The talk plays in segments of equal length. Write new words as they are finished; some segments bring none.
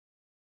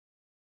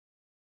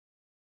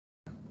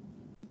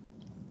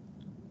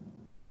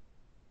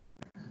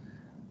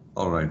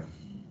All right.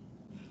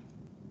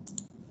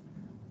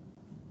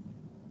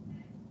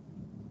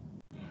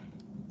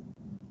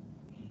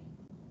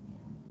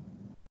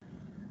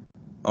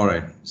 All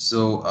right.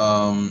 So,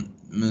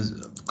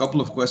 a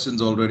couple of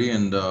questions already,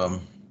 and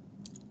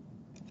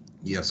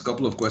yes,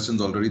 couple of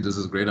questions already. This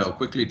is great. I'll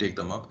quickly take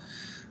them up.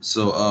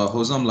 So,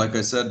 Hosam, like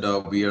I said,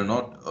 we are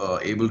not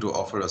able to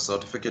offer a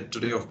certificate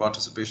today of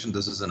participation.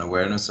 This is an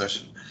awareness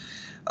session.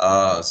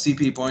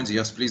 CP points,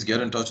 yes, please get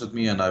in touch with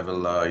me, and I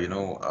will,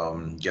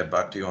 get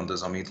back to you on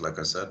this, Amit. Like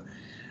I said,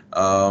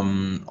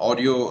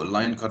 audio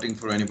line cutting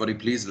for anybody.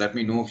 Please let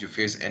me know if you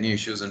face any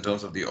issues in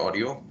terms of the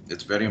audio.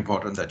 It's very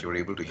important that you're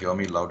able to hear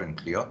me loud and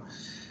clear.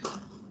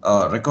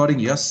 Recording,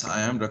 yes,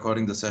 I am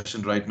recording the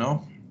session right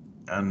now,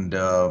 and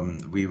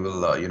we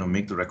will,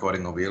 make the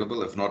recording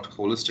available. If not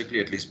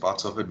holistically, at least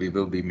parts of it, we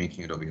will be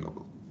making it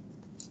available.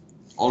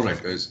 All right,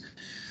 guys.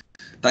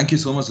 Thank you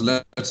so much.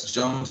 Let's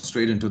jump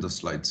straight into the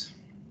slides.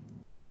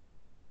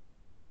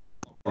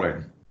 All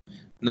right.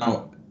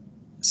 Now,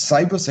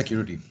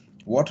 cybersecurity.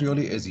 What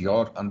really is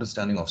your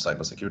understanding of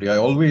cybersecurity? I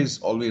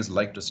always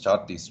like to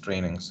start these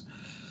trainings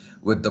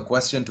with the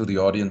question to the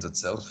audience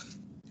itself.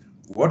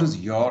 What is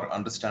your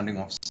understanding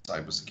of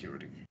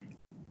cybersecurity?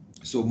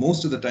 So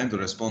most of the time, the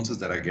responses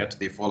that I get,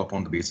 they fall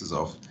upon the basis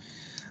of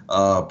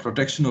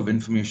protection of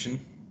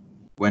information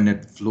when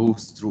it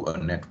flows through a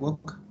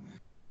network,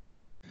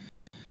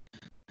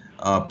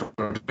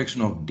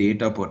 protection of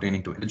data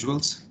pertaining to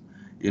individuals,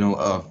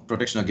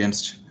 protection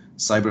against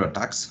cyber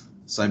attacks,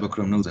 cyber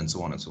criminals, and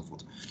so on and so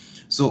forth.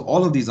 So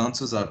all of these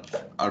answers are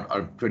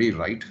pretty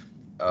right.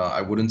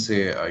 I wouldn't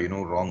say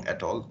wrong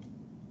at all.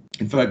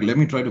 In fact, let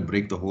me try to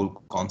break the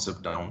whole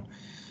concept down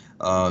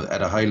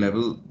at a high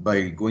level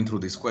by going through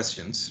these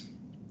questions,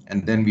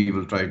 and then we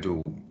will try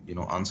to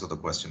answer the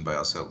question by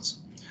ourselves.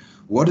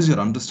 What is your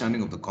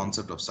understanding of the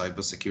concept of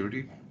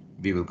cybersecurity?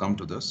 We will come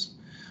to this.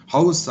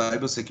 How is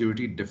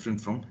cybersecurity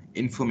different from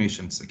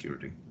information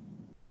security?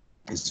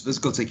 Is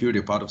physical security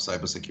a part of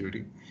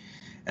cybersecurity?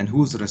 And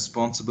who is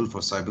responsible for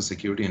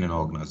cybersecurity in an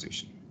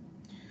organization?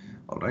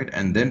 All right.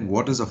 And then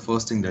what is the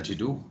first thing that you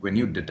do when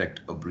you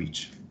detect a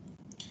breach?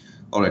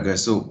 All right,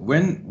 guys. So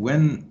when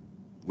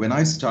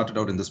I started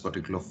out in this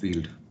particular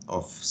field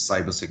of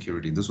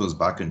cybersecurity, this was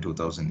back in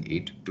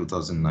 2008,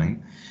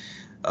 2009.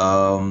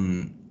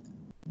 Um,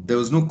 there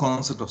was no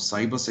concept of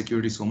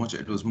cybersecurity so much.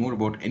 It was more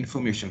about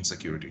information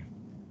security.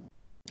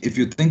 If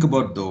you think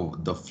about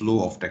the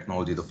flow of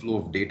technology, the flow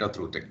of data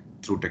through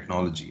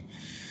technology,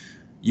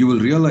 you will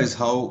realize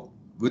how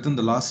within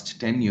the last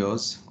 10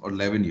 years or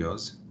 11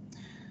 years,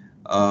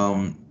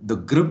 the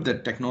grip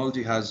that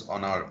technology has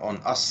on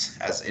us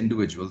as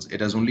individuals,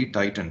 it has only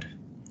tightened.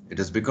 It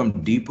has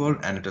become deeper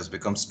and it has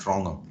become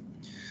stronger.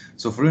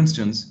 So for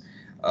instance,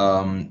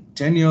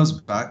 10 years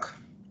back,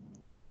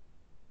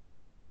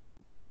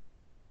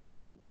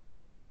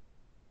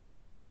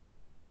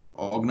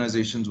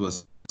 organizations were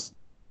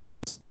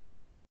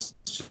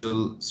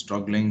still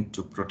struggling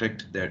to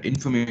protect their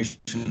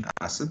information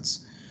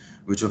assets,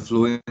 which are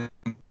flowing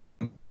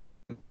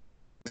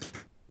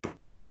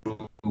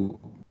through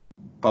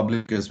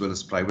public as well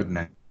as private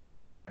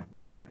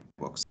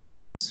networks.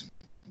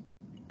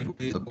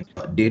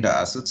 Data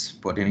assets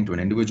pertaining to an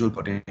individual,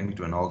 pertaining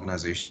to an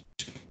organization,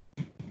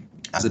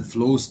 as it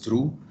flows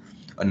through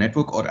a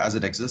network or as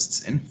it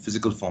exists in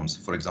physical forms,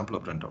 for example, a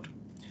printout.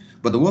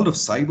 But the world of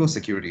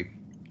cybersecurity,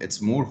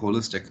 it's more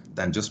holistic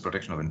than just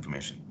protection of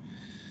information.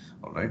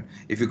 All right.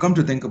 If you come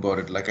to think about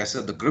it, like I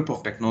said, the grip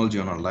of technology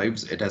on our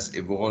lives, it has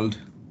evolved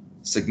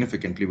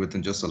significantly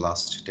within just the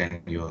last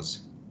 10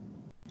 years.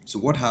 So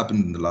what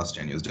happened in the last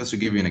 10 years? Just to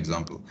give you an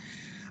example,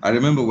 I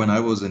remember when I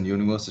was in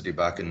university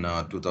back in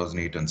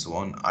 2008 and so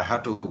on, I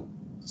had to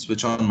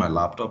switch on my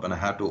laptop and I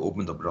had to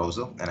open the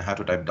browser and I had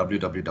to type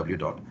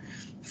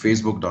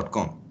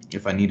www.facebook.com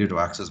if I needed to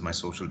access my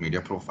social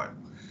media profile.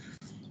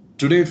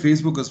 Today,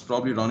 Facebook is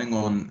probably running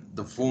on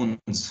the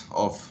phones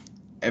of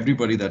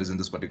everybody that is in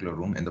this particular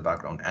room in the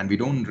background, and we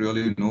don't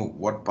really know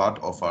what part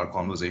of our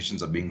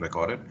conversations are being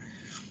recorded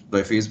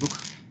by Facebook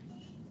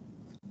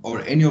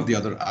or any of the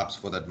other apps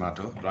for that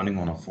matter running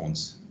on our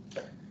phones.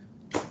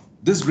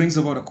 This brings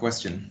about a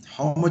question: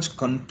 how much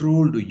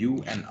control do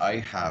you and I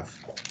have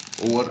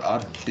over our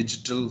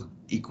digital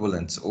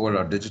equivalents, over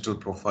our digital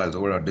profiles,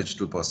 over our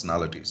digital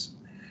personalities?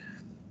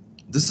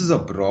 This is a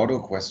broader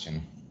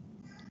question,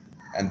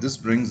 and this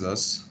brings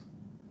us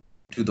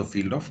to the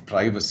field of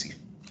privacy.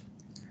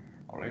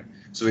 All right.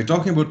 So we're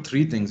talking about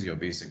three things here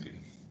basically: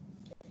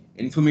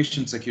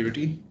 information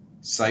security,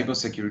 cyber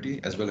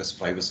security, as well as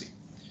privacy.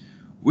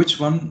 Which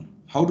one,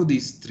 how do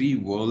these three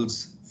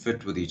worlds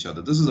fit with each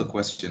other? This is a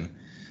question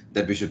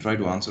that we should try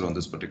to answer on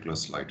this particular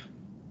slide.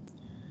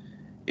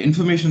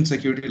 Information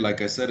security,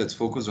 like I said, it's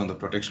focused on the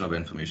protection of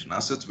information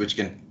assets, which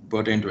can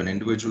pertain to an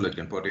individual, it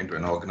can pertain to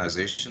an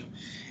organization,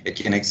 it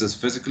can exist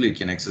physically, it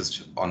can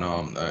exist on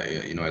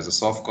as a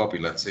soft copy,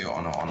 let's say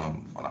on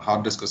a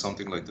hard disk or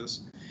something like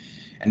this.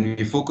 And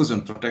we focus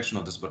on protection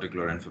of this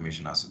particular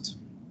information assets.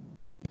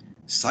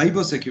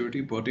 Cyber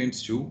security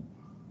pertains to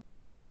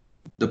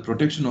the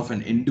protection of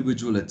an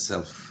individual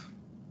itself.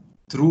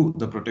 through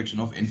the protection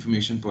of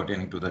information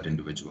pertaining to that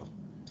individual.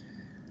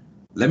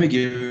 Let me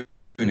give you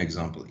an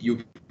example.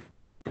 You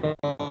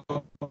probably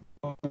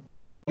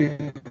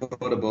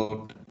heard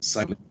about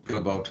cyber,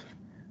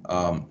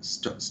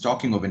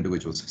 stalking of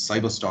individuals,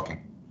 cyber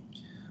stalking.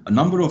 A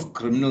number of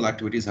criminal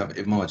activities have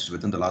emerged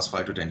within the last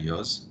 5 to 10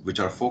 years, which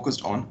are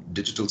focused on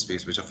digital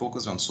space, which are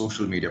focused on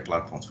social media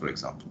platforms, for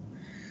example.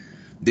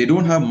 They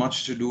don't have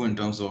much to do in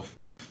terms of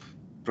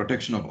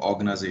protection of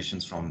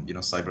organizations from,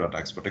 cyber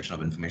attacks, protection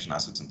of information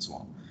assets, and so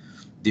on.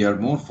 They are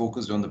more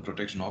focused on the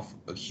protection of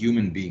a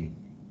human being,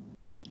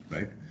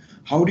 right?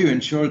 How do you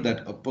ensure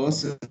that a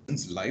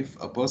person's life,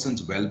 a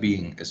person's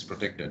well-being is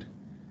protected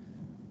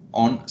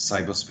on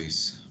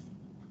cyberspace?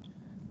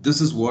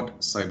 This is what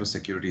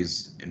cybersecurity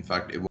is, in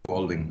fact,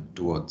 evolving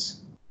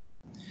towards.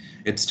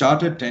 It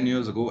started 10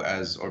 years ago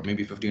as, or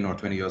maybe 15 or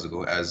 20 years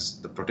ago, as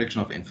the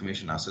protection of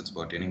information assets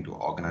pertaining to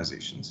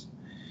organizations.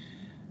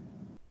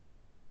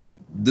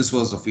 This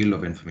was the field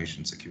of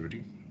information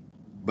security.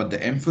 But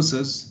the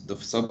emphasis, the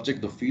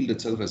subject, the field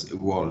itself has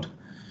evolved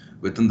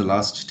within the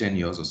last 10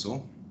 years or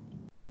so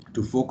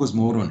to focus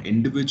more on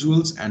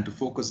individuals and to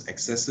focus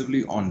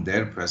excessively on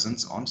their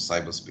presence on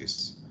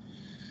cyberspace.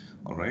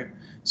 All right.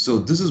 So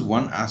this is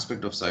one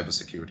aspect of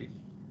cybersecurity.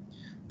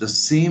 The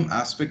same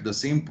aspect, the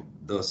same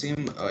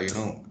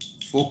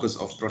focus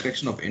of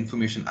protection of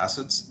information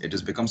assets, it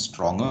has become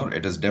stronger.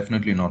 It has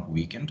definitely not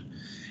weakened,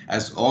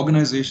 as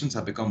organizations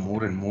have become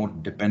more and more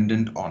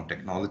dependent on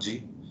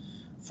technology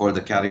for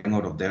the carrying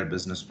out of their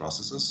business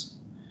processes.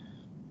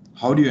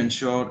 How do you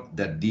ensure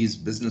that these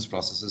business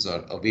processes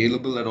are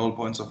available at all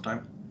points of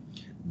time?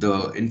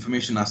 The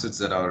information assets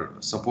that are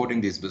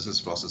supporting these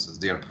business processes,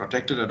 they are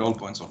protected at all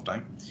points of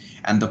time,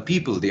 and the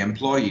people, the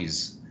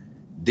employees,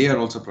 they are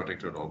also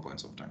protected at all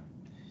points of time.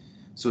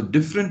 So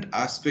different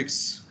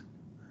aspects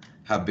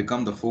have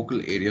become the focal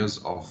areas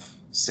of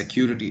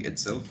security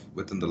itself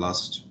within the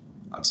last,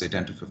 I'd say,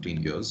 10 to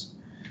 15 years.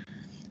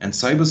 And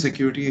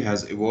cybersecurity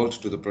has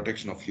evolved to the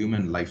protection of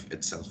human life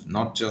itself,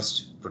 not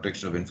just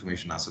protection of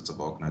information assets of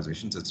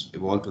organizations. It's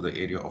evolved to the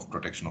area of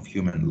protection of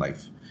human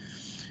life.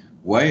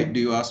 Why, do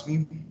you ask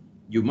me?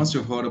 You must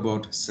have heard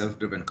about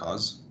self-driven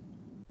cars.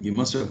 You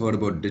must have heard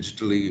about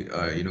digitally,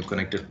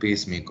 connected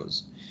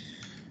pacemakers.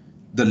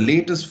 The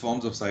latest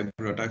forms of cyber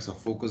attacks are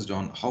focused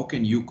on how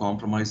can you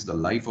compromise the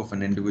life of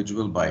an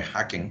individual by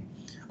hacking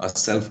a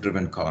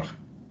self-driven car.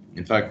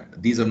 In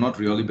fact, these have not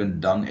really been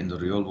done in the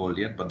real world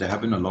yet, but there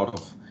have been a lot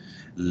of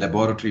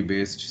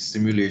laboratory-based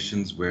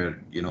simulations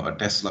where a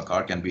Tesla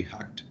car can be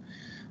hacked.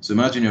 So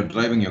imagine you're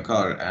driving your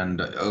car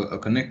and a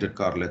connected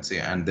car, let's say,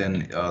 and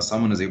then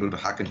someone is able to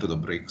hack into the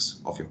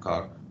brakes of your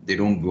car. They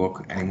don't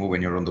work anymore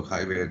when you're on the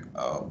highway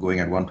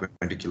going at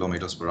 120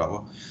 kilometers per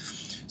hour.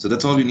 So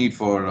that's all you need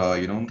for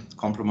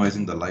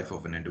compromising the life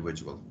of an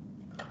individual.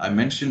 I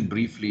mentioned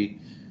briefly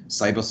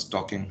cyber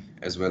stalking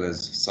as well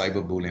as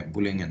cyber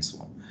bullying and so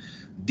on.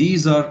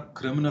 These are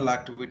criminal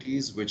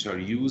activities which are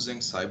using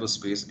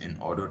cyberspace in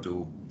order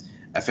to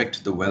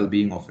affect the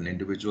well-being of an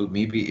individual,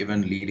 maybe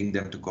even leading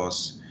them to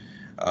cause,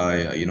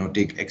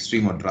 take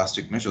extreme or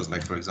drastic measures,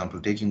 like for example,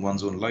 taking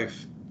one's own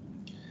life.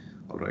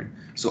 All right.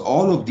 So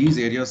all of these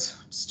areas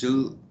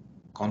still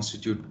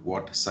constitute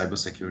what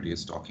cybersecurity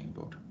is talking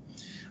about.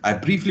 I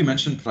briefly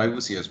mentioned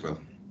privacy as well.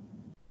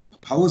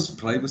 How is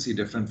privacy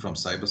different from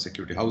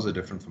cybersecurity? How is it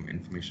different from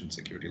information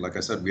security? Like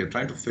I said, we are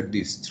trying to fit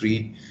these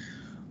three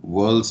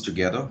worlds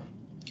together.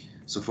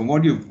 So from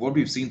what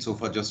we've seen so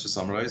far, just to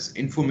summarize,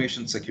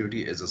 information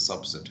security is a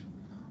subset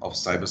of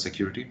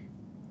cybersecurity.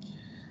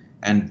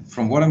 And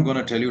from what I'm going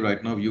to tell you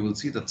right now, you will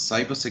see that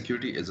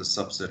cybersecurity is a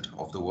subset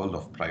of the world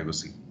of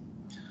privacy.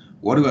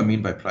 What do I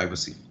mean by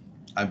privacy?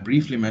 I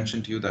briefly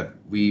mentioned to you that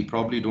we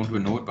probably don't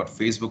even know it, but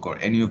Facebook or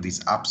any of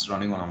these apps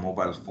running on our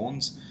mobile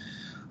phones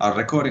are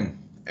recording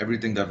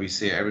everything that we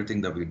say,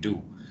 everything that we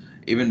do,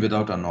 even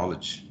without our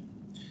knowledge.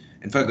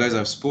 In fact, guys,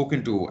 I've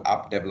spoken to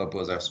app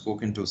developers, I've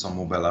spoken to some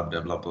mobile app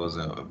developers,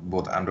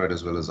 both Android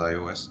as well as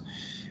iOS,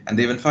 and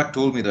they've in fact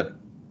told me that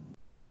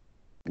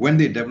when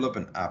they develop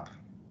an app,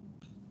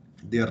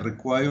 they are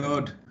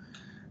required,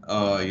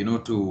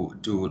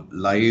 to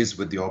liaise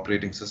with the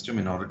operating system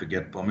in order to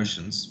get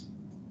permissions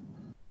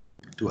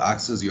to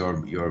access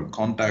your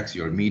contacts,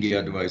 your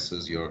media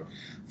devices, your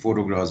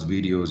photographs,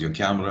 videos, your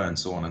camera, and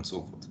so on and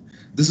so forth.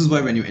 This is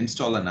why when you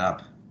install an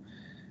app,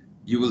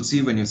 you will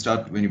see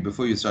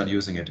before you start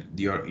using it,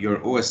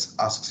 your OS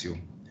asks you,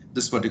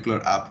 this particular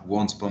app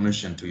wants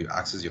permission to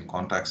access your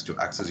contacts, to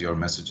access your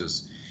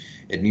messages.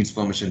 It needs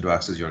permission to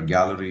access your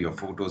gallery, your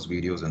photos,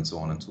 videos, and so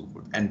on and so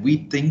forth. And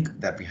we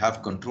think that we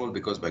have control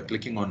because by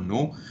clicking on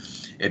no,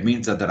 it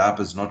means that app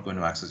is not going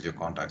to access your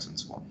contacts and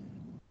so on.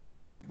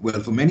 Well,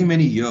 for many,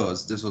 many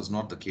years, this was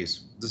not the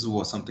case. This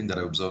was something that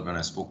I observed when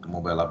I spoke to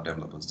mobile app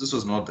developers. This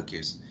was not the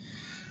case.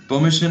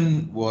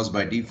 Permission was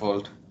by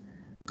default,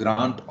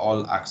 grant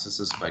all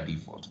accesses by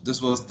default.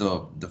 This was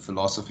the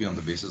philosophy on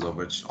the basis of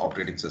which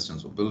operating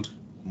systems were built,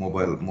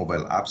 mobile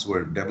apps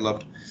were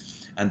developed,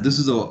 and this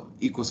is the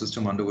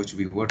ecosystem under which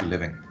we were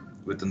living.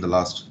 within the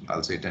last,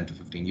 I'll say, 10 to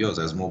 15 years,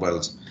 as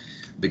mobiles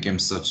became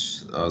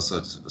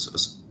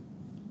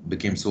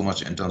became so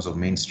much in terms of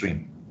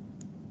mainstream.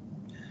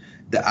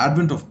 The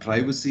advent of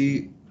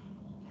privacy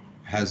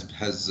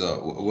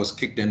was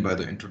kicked in by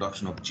the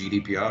introduction of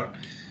GDPR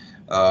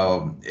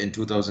in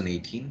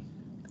 2018.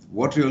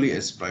 What really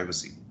is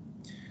privacy?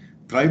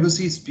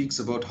 Privacy speaks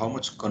about how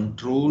much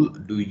control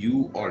do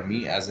you or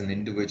me as an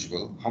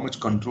individual, how much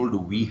control do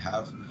we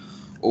have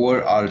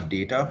over our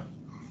data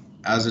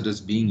as it is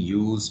being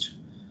used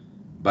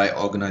by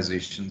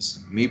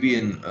organizations, maybe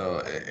in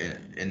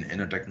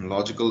a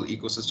technological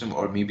ecosystem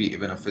or maybe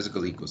even a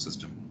physical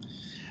ecosystem.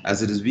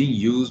 As it is being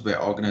used by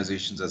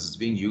organizations, as it's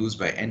being used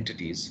by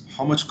entities,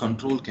 how much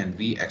control can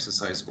we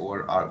exercise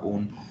over our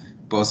own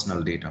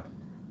personal data?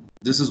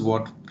 This is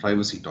what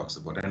privacy talks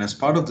about. And as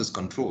part of this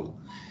control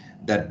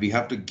that we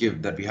have to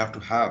give, that we have to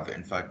have,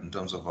 in fact, in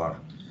terms of our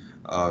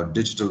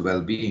digital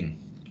well being,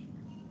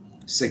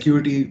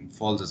 security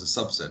falls as a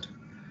subset.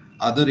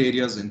 Other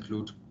areas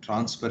include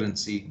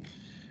transparency,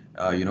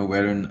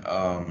 wherein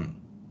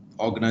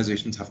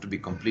organizations have to be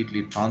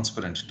completely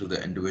transparent to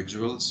the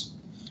individuals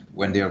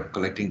when they are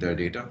collecting their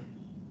data.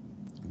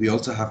 We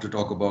also have to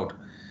talk about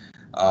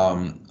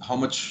how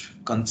much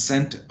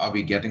consent are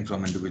we getting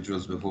from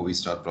individuals before we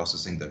start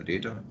processing their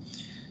data.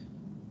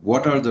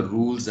 What are the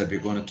rules that we're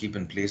going to keep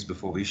in place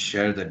before we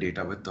share the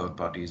data with third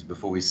parties,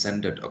 before we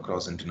send it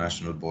across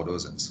international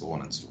borders, and so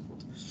on and so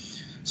forth.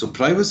 So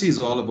privacy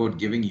is all about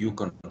giving you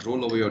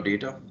control over your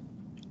data.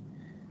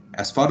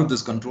 As part of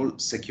this control,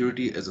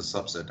 security is a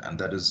subset, and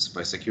that is,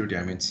 by security,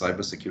 I mean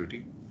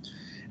cybersecurity.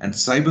 And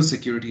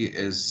cybersecurity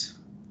is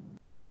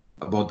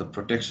about the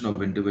protection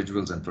of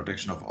individuals and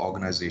protection of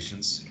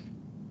organizations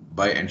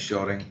by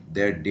ensuring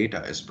their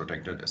data is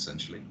protected,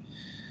 essentially.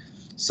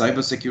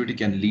 Cybersecurity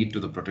can lead to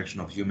the protection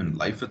of human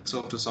life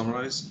itself, to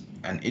summarize,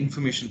 and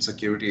information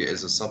security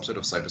is a subset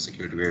of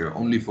cybersecurity where you're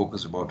only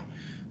focused about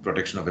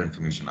protection of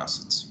information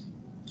assets.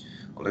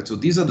 All right, so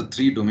these are the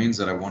three domains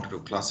that I wanted to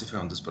classify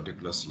on this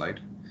particular slide.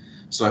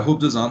 So I hope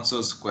this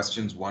answers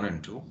questions 1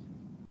 and 2.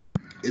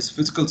 Is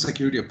physical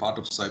security a part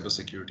of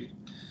cybersecurity?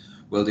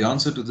 Well, the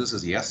answer to this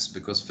is yes,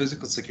 because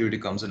physical security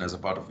comes in as a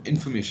part of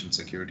information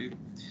security.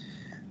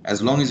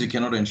 As long as you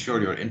cannot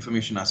ensure your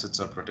information assets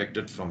are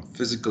protected from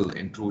physical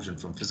intrusion,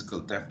 from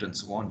physical theft, and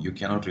so on, you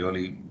cannot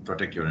really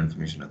protect your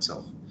information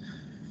itself.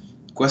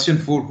 Question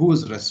 4, who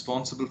is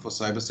responsible for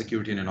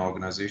cybersecurity in an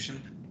organization?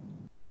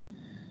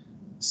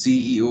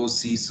 CEO,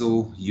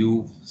 CISO,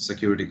 you,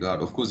 security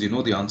guard. Of course, you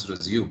know the answer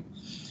is you.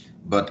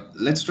 But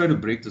let's try to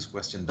break this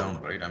question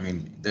down, right? I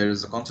mean, there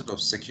is a concept of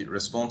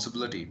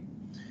responsibility.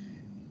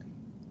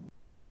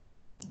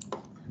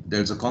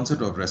 There's a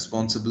concept of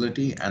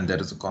responsibility and there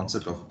is a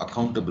concept of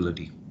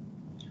accountability.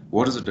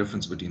 What is the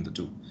difference between the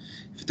two?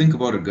 If you think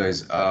about it,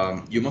 guys,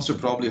 you must have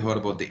probably heard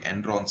about the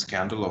Enron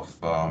scandal of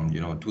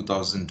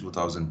 2000,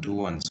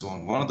 2002, and so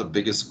on. One of the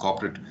biggest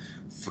corporate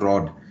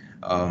frauds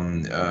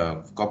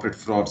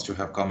to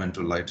have come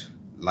into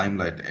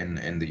limelight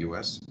in the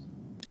US.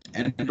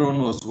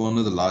 Enron was one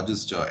of the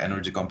largest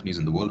energy companies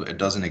in the world. It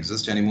doesn't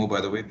exist anymore,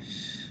 by the way,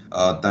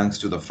 thanks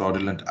to the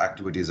fraudulent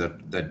activities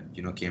that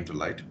came to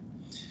light.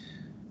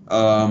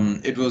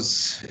 It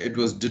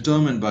was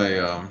determined by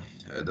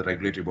the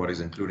regulatory bodies,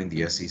 including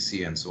the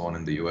SEC and so on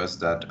in the US,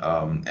 that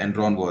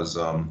Enron was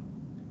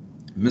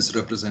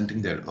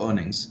misrepresenting their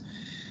earnings,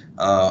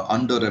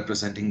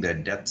 underrepresenting their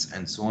debts,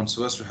 and so on,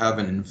 so as to have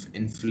an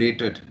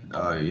inflated,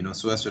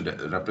 so as to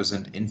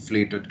represent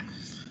inflated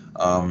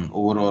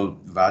overall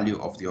value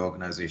of the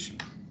organization.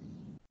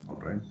 All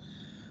right.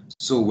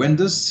 So when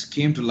this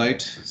came to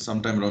light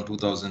sometime around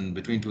 2000,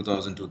 between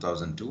 2000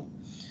 2002,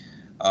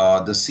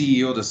 the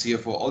CEO, the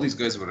CFO, all these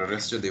guys were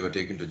arrested. They were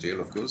taken to jail,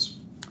 of course,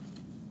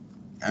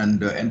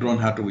 and Enron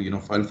had to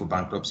file for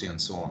bankruptcy and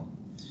so on.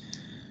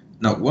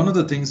 Now, one of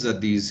the things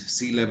that these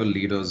C-level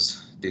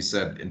leaders, they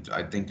said,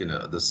 I think the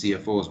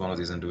CFO was one of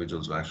these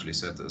individuals who actually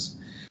said this,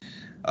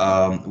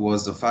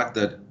 was the fact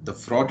that the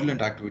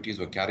fraudulent activities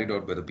were carried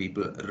out by the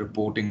people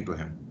reporting to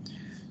him.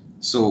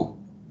 So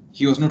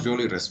he was not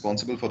really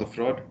responsible for the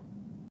fraud,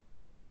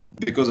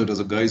 because it was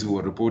the guys who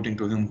were reporting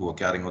to him who were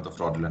carrying out the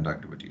fraudulent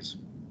activities.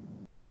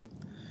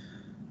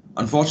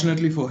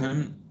 Unfortunately for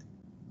him,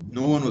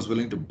 no one was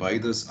willing to buy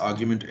this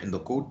argument in the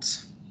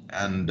courts,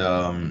 and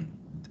the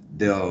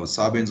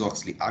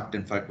Sarbanes-Oxley Act,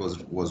 in fact,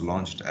 was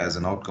launched as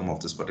an outcome of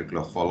this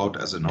particular fallout,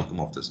 as an outcome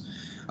of this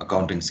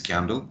accounting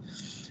scandal.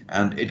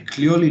 And it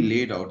clearly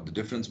laid out the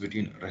difference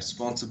between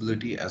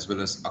responsibility as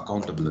well as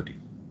accountability.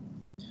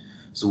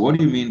 So what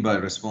do you mean by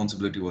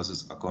responsibility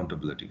versus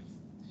accountability?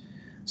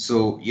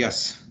 So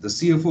yes, the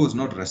CFO is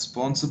not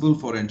responsible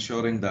for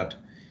ensuring that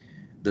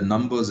the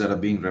numbers that are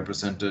being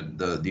represented,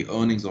 the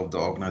earnings of the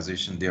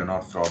organization, they are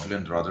not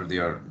fraudulent, rather they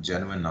are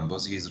genuine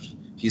numbers.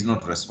 He's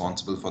not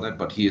responsible for that,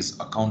 but he is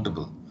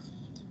accountable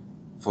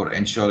for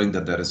ensuring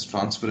that there is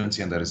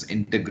transparency and there is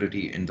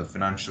integrity in the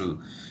financial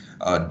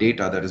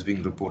data that is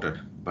being reported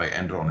by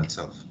Enron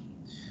itself.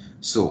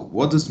 So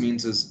what this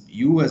means is,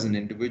 you as an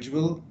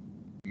individual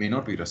may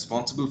not be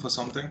responsible for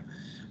something,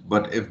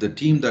 But if the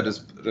team that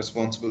is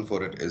responsible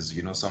for it is,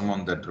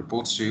 someone that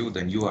reports to you,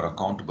 then you are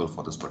accountable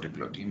for this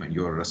particular team, and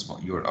you are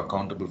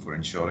accountable for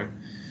ensuring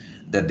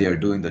that they are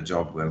doing the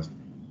job well.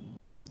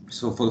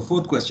 So for the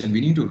fourth question,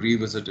 we need to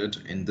revisit it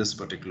in this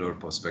particular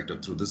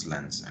perspective through this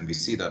lens, and we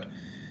see that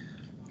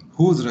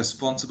who is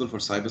responsible for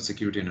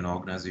cybersecurity in an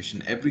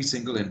organization? Every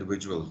single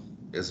individual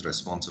is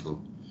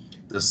responsible.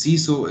 The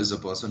CISO is a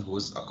person who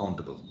is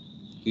accountable.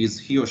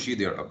 He or she,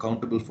 they are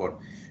accountable for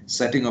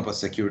setting up a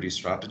security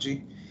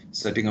strategy,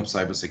 setting up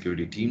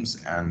cybersecurity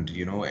teams, and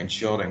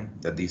ensuring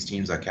that these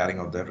teams are carrying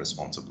out their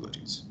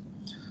responsibilities.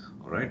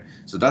 All right.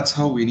 So that's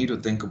how we need to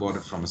think about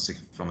it from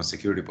a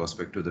security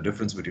perspective, the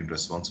difference between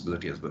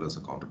responsibility as well as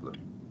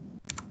accountability.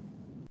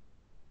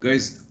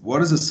 Guys,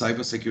 what is the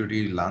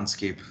cybersecurity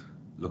landscape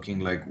looking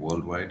like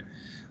worldwide?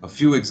 A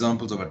few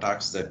examples of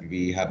attacks that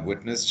we had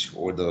witnessed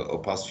over the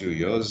past few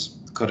years.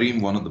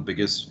 Kareem, one of the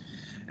biggest,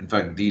 in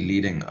fact, the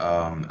leading,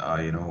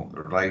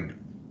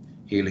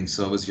 ride-hailing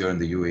service here in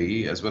the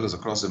UAE, as well as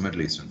across the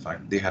Middle East. In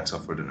fact, they had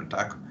suffered an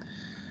attack.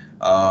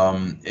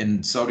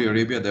 In Saudi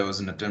Arabia, there was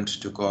an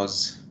attempt to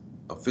cause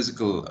a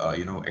physical,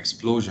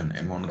 explosion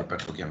in one of the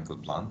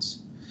petrochemical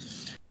plants.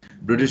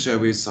 British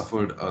Airways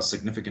suffered a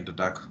significant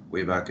attack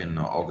way back in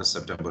August,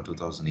 September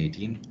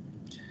 2018.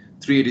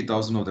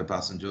 380,000 of their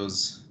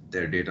passengers,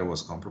 their data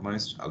was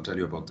compromised. I'll tell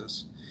you about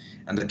this.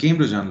 And the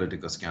Cambridge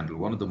Analytica scandal,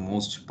 one of the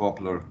most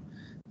popular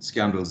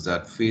scandals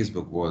that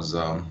Facebook was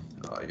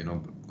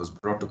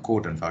brought to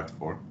court, in fact,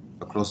 for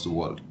across the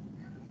world.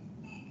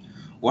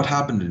 What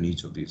happened in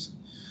each of these?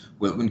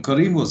 Well, when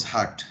Kareem was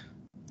hacked,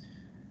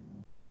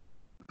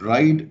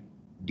 ride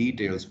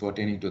details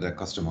pertaining to their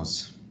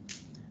customers,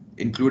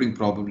 including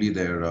probably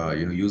their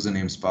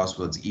usernames,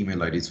 passwords,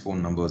 email IDs,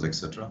 phone numbers,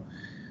 etc.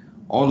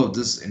 All of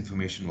this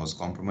information was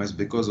compromised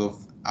because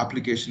of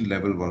application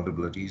level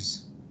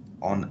vulnerabilities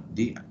on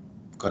the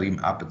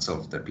Kareem app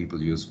itself that people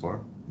use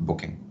for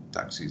booking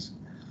taxis.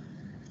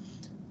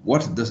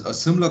 A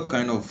similar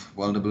kind of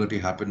vulnerability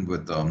happened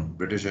with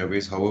British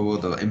Airways. However,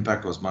 the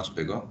impact was much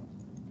bigger.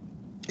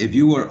 If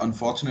you were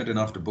unfortunate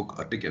enough to book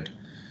a ticket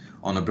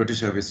on a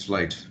British Airways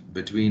flight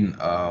between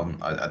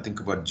I think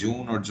about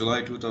June or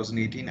July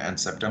 2018 and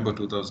September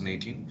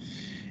 2018,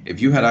 if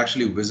you had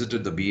actually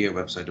visited the BA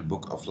website to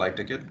book a flight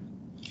ticket,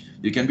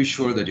 you can be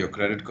sure that your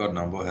credit card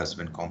number has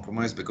been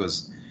compromised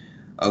because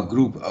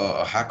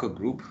a hacker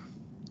group,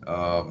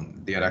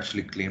 they had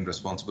actually claimed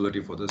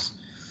responsibility for this.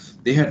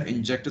 They had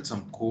injected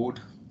some code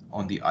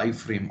on the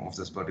iframe of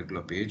this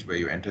particular page where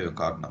you enter your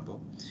card number.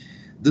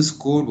 This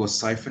code was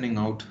siphoning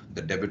out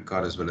the debit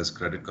card as well as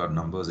credit card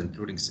numbers,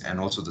 including and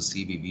also the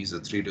CVVs, the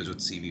three-digit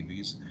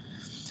CVVs.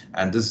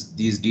 And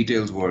these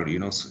details were,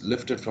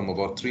 lifted from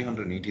about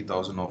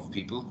 380,000 of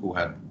people who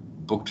had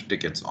booked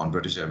tickets on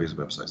British Airways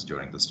websites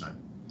during this time.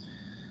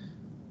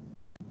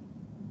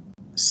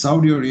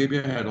 Saudi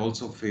Arabia had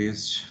also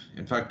faced,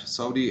 in fact,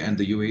 Saudi and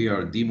the UAE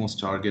are the most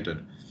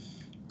targeted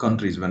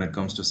countries when it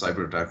comes to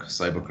cyber attack,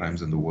 cyber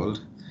crimes in the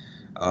world.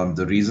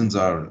 The reasons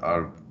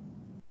are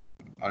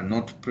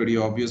not pretty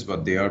obvious,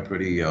 but they are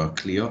pretty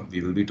clear.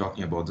 We will be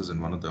talking about this in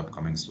one of the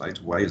upcoming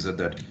slides. Why is it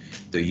that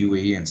the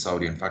UAE and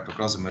Saudi, in fact,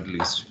 across the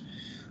Middle East,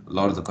 a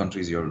lot of the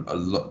countries here,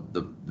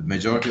 the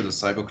majority of the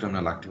cyber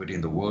criminal activity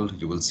in the world,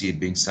 you will see it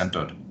being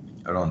centered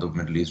around the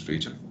Middle East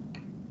region.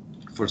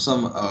 For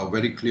some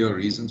very clear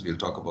reasons, we'll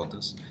talk about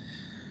this.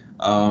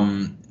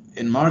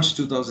 In March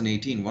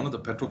 2018, one of the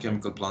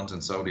petrochemical plants in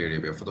Saudi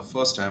Arabia, for the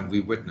first time, we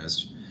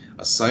witnessed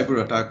a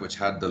cyber attack which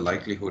had the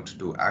likelihood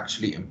to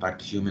actually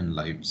impact human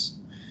lives.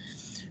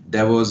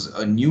 There was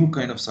a new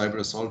kind of cyber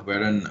assault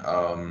wherein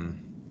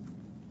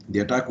the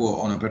attack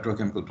on a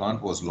petrochemical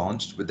plant was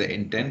launched with the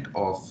intent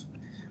of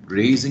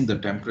raising the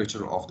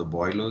temperature of the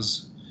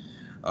boilers,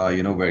 where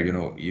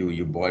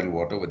you boil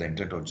water with the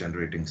intent of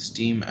generating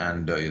steam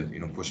and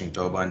pushing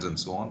turbines and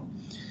so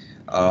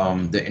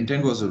on. The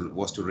intent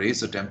was to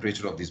raise the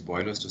temperature of these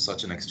boilers to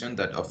such an extent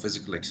that a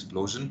physical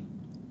explosion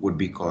would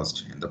be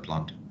caused in the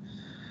plant.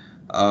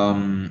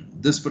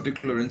 This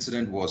particular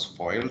incident was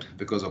foiled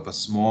because of a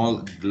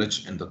small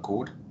glitch in the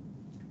code,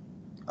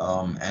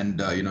 and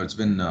it's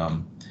been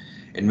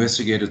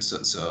investigated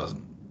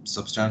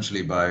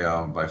substantially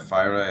by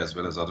FIRA as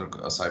well as other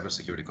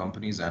cybersecurity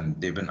companies, and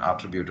they've been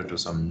attributed to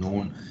some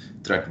known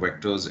threat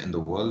vectors in the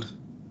world.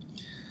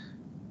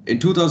 In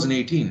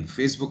 2018,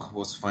 Facebook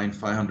was fined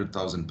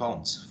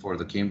 £500,000 for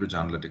the Cambridge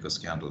Analytica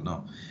scandal.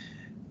 Now,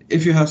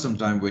 if you have some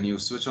time, when you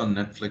switch on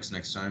Netflix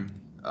next time,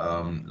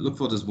 look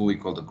for this movie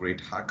called The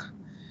Great Hack,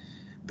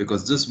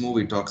 because this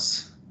movie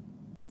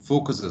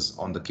focuses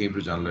on the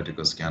Cambridge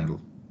Analytica scandal.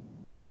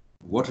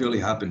 What really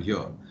happened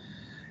here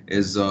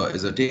is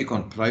a take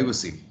on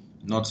privacy,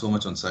 not so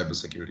much on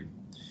cybersecurity.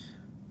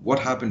 What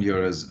happened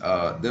here is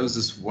there was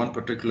this one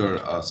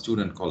particular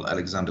student called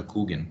Alexander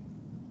Coogan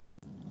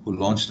who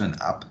launched an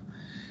app,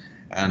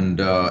 and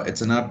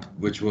it's an app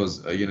which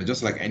was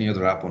just like any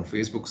other app on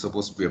Facebook,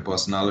 supposed to be a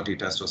personality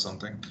test or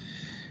something,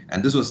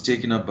 and this was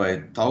taken up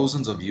by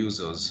thousands of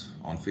users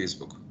on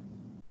Facebook.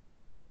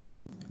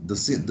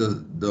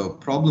 The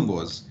problem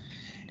was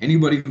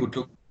anybody who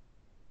took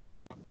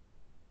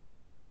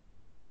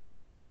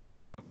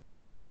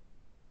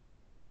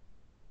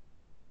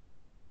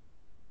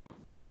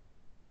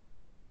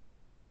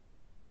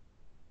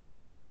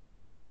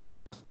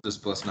this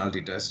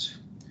personality test.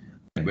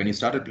 And when you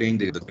started playing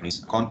the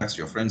contacts,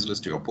 your friends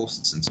list, your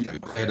posts, and you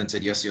go ahead and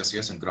said yes, yes,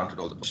 yes, and granted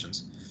all the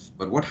questions.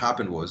 But what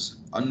happened was,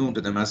 unknown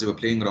to them, as they were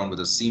playing around with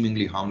a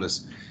seemingly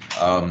harmless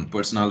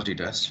personality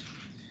test,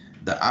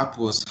 the app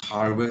was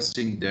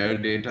harvesting their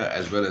data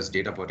as well as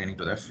data pertaining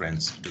to their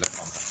friends, to their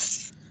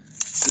contacts.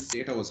 This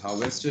data was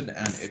harvested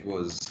and it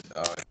was,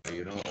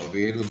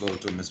 available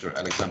to Mr.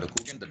 Alexander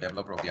Kugin, the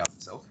developer of the app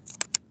itself.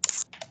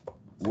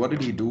 What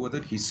did he do with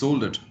it? He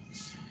sold it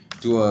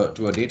to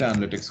a data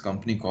analytics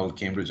company called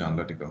Cambridge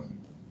Analytica.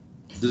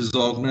 This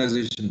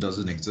organization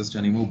doesn't exist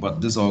anymore,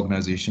 but this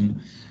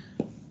organization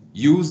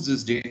used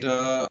this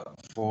data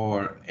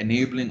for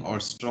enabling or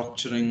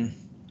structuring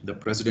the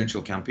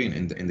presidential campaign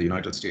in the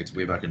United States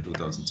way back in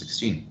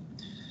 2016.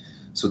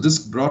 So this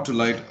brought to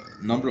light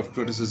a number of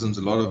criticisms,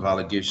 a lot of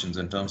allegations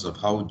in terms of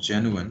how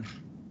genuine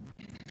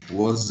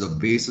was the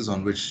basis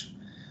on which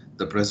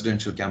the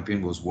presidential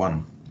campaign was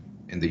won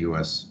in the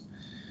US,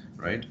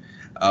 right?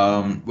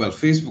 Well,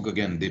 Facebook,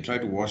 again, they try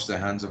to wash their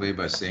hands away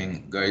by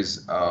saying,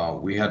 guys,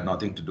 we had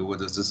nothing to do with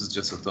this. This is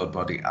just a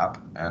third-party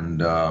app, and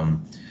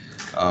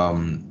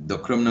the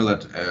criminal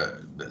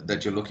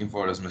that you're looking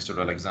for is Mr.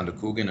 Alexander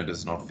Kugin. It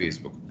is not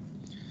Facebook.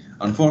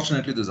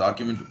 Unfortunately, this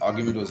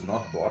argument was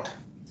not bought,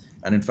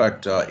 and in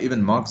fact,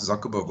 even Mark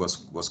Zuckerberg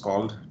was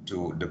called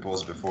to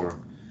depose before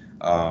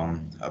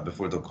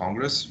the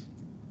Congress,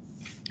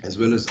 as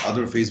well as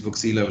other Facebook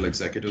C-level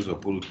executives were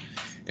pulled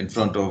in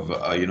front of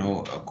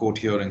court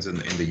hearings in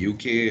the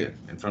UK,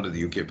 in front of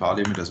the UK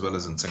Parliament, as well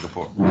as in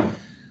Singapore.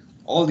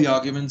 All the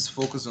arguments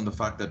focus on the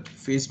fact that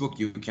Facebook,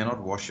 you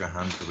cannot wash your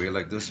hands away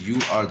like this. You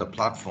are the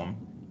platform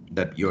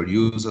that your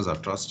users are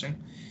trusting,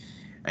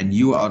 and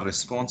you are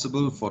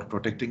responsible for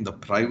protecting the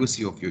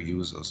privacy of your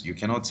users. You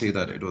cannot say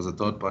that it was a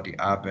third-party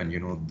app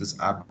and this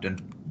app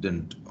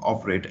didn't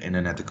operate in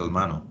an ethical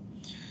manner.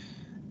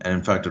 And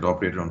in fact, it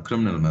operated on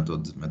criminal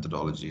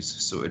methodologies.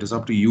 So it is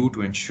up to you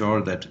to ensure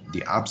that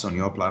the apps on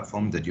your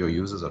platform that your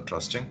users are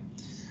trusting,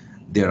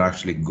 they're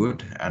actually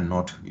good and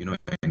not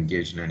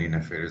engaged in any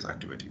nefarious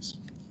activities.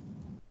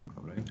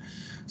 All right.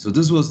 So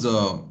this was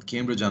the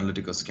Cambridge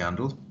Analytica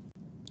scandal.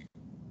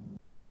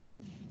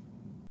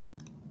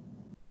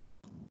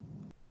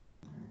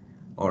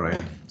 All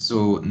right.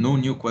 So no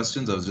new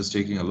questions. I was just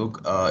taking a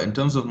look. In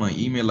terms of my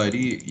email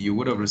ID, you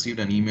would have received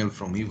an email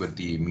from me with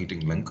the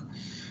meeting link.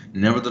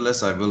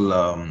 Nevertheless, I will,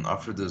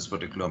 after this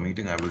particular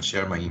meeting, I will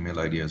share my email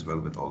ID as well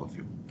with all of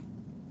you.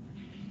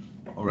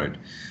 All right.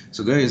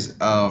 So guys,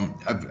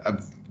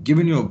 I've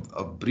given you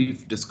a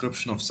brief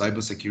description of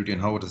cybersecurity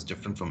and how it is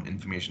different from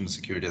information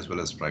security as well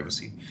as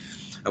privacy.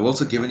 I've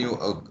also given you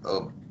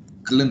a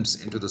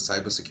glimpse into the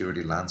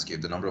cybersecurity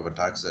landscape, the number of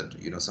attacks that,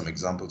 some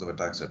examples of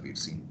attacks that we've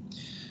seen.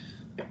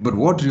 But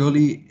what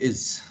really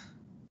is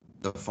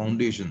the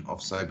foundation of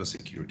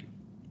cybersecurity?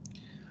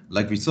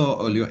 Like we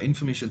saw earlier,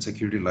 information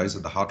security lies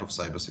at the heart of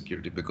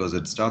cybersecurity because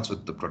it starts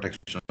with the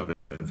protection of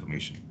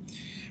information.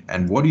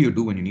 And what do you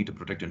do when you need to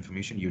protect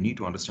information? You need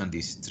to understand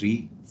these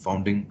three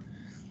founding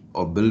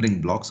or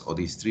building blocks, or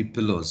these three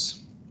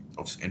pillars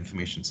of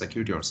information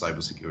security or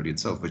cybersecurity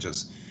itself, which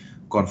is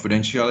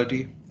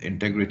confidentiality,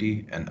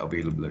 integrity, and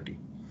availability.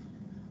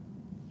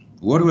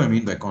 What do I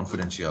mean by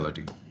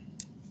confidentiality?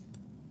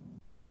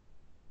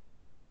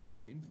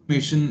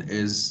 Information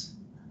is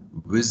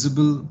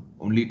visible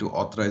only to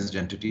authorized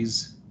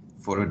entities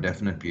for a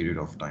definite period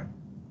of time.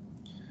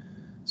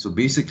 So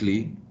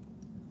basically,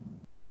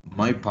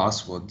 my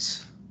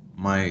passwords,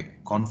 my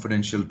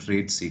confidential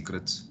trade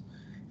secrets,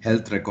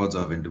 health records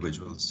of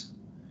individuals.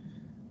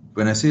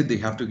 When I say they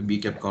have to be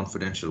kept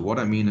confidential, what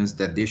I mean is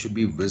that they should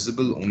be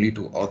visible only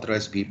to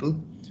authorized people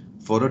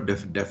for a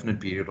definite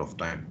period of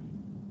time.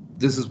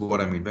 This is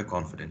what I mean by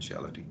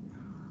confidentiality.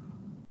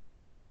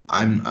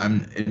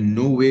 I'm in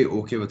no way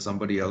okay with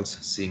somebody else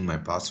seeing my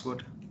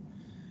password.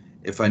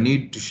 If I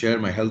need to share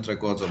my health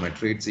records or my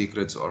trade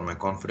secrets or my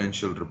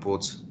confidential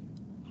reports,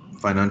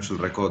 financial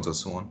records or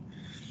so on,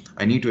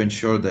 I need to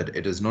ensure that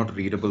it is not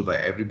readable by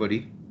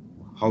everybody.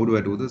 How do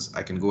I do this?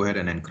 I can go ahead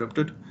and encrypt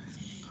it,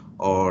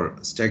 or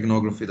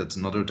steganography, that's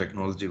another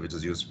technology which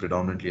is used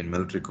predominantly in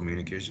military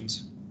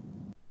communications.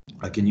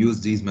 I can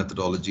use these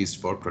methodologies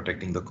for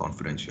protecting the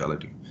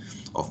confidentiality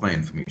of my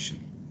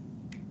information.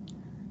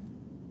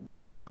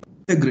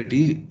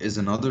 Integrity is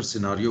another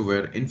scenario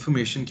where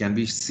information can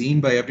be seen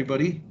by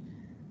everybody,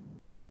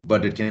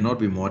 but it cannot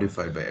be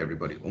modified by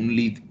everybody.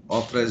 Only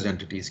authorized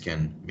entities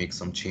can make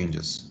some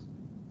changes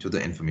to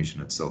the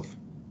information itself.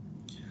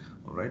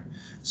 All right.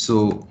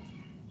 So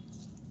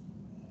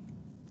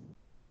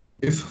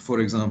if,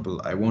 for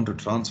example, I want to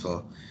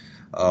transfer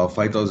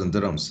 5,000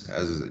 dirhams,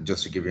 as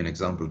just to give you an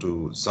example,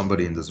 to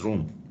somebody in this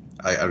room,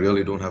 I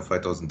really don't have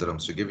 5,000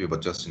 dirhams to give you,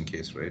 but just in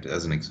case, right,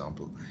 as an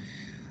example.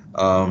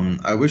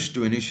 I wish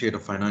to initiate a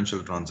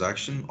financial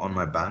transaction on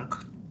my bank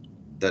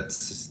that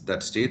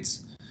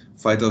states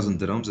 5,000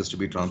 dirhams is to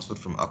be transferred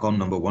from account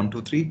number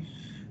 123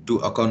 to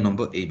account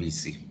number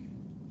ABC.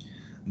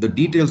 The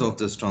details of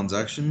this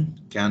transaction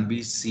can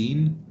be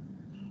seen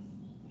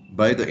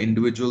by the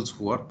individuals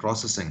who are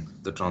processing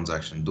the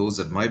transaction, those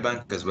at my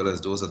bank as well as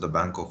those at the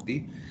bank of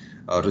the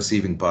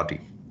receiving party.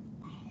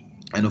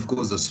 And of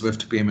course, the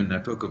SWIFT payment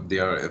network,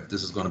 if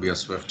this is going to be a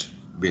SWIFT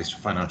based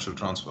financial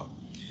transfer.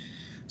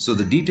 So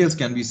the details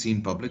can be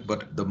seen public,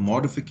 but the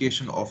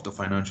modification of the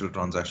financial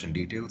transaction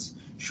details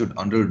should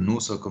under no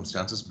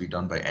circumstances be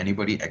done by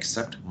anybody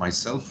except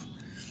myself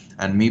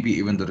and maybe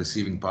even the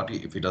receiving party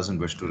if he doesn't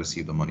wish to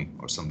receive the money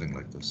or something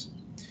like this.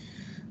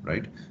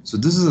 Right? So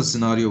this is a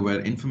scenario where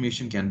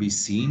information can be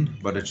seen,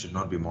 but it should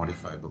not be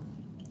modifiable.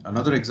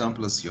 Another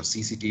example is your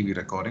CCTV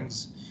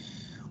recordings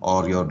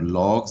or your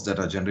logs that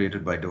are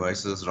generated by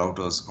devices,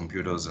 routers,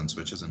 computers, and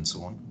switches, and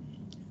so on.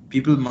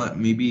 People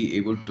may be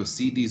able to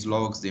see these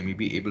logs, they may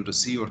be able to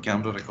see your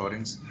camera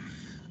recordings,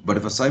 but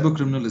if a cyber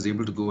criminal is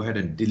able to go ahead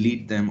and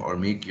delete them or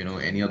make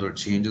any other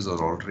changes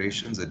or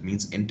alterations, it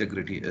means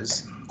integrity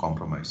is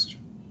compromised.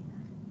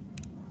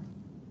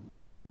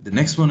 The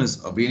next one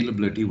is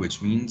availability,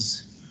 which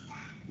means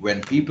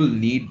when people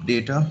need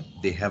data,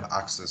 they have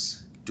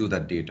access to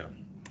that data.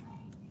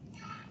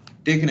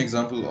 Take an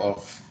example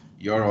of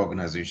your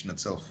organization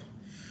itself.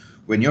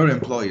 When your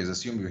employees,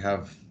 assume you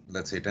have,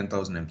 let's say,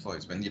 10,000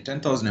 employees, when your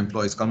 10,000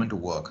 employees come into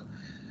work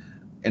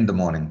in the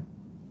morning,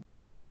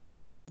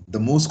 the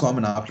most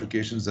common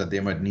applications that they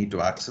might need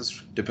to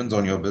access depends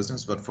on your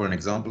business. But for an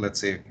example, let's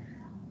say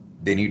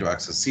they need to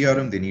access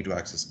CRM, they need to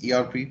access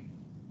ERP,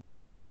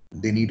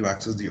 they need to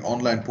access the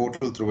online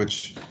portal through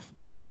which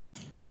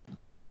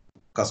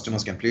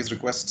customers can place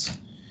requests.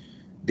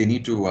 They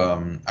need to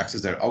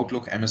access their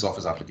Outlook, MS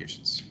Office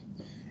applications.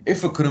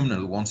 If a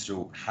criminal wants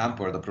to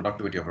hamper the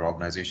productivity of your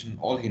organization,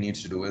 all he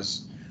needs to do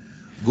is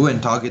go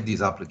and target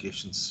these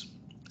applications.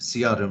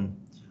 CRM,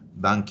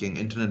 banking,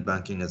 internet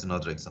banking is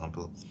another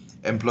example.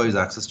 Employees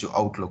access to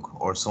Outlook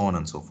or so on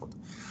and so forth.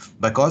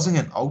 By causing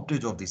an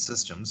outage of these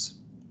systems,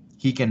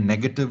 he can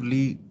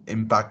negatively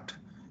impact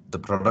the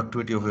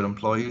productivity of your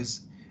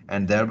employees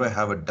and thereby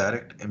have a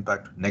direct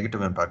impact,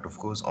 negative impact, of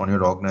course, on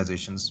your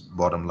organization's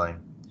bottom line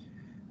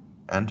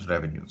and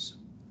revenues.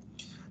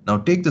 Now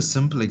take the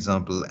simple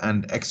example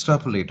and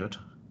extrapolate it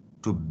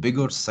to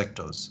bigger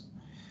sectors.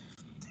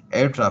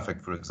 Air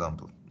traffic, for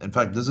example. In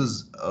fact, this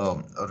is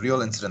a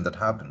real incident that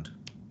happened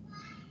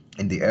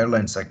in the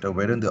airline sector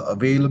wherein the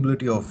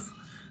availability of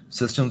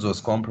systems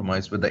was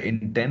compromised with the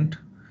intent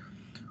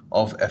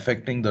of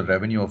affecting the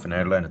revenue of an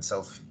airline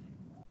itself.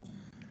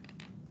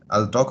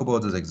 I'll talk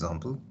about this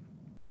example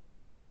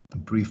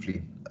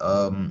briefly.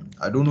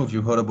 I don't know if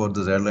you heard about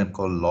this airline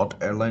called LOT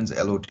Airlines,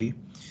 LOT.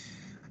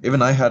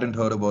 Even I hadn't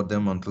heard about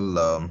them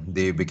until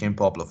they became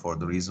popular for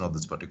the reason of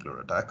this particular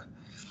attack.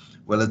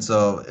 Well, it's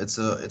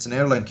an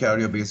airline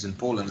carrier based in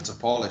Poland. It's a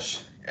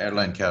Polish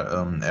airline,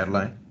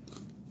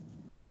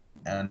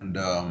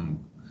 and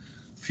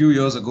few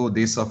years ago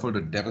they suffered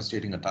a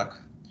devastating attack.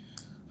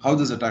 How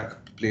this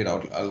attack played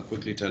out, I'll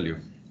quickly tell you.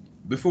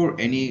 Before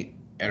any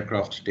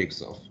aircraft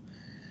takes off,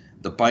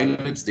 the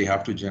pilots they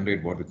have to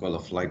generate what we call a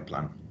flight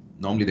plan.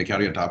 Normally, they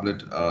carry a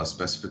tablet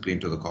specifically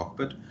into the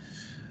cockpit,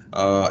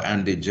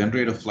 and they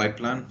generate a flight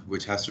plan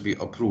which has to be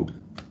approved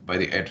by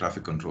the air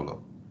traffic controller.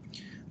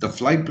 The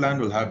flight plan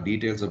will have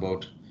details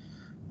about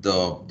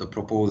the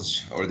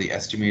proposed or the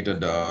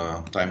estimated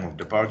time of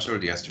departure,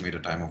 the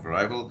estimated time of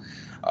arrival,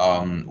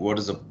 what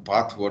is the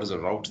path, what is the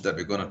route that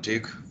we're going to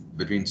take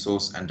between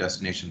source and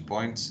destination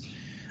points,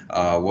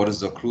 what is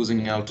the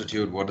cruising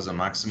altitude, what is the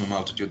maximum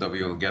altitude that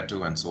we will get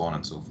to, and so on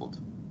and so forth.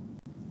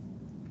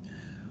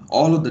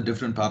 All of the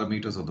different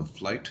parameters of the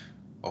flight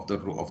of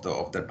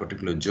that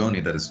particular journey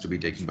that is to be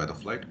taken by the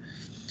flight.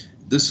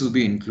 This will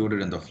be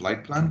included in the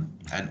flight plan,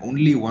 and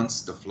only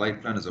once the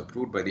flight plan is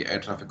approved by the air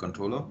traffic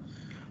controller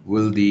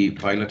will the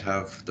pilot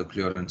have the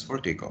clearance for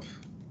takeoff.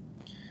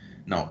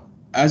 Now,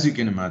 as you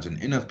can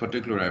imagine, in a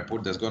particular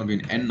airport, there's going to be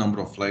an n number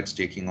of flights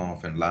taking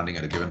off and landing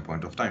at a given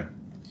point of time.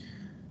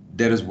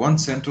 There is one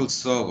central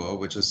server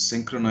which is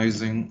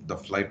synchronizing the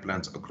flight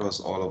plans across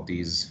all of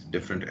these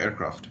different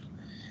aircraft.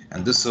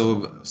 And this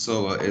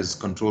server is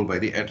controlled by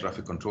the air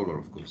traffic controller,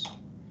 of course.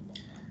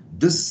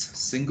 This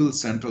single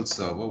central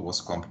server was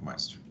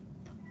compromised.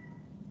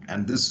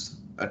 And this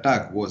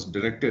attack was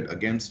directed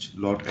against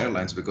LOT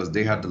Airlines because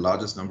they had the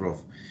largest number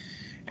of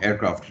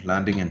aircraft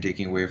landing and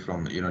taking off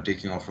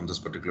from this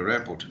particular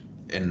airport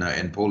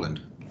in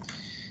Poland.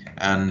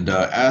 And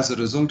as a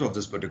result of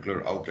this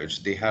particular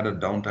outage, they had a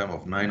downtime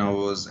of 9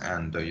 hours,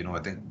 and I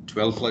think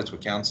 12 flights were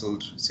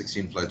cancelled,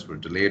 16 flights were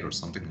delayed, or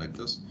something like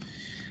this.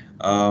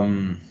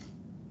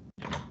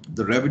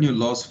 The revenue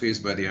loss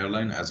faced by the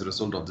airline as a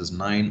result of this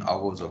 9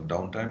 hours of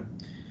downtime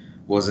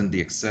was in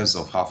the excess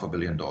of $500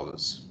 million,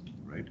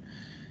 right?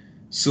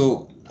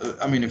 So,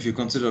 I mean, if you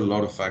consider a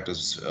lot of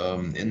factors,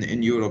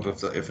 in Europe,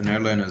 if an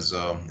airline is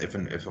if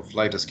a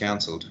flight is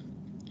cancelled,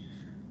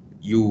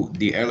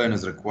 the airline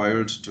is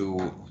required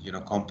to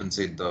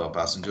compensate the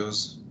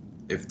passengers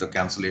if the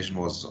cancellation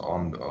was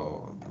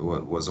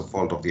a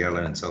fault of the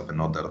airline itself and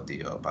not that of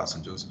the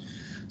passengers.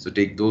 So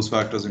take those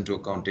factors into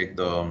account. Take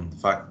the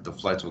fact the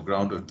flights were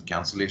grounded,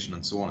 cancellation,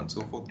 and so on and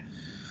so forth.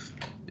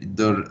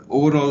 The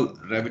overall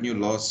revenue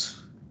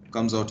loss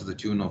comes out to the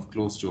tune of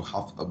close to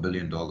 $500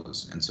 million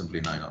in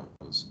simply 9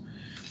 hours.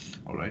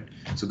 All right.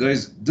 So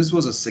guys, this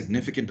was a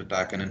significant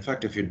attack. And in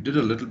fact, if you did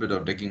a little bit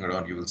of digging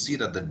around, you will see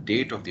that the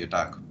date of the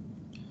attack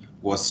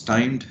was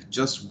timed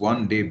just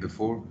one day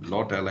before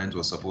LOT Airlines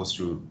was supposed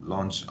to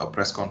launch a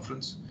press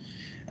conference.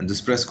 And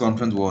this press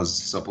conference was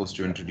supposed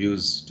to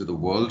introduce to the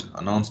world,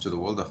 announce to the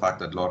world the fact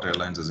that LOT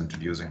Airlines is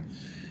introducing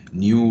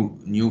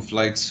new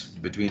flights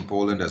between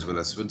Poland as well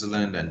as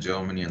Switzerland and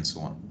Germany and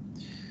so on.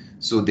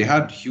 So they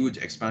had huge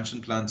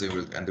expansion plans,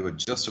 and they were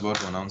just about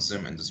to announce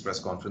them in this press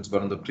conference.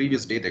 But on the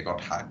previous day, they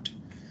got hacked.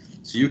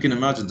 So you can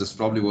imagine this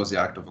probably was the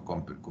act of a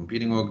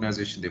competing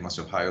organization. They must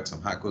have hired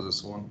some hackers or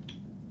so on.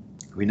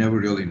 We never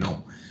really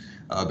know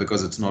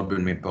because it's not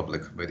been made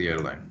public by the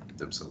airline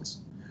themselves.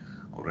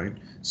 All right.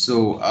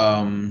 So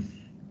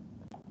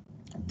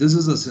this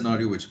is a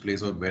scenario which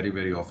plays out very,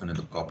 very often in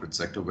the corporate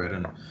sector,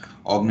 wherein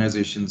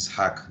organizations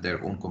hack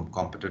their own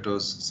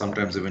competitors,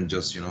 sometimes even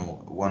just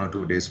 1 or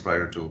 2 days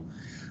prior to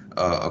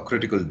a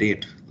critical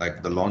date,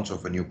 like the launch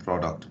of a new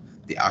product,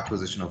 the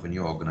acquisition of a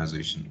new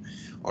organization,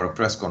 or a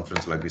press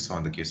conference, like we saw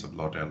in the case of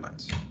LOT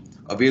Airlines.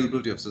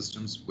 Availability of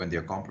systems, when they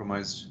are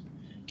compromised,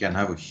 can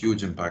have a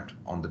huge impact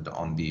on the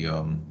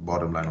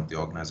bottom line of the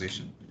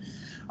organization.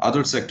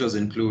 Other sectors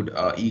include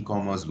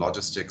e-commerce,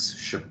 logistics,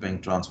 shipping,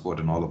 transport,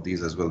 and all of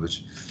these as well,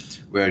 which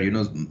where a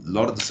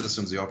lot of the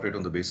systems they operate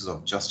on the basis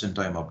of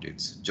just-in-time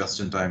updates,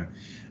 just-in-time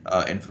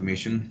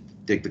information.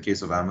 Take the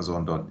case of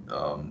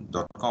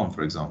Amazon.com,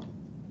 for example,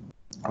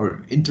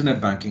 or internet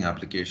banking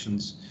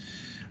applications.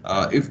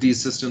 If these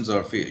systems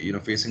are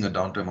facing a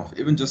downtime of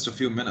even just a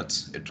few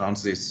minutes, it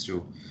translates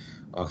to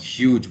a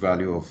huge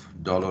value of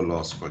dollar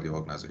loss for the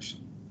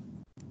organization.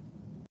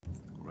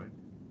 Right.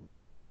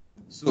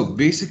 So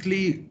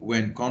basically,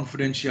 when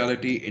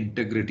confidentiality,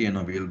 integrity, and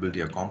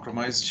availability are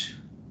compromised,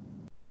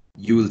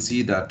 you will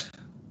see that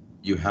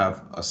you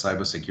have a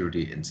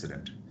cybersecurity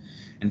incident.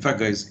 In fact,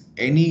 guys,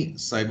 any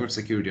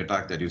cybersecurity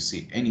attack that you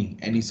see, any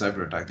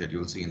cyber attack that you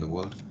will see in the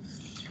world,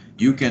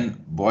 you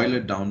can boil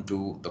it down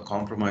to the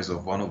compromise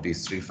of one of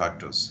these three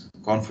factors: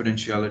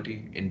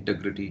 confidentiality,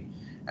 integrity,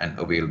 and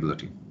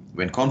availability.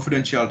 When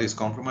confidentiality is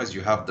compromised,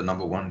 you have the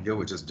number one here,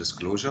 which is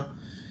disclosure.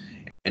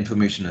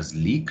 Information is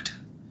leaked.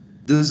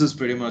 This is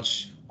pretty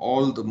much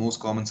all the most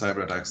common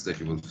cyber attacks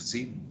that you will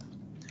see.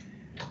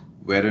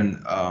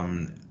 Wherein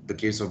the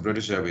case of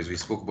British Airways, we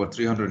spoke about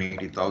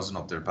 380,000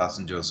 of their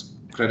passengers'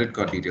 credit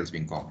card details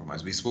being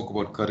compromised. We spoke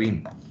about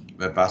Kareem,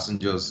 where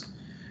passengers'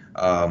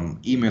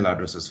 email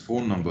addresses,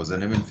 phone numbers,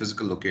 and even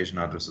physical location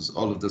addresses,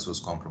 all of this was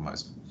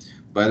compromised.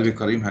 By the way,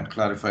 Kareem had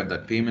clarified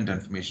that payment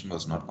information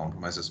was not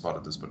compromised as part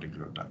of this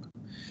particular attack.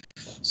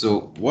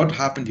 So what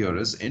happened here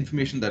is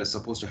information that is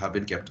supposed to have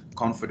been kept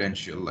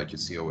confidential, like you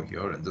see over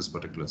here in this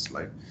particular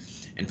slide,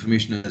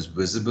 information is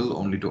visible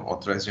only to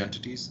authorized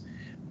entities.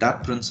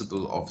 That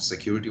principle of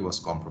security was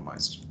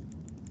compromised.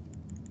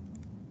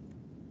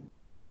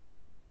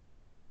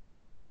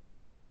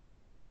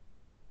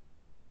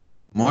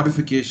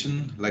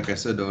 Modification, like I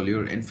said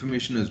earlier,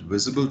 information is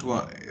visible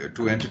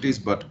to entities,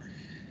 but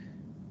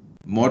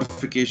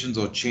modifications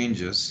or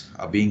changes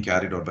are being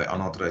carried out by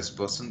unauthorized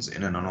persons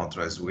in an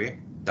unauthorized way.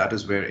 That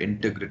is where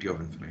integrity of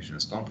information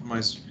is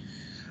compromised.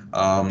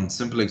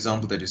 Simple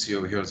example that you see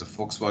over here is a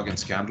Volkswagen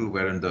scandal,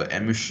 wherein the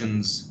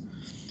emissions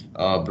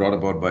brought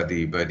about by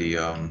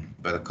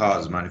the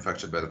cars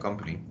manufactured by the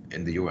company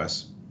in the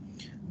US.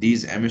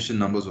 These emission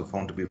numbers were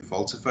found to be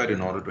falsified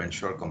in order to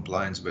ensure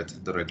compliance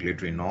with the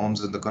regulatory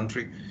norms in the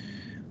country.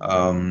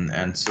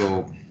 And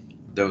so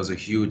there was a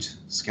huge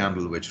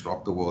scandal which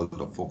rocked the world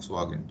of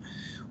Volkswagen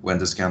when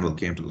the scandal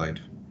came to light.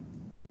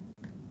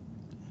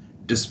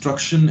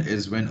 Destruction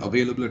is when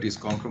availability is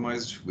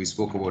compromised. We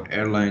spoke about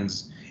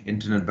airlines,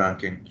 internet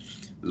banking,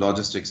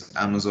 logistics,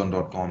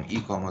 Amazon.com,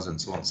 e-commerce,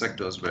 and so on,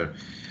 sectors where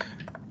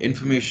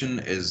information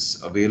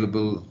is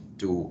available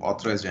to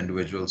authorized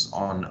individuals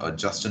on a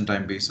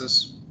just-in-time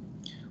basis.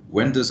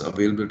 When this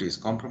availability is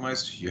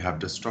compromised, you have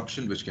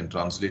destruction, which can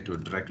translate to a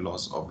direct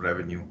loss of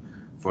revenue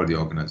for the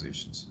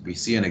organizations. We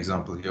see an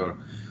example here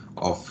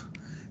of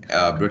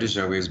British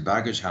Airways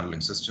baggage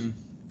handling system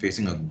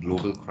facing a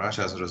global crash,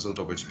 as a result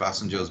of which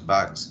passengers'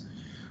 bags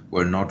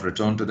were not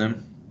returned to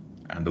them,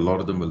 and a lot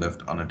of them were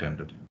left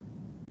unattended.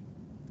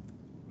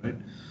 Right.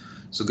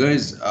 So,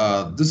 guys,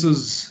 this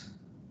is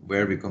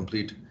where we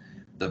complete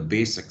the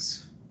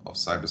basics of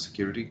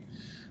cybersecurity.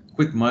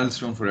 Quick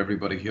milestone for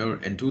everybody here.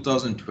 In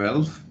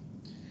 2012,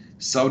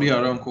 Saudi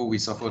Aramco, we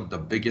suffered the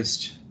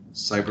biggest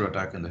cyber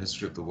attack in the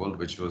history of the world,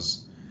 which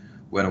was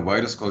when a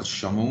virus called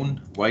Shamoon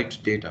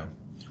wiped data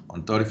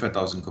on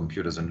 35,000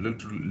 computers and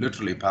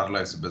literally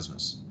paralyzed the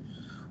business.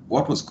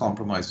 What was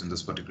compromised in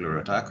this particular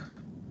attack?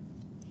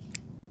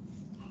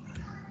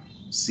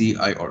 C,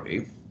 I, or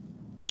A?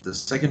 The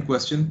second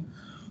question,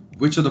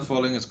 which of the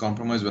following is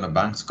compromised when a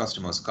bank's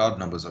customers' card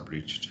numbers are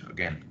breached?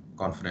 Again,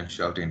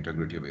 confidentiality,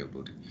 integrity,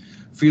 availability.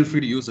 Feel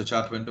free to use the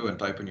chat window and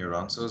type in your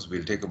answers.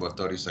 We'll take about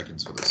 30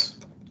 seconds for this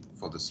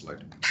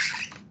slide.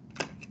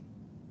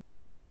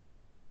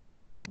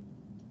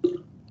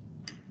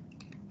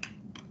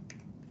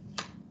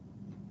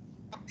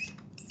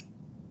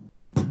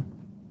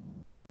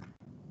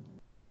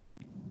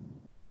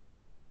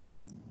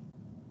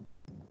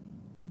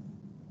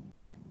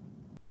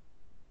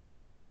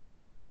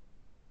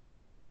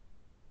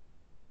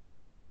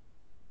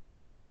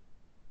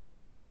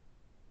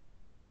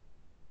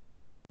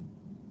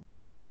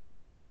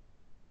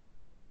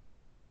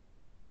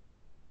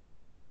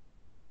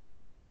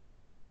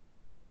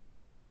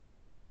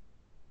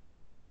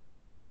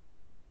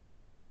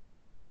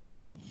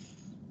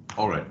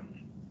 All right,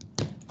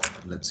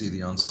 let's see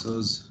the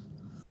answers.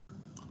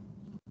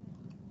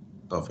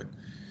 Perfect.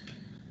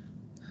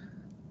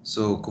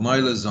 So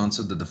Kumail has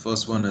answered that the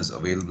first one is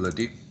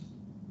availability.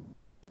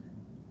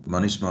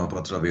 Manish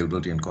Mahapatra,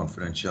 availability and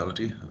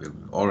confidentiality.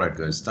 All right,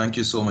 guys, thank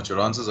you so much. Your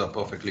answers are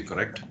perfectly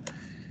correct.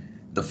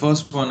 The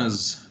first one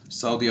is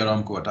Saudi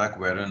Aramco attack,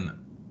 wherein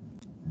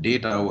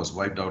data was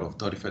wiped out of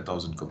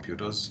 35,000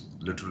 computers,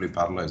 literally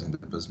paralyzing the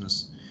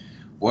business.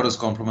 What was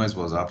compromised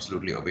was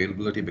absolutely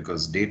availability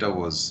because data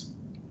was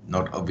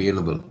not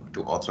available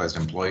to authorized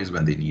employees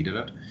when they needed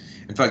it.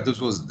 In fact, this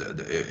was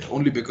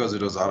only because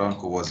it was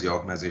Aramco was the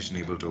organization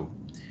able to,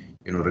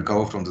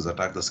 recover from this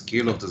attack. The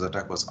scale of this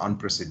attack was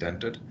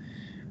unprecedented,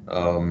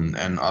 and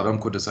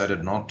Aramco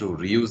decided not to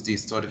reuse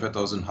these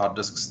 35,000 hard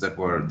disks that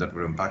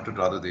were impacted.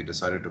 Rather, they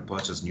decided to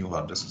purchase new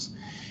hard disks,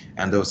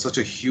 and there was such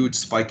a huge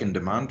spike in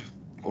demand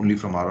only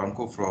from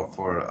Aramco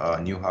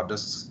for new hard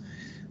disks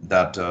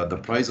that the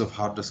price of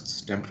hard disks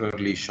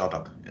temporarily shot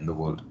up in the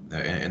world,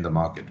 in the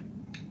market.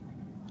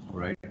 All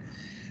right.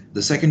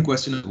 The second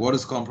question is, what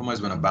is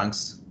compromised when a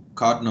bank's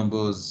card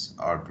numbers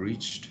are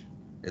breached?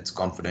 It's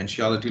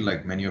confidentiality,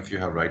 like many of you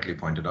have rightly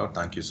pointed out.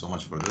 Thank you so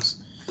much for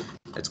this.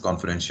 It's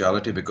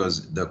confidentiality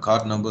because the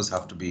card numbers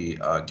have to be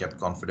kept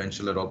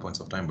confidential at all points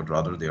of time, but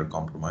rather they are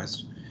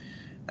compromised.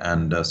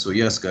 And so,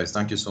 yes, guys,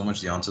 thank you so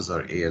much. The answers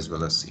are A as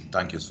well as C.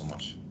 Thank you so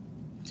much.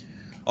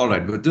 All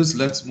right, with this,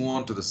 let's move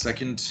on to the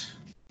second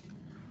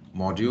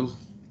module,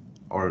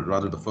 or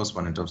rather the first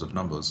one in terms of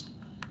numbers.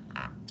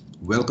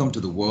 Welcome to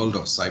the world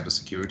of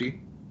cybersecurity.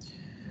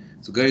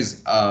 So,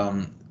 guys,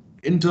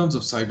 in terms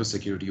of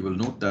cybersecurity, you will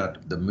note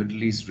that the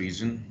Middle East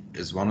region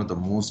is one of the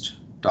most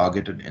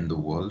targeted in the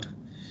world.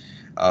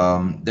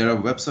 There are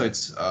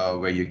websites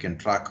where you can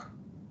track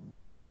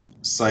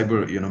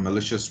cyber,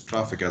 malicious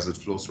traffic as it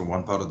flows from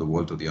one part of the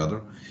world to the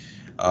other.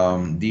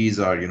 These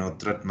are,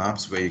 threat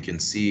maps where you can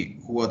see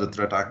who are the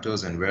threat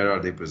actors and where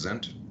are they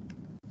present,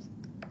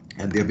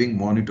 and they're being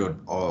monitored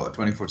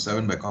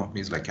 24/7 by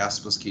companies like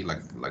Kaspersky,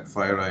 like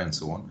FireEye, and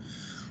so on.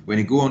 When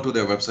you go onto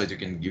their website,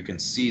 you can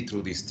see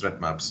through these threat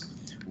maps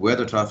where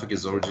the traffic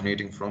is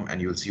originating from, and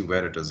you'll see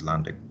where it is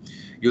landing.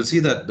 You'll see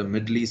that the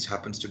Middle East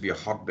happens to be a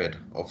hotbed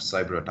of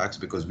cyber attacks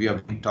because we are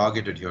being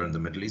targeted here in the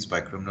Middle East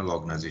by criminal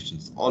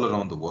organizations all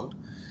around the world.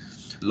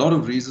 A lot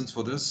of reasons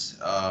for this.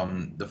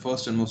 The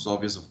first and most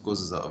obvious, of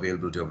course, is the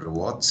availability of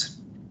rewards.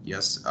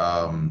 Yes,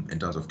 in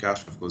terms of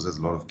cash, of course, there's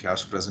a lot of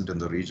cash present in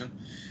the region,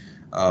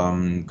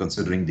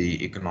 considering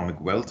the economic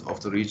wealth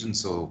of the region.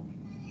 So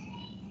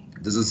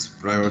this is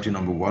priority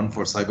number one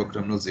for cyber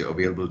criminals, the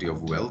availability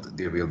of wealth,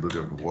 the availability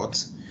of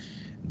rewards.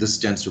 This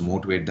tends to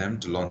motivate them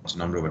to launch a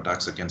number of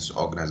attacks against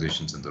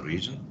organizations in the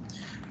region.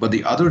 But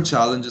the other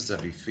challenges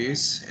that we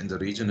face in the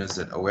region is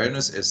that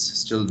awareness is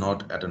still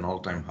not at an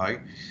all-time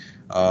high.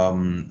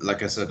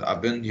 Like I said,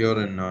 I've been here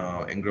in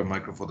Ingram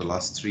Micro for the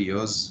last 3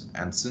 years,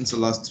 and since the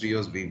last 3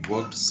 years, we've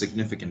worked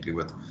significantly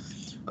with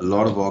a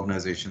lot of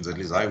organizations. At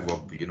least I've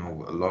worked, a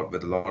lot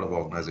with a lot of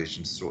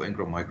organizations through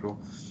Ingram Micro,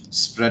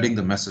 spreading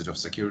the message of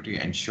security,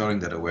 ensuring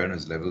that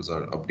awareness levels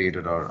are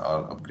updated, are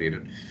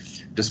upgraded.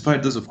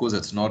 Despite this, of course,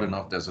 it's not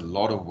enough. There's a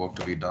lot of work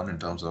to be done in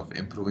terms of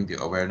improving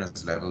the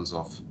awareness levels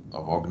of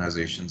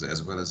organizations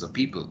as well as the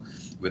people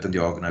within the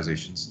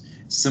organizations.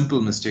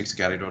 Simple mistakes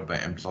carried out by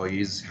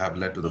employees have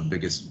led to the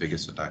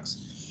biggest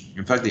attacks.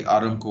 In fact, the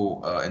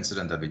Aramco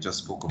incident that we just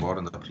spoke about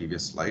in the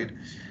previous slide,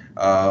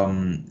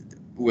 um,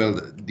 well,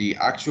 the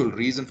actual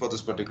reason for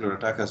this particular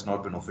attack has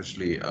not been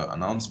officially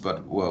announced,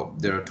 but well,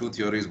 there are two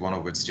theories, one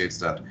of which states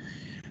that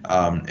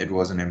it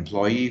was an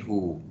employee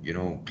who,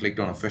 clicked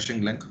on a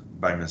phishing link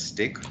by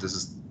mistake. This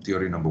is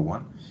theory number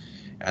one.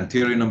 And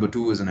theory number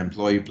two is an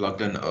employee plugged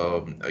in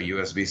a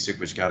USB stick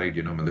which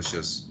carried,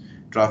 malicious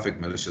traffic,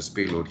 malicious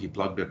payload. He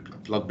plugged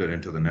it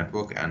into the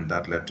network, and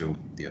that led to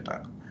the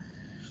attack.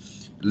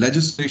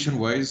 Legislation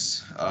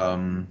wise,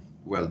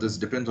 well, this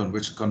depends on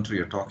which country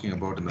you're talking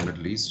about in the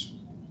Middle East.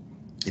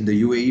 In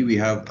the UAE, we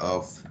have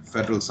a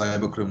federal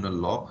cyber criminal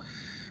law,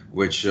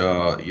 which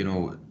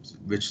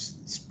which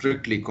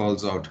strictly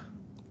calls out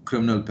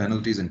criminal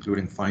penalties,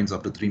 including fines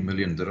up to 3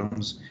 million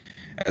dirhams,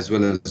 as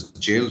well as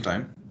jail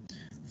time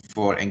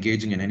for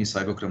engaging in any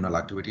cyber criminal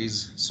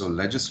activities. So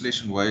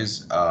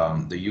legislation-wise,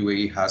 the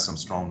UAE has some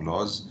strong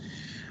laws.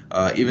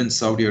 Even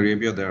Saudi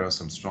Arabia, there are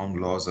some strong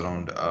laws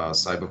around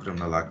cyber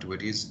criminal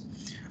activities.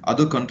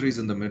 Other countries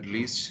in the Middle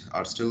East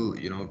are still,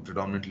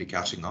 predominantly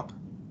catching up.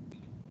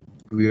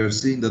 We are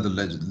seeing that the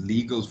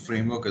legal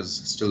framework is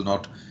still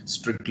not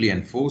strictly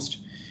enforced,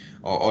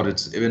 or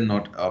it's even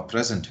not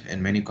present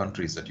in many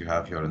countries that you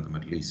have here in the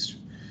Middle East.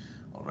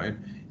 All right.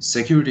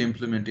 Security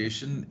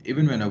implementation,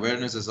 even when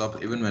awareness is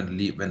up, even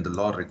when the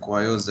law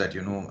requires that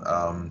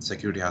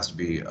security has to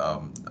be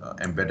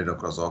embedded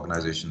across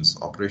organizations'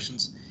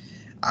 operations,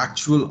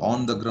 actual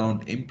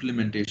on-the-ground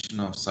implementation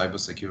of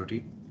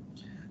cybersecurity.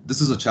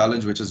 This is a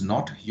challenge which is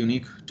not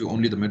unique to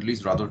only the Middle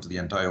East, rather to the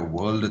entire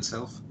world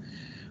itself,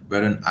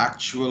 where an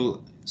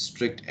actual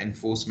strict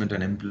enforcement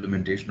and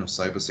implementation of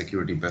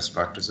cybersecurity best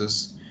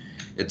practices,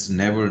 it's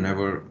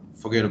never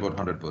Forget about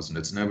 100%.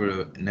 It's never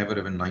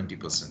even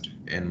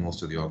 90% in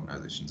most of the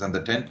organizations. And the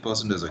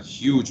 10% is a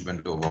huge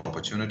window of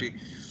opportunity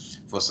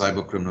for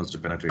cyber criminals to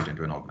penetrate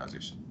into an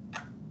organization,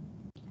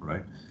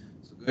 right?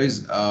 So,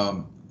 guys,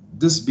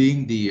 this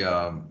being the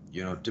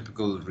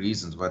typical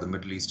reasons why the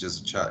Middle East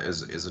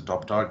is a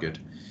top target.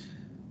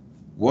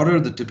 What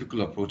are the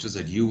typical approaches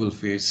that you will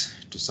face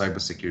to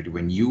cybersecurity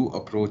when you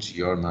approach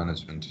your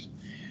management?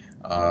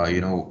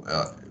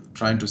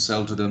 Trying to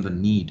sell to them the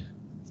need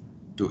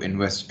to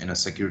invest in a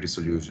security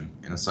solution,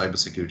 in a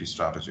cybersecurity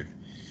strategy.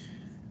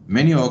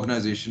 Many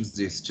organizations,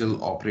 they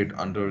still operate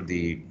under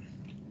the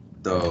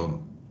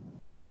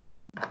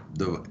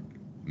the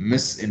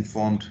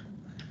misinformed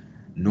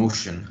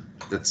notion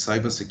that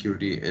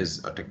cybersecurity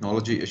is a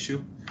technology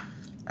issue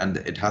and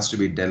it has to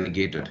be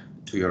delegated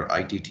to your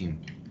IT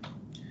team.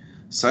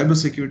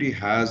 Cybersecurity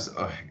has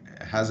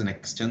an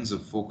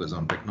extensive focus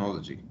on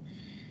technology,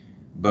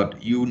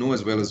 but you know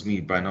as well as me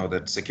by now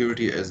that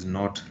security is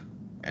not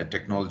a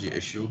technology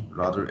issue,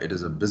 rather it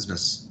is a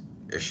business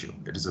issue.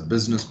 It is a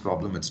business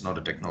problem, it's not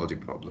a technology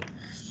problem.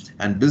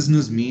 And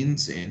business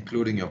means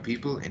including your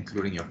people,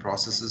 including your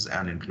processes,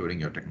 and including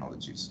your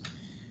technologies,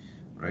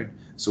 right?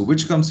 So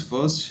which comes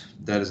first,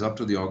 that is up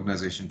to the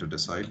organization to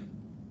decide.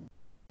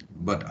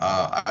 But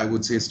I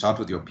would say start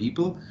with your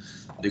people,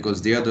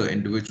 because they are the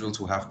individuals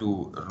who have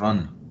to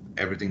run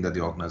everything that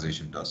the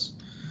organization does.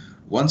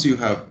 Once you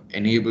have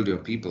enabled your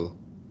people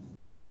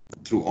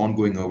through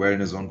ongoing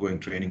awareness, ongoing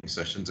training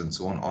sessions, and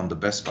so on the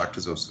best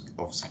practice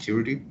of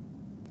security.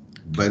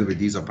 By the way,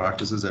 these are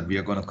practices that we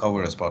are going to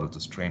cover as part of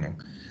this training.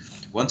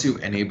 Once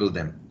you've enabled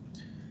them,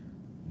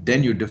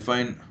 then you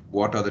define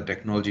what are the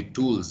technology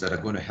tools that are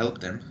going to help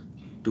them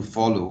to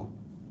follow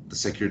the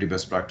security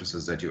best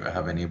practices that you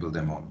have enabled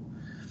them on.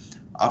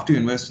 After you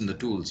invest in the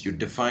tools, you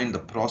define the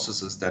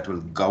processes that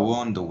will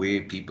govern the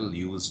way people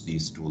use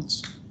these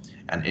tools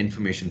and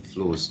information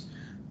flows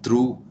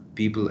through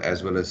people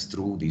as well as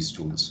through these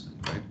tools,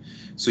 right?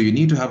 So you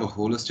need to have a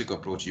holistic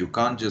approach. You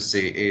can't just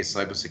say, hey,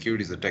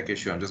 cybersecurity is a tech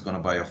issue. I'm just going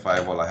to buy a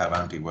firewall. I have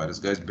antivirus.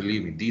 Guys,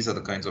 believe me, these are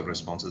the kinds of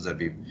responses that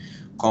we've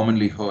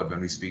commonly heard when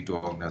we speak to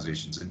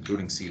organizations,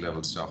 including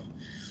C-level stuff.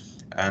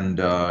 And,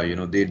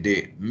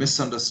 they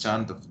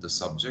misunderstand the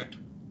subject.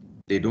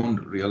 They don't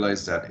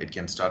realize that it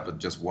can start with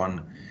just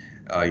one,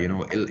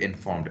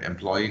 ill-informed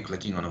employee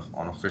clicking on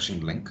a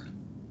phishing link.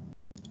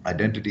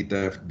 Identity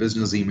theft,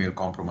 business email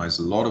compromise,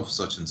 a lot of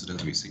such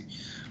incidents we see.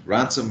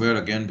 Ransomware,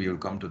 again, we will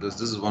come to this.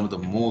 This is one of the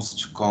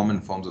most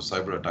common forms of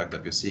cyber attack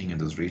that we're seeing in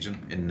this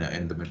region,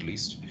 in the Middle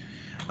East.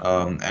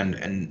 And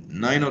in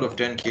 9 out of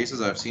 10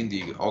 cases, I've seen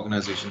the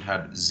organization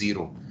had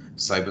zero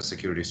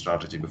cybersecurity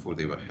strategy before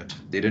they were hit.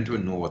 They didn't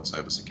even know what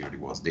cybersecurity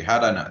was. They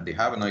have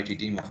an IT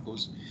team, of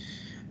course,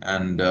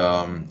 and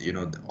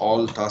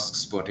all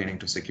tasks pertaining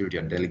to security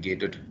are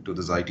delegated to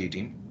this IT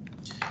team.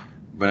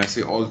 When I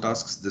say all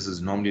tasks, this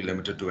is normally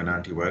limited to an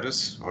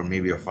antivirus or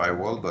maybe a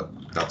firewall, but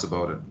that's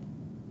about it.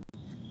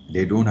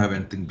 They don't have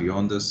anything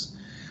beyond this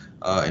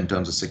in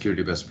terms of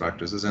security best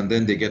practices, and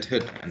then they get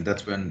hit, and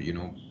that's when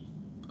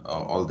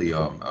all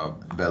the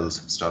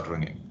bells start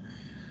ringing.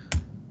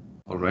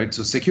 All right,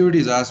 so security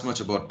is as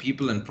much about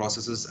people and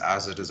processes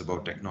as it is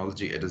about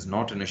technology. It is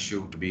not an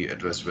issue to be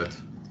addressed with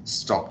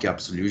stopgap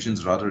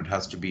solutions. Rather, it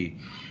has to be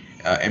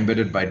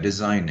embedded by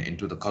design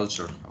into the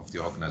culture of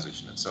the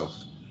organization itself.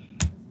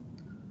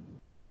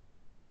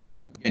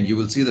 And you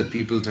will see that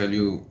people tell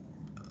you,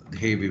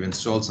 hey, we've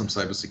installed some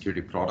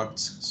cybersecurity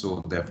products,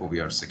 so therefore we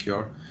are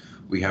secure.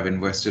 We have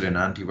invested in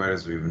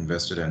antivirus, we've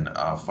invested in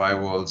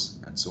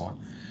firewalls, and so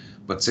on.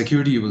 But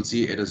security, you will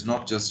see, it's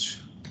not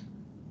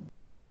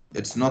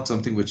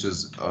something which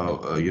is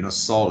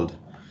solved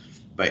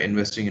by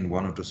investing in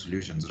one or two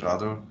solutions.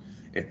 Rather,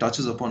 it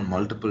touches upon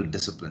multiple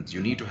disciplines.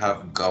 You need to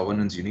have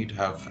governance, you need to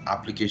have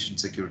application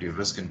security,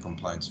 risk and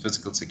compliance,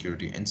 physical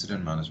security,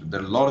 incident management. There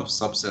are a lot of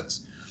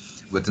subsets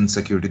within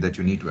security that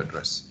you need to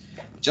address.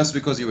 Just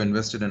because you've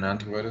invested in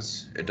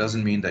antivirus, it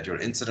doesn't mean that your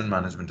incident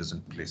management is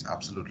in place.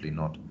 Absolutely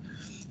not.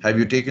 Have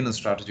you taken a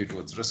strategy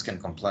towards risk and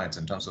compliance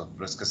in terms of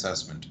risk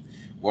assessment?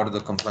 What are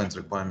the compliance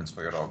requirements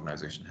for your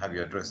organization? Have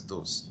you addressed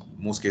those?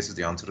 In most cases,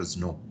 the answer is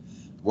no.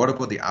 What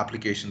about the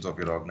applications of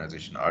your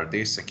organization? Are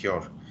they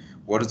secure?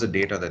 What is the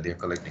data that they're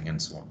collecting and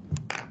so on?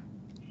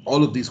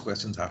 All of these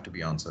questions have to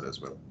be answered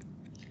as well.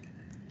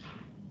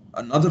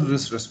 Another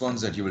risk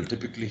response that you will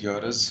typically hear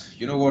is,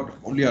 you know what,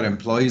 only our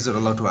employees are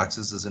allowed to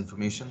access this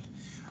information.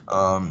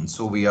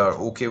 So we are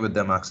okay with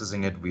them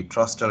accessing it. We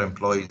trust our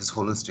employees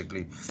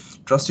holistically.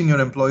 Trusting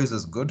your employees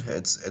is good.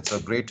 It's a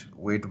great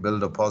way to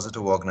build a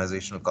positive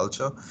organizational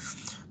culture.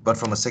 But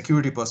from a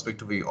security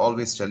perspective, we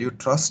always tell you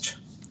trust,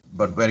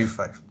 but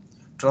verify.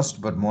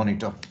 Trust, but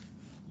monitor.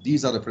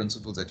 These are the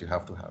principles that you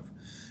have to have.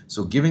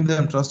 So giving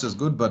them trust is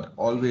good, but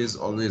always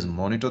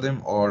monitor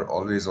them, or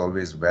always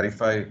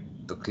verify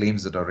the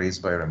claims that are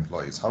raised by your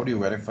employees. How do you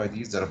verify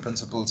these? There are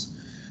principles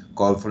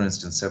called, for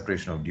instance,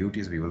 separation of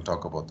duties. We will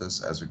talk about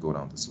this as we go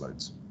down the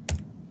slides.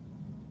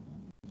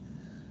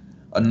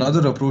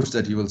 Another approach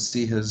that you will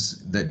see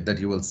is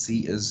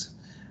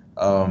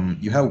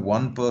You have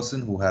one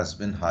person who has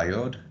been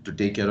hired to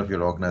take care of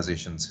your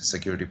organization's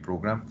security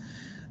program.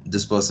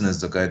 This person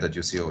is the guy that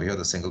you see over here,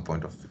 the single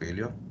point of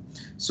failure.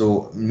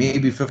 So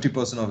maybe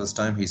 50% of his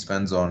time he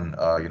spends on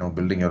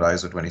building your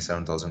ISO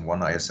 27001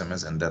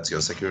 ISMS, and that's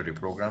your security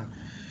program.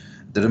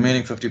 The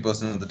remaining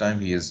 50% of the time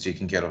he is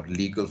taking care of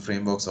legal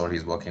frameworks, or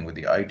he's working with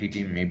the IT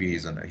team. Maybe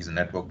he's a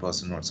network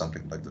person or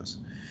something like this.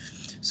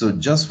 So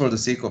just for the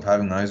sake of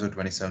having ISO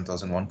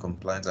 27001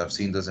 compliance, I've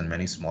seen this in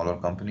many smaller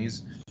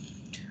companies.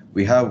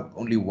 We have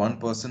only one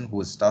person who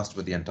is tasked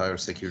with the entire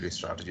security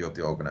strategy of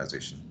the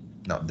organization.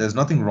 Now, there's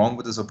nothing wrong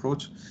with this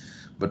approach,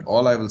 but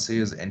all I will say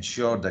is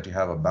ensure that you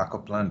have a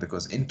backup plan,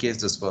 because in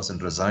case this person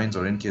resigns,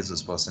 or in case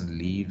this person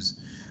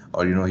leaves,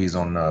 or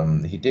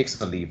he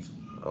takes a leave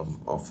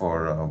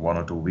for 1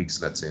 or 2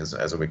 weeks, let's say,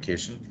 as a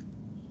vacation,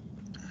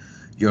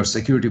 your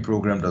security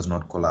program does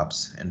not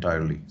collapse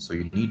entirely. So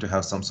you need to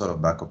have some sort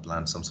of backup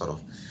plan, some sort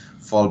of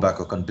fallback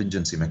or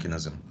contingency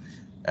mechanism,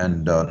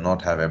 and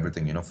not have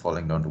everything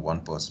falling down to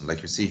one person.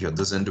 Like you see here,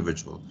 this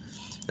individual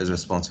is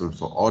responsible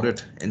for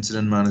audit,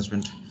 incident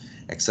management,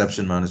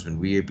 exception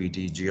management,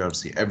 VAPT,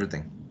 GRC,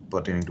 everything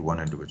pertaining to one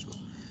individual.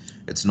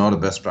 It's not a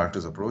best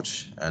practice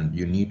approach, and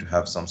you need to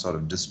have some sort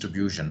of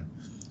distribution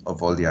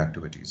of all the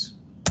activities.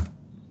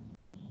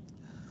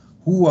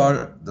 Who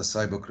are the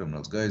cyber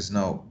criminals, guys?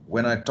 Now,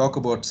 when I talk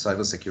about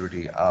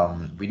cybersecurity,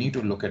 we need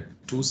to look at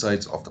two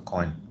sides of the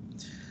coin.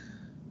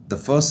 The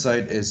first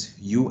side is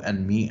you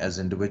and me as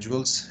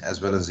individuals,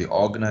 as well as the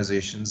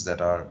organizations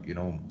that are,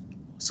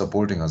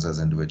 supporting us as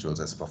individuals,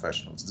 as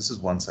professionals. This is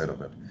one side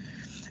of it.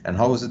 And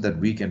how is it that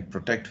we can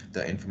protect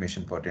the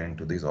information pertaining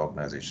to these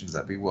organizations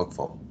that we work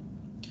for?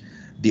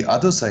 The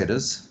other side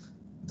is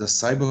the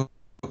cyber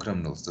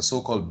criminals, the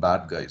so-called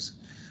bad guys,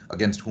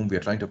 against whom we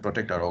are trying to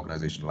protect our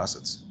organizational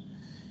assets.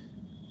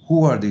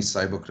 Who are these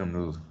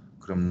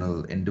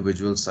criminal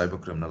individuals,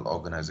 cyber criminal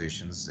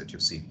organizations that you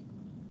see?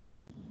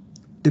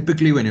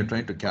 Typically, when you're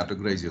trying to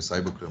categorize your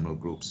cyber criminal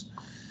groups,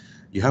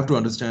 you have to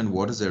understand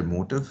what is their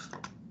motive,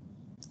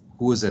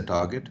 who is their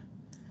target,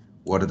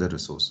 what are their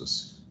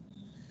resources.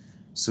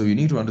 So you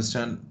need to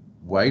understand,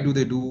 why do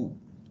they do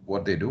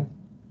what they do,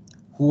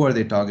 who are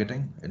they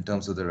targeting in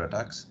terms of their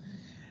attacks,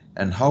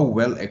 and how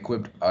well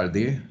equipped are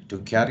they to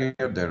carry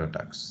out their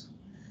attacks.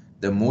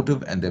 Their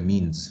motive and their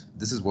means.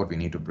 This is what we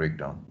need to break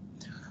down.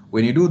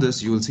 When you do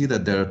this, you will see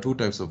that there are two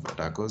types of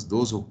attackers: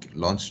 those who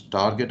launch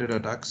targeted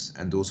attacks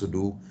and those who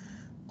do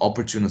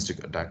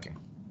opportunistic attacking.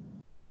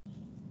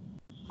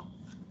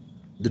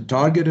 The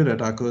targeted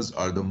attackers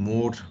are the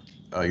more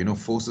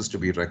forces to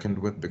be reckoned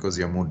with, because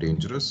they are more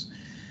dangerous.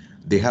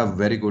 They have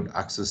very good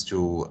access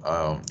to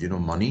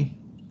money,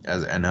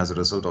 as a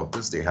result of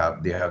this, they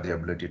have the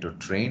ability to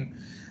train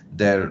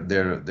their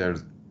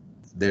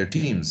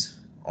teams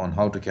on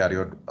how to carry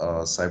out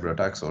cyber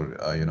attacks, or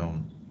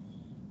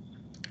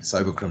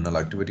cyber criminal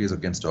activities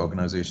against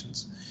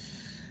organizations.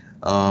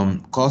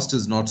 Cost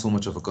is not so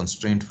much of a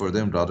constraint for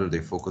them, rather they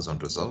focus on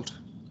result.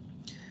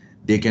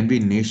 They can be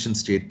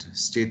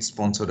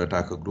state-sponsored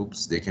attacker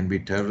groups, they can be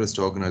terrorist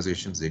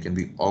organizations, they can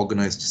be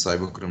organized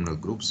cyber criminal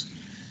groups.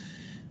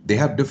 They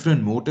have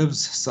different motives.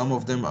 Some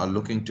of them are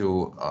looking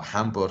to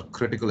hamper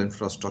critical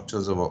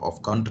infrastructures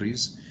of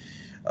countries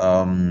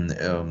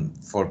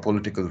for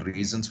political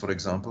reasons, for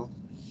example.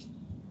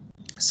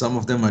 Some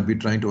of them might be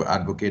trying to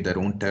advocate their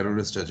own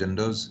terrorist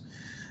agendas.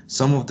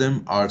 Some of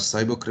them are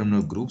cyber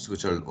criminal groups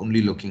which are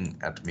only looking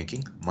at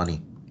making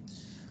money.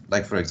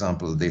 Like, for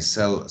example, they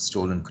sell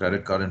stolen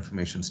credit card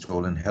information,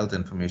 stolen health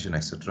information,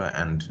 etc.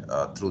 And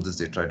through this,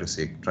 they try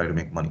to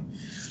make money.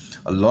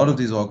 A lot of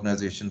these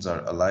organizations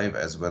are alive,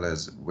 as well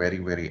as very,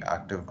 very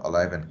active,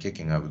 alive and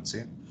kicking, I would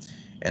say,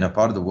 in a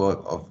part of the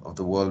world of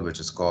the world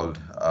which is called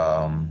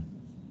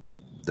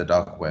the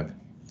dark web.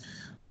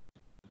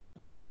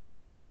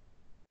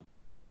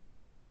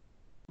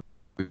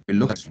 We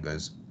look at it,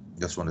 guys,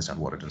 just to understand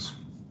what it is.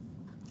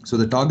 So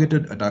the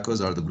targeted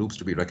attackers are the groups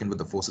to be reckoned with,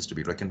 the forces to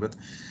be reckoned with.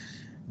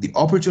 The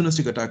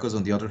opportunistic attackers,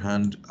 on the other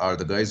hand, are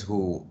the guys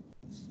who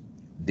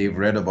they've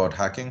read about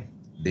hacking,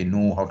 they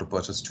know how to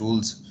purchase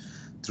tools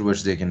through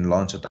which they can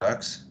launch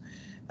attacks,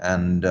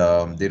 and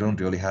they don't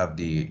really have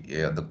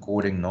the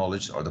coding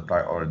knowledge or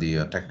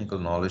the technical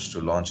knowledge to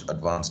launch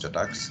advanced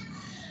attacks.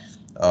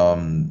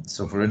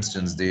 So for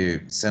instance,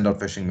 they send out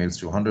phishing mails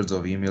to hundreds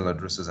of email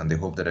addresses, and they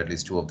hope that at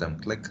least 2 of them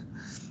click,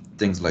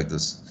 things like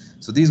this.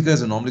 So these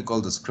guys are normally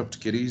called the script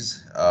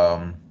kiddies,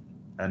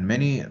 and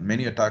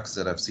many attacks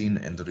that I've seen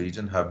in the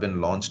region have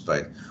been launched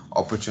by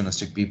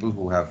opportunistic people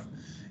who have,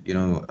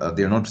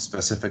 they're not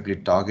specifically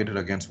targeted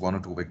against 1 or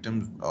 2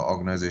 victims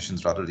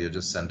organizations. Rather, they are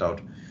just sent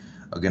out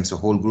against a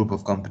whole group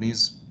of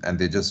companies, and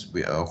they just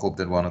hope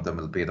that one of them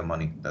will pay the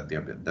money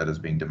that is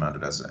being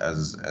demanded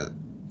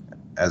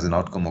as an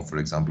outcome of, for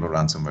example, a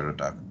ransomware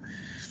attack.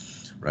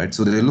 Right,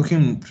 so they're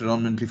looking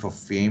predominantly for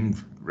fame,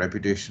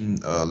 reputation,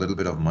 a little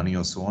bit of money,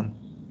 or so on.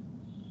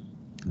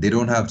 They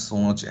don't have so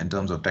much in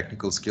terms of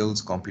technical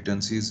skills,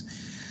 competencies.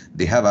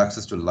 They have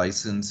access to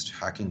licensed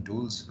hacking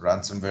tools,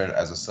 ransomware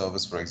as a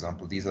service, for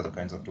example. These are the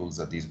kinds of tools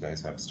that these guys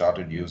have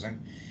started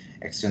using.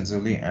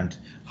 extensively. And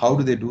how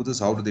do they do this?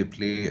 How do they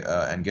play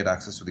and get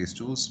access to these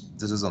tools?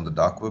 This is on the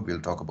dark web.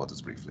 We'll talk about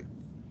this briefly.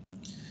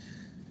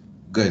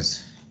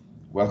 Guys,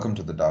 welcome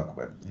to the dark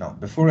web. Now,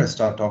 before I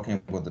start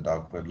talking about the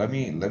dark web, let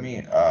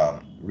me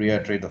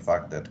reiterate the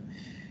fact that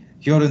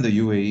here in the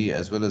UAE,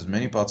 as well as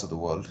many parts of the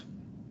world,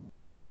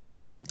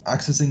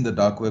 accessing the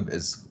dark web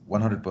is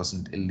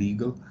 100%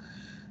 illegal.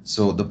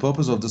 So the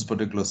purpose of this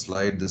particular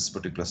slide, this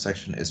particular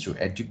section, is to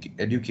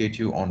educate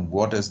you on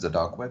what is the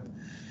dark web,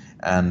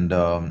 and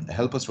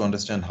help us to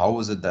understand how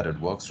is it that it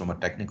works from a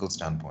technical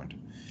standpoint.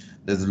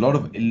 There's a lot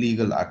of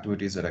illegal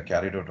activities that are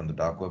carried out on the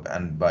dark web,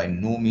 and by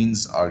no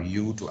means are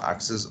you to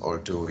access or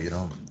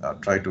to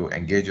try to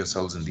engage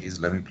yourselves in these.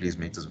 Let me please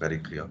make this very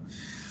clear,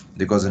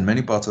 because in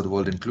many parts of the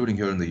world, including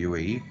here in the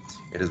UAE,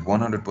 it is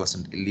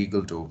 100%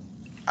 illegal to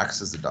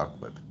access the dark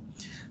web.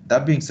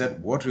 That being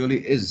said, what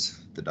really is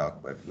the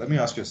dark web? Let me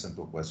ask you a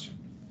simple question.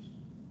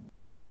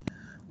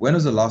 When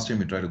was the last time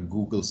you tried to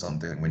Google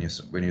something? When you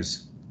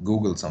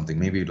Googled something,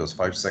 maybe it was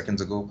 5 seconds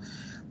ago,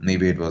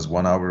 maybe it was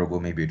 1 hour ago,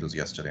 maybe it was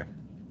yesterday.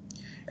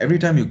 Every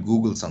time you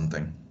Google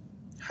something,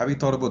 have you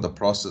thought about the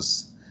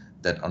process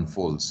that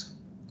unfolds,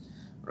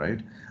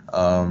 right?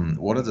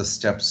 What are the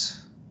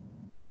steps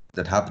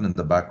that happen in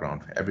the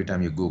background every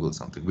time you Google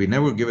something? We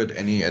never give it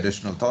any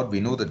additional thought. We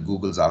know that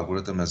Google's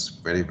algorithm is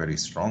very, very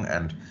strong,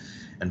 and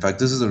in fact,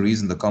 this is the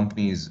reason the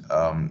company is,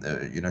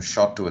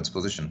 shot to its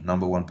position,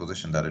 number one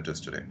position that it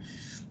is today,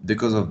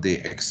 because of the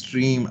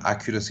extreme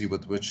accuracy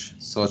with which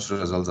search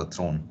results are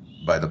thrown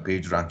by the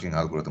page ranking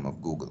algorithm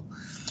of Google.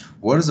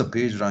 What is a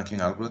page ranking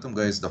algorithm,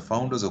 guys? The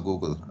founders of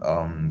Google,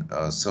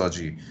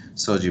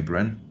 Sergey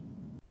Brin,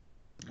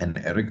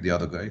 and Eric, the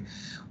other guy,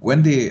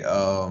 when they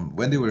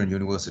were in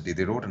university,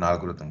 they wrote an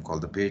algorithm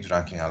called the page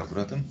ranking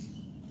algorithm,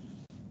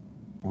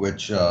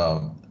 which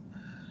the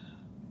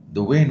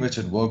way in which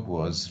it worked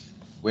was,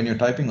 when you're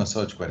typing a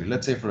search query,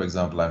 let's say, for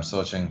example, I'm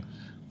searching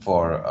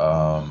for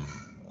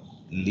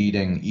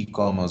leading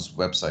e-commerce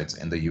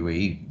websites in the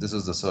UAE. This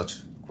is the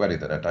search query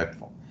that I typed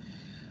for.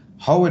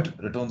 How it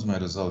returns my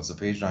results, the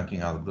page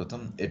ranking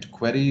algorithm, it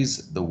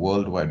queries the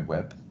World Wide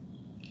Web,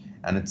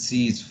 and it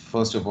sees,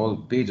 first of all,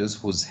 pages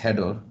whose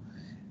header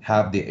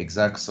have the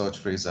exact search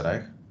phrase that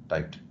I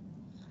typed: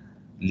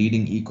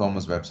 leading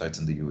e-commerce websites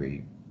in the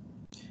UAE.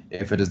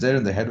 If it is there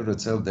in the header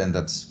itself, then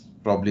it's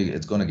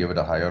going to give it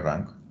a higher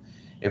rank.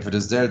 If it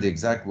is there, the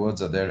exact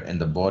words are there in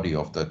the body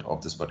of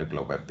this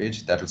particular web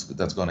page, that's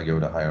going to give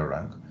it a higher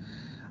rank.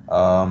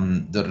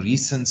 The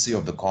recency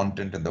of the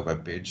content in the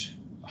web page,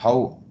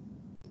 how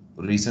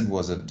recent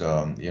was it?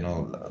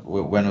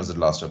 When was it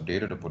last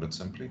updated, to put it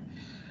simply?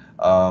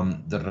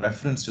 The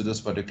reference to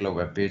this particular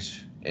web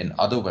page in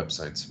other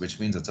websites, which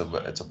means it's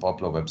a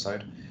popular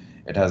website.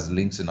 It has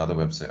links in other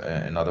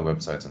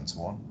websites and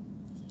so on.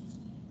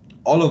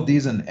 All of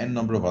these and n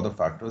number of other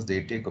factors,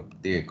 they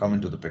come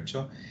into the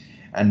picture,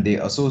 and they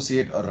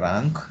associate a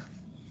rank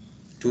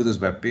to this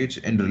web page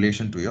in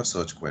relation to your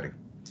search query,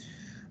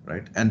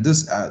 right? And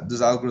this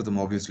algorithm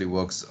obviously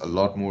works a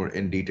lot more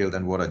in detail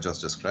than what I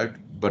just described,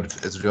 but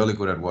it's really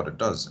good at what it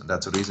does. And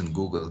that's the reason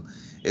Google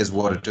is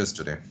what it is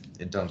today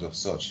in terms of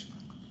search.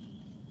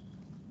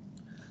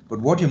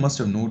 But what you must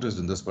have noticed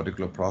in this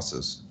particular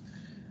process,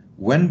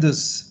 when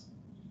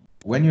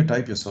you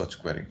type your search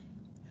query,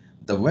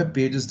 the web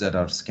pages that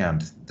are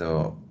scanned,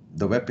 the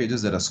web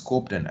pages that are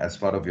scoped in as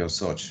part of your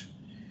search,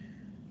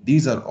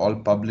 these are all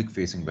public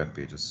facing web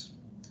pages.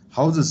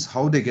 How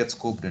they get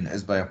scoped in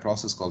is by a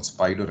process called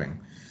spidering,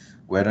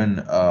 wherein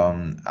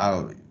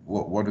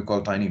what we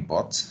call tiny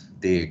bots,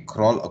 they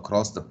crawl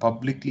across the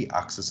publicly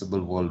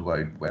accessible World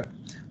Wide Web,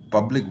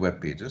 public web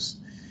pages,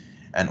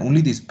 and only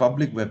these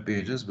public web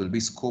pages will be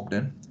scoped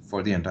in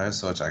for the entire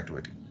search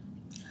activity.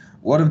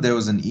 What if there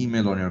was an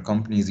email on your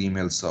company's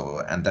email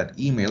server, and that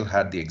email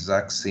had the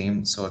exact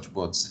same search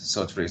words,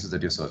 search phrases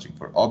that you're searching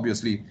for?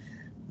 Obviously,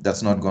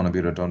 that's not going to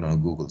be returned on a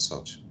Google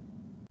search.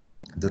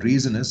 The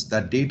reason is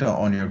that data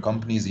on your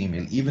company's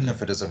email, even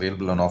if it is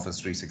available on Office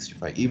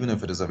 365, even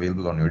if it is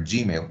available on your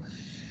Gmail,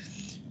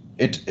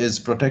 it is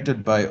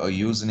protected by a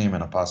username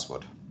and a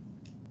password,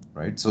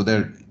 right? So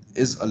there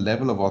is a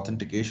level of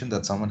authentication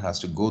that someone has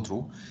to go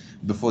through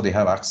before they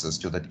have access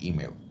to that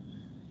email.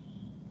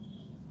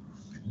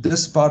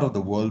 This part of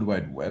the World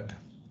Wide Web,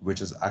 which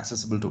is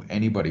accessible to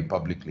anybody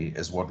publicly,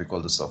 is what we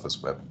call the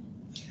surface web.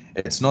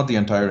 It's not the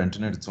entire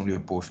internet, it's only a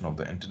portion of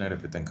the internet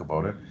if you think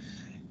about it.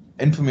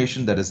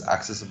 Information that is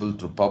accessible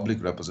through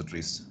public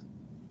repositories,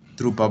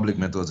 through public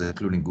methods,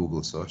 including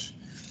Google search,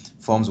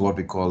 forms what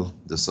we call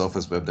the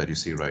surface web that you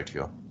see right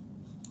here.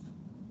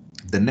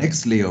 The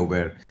next layer,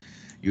 where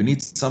you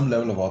need some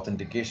level of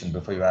authentication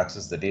before you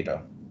access the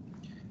data,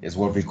 is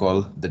what we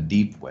call the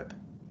deep web.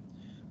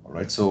 All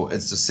right, so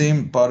it's the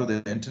same part of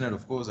the internet,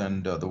 of course,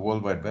 and the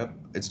World Wide Web.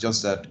 It's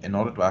just that in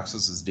order to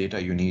access this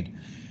data, you need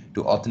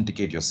to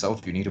authenticate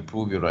yourself. You need to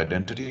prove your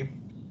identity.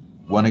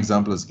 One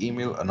example is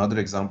email. Another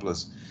example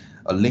is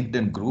a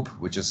LinkedIn group,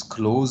 which is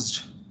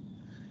closed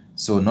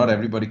So not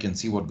everybody can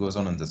see what goes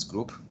on in this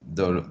group.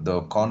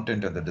 The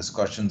content and the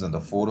discussions and the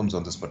forums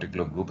on this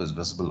particular group is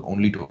visible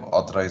only to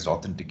authorized,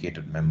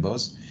 authenticated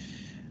members.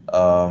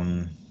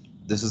 Um,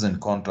 this is in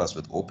contrast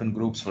with open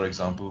groups, for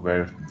example,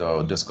 where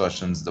the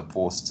discussions, the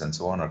posts, and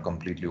so on are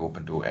completely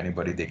open to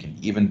anybody. They can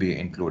even be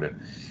included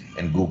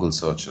in Google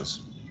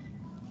searches.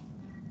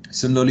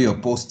 Similarly, your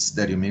posts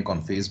that you make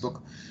on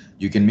Facebook,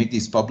 you can make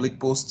these public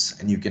posts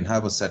and you can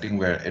have a setting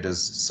where it is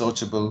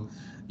searchable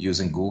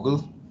using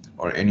Google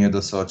or any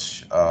other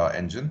search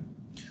engine,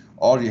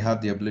 or you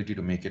have the ability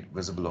to make it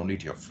visible only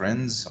to your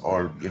friends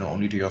or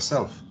only to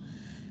yourself.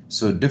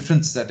 So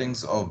different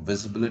settings of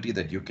visibility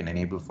that you can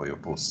enable for your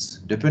posts.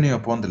 Depending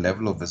upon the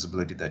level of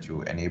visibility that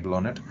you enable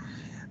on it,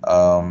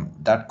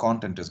 that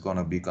content is going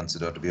to be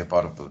considered to be a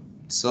part of the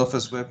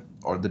surface web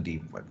or the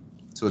deep web.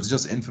 So it's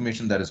just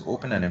information that is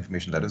open and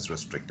information that is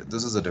restricted.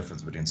 This is the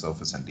difference between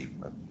surface and deep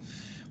web.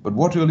 But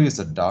what really is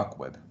the dark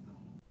web?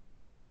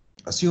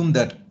 Assume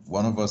that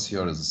one of us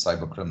here is a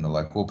cyber criminal.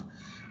 I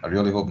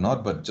really hope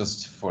not, but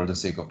just for the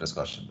sake of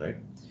discussion, right?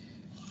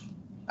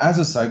 As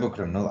a cyber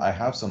criminal, I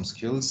have some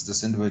skills.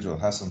 This individual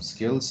has some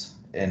skills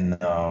in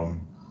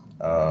terms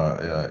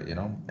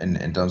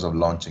of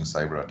launching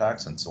cyber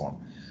attacks and so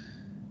on.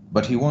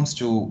 But he wants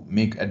to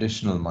make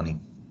additional money.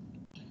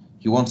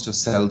 He wants to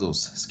sell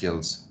those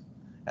skills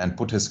and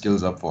put his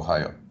skills up for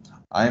hire.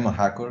 I am a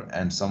hacker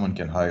and someone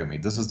can hire me.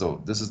 This is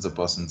the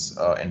person's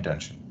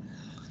intention.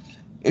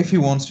 If he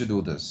wants to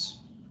do this,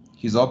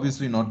 he's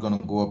obviously not going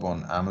to go up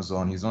on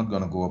Amazon. He's not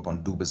going to go up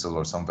on Dubizzle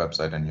or some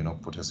website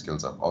and put his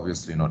skills up.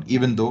 Obviously not.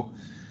 Even though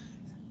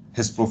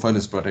his profile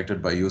is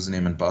protected by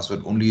username and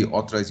password, only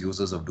authorized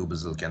users of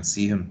Dubizzle can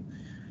see him.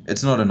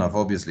 It's not enough.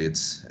 Obviously,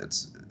 it's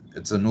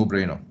a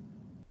no-brainer.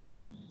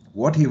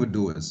 What he would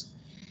do is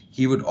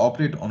he would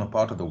operate on a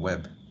part of the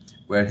web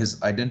where his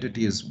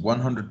identity is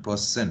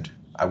 100%,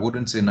 I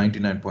wouldn't say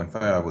 99.5,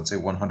 I would say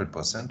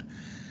 100%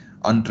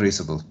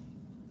 untraceable.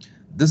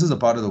 This is a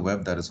part of the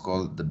web that is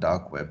called the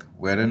dark web,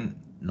 wherein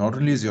not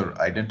only is your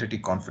identity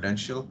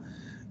confidential,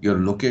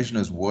 your location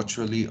is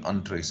virtually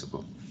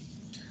untraceable.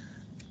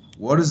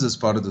 What is this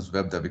part of this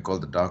web that we call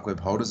the dark web?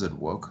 How does it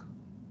work?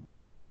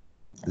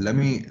 Let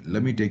me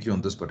take you on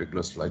this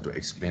particular slide to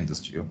explain this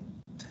to you.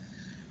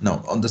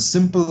 Now, on the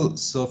simple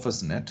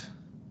surface net,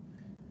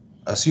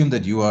 assume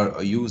that you are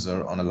a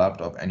user on a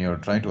laptop and you're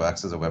trying to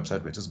access a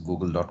website which is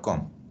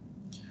google.com.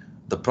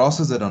 The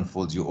process that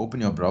unfolds, you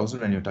open your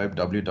browser and you type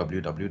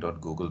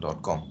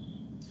www.google.com.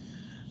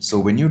 So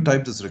when you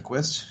type this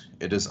request,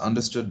 it is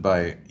understood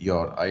by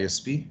your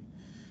ISP,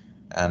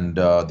 and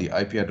the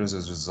IP address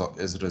is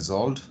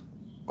resolved,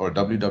 or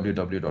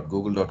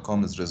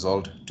www.google.com is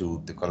resolved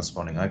to the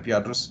corresponding IP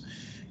address.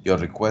 Your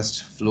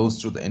request flows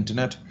through the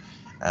internet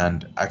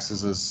and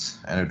accesses,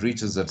 and it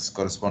reaches its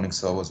corresponding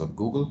servers of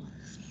Google,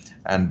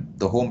 and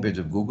the home page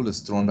of Google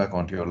is thrown back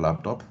onto your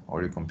laptop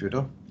or your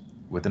computer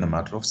within a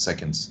matter of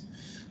seconds.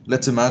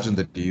 Let's imagine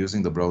that you're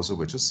using the browser,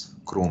 which is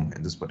Chrome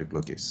in this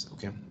particular case.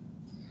 Okay.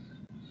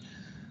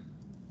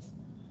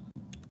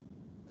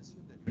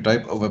 You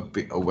type a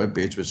web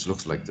page which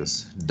looks like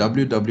this: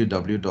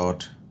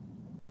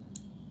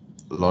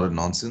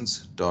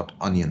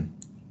 www.lottednonsense.onion.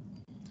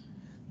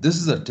 This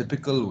is a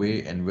typical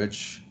way in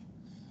which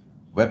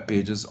web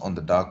pages on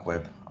the dark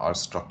web are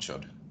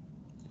structured.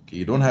 Okay,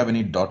 you don't have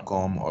any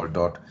 .com or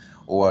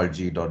 .org,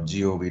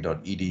 .gov,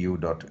 .edu,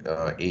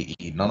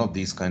 .ae, none of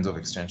these kinds of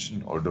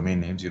extension or domain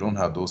names. You don't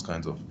have those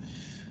kinds of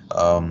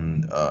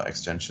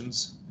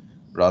extensions.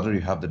 Rather,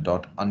 you have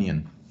the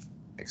 .onion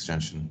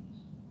extension.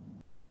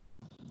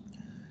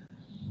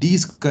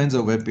 These kinds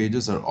of web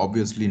pages are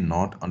obviously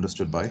not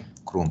understood by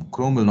Chrome.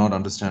 Chrome will not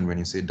understand when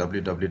you say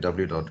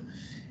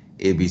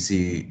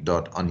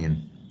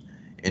www.abc.onion.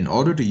 In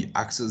order to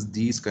access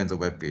these kinds of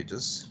web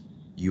pages,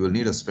 you will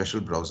need a special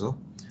browser,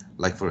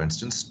 like for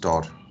instance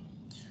Tor.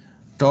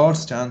 Tor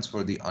stands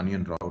for the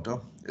Onion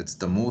router. It's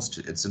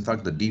in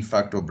fact the de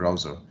facto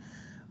browser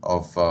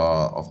of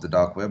the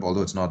dark web,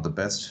 although it's not the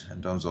best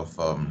in terms of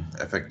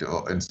effective,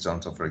 in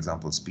terms of, for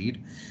example,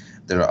 speed.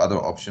 There are other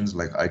options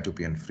like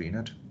I2P and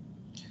Freenet.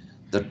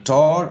 The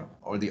Tor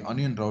or the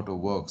Onion router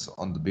works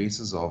on the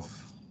basis of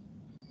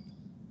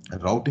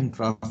routing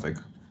traffic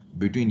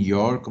between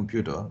your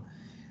computer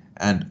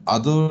and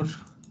other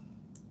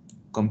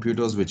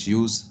computers which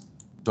use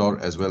Tor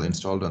as well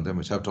installed on them,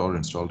 which have Tor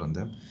installed on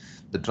them.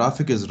 The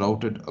traffic is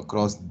routed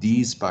across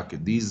these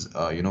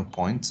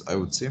points, I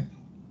would say,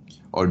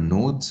 or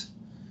nodes,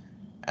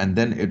 and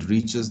then it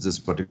reaches this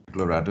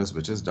particular address,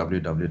 which is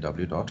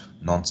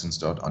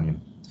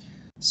www.nonsense.onion.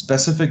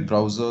 Specific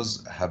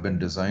browsers have been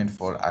designed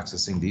for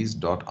accessing these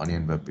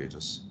 .onion web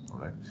pages. All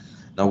right.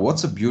 Now,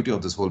 what's the beauty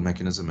of this whole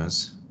mechanism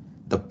is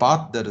the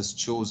path that is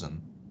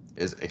chosen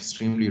is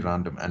extremely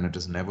random and it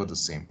is never the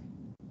same.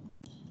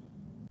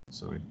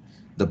 Sorry,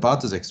 the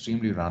path is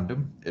extremely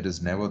random. It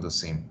is never the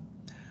same.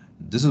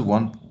 This is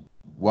one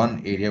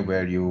area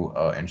where you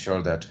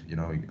ensure that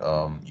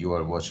you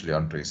are virtually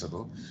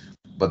untraceable,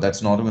 but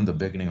that's not even the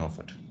beginning of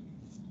it.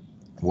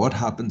 What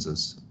happens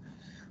is,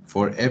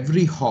 For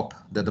every hop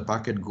that the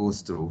packet goes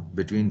through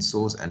between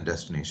source and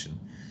destination,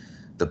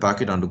 the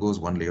packet undergoes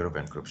one layer of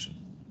encryption.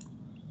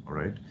 All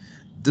right.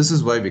 This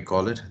is why we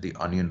call it the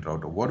onion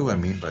router. What do I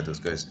mean by this,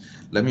 guys?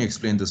 Let me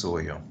explain this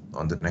over here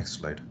on the next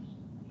slide.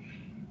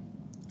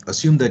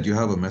 Assume that you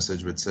have a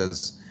message which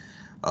says,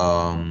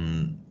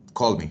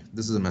 call me.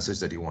 This is a message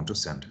that you want to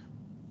send.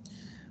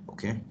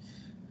 Okay.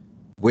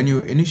 When you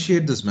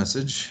initiate this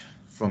message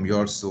from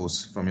your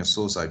source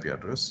IP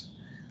address,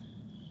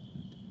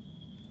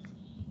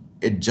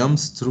 it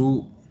jumps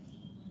through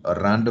a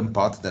random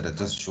path that I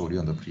just showed you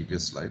on the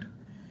previous slide.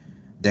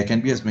 There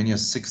can be as many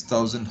as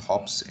 6,000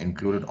 hops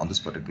included on this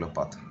particular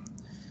path.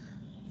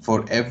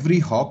 For every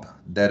hop,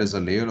 there is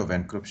a layer of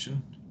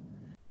encryption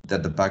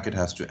that the packet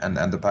has to, and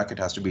the packet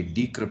has to be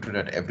decrypted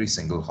at every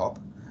single hop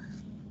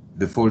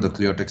before the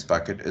clear text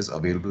packet is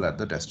available at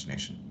the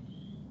destination.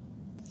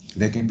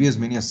 There can be as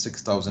many as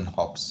 6,000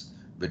 hops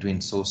between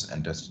source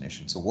and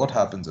destination. So what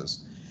happens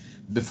is,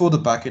 before the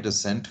packet is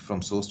sent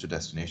from source to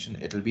destination,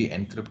 it will be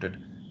encrypted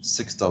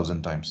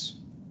 6,000 times.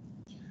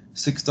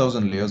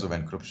 6,000 layers of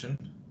encryption,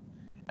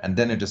 and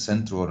then it is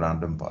sent through a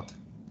random path.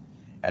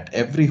 At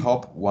every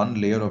hop,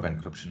 one layer of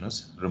encryption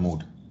is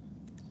removed.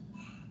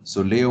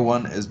 So layer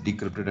 1 is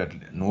decrypted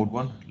at node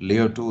 1,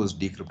 layer 2 is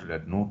decrypted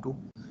at node 2,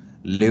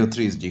 layer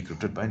 3 is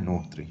decrypted by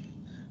node 3.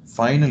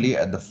 Finally,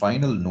 at the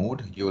final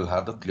node, you will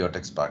have the clear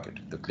text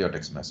packet, the clear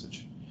text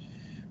message.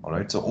 All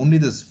right, so only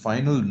this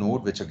final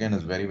node, which again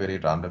is very, very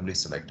randomly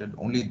selected,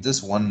 only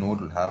this one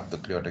node will have the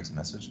clear text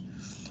message.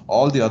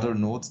 All the other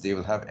nodes, they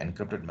will have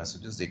encrypted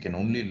messages. They can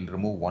only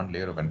remove one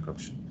layer of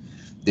encryption.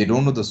 They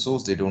don't know the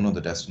source, they don't know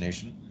the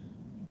destination.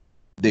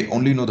 They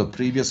only know the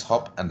previous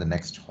hop and the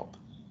next hop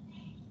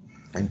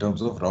in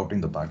terms of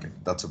routing the packet.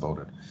 That's about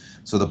it.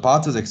 So the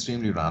path is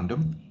extremely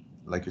random,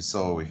 like you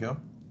saw over here,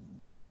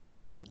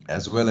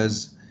 as well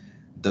as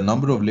the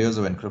number of layers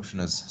of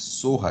encryption is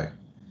so high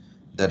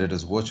that it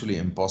is virtually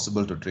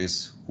impossible to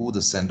trace who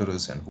the sender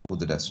is and who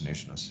the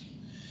destination is.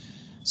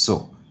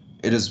 So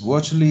it is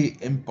virtually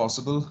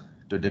impossible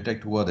to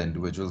detect who are the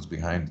individuals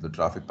behind the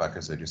traffic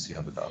packets that you see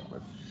on the dark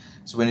web.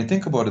 So when you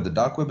think about it, the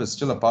dark web is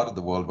still a part of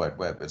the World Wide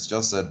Web. It's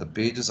just that the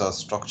pages are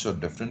structured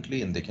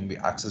differently and they can be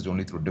accessed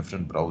only through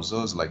different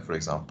browsers, like for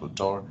example,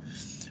 Tor,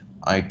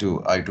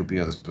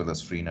 I2P, as well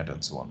as Freenet,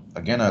 and so on.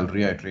 Again, I'll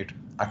reiterate,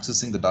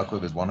 accessing the dark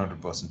web is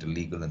 100%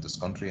 illegal in this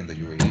country, in the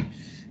UAE,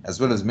 as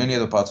well as many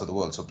other parts of the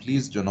world. So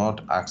please do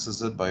not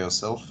access it by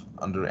yourself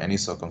under any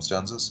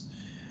circumstances,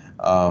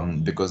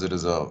 because it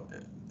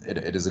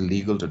is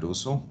illegal to do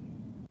so.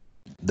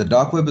 The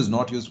dark web is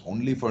not used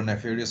only for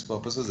nefarious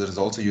purposes. It is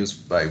also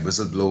used by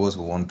whistleblowers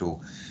who want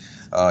to,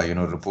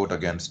 report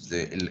against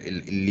the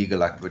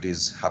illegal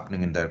activities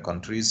happening in their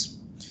countries.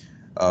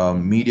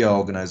 Media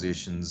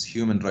organizations,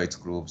 human rights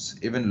groups,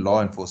 even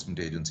law enforcement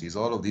agencies,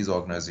 all of these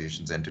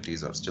organizations,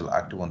 entities are still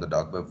active on the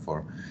dark web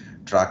for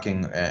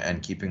tracking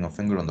and keeping a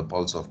finger on the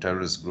pulse of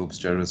terrorist groups,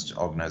 terrorist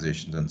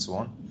organizations, and so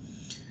on.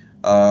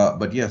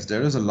 But yes,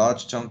 there is a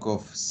large chunk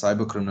of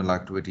cyber criminal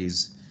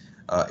activities,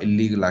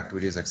 illegal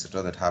activities,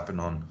 etc., that happen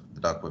on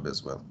the dark web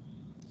as well.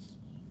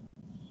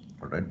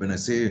 All right. When I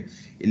say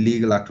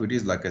illegal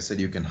activities, like I said,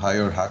 you can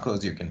hire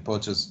hackers, you can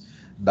purchase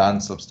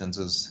banned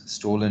substances,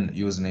 stolen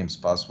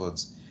usernames,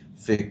 passwords,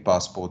 fake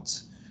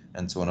passports,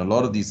 and so on. A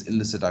lot of these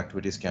illicit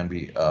activities can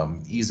be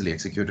easily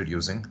executed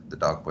using the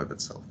dark web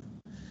itself.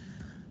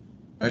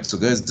 All right. So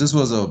guys, this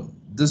was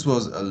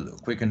a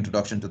quick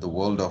introduction to the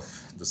world of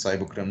the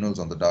cyber criminals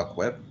on the dark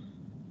web.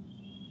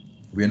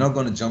 We're now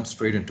going to jump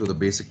straight into the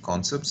basic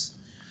concepts,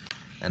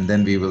 and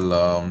then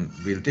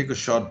we'll take a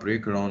short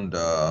break around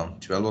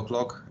 12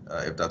 o'clock,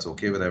 if that's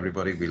okay with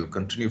everybody. We'll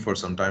continue for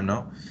some time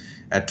now.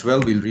 At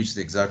 12, we'll reach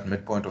the exact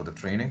midpoint of the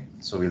training,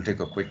 so we'll take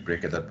a quick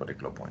break at that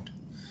particular point.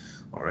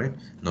 All right,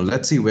 now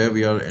let's see where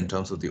we are in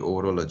terms of the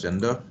overall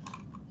agenda.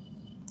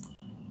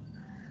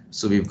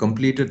 So we've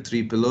completed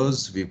 3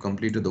 pillars. We've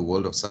completed the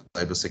world of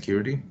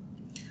cybersecurity.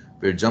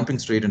 We're jumping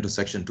straight into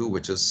section 2,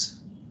 which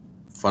is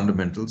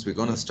fundamentals. We're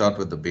going to start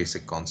with the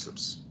basic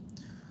concepts.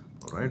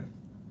 All right.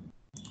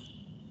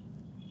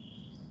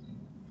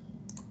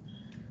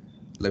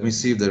 Let me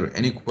see if there are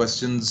any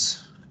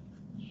questions.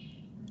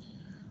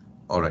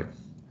 All right.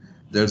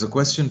 There's a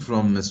question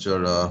from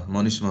Mr.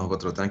 Manish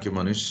Mahapatra. Thank you,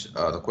 Manish.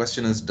 The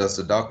question is, does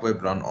the dark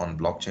web run on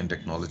blockchain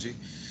technology?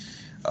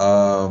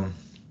 All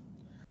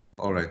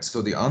right.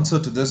 So the answer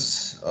to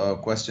this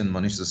question,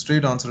 Manish, the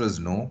straight answer is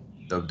no.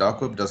 The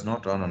dark web does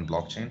not run on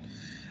blockchain.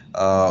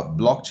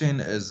 Blockchain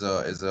is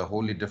a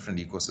wholly different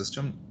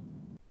ecosystem,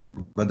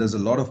 but there's a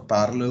lot of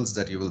parallels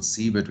that you will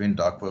see between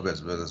dark web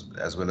as well as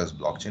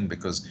blockchain,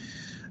 because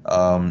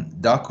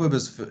dark web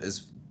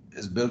is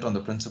built on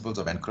the principles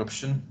of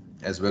encryption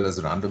as well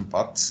as random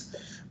paths,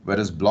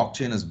 whereas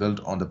blockchain is built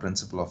on the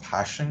principle of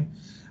hashing,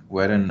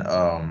 wherein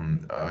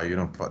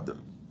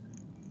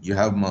you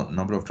have a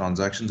number of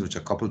transactions which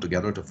are coupled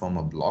together to form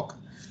a block,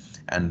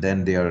 and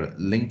then they are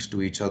linked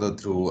to each other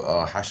through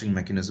a hashing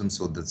mechanism,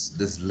 so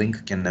this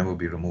link can never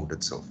be removed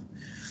itself.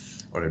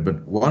 All right,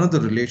 but one of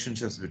the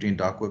relationships between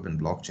dark web and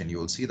blockchain, you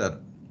will see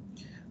that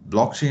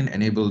Blockchain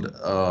enabled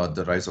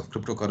the rise of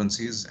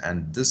cryptocurrencies,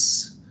 and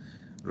this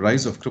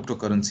rise of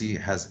cryptocurrency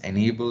has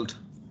enabled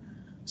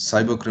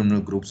cyber criminal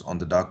groups on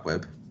the dark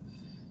web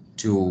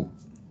to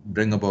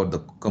bring about the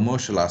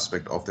commercial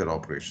aspect of their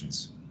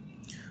operations.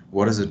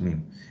 What does it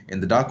mean? In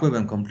the dark web,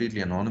 I'm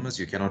completely anonymous,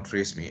 you cannot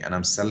trace me, and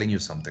I'm selling you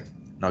something.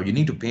 Now, you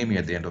need to pay me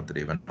at the end of the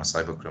day when I'm a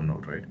cyber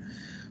criminal, right?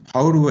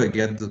 How do I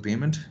get the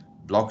payment?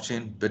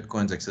 Blockchain,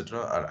 bitcoins, etc.,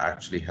 are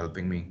actually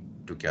helping me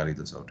to carry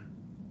this out.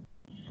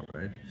 All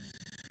right.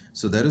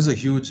 So there is a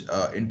huge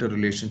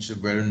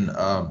interrelationship wherein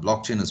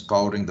blockchain is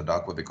powering the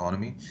dark web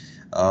economy.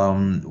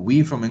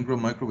 We from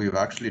Ingram Micro, we've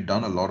actually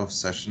done a lot of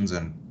sessions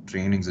and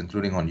trainings,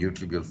 including on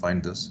YouTube. You'll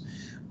find this,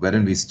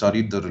 wherein we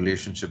studied the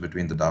relationship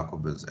between the dark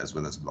web as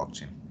well as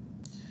blockchain.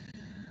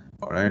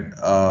 All right.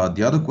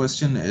 The other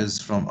question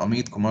is from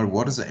Amit Kumar.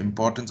 What is the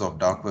importance of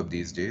dark web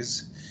these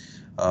days?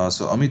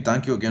 So Amit,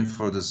 thank you again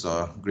for this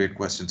great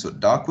question. So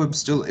dark web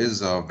still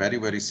is very,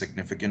 very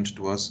significant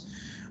to us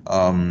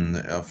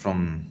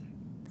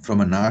from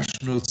a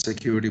national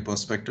security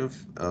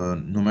perspective,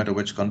 no matter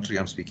which country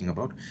I'm speaking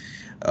about,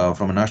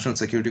 from a national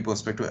security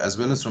perspective, as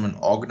well as from an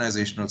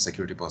organizational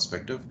security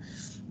perspective,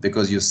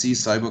 because you see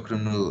cyber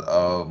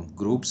criminal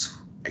groups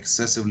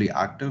excessively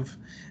active,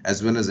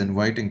 as well as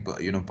inviting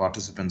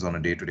participants on a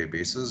day-to-day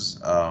basis,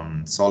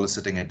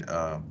 soliciting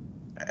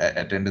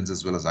attendance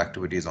as well as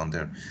activities on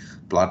their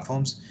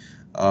platforms.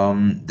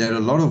 There are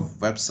a lot of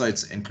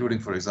websites, including,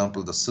 for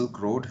example, the Silk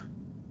Road.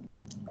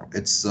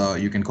 It's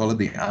you can call it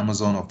the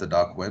Amazon of the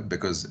dark web,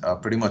 because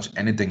pretty much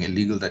anything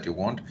illegal that you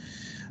want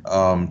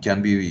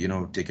can be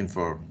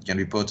can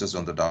be purchased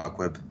on the dark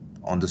web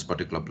on this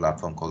particular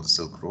platform called the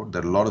Silk Road.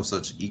 There are a lot of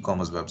such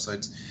e-commerce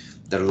websites.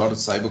 There are a lot of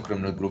cyber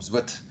criminal groups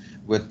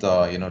with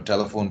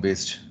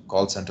telephone-based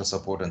call center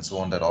support and so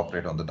on that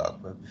operate on the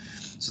dark web.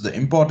 So the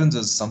importance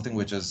is something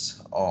which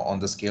is on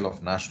the scale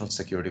of national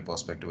security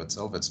perspective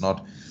itself. It's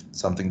not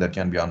something that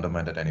can be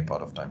undermined at any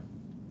part of time.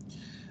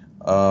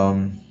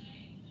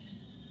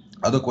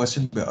 Other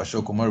question by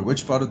Ashok Kumar,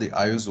 which part of the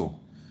ISO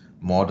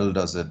model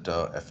does it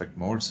affect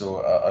more?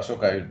 So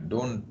Ashok, I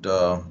don't,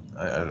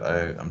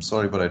 I'm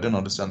sorry, but I didn't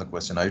understand the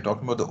question. Are you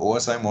talking about the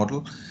OSI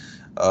model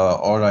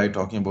or are you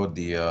talking about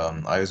the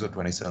ISO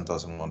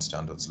 27001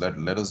 standards?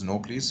 Let us know,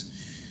 please.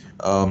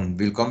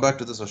 We'll come back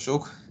to this,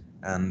 Ashok,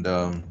 and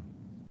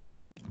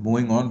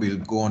moving on, we'll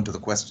go on to the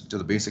question, to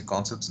the basic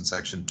concepts in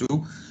section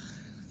 2.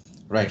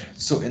 Right,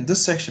 so in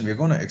this section, we're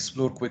going to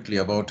explore quickly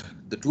about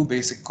the two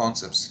basic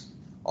concepts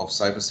of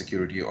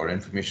cybersecurity or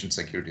information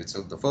security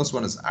itself. The first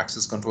one is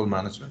access control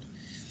management,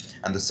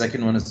 and the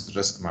second one is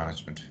risk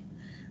management.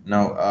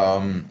 Now,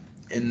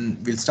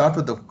 we'll start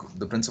with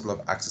the principle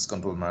of access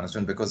control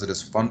management, because it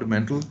is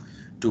fundamental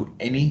to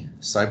any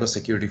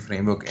cybersecurity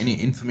framework, any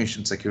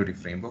information security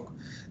framework.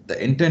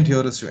 The intent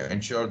here is to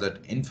ensure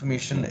that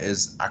information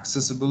is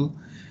accessible,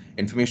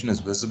 information is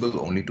visible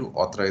only to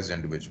authorized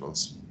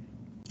individuals.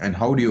 And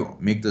how do you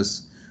make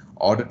this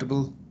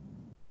auditable?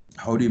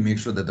 How do you make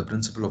sure that the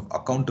principle of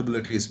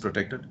accountability is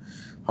protected?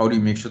 How do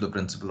you make sure the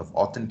principle of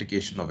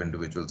authentication of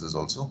individuals is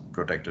also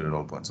protected at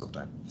all points of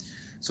time?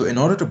 So in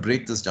order to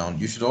break this down,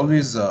 you should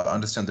always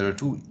understand there are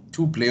two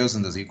players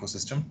in this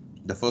ecosystem.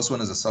 The first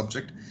one is the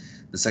subject.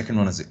 The second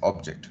one is the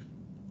object.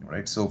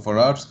 Right. So for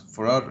our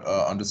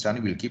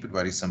understanding, we'll keep it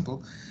very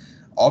simple.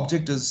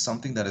 Object is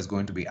something that is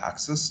going to be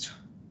accessed,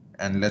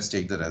 and let's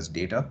take that as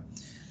data.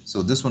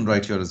 So this one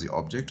right here is the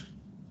object.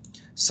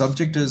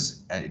 Subject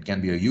is, it can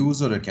be a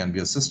user, it can be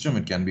a system,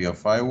 it can be a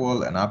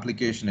firewall, an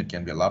application, it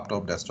can be a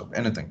laptop, desktop,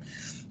 anything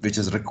which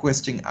is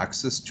requesting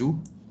access to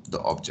the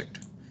object.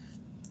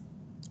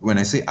 When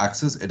I say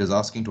access, it is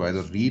asking to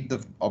either read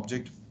the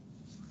object,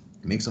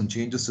 make some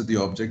changes to the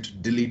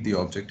object, delete the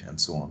object, and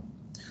so on.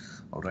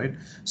 All right.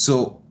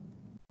 So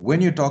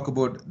when you talk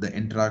about the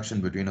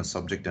interaction between a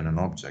subject and an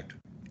object,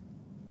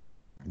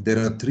 there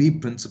are three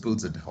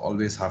principles that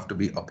always have to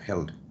be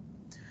upheld.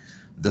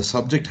 The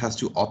subject has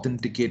to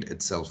authenticate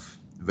itself,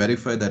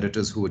 verify that it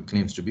is who it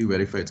claims to be,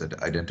 verify its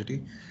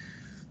identity.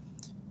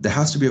 There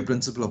has to be a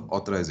principle of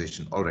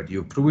authorization. All right,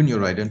 you've proven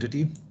your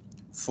identity.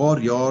 For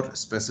your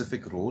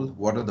specific role,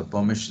 what are the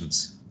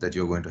permissions that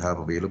you're going to have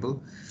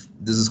available?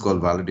 This is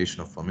called validation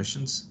of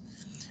permissions.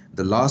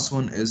 The last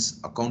one is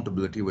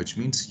accountability, which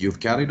means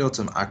you've carried out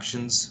some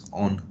actions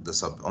on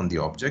the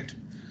object.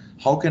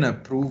 How can I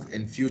prove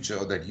in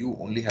future that you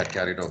only had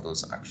carried out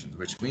those actions?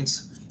 Which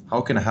means, how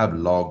can I have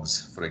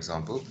logs, for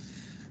example,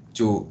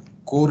 to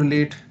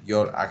correlate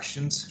your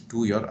actions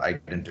to your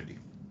identity?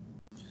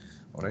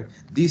 All right.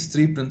 These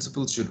three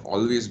principles should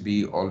always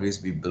be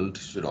built,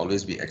 should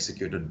always be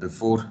executed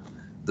before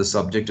the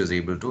subject is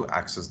able to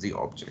access the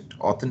object.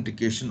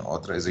 Authentication,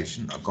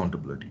 authorization,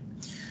 accountability.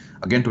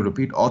 Again, to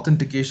repeat,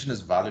 authentication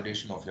is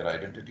validation of your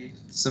identity.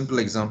 Simple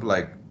example,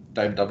 I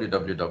type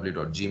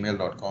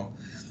www.gmail.com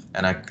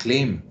and I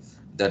claim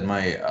that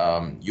my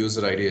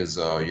user ID is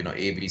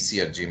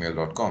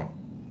abc@gmail.com.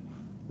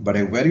 But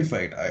I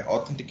verified, I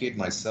authenticate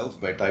myself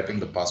by typing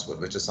the password,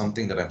 which is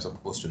something that I'm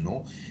supposed to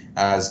know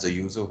as the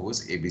user who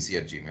is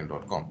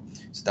abc@gmail.com.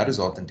 So that is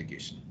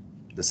authentication.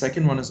 The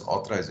second one is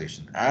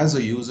authorization. As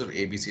a user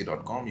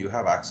abc.com, you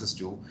have access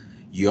to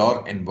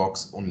your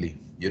inbox only.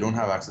 You don't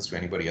have access to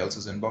anybody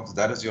else's inbox.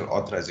 That is your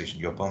authorization,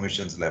 your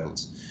permissions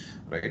levels,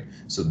 right?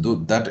 So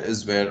that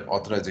is where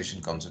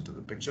authorization comes into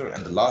the picture.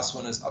 And the last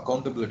one is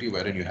accountability,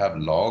 wherein you have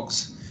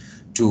logs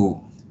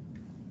to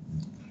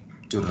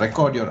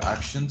record your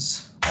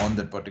actions on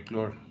that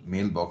particular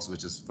mailbox,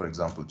 which is, for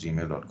example,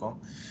 gmail.com.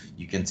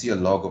 You can see a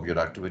log of your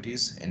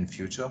activities in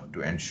future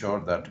to ensure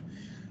that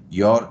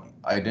your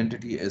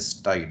identity is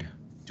tied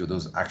to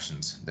those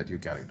actions that you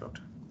carried out.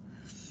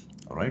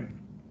 All right.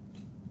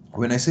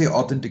 When I say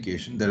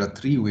authentication, there are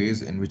three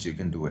ways in which you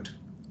can do it.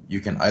 You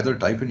can either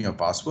type in your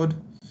password,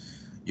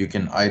 you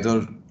can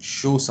either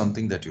show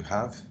something that you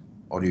have,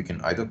 or you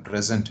can either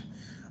present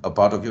a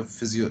part of your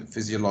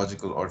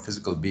physiological or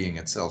physical being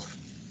itself.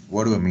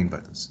 What do I mean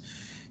by this?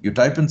 You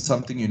type in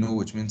something you know,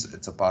 which means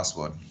it's a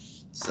password.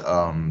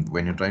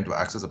 When you're trying to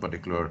access a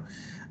particular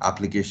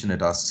application,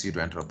 it asks you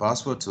to enter a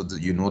password, so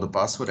that you know the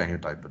password and you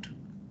type it.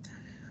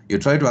 You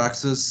try to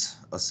access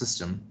a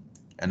system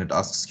and it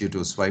asks you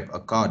to swipe a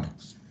card,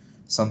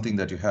 something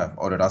that you have,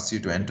 or it asks you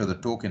to enter the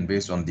token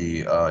based on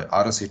the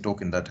RSA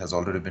token that has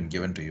already been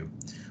given to you.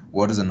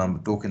 What is the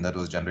number token that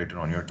was generated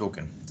on your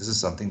token? This is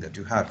something that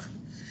you have.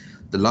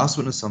 The last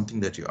one is something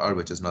that you are,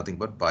 which is nothing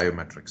but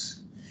biometrics.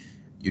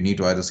 You need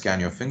to either scan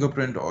your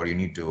fingerprint, or you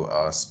need to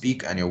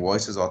speak and your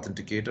voice is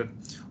authenticated,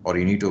 or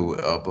you need to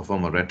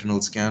perform a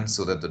retinal scan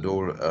so that the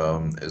door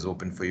is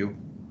open for you,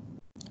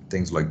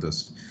 things like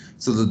this.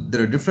 So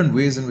there are different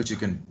ways in which you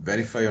can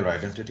verify your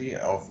identity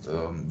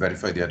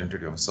verify the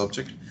identity of a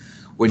subject.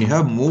 When you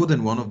have more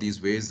than one of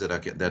these ways that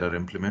are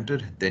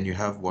implemented, then you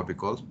have what we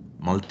call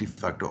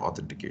multi-factor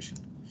authentication.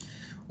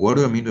 What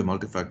do I mean by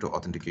multi-factor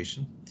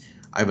authentication?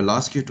 I will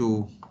ask you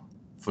to,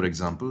 for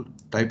example,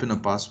 type in a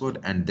password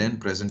and then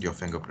present your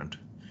fingerprint.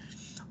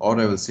 Or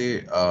I will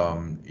say,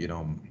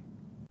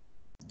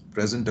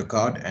 present a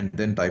card and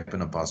then type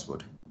in a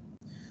password.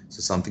 So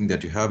something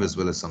that you have as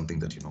well as something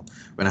that you know.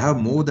 When I have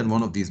more than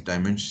one of these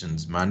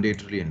dimensions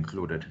mandatorily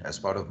included as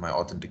part of my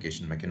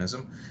authentication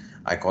mechanism,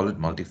 I call it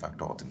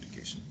multi-factor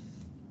authentication,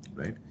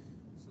 right?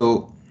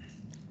 So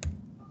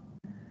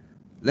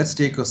let's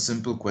take a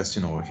simple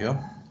question over here.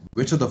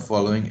 Which of the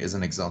following is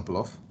an example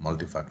of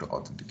multi-factor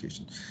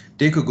authentication?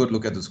 Take a good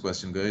look at this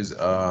question, guys.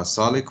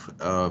 SALIC,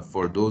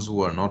 for those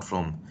who are not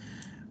from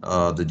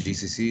the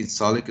GCC,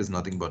 SALIC is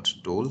nothing but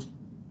toll,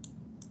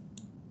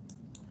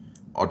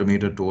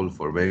 automated toll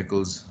for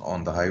vehicles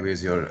on the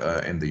highways here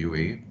in the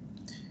UAE.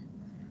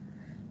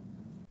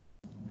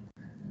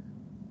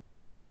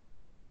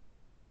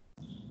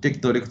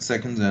 Take 30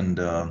 seconds and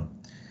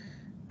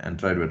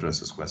try to address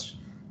this question.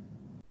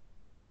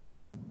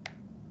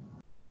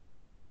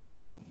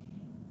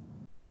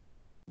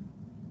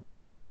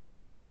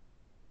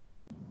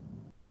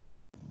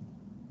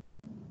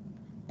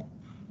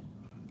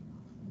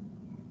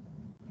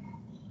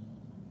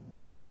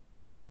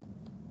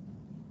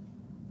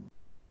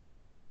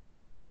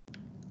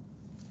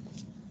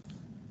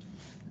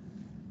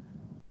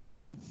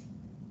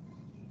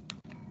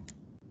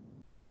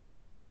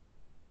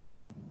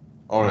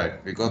 All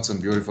right, we got some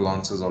beautiful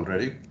answers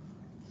already.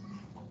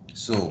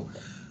 So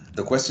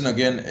the question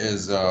again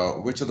is,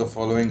 which of the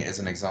following is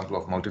an example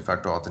of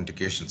multi-factor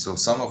authentication? So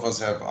some of us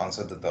have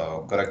answered that the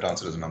correct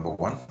answer is number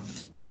one,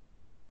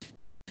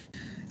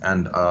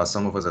 and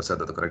some of us have said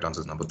that the correct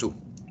answer is number two.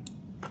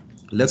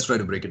 Let's try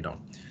to break it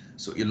down.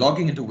 So you're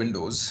logging into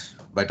Windows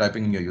by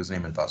typing in your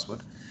username and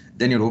password.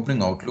 Then you're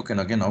opening Outlook, and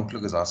again,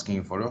 Outlook is asking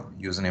you for a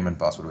username and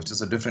password, which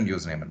is a different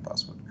username and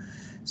password.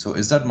 So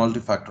is that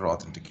multi-factor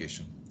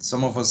authentication?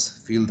 Some of us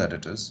feel that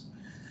it is.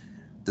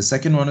 The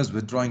second one is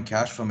withdrawing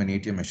cash from an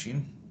ATM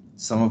machine.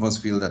 Some of us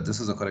feel that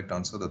this is a correct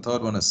answer. The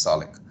third one is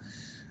SALIC.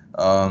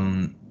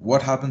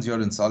 What happens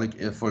here in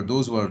SALIC, if for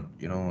those who are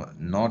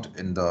not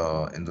in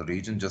the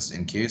region, just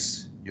in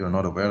case you're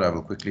not aware, I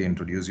will quickly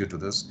introduce you to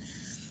this.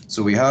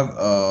 So we have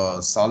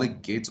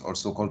SALIC gates, or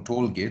so-called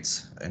toll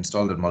gates,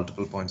 installed at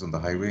multiple points on the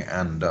highway,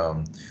 and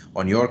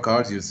on your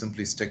cards you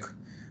simply stick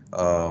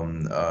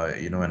an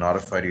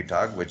RFID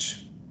tag,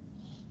 which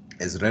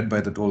is read by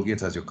the toll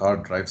gates as your car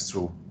drives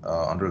through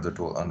under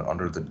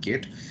the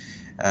gate,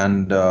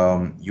 and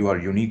you are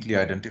uniquely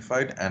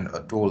identified, and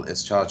a toll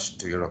is charged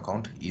to your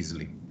account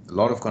easily. A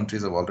lot of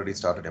countries have already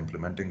started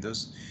implementing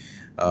this,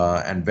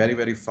 and very,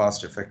 very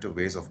fast, effective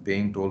ways of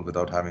paying toll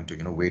without having to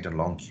wait in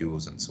long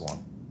queues and so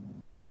on.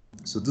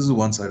 So this is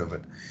one side of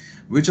it.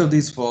 Which of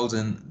these falls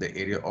in the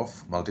area of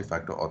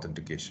multi-factor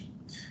authentication?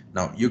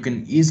 Now, you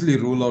can easily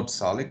rule out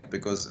SALIC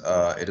because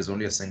it is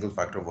only a single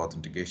factor of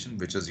authentication,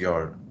 which is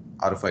your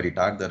RFID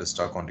tag that is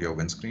stuck onto your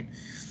windscreen.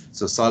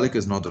 So SALIC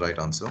is not the right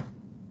answer.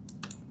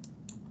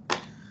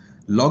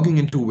 Logging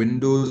into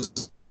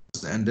Windows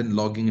and then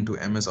logging into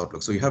MS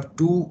Outlook. So you have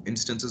two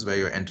instances where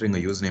you're entering a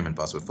username and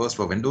password. First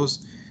for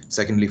Windows,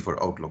 secondly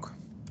for Outlook.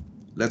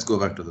 Let's go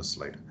back to the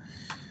slide.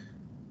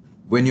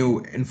 When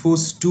you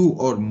enforce two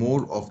or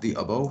more of the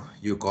above,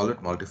 you call it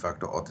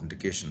multi-factor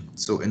authentication.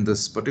 So in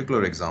this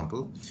particular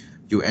example,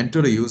 you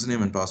enter a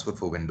username and password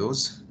for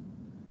Windows,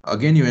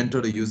 Again, you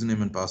entered a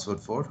username and password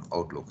for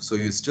Outlook. So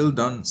you've still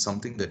done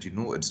something that you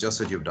know, it's just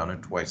that you've done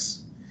it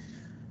twice.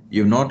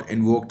 You've not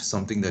invoked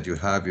something that you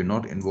have, you've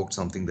not invoked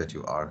something that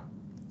you are.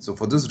 So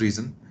for this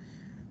reason,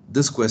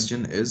 this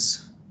question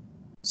is,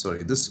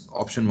 sorry, this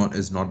option one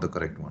is not the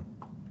correct one.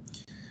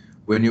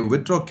 When you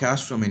withdraw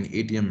cash from an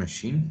ATM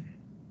machine,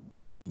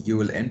 you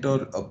will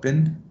enter a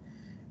PIN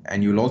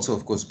and you'll also,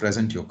 of course,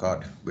 present your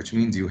card, which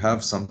means you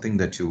have something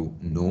that you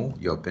know,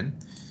 your PIN,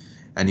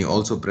 and you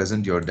also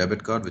present your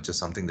debit card, which is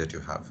something that you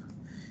have.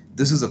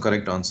 This is the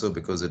correct answer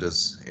because it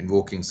is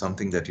invoking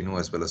something that you know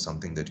as well as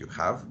something that you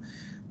have.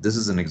 This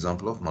is an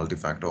example of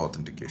multi-factor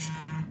authentication.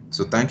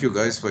 So thank you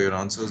guys for your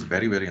answers.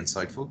 Very, very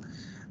insightful.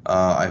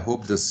 I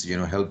hope this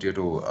helped you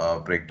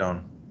to break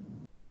down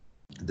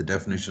the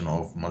definition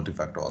of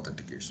multi-factor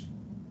authentication.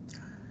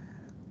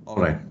 All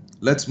right,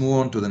 let's move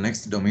on to the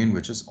next domain,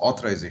 which is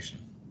authorization.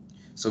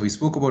 So we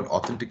spoke about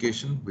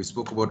authentication, we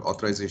spoke about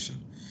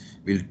authorization.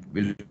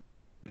 We'll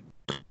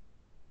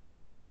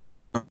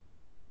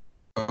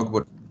talk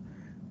about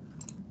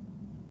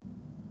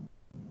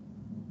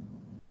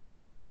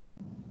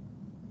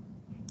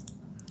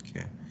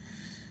okay.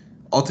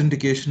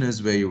 Authentication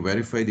is where you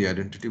verify the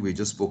identity. We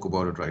just spoke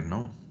about it right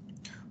now.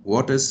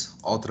 What is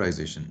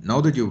authorization? Now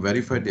that you've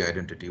verified the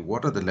identity,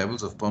 what are the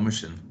levels of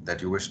permission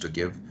that you wish to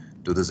give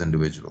to this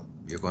individual?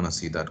 You're going to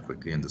see that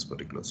quickly in this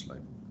particular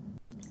slide.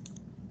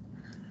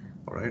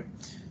 All right.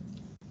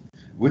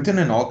 Within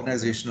an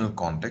organizational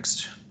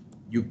context,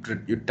 you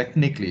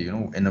technically,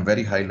 in a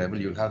very high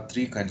level, you'll have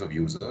three kinds of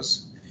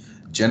users: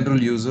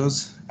 general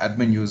users,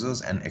 admin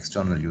users, and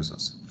external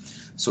users.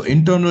 So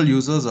internal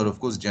users are of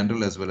course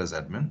general as well as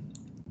admin.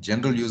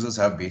 General users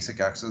have basic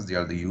access. They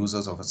are the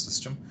users of a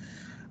system.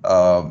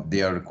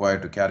 They are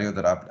required to carry out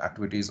their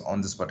activities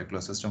on this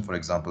particular system. For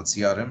example,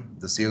 CRM.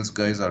 The sales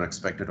guys are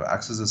expected to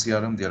access the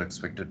CRM. They are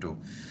expected to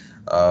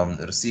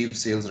receive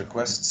sales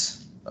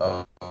requests,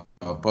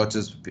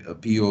 purchase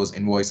POs,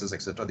 invoices,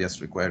 etc. They are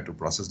required to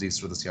process these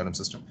through the CRM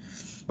system.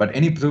 But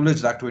any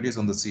privileged activities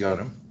on the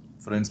CRM,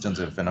 for instance,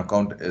 if an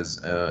account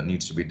is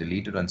needs to be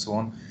deleted and so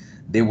on,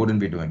 they wouldn't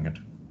be doing it.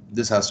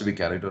 This has to be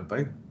carried out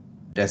by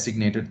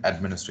designated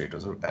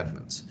administrators or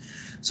admins.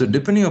 So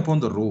depending upon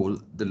the role,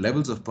 the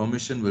levels of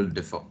permission will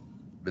differ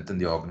within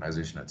the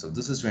organization itself.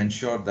 This is to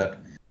ensure that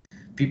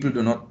people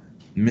do not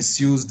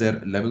misuse their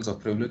levels of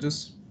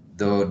privileges.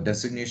 The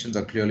designations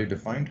are clearly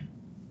defined.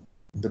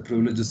 The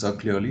privileges are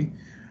clearly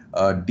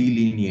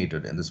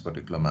delineated in this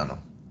particular manner.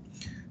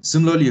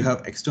 Similarly, you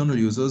have external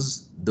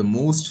users. The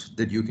most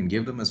that you can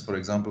give them is, for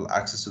example,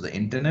 access to the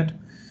internet,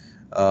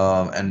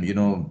 and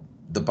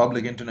the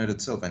public internet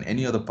itself and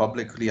any other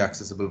publicly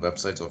accessible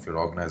websites of your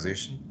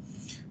organization.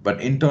 But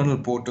internal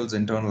portals,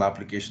 internal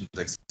applications,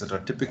 etc.,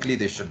 typically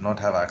they should not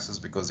have access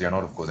because they are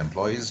not, of course,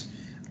 employees.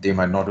 They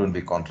might not even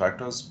be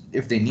contractors.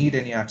 If they need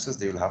any access,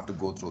 they will have to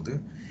go through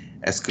the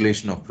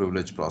escalation of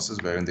privilege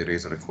process wherein they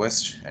raise a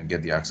request and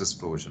get the access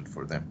provisioned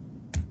for them.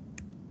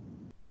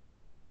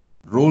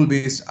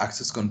 Role-based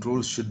access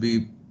controls should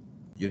be,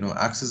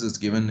 access is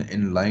given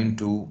in line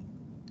to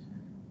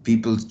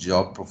people's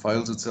job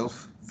profiles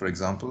itself. For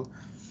example,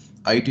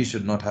 IT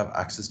should not have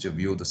access to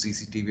view the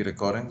CCTV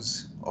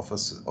recordings of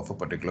a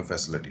particular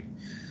facility.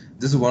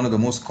 This is one of the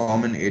most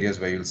common areas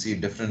where you'll see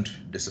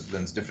different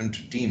disciplines,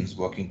 different teams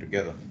working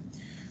together.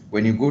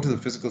 When you go to the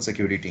physical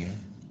security team,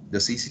 the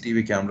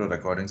CCTV camera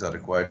recordings are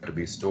required to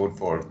be stored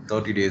for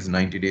 30 days,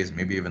 90 days,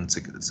 maybe even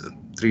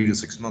 3 to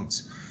 6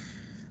 months.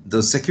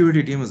 The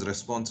security team is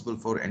responsible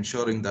for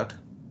ensuring that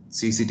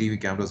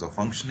CCTV cameras are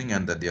functioning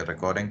and that they are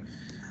recording,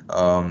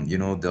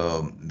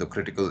 the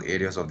critical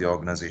areas of the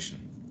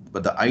organization.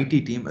 But the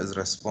IT team is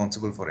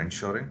responsible for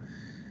ensuring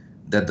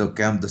that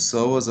the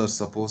servers are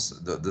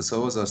the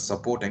servers are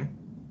supporting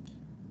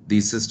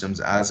these systems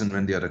as and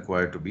when they are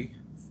required to be,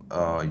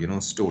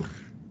 stored.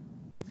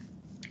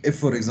 If,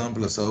 for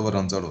example, a server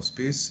runs out of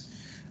space,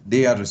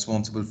 they are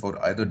responsible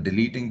for either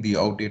deleting the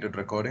outdated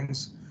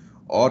recordings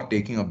or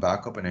taking a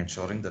backup and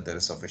ensuring that there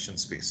is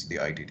sufficient space, the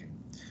IT team.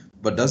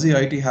 But does the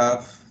IT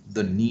have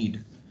the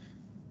need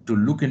to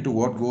look into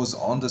what goes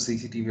on the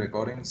CCTV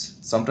recordings?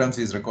 Sometimes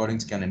these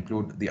recordings can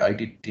include the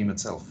IT team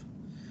itself.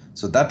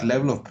 So that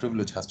level of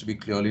privilege has to be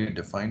clearly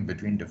defined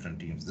between different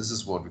teams. This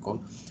is what we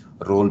call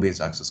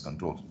role-based access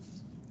control.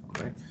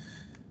 Okay.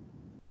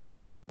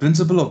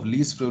 Principle of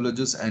least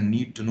privileges and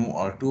need to know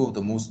are two of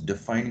the most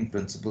defining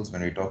principles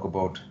when we talk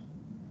about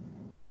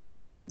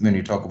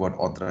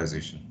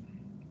authorization.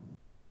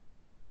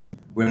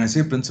 When I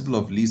say principle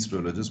of least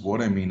privileges, what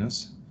I mean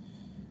is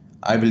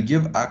I will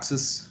give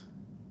access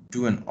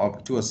to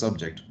a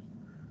subject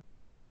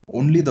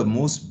only the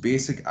most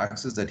basic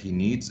access that he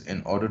needs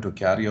in order to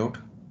carry out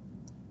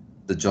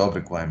the job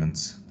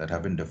requirements that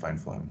have been defined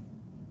for him.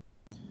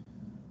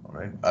 All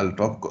right, I'll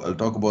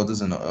talk about this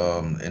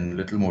in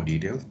little more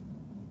detail.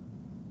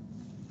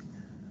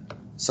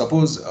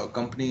 Suppose a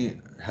company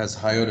has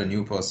hired a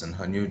new person,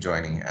 a new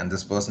joining, and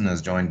this person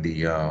has joined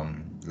the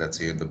let's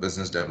say the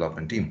business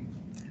development team.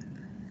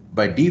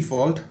 By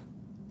default,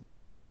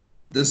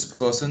 this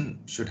person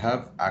should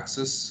have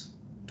access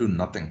to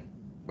nothing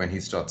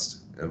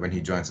when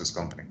he joins his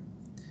company.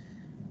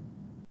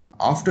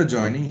 After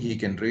joining, he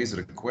can raise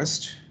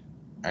request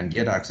and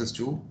get access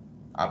to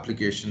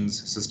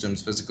applications,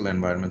 systems, physical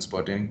environments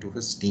pertaining to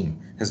his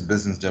team, his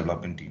business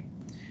development team.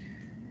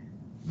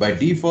 By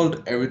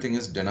default, everything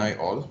is deny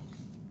all.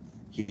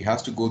 He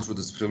has to go through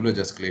this privilege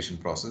escalation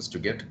process to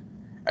get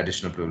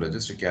additional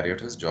privileges to carry out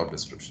his job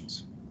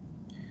descriptions.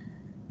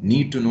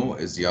 Need to know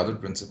is the other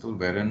principle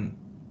wherein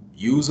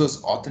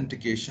users'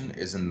 authentication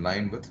is in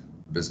line with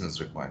business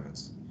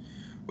requirements.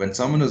 When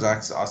someone is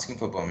asking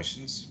for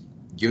permissions,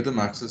 give them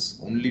access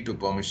only to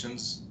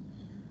permissions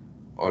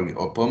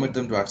or permit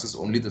them to access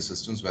only the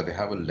systems where they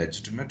have a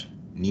legitimate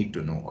need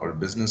to know or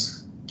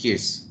business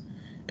case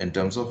in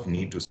terms of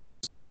need to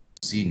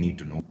see, need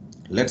to know.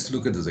 Let's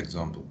look at this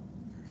example.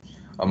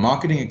 A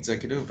marketing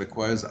executive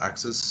requires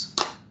access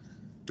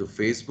to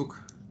Facebook,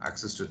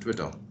 access to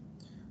Twitter,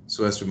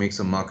 so as to make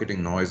some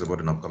marketing noise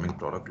about an upcoming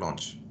product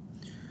launch.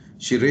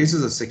 She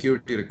raises a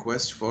security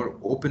request for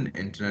open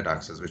internet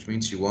access, which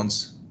means she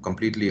wants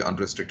completely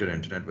unrestricted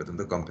internet within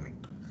the company.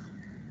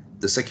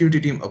 The security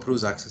team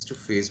approves access to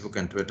Facebook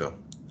and Twitter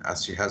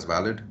as she has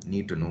valid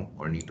need to know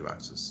or need to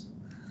access.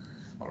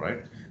 All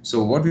right.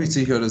 So what we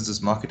see here is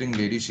this marketing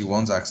lady, she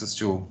wants access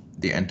to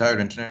the entire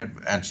internet,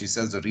 and she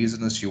says the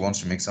reason is she wants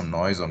to make some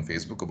noise on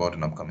Facebook about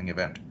an upcoming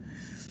event.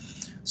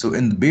 So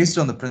based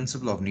on the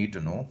principle of need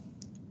to know,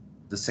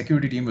 the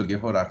security team will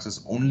give her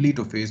access only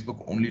to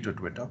Facebook, only to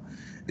Twitter.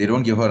 They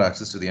don't give her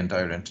access to the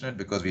entire internet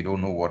because we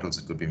don't know what else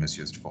it could be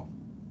misused for.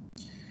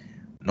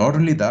 Not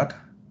only that,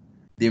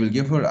 they will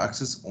give her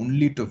access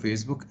only to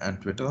Facebook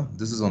and Twitter.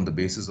 This is on the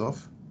basis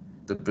of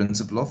the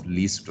principle of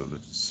least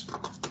privileges.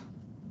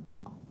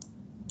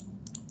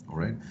 All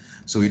right.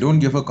 So we don't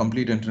give her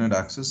complete internet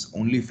access,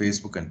 only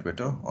Facebook and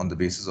Twitter on the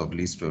basis of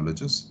least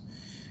privileges.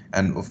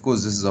 And of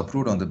course, this is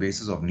approved on the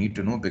basis of need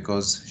to know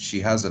because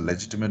she has a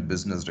legitimate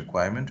business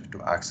requirement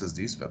to access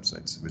these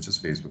websites, which is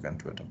Facebook and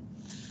Twitter.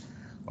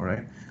 All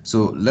right.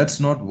 So let's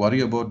not worry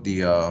about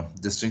the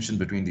distinction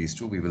between these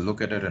two. We will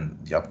look at it in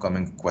the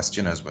upcoming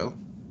question as well.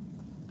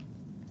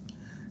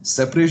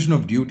 Separation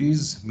of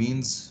duties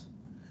means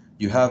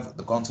you have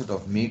the concept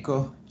of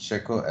maker,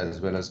 checker,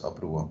 as well as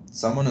approver.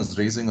 Someone is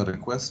raising a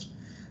request,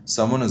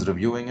 someone is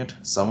reviewing it,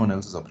 someone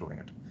else is approving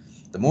it.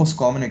 The most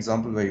common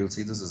example where you'll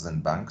see this is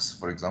in banks.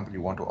 For example, you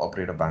want to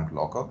operate a bank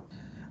locker.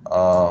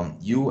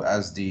 You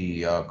as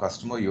the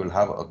customer, you will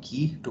have a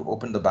key to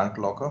open the bank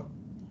locker.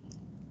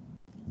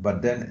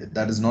 But then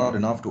that is not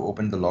enough to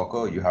open the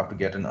locker. You have to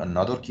get in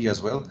another key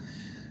as well,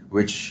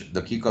 which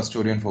the key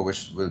custodian for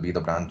which will be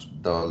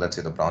let's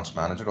say the branch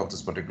manager of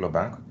this particular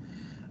bank.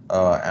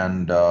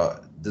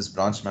 This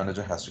branch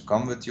manager has to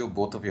come with you.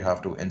 Both of you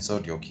have to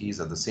insert your keys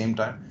at the same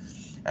time,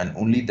 and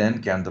only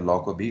then can the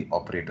locker be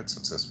operated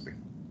successfully.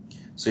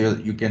 So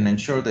you can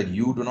ensure that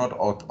you do not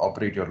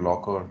operate your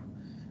locker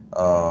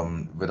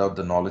without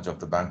the knowledge of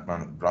the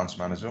branch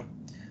manager.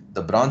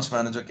 The branch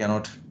manager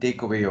cannot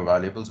take away your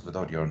valuables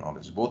without your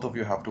knowledge. Both of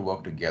you have to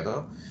work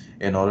together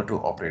in order to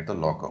operate the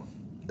locker.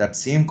 That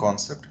same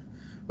concept,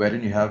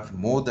 wherein you have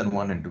more than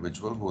one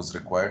individual who is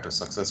required to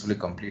successfully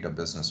complete a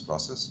business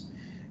process,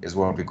 is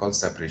what we call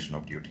separation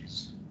of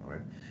duties. All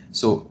right.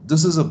 So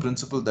this is a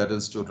principle that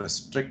is to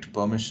restrict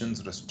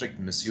permissions, restrict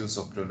misuse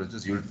of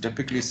privileges. You'll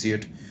typically see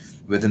it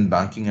within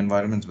banking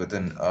environments,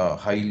 within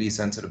highly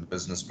sensitive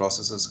business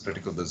processes,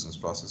 critical business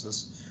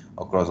processes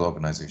across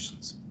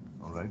organizations.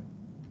 All right.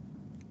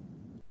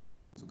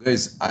 So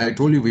guys, I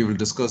told you we will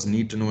discuss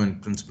need to know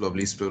and principle of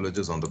least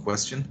privileges on the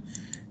question.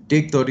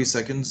 Take 30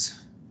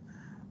 seconds,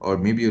 or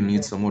maybe you'll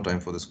need some more time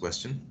for this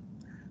question.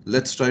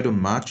 Let's try to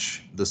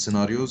match the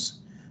scenarios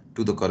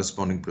to the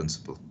corresponding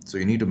principle. So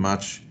you need to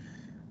match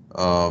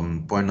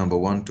point number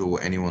 1 to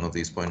any one of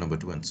these, point number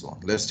 2, and so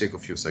on. Let's take a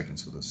few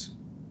seconds for this.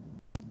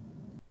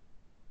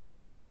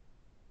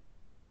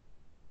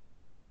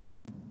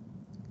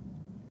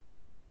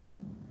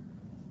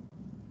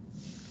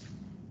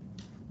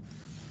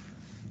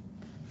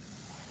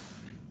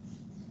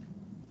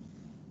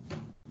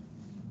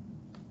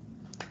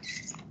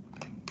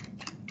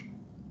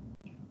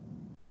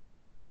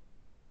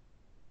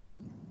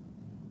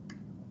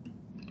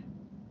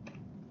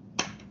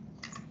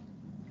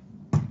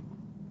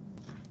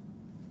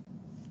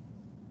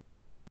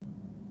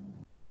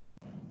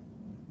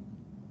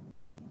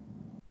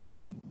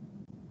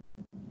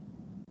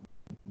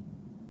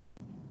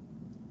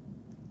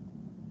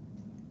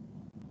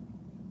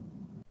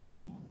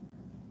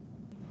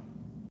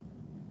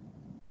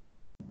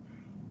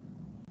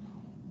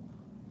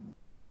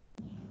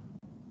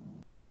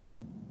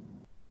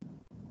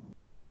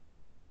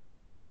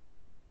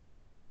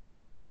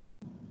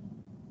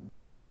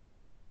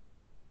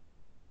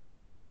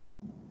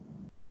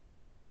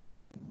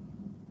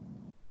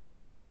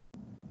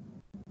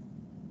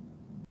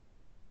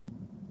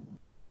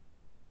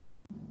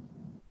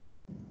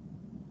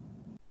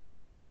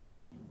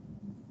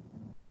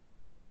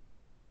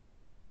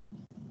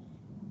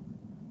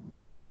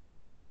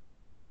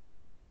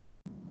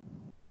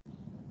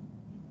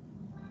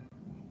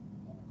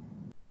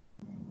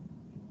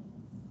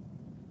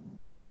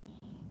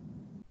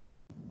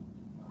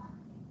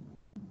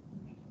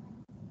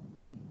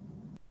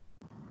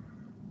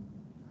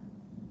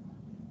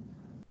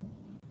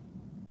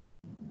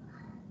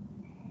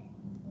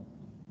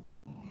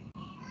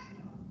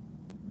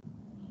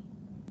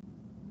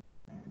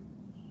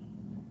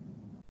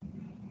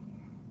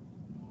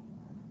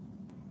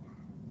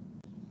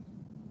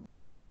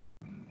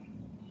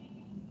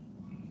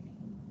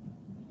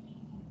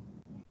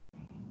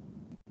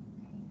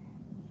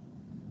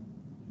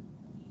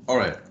 All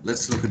right,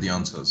 let's look at the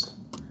answers.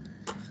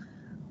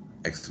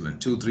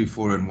 Excellent. 2, 3,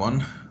 4, and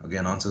 1.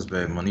 Again, answers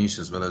by Manish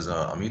as well as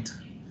Amit.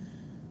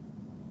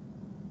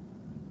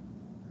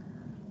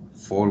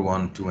 4,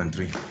 1, 2, and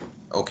 3.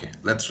 Okay,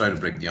 let's try to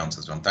break the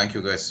answers down. Thank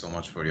you guys so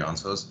much for your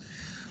answers.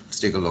 Let's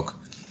take a look.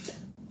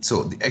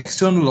 So the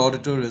external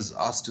auditor is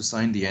asked to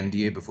sign the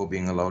NDA before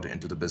being allowed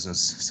into the business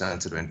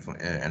sensitive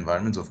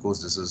environments. Of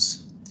course, this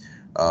is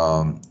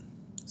um,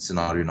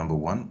 scenario number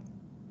one,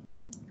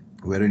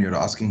 wherein you're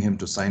asking him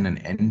to sign an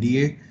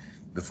NDA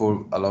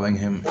before allowing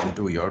him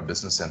into your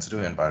business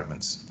sensitive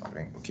environments.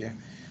 Okay.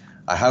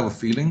 I have a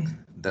feeling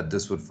that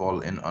this would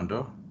fall in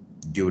under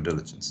due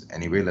diligence.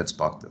 Anyway, let's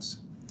park this.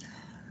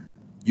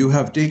 You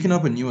have taken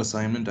up a new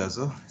assignment as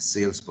a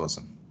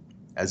salesperson.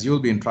 As you will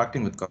be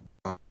interacting with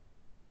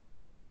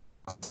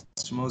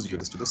customers, you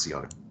this to the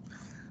CRM.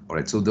 All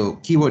right, so the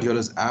keyword here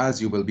is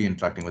as you will be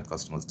interacting with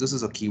customers. This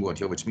is a keyword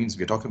here, which means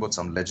we're talking about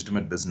some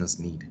legitimate business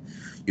need.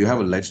 You have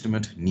a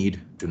legitimate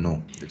need to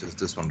know, which is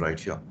this one right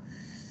here.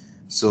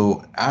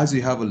 So as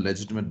you have a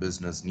legitimate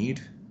business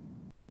need,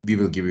 we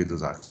will give you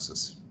this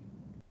access.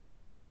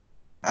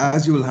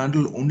 As you will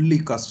handle only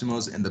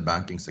customers in the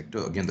banking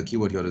sector, again, the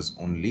keyword here is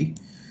only,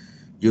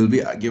 you'll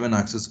be given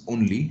access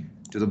only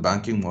to the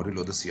banking module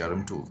or the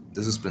CRM tool.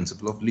 This is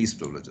principle of least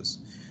privileges.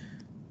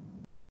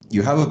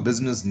 You have a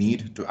business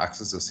need to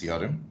access the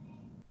CRM.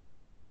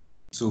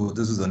 So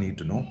this is a need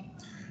to know.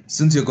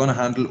 Since you're going to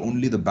handle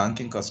only the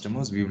banking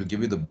customers, we will give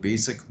you the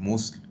basic,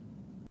 most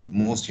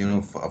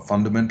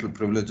fundamental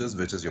privileges,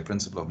 which is your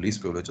principle of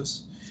least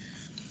privileges.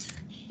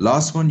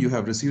 Last one, you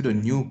have received a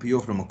new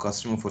PO from a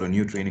customer for a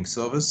new training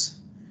service.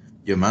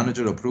 Your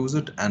manager approves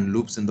it and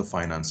loops in the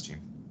finance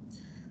team.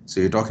 So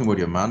you're talking about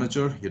your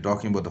manager, you're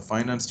talking about the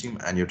finance team,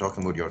 and you're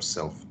talking about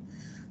yourself.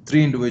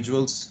 3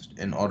 individuals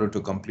in order to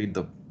complete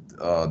the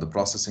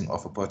processing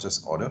of a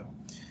purchase order.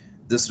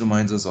 This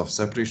reminds us of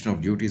separation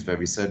of duties, where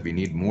we said we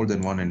need more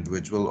than one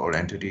individual or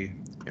entity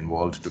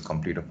involved to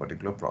complete a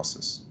particular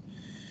process.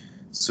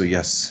 So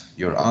yes,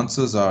 your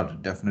answers are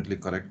definitely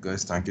correct,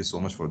 guys. Thank you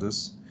so much for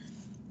this.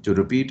 To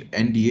repeat,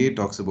 NDA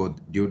talks about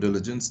due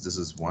diligence. This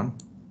is one.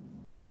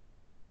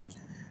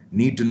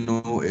 Need to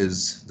know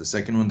is the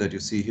second one that you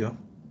see here.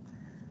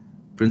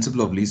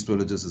 Principle of least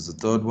privileges is the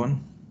third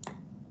one.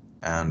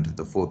 And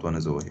the fourth one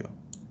is over here.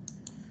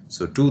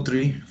 So 2,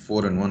 3,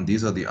 4, and 1,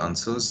 these are the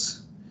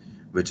answers,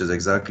 which is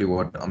exactly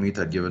what Amit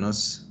had given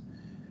us,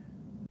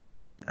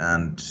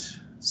 and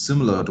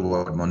similar to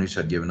what Manish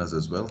had given us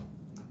as well.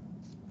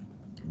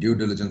 Due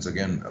diligence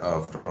again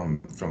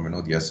from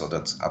Vinod. Yes, so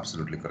that's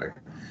absolutely correct.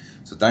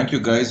 So thank you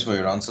guys for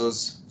your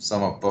answers.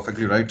 Some are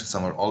perfectly right,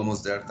 some are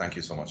almost there. Thank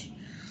you so much.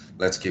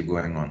 Let's keep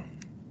going on.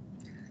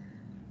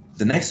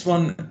 The next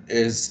one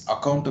is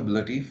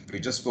accountability. We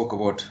just spoke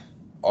about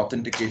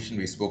authentication.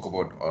 We spoke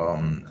about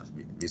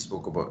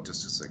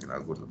just a second.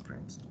 I'll go to the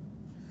frames.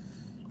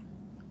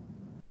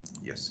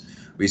 Yes,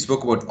 we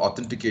spoke about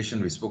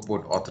authentication. We spoke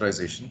about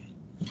authorization.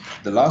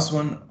 The last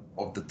one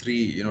of the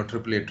three,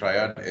 AAA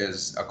triad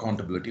is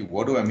accountability.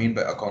 What do I mean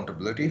by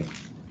accountability?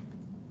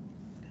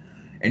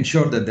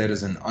 Ensure that there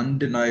is an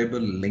undeniable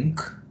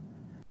link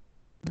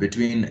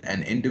between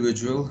an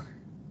individual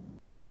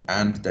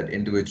and that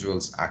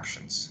individual's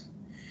actions.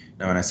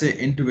 Now, when I say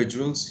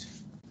individuals,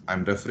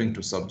 I'm referring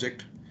to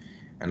subject.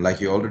 And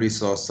like you already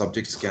saw,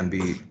 subjects can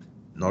be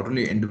not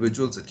only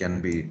individuals, it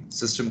can be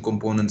system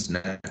components,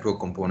 network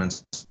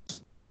components,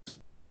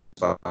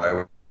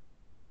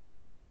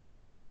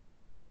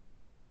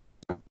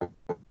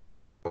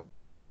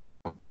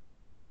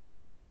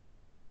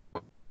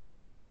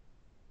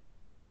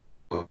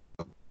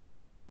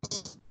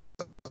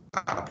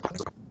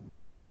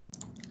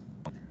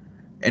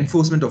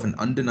 enforcement of an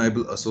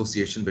undeniable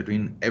association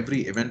between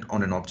every event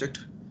on an object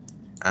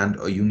and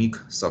a unique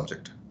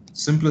subject.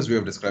 Simplest way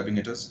of describing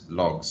it is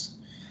logs.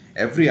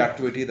 Every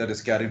activity that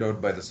is carried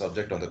out by the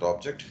subject on that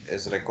object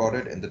is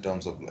recorded in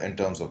terms of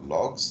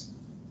logs.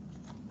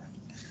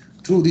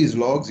 Through these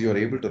logs, you are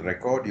able to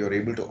record, you are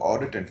able to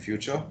audit in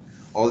future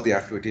all the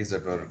activities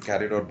that were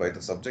carried out by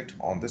the subject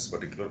on this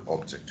particular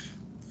object.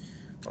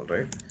 All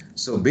right.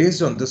 So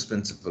based on this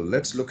principle,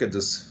 let's look at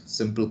this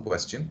simple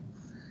question.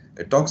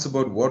 It talks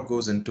about what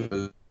goes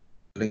into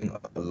building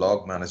a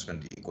log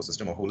management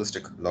ecosystem, a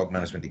holistic log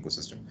management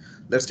ecosystem.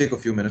 Let's take a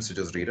few minutes to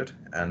just read it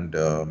and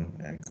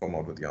come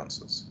out with the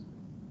answers.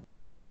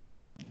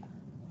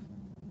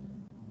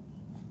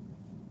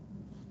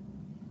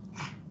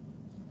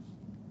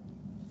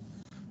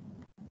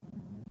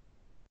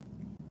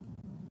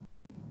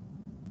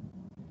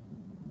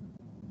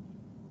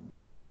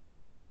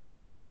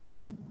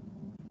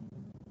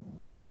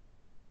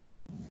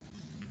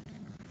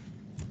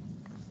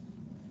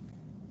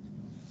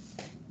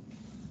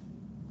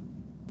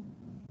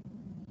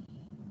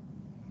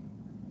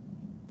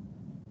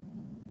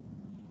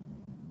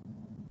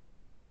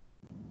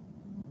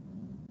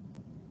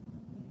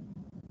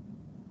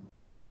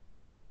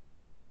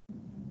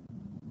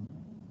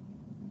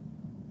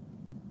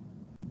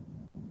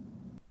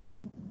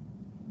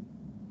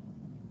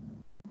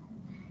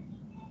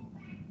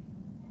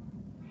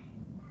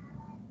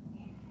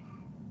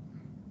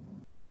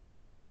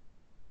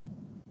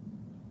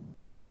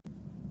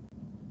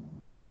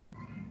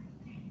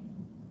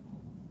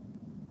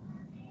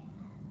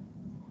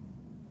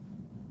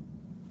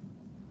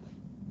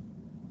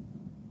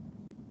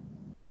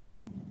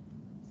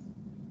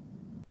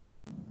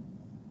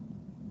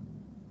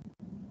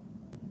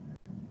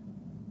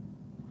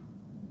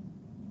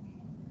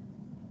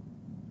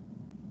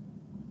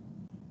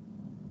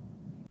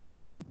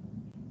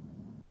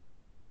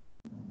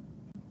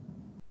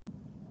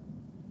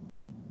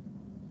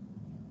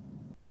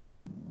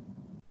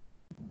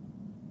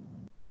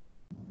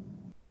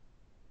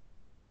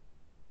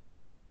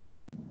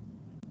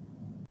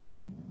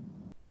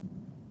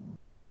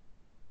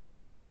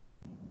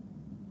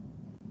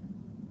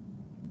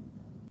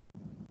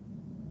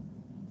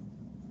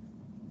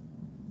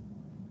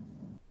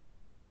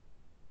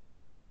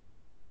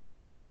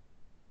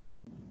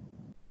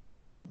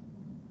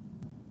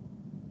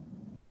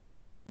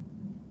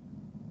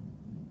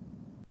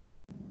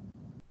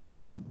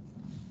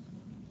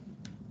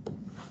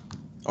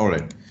 All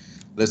right,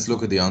 let's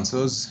look at the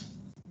answers.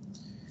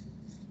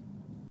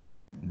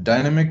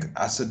 Dynamic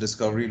asset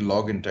discovery,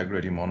 log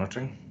integrity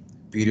monitoring,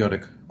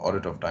 periodic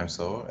audit of time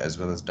server, as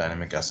well as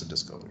dynamic asset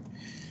discovery.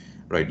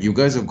 Right, you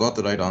guys have got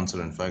the right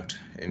answer, in fact,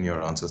 in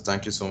your answers.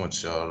 Thank you so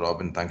much,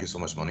 Robin. Thank you so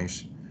much,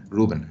 Manish.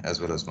 Ruben, as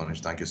well as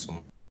Manish. Thank you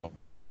so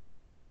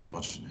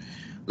much.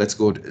 Let's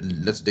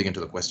let's dig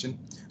into the question.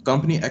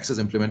 Company X has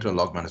implemented a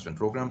log management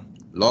program.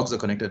 Logs are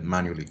connected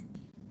manually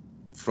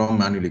from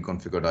manually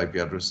configured IP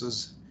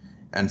addresses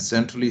and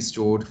centrally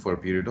stored for a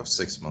period of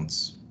 6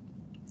 months.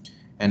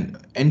 An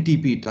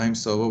NTP time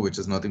server, which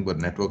is nothing but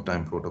network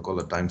time protocol,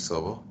 a time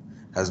server,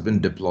 has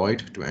been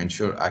deployed to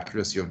ensure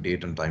accuracy of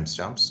date and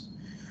timestamps.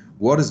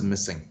 What is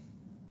missing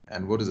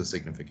and what is the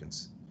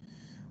significance?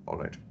 All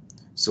right.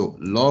 So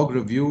log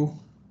review,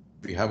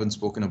 we haven't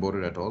spoken about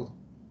it at all,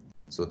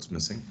 so it's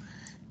missing.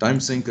 Time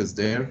sync is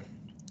there.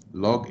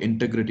 Log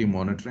integrity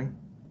monitoring.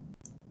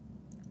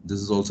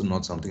 This is also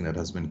not something that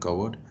has been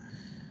covered.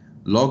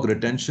 Log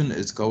retention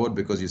is covered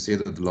because you say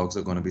that the logs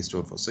are going to be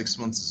stored for 6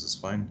 months. This is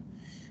fine.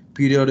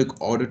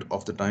 Periodic audit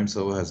of the time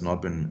server has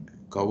not been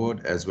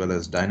covered, as well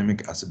as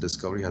dynamic asset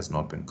discovery has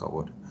not been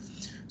covered.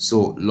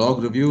 So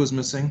log review is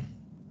missing,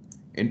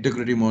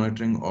 integrity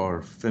monitoring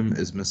or FIM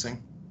is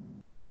missing,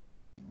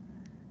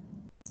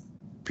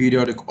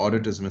 periodic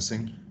audit is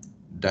missing,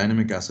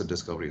 dynamic asset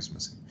discovery is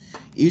missing.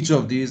 Each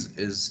of these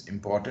is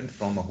important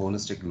from a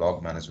holistic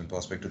log management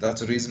perspective.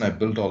 That's the reason I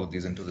built all of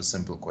these into this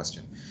simple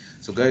question.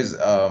 So guys,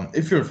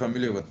 if you're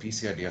familiar with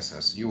PCI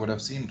DSS, you would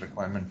have seen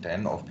requirement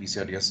 10 of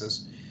PCI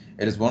DSS.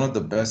 It is one of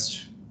the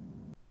best,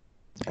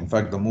 in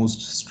fact, the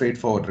most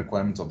straightforward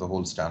requirements of the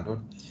whole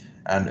standard.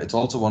 And it's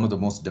also one of the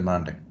most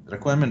demanding.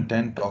 Requirement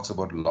 10 talks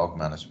about log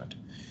management.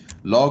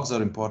 Logs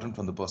are important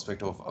from the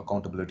perspective of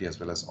accountability as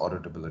well as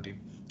auditability.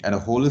 And a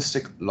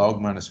holistic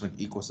log management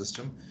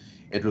ecosystem,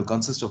 it will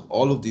consist of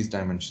all of these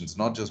dimensions,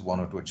 not just one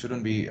or two. It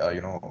shouldn't be,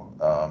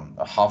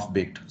 a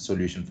half-baked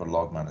solution for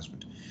log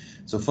management.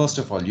 So first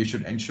of all, you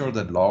should ensure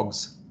that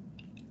logs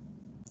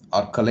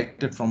are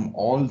collected from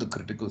all the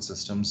critical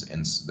systems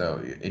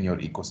in your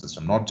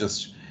ecosystem, not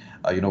just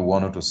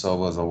one or two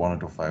servers or one or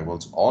two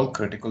firewalls. All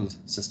critical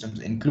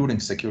systems, including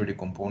security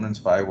components,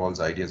 firewalls,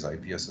 IDS,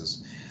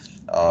 IPSs,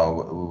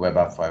 web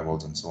app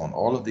firewalls, and so on.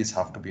 All of these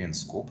have to be in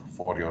scope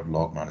for your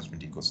log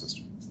management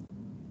ecosystem.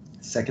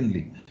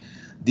 Secondly,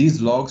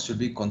 these logs should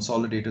be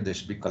consolidated. They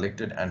should be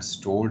collected and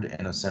stored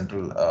in a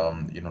central,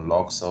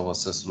 log server,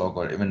 syslog,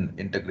 or even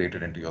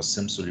integrated into your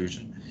SIM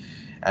solution.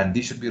 And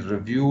these should be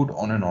reviewed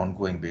on an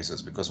ongoing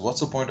basis, because what's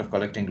the point of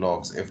collecting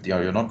logs if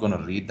you're not going to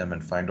read them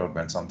and find out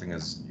when something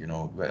is,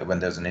 when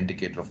there's an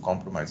indicator of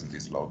compromise in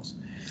these logs.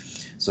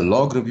 So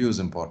log review is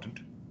important.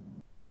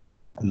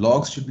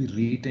 Logs should be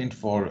retained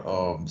for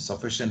a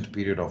sufficient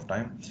period of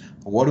time.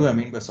 What do I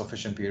mean by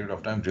sufficient period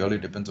of time? Really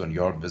depends on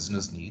your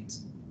business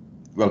needs.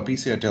 Well,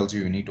 PCI tells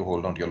you need to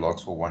hold on to your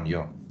logs for 1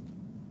 year,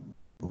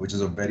 which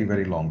is a very,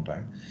 very long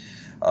time.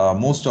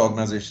 Most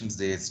organizations,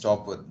 they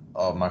stop with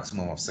a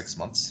maximum of 6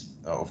 months.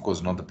 Of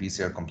course, not the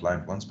PCI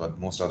compliant ones, but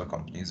most other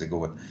companies, they go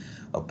with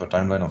a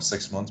timeline of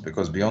 6 months,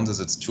 because beyond this,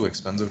 it's too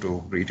expensive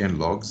to retain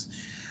logs.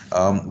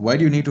 Why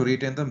do you need to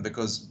retain them?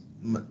 Because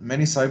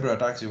many cyber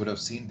attacks you would have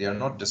seen, they are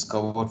not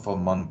discovered for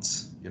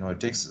months. It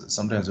takes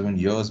sometimes even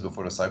years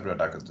before a cyber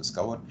attack is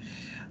discovered.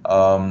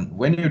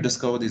 When you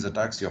discover these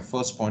attacks, your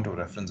first point of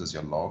reference is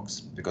your logs,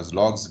 because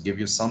logs give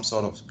you some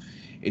sort of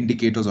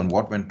indicators on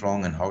what went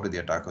wrong and how did the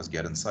attackers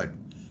get inside.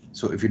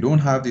 So if you don't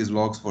have these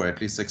logs for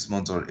at least 6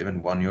 months or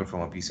even 1 year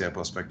from a PCI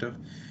perspective,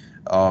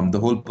 the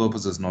whole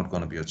purpose is not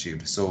going to be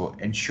achieved. So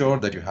ensure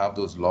that you have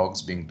those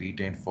logs being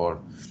retained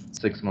for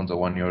 6 months or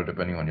 1 year,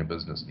 depending on your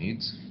business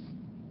needs.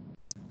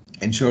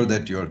 Ensure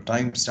that your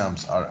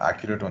timestamps are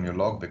accurate on your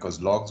log, because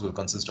logs will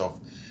consist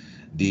of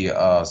the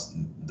uh,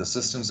 the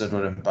systems that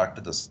were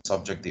impacted, the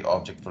subject, the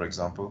object, for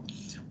example.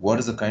 What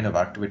is the kind of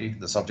activity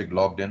the subject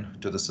logged in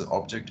to this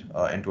object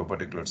into a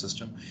particular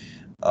system?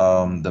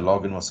 The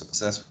login was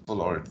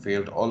successful or it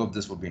failed. All of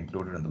this would be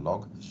included in the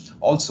log.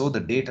 Also, the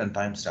date and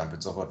timestamp,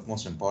 it's of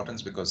utmost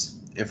importance, because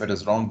if it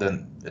is wrong,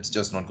 then it's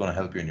just not going to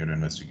help you in your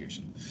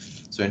investigation.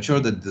 So ensure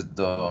that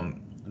the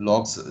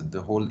logs,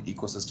 the whole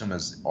ecosystem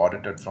is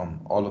audited from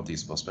all of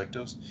these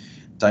perspectives.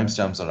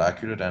 Timestamps are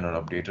accurate and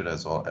are updated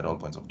at all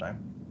points of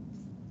time.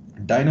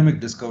 Dynamic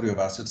discovery of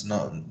assets.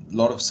 Now, a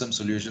lot of SIM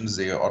solutions,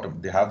 they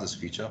have this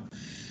feature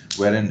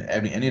wherein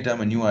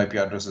anytime a new IP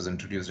address is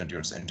introduced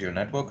into your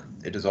network,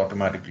 it is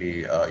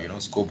automatically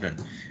scoped in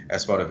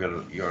as part of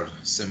your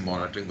SIM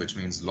monitoring, which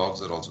means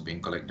logs are also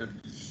being collected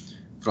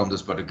from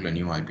this particular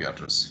new IP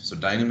address. So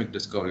dynamic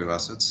discovery of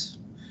assets,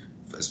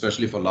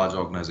 especially for large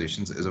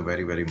organizations, is a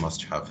very, very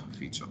must-have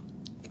feature.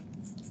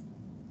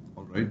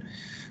 All right.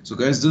 So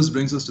guys, this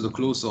brings us to the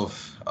close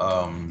of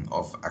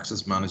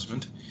access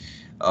management.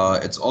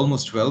 It's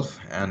almost 12,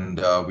 and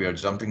we are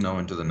jumping now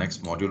into the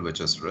next module, which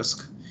is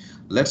risk.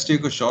 Let's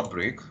take a short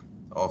break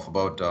of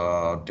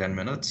about 10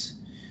 minutes,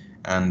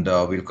 and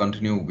we'll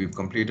continue. We've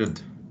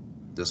completed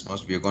this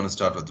much. We are going to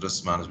start with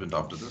risk management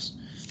after this.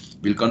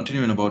 We'll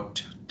continue in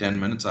about 10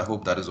 minutes. I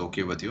hope that is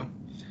okay with you.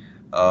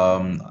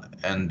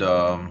 And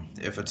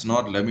if it's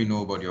not, let me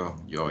know about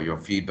your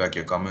feedback,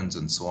 your comments,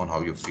 and so on,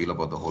 how you feel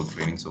about the whole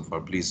training so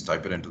far. Please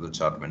type it into the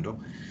chat window.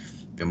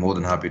 We're more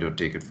than happy to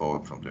take it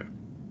forward from there.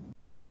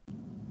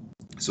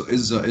 So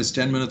is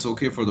 10 minutes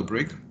okay for the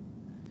break?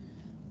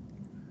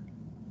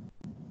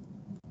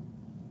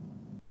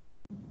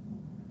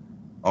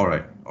 All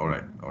right, all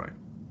right, all right,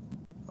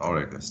 all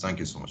right, guys. Thank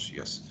you so much.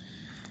 Yes,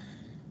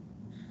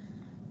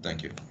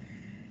 thank you.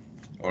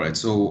 All right,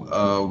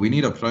 so we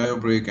need a prior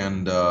break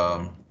and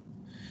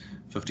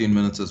 15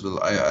 minutes as well.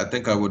 I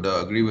think I would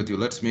agree with you.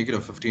 Let's make it a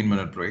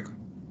 15-minute break.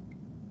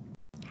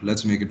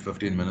 Let's make it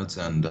 15 minutes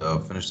and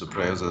finish the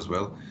prayers as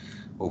well,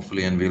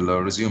 hopefully, and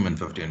we'll resume in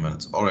 15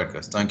 minutes. All right,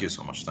 guys. Thank you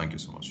so much. Thank you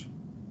so much.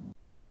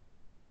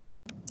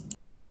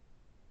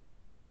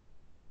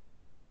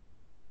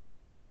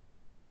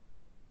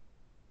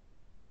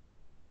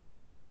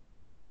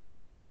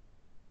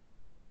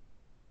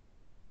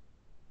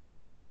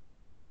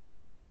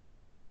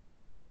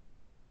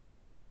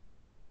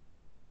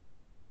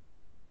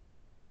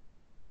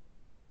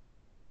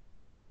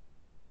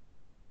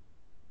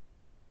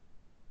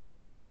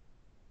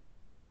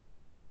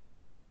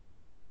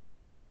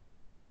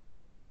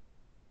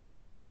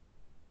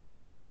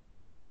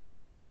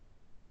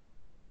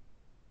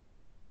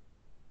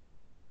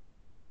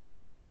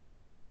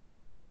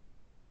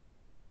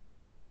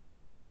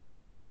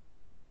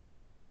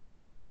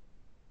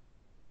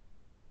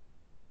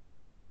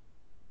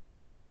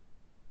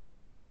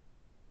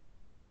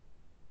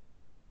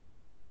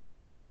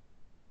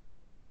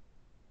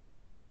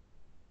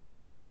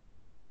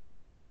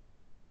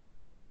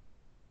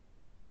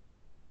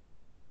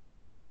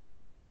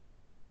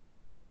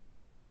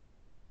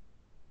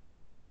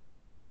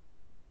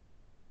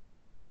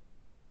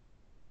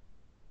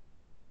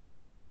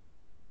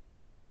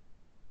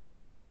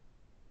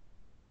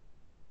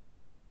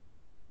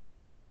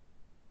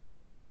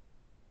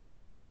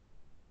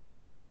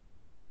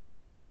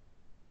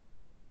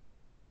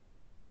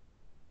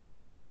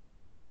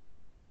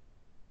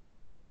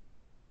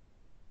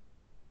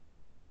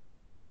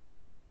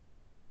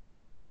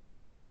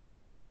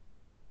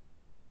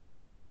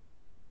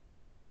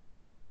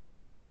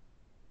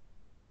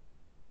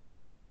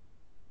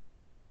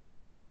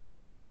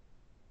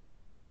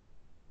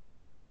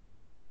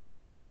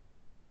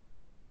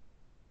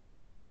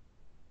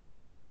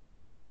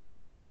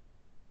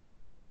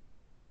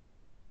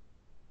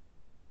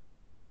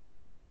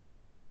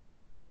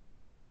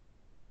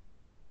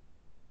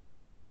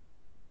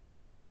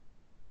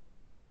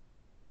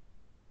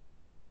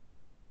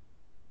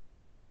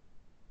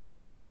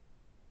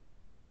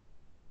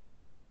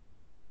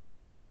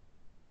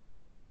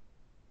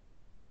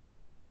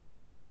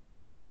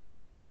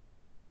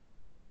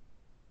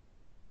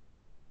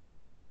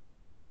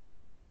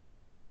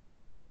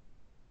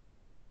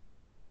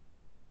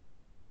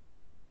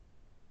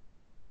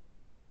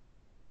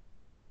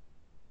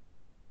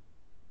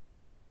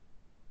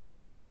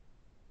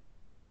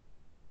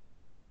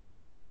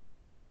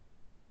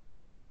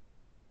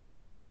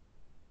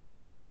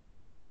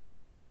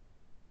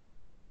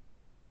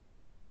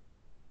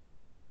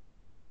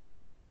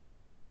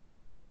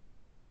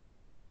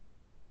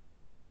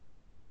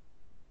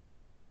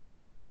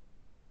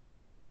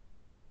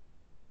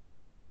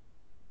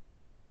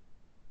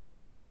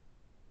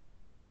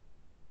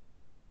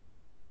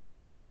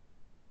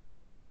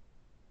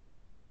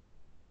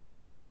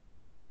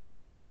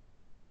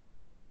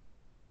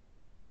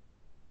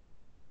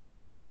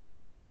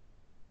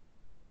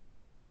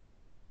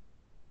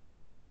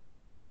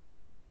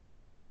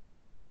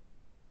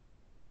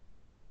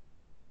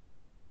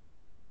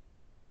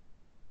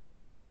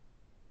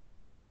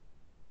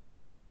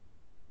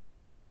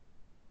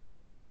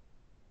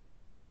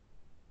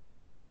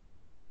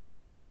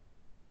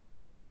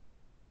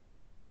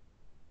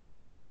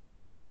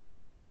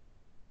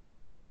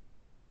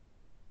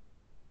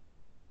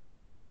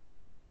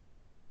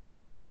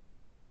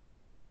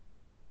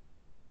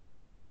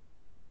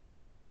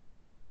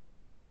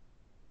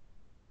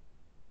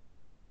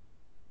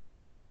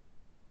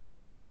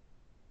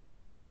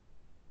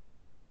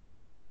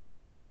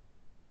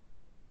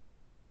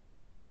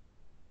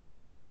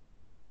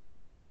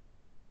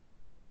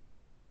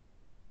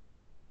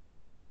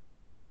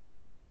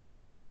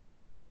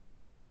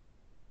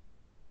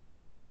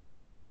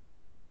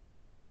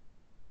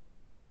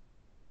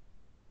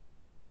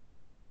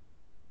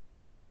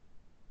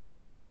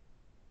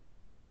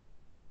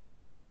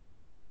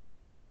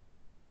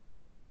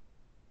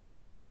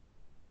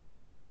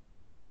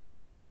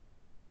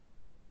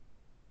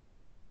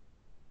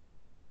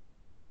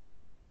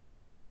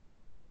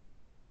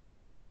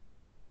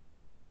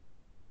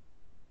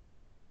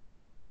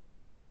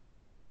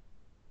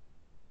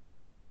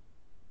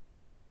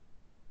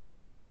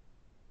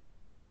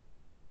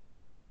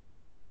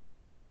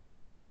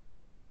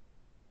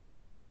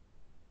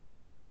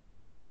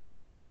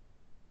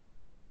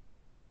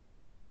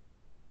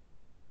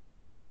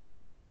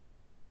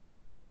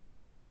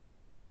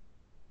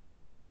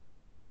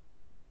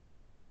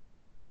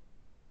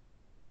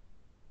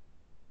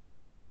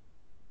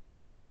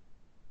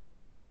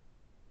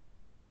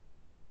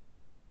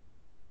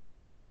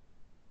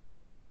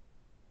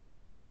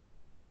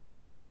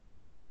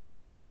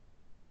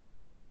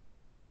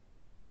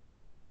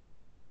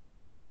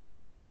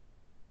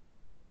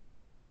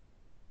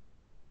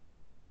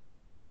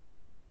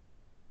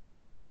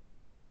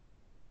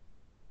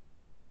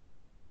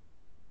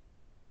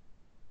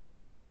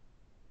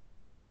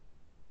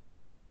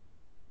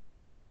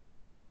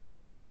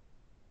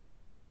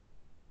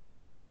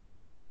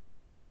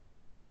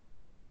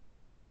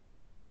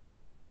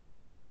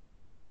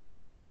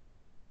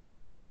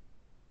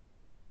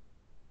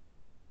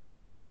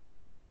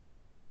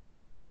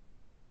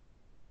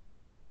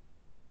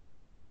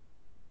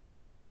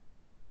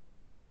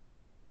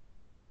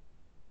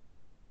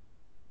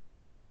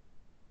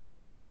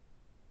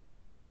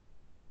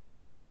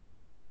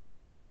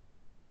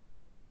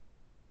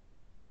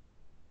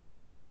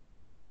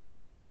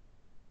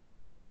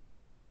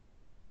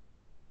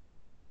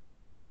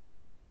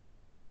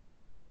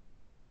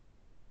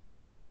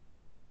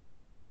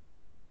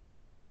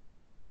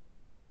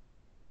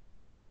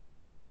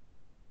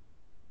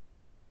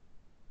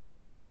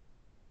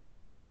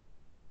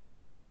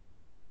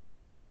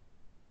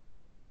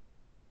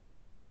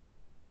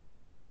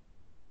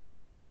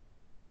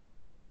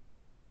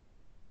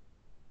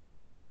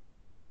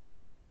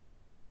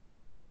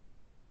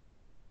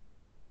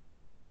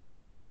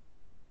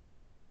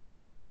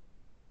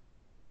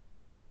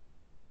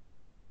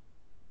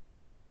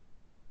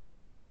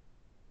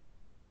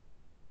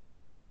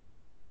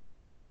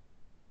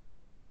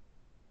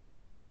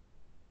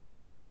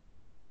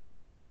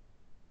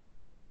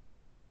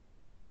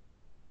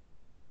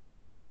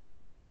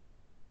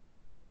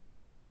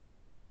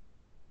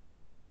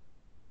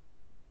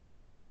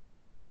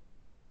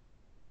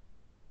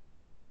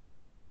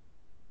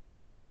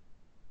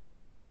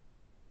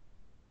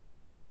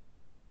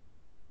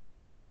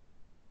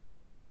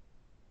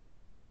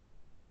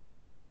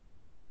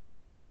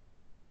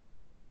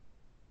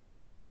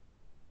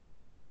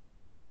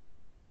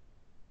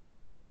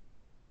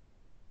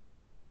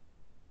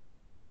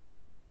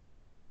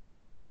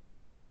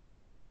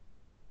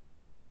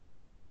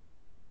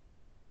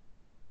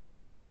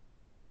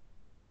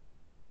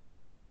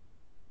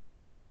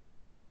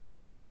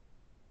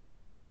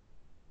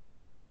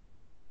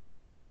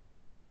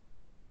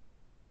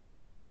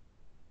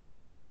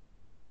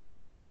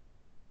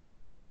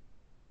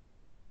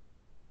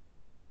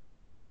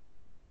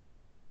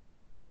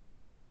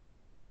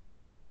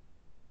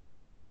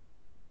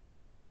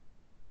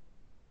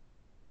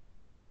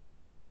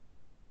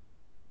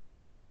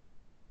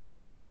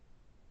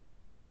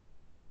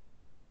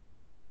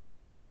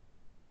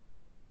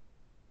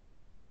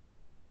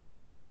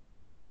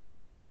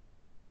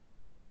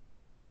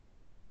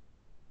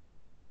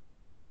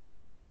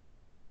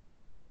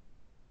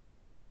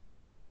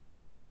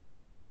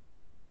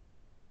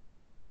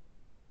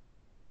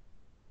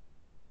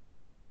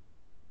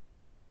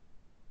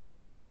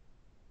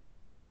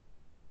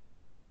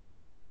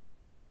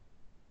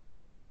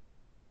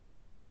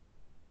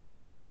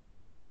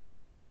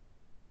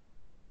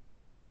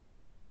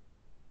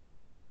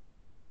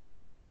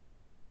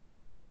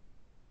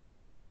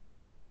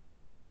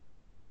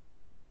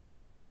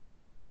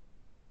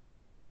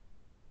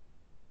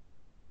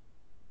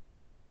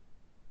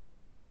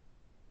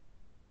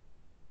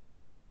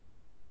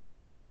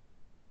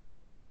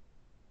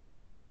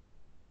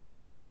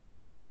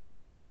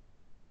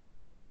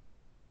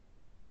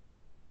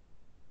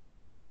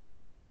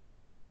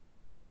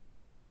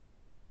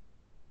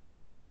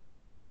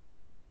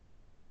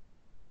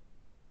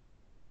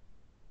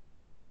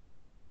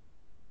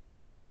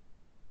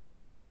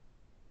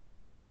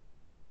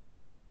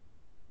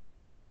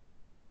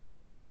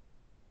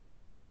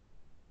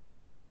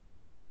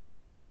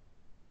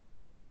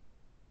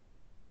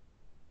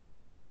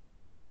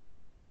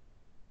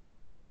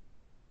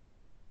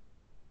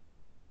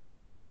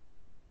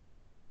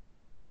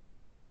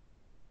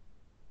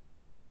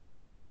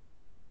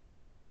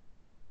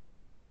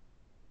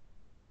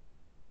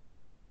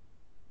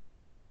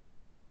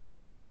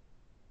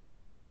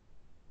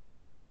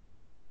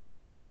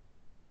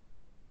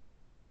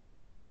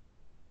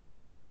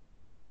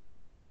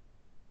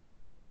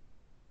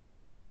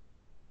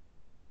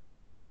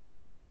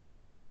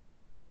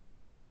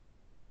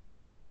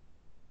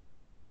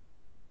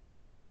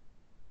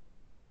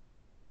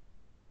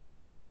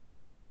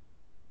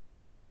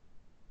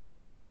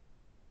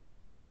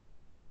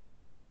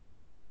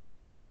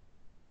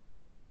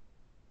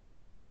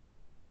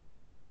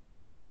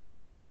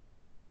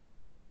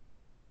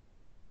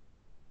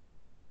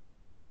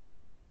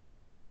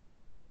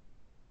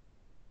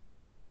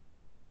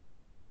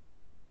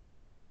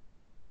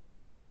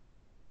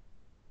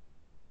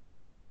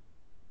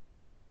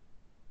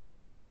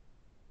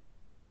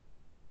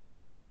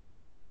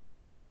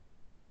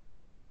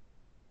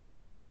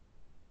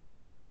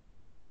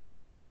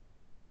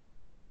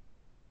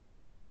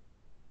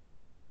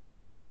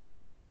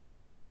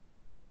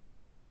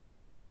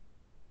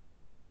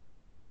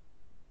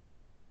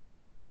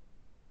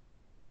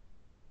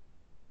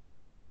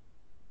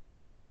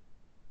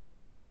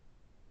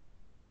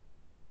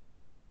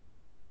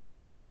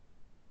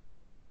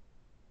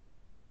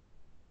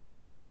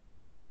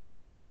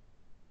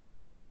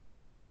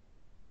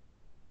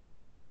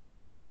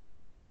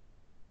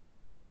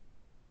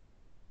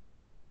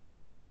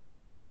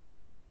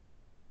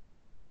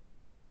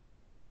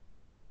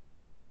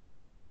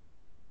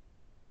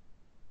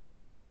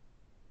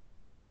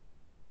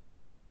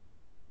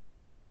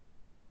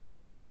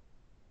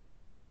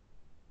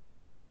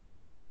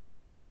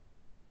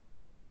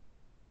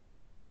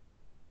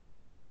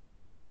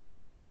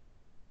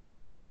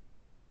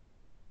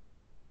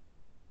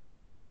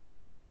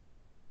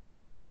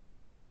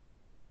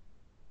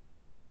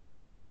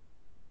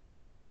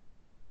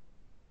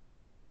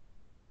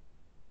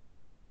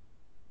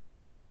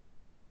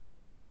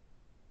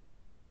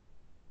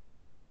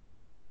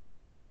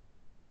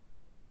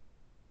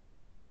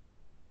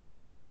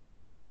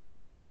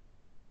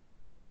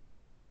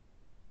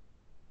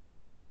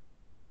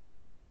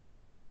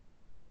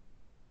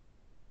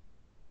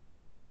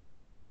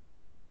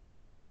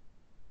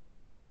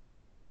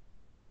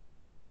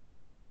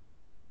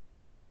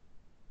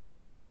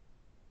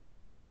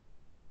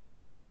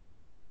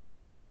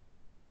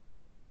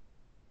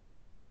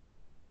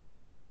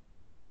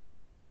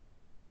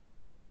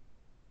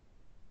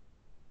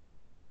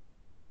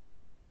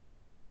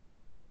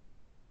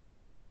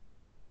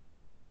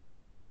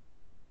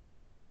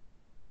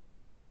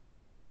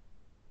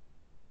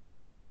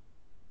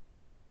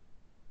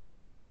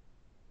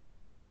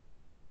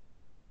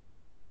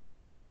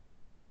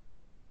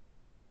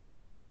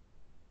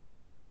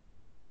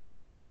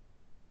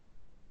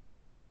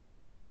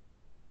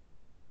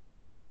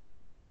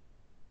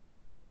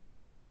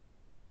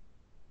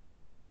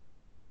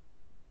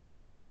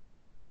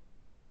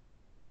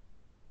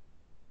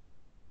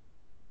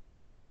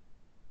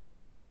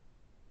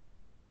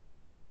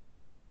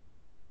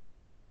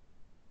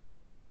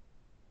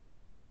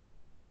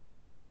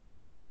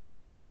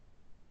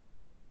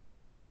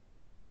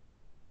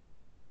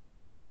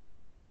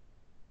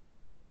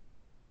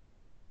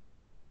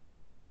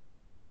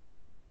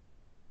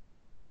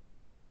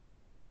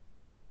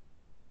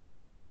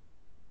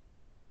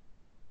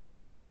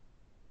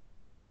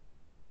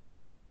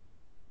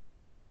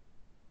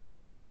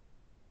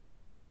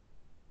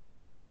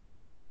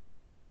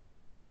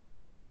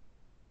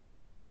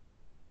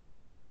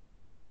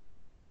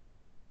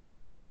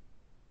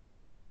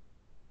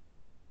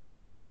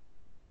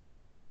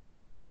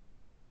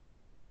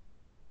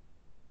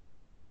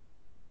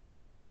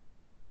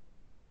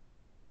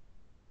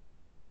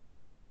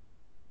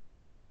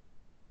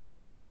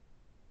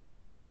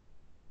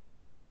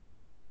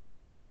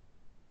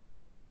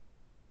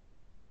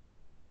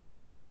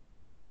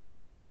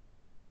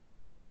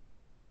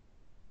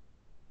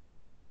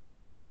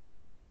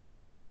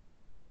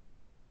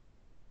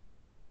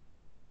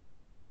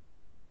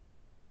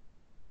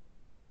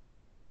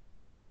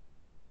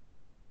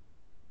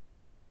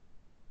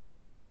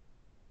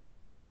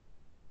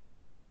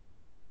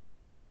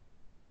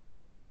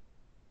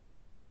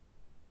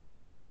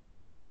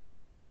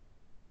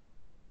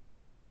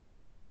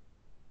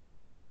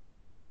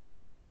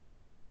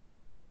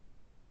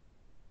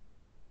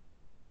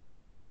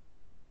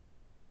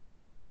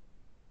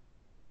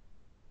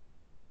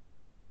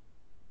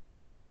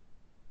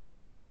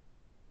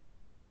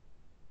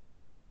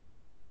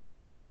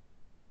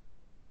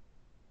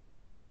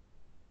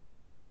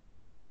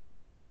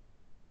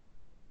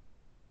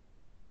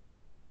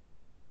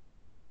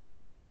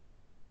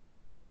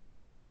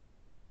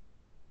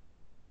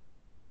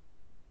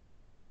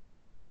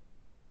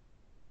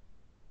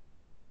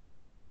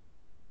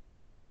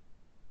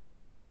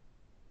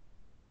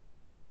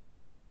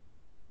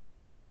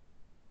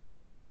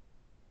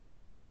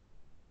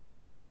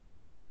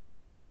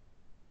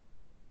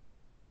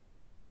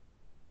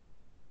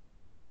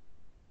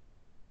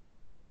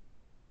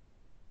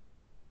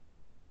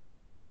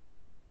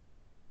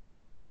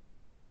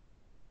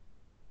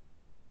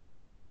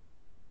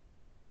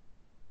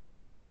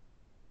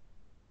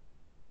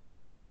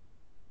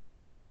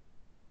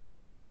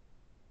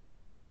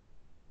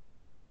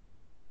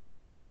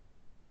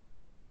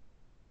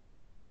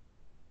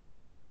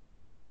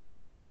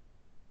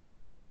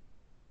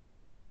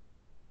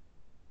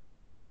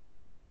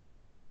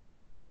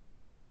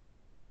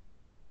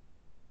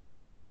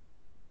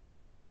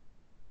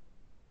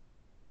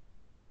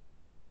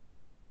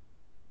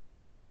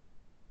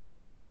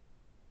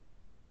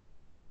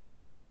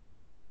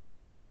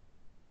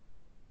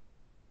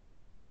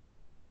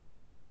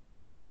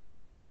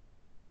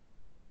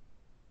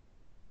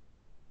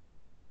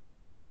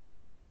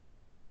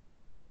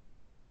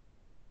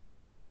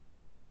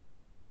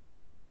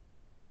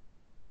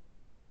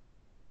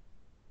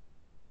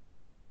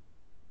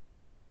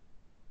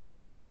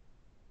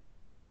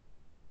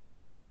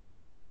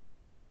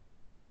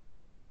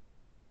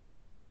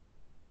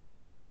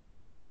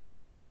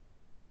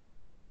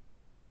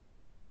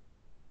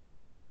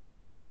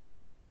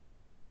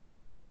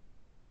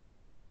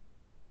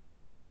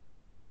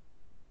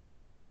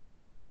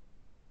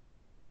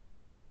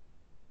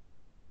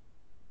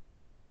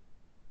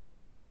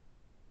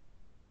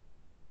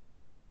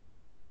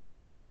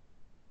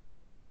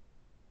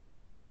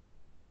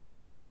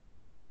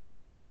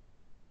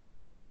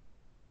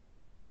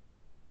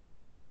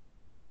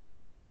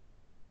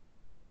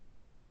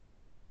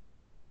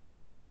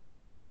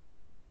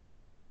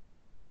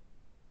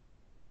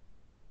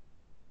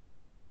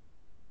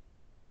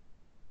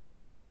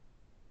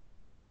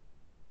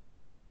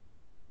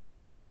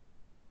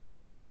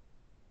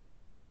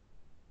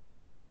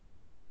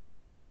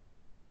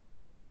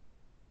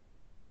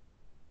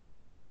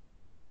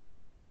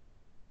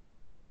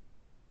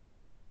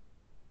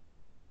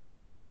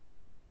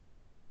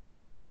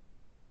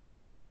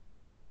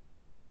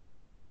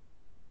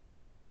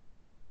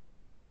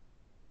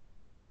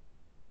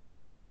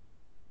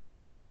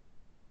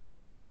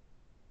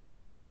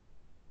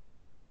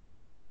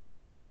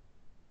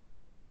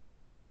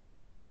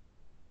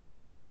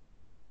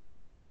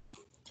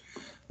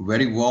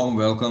 Very warm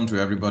welcome to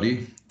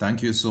everybody.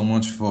 Thank you so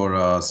much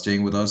for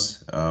staying with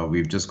us.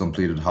 We've just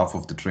completed half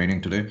of the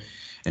training today.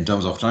 In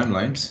terms of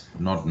timelines,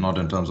 not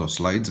in terms of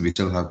slides, we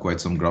still have quite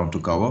some ground to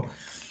cover.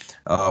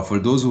 For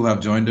those who have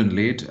joined in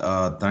late,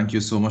 thank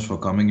you so much for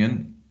coming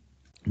in.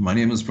 My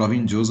name is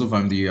Praveen Joseph.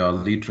 I'm the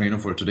lead trainer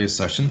for today's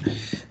session,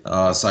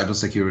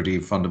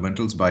 Cybersecurity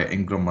Fundamentals by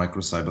Ingram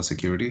Micro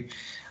Cybersecurity.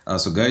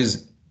 So,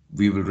 guys,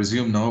 we will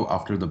resume now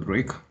after the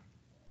break.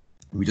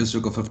 We just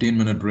took a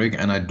 15-minute break,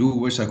 and I do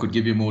wish I could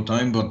give you more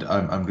time, but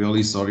I'm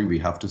really sorry we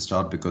have to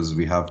start because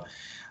we are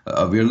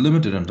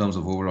limited in terms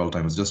of overall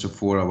time. It's just a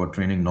 4-hour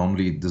training.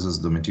 Normally, this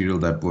is the material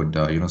that would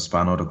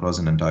span out across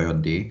an entire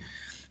day,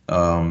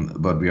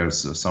 but we are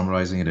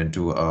summarizing it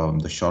into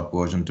the short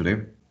version today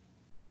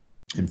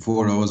in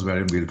 4 hours,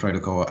 wherein we'll try to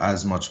cover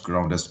as much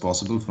ground as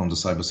possible from the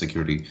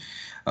cybersecurity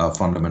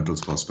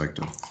fundamentals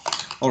perspective.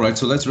 All right,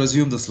 so let's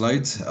resume the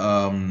slides.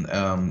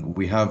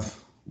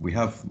 We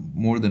have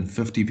more than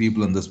 50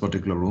 people in this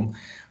particular room,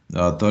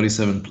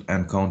 37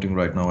 and counting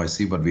right now I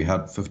see, but we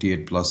had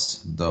 58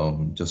 plus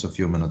just a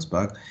few minutes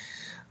back.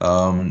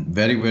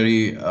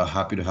 Very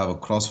happy to have a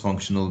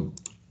cross-functional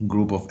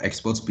group of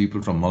experts,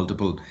 people from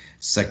multiple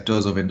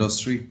sectors of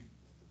industry.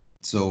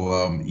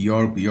 So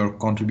your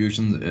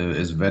contribution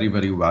is very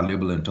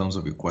valuable in terms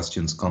of your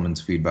questions, comments,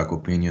 feedback,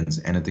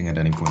 opinions, anything at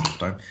any point of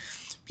time.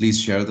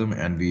 Please share them,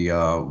 and we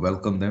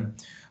welcome them.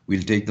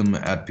 We'll take them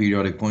at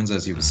periodic points,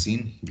 as you've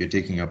seen. We're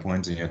taking your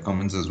points and your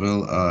comments as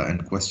well,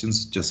 and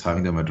questions, just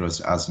having them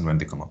addressed as and when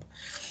they come up.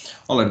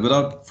 All right,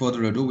 without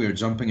further ado, we are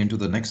jumping into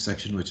the next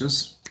section, which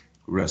is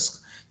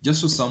risk.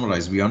 Just to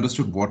summarize, we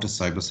understood what is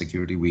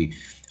cybersecurity. We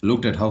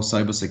looked at how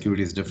cybersecurity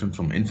is different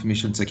from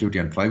information security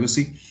and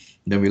privacy.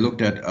 Then we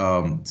looked at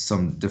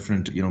some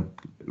different,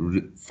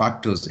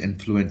 factors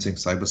influencing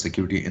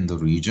cybersecurity in the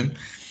region.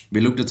 We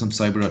looked at some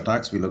cyber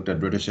attacks. We looked at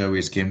British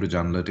Airways, Cambridge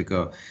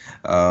Analytica,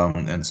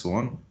 and so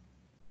on.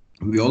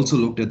 We also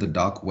looked at the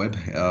dark web.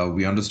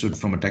 We understood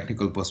from a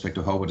technical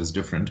perspective how it is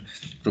different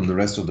from the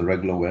rest of the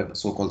regular web,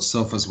 so-called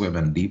surface web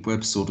and deep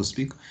web, so to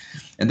speak.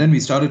 And then we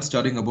started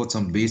studying about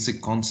some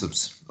basic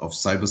concepts of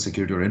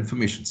cybersecurity or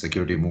information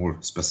security more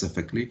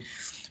specifically,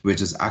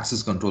 which is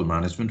access control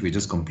management. We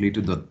just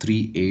completed the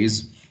 3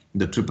 A's,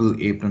 the triple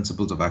A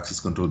principles of access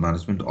control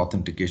management: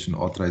 authentication,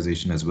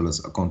 authorization, as well as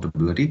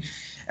accountability.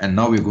 And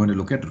now we're going to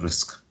look at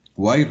risk.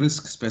 Why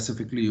risk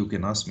specifically, you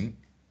can ask me.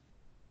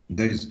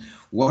 Guys,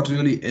 what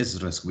really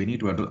is risk? We need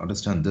to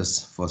understand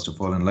this first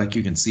of all. And like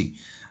you can see,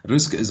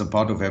 risk is a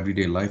part of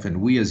everyday life, and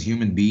we as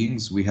human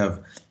beings, we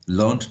have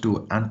learned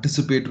to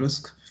anticipate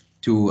risk,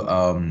 to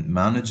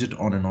manage it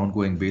on an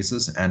ongoing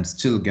basis, and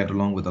still get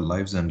along with our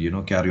lives,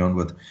 and carry on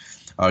with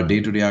our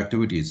day-to-day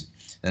activities,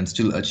 and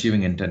still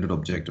achieving intended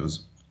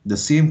objectives. The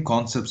same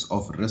concepts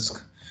of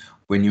risk,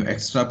 when you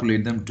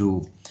extrapolate them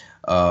to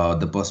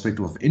the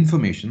perspective of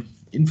information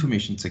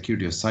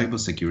security or cyber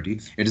security,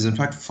 it is in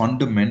fact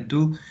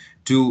fundamental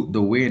to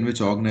the way in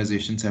which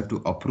organizations have to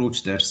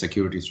approach their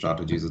security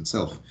strategies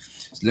itself.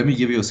 So let me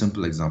give you a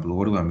simple example.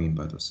 What do I mean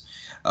by this?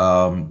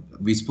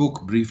 We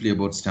spoke briefly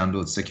about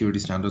standards, security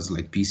standards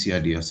like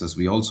PCI DSS.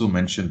 We also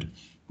mentioned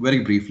very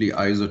briefly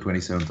ISO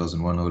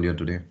 27001 earlier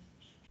today,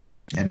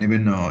 and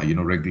even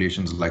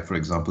regulations like, for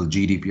example,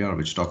 GDPR,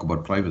 which talk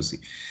about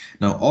privacy.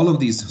 Now all of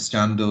these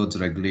standards,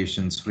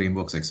 regulations,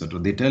 frameworks, etc.,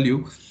 they tell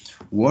you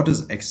what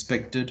is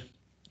expected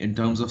in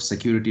terms of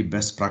security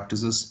best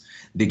practices.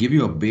 They give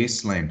you a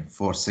baseline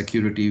for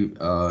security,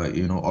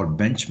 or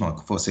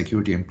benchmark for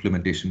security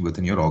implementation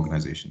within your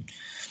organization.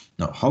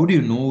 Now, how do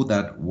you know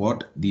that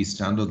what these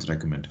standards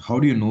recommend? How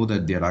do you know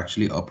that they're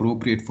actually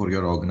appropriate for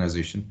your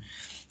organization?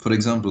 For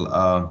example,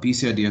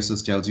 PCI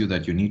DSS tells you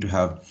that you need to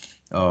have,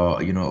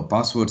 a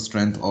password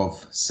strength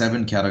of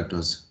 7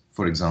 characters,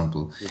 for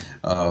example,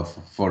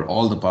 for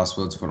all the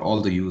passwords for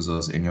all the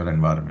users in your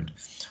environment.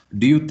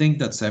 Do you think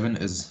that 7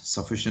 is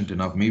sufficient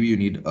enough? Maybe you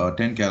need a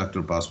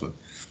 10-character password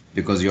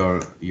because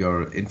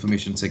your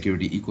information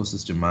security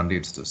ecosystem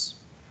mandates this,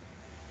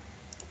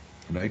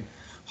 right?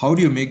 How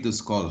do you make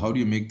this call? How do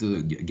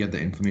you get the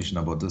information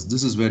about this?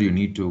 This is where you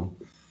need to.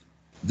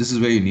 This is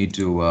where you need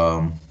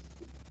to.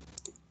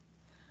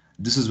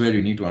 This is where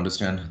you need to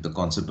understand the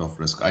concept of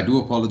risk. I do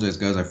apologize,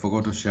 guys. I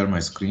forgot to share my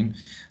screen.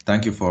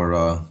 Thank you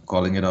for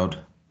calling it out.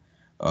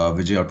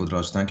 Vijay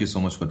Arpudraj, thank you so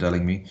much for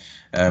telling me.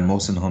 And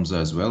Mohsin Hamza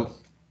as well.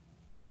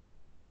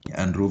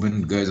 And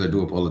Ruben, guys, I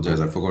do apologize.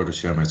 I forgot to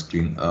share my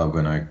screen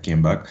when I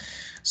came back.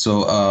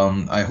 So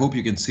I hope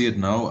you can see it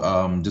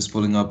now. Just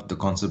pulling up the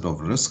concept of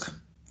risk.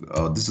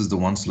 This is the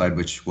one slide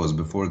which was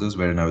before this,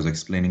 wherein I was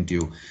explaining to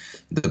you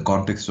the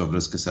context of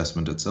risk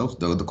assessment itself,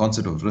 the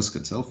concept of risk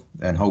itself,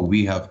 and how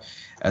we have,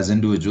 as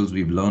individuals,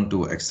 we've learned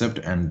to accept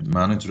and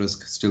manage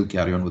risk, still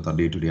carry on with our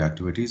day-to-day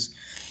activities.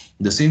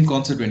 The same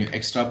concept when you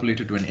extrapolate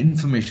it to an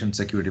information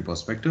security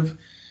perspective.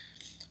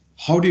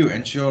 How do you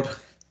ensure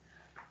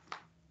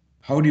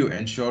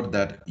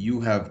that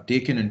you have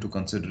taken into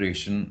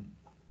consideration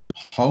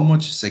how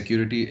much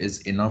security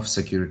is enough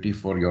security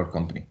for your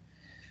company?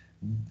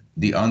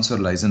 The answer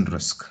lies in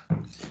risk.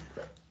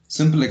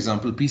 Simple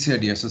example, PCI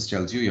DSS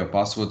tells you your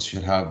passwords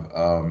should have,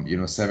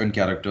 7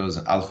 characters,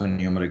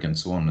 alphanumeric, and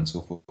so on and so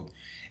forth.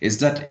 Is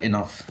that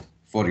enough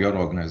for your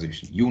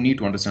organization? You need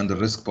to understand the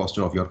risk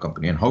posture of your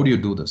company. And how do you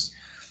do this?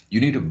 You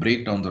need to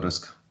break down the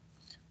risk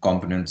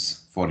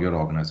components for your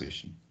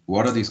organization.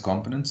 What are these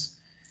components?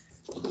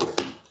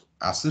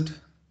 Asset,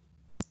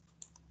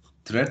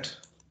 threat,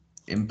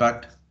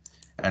 impact,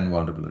 and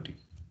vulnerability.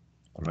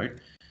 All right.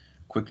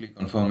 Quickly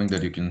confirming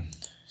that you can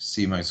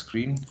see my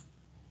screen.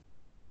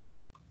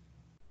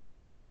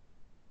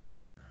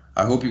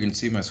 I hope you can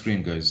see my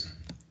screen, guys.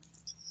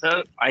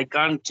 Sir, I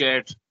can't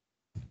chat.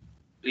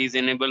 Please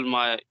enable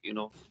my,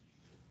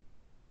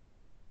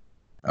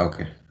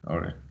 Okay,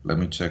 all right. Let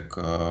me check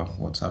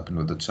what's happened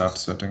with the chat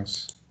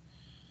settings.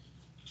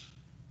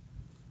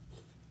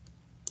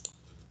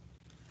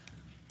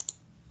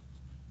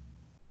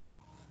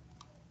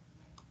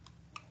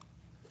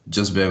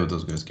 Just bear with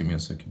us, guys. Give me a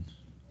second.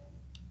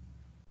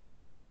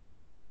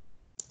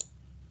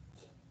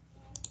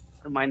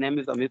 my name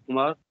is Amit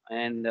Kumar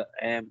and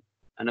I am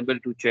unable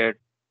to chat,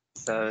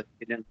 sir.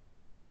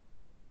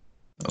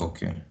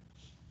 Okay.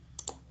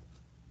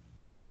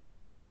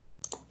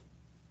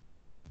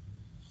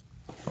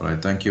 All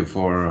right. Thank you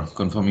for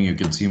confirming you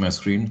can see my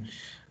screen.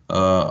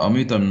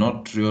 Amit, I'm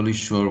not really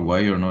sure why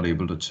you're not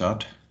able to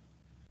chat.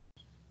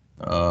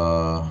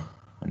 I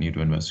need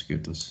to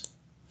investigate this.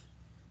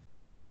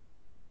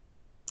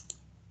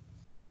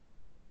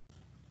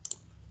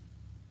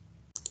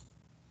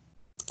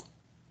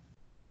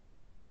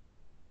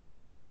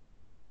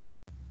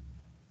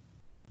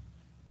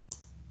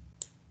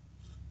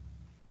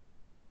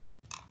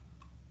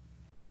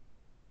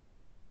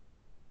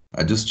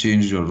 I just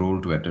changed your role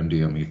to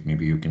attendee, Amit.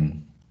 Maybe you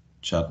can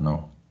chat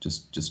now.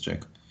 Just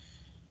check.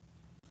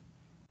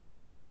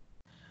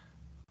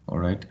 All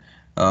right.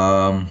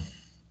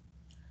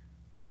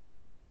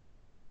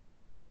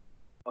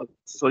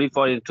 Sorry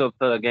for interrupt,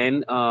 sir,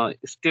 again.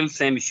 Still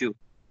same issue.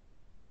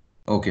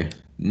 Okay.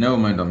 Never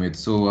mind, Amit.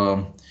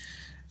 So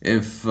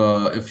if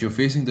you're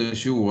facing the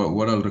issue,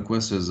 what I'll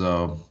request is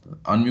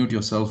unmute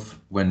yourself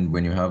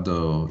when you have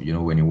the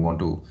when you want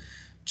to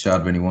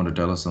chat, when you want to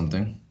tell us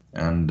something,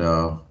 and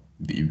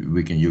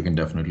we can you can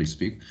definitely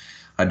speak.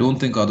 I don't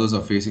think others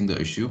are facing the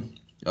issue,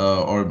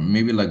 or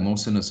maybe like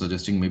Mohsin is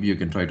suggesting, maybe you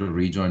can try to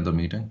rejoin the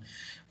meeting.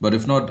 But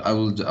if not, I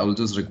will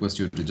just request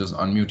you to just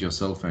unmute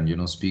yourself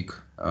and speak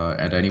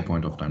at any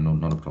point of time. No,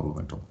 not a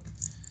problem at all.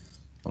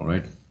 All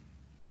right.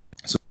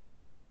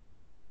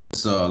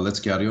 So let's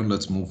carry on.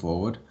 Let's move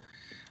forward.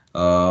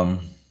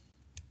 Um,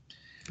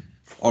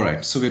 All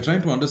right, so we're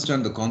trying to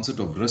understand the concept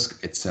of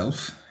risk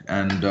itself,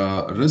 and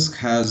risk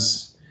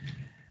has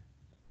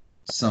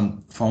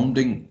some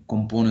founding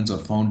components or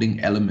founding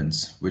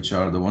elements, which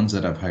are the ones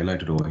that I've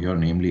highlighted over here,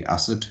 namely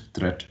asset,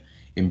 threat,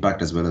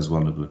 impact, as well as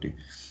vulnerability.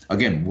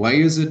 Again, why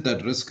is it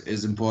that risk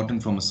is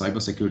important from a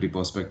cybersecurity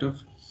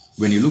perspective?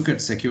 When you look at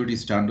security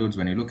standards,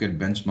 when you look at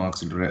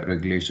benchmarks,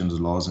 regulations,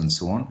 laws, and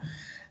so on,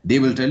 they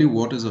will tell you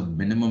what is a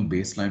minimum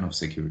baseline of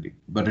security.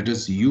 But it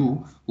is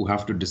you who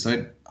have to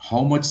decide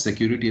how much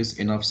security is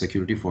enough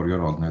security for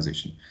your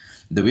organization.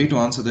 The way to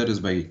answer that is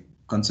by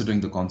considering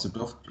the concept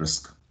of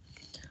risk.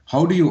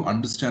 How do you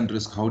understand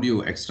risk? How do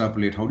you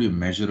extrapolate? How do you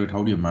measure it?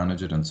 How do you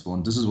manage it? And so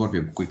on. This is what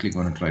we're quickly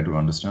going to try to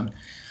understand.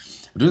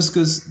 Risk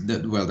is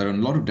that, well, there are a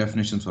lot of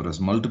definitions for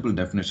risk, multiple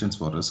definitions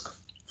for risk.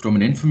 From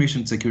an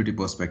information security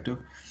perspective,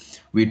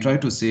 we try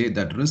to say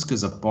that risk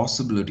is a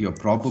possibility or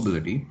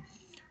probability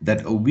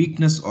that a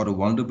weakness or a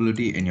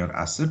vulnerability in your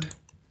asset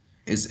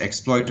is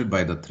exploited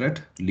by the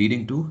threat,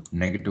 leading to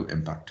negative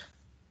impact.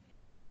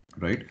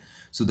 Right?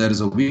 So there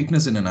is a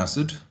weakness in an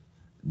asset.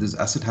 This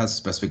asset has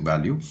specific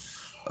value.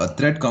 A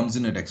threat comes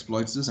in, it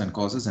exploits this and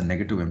causes a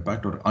negative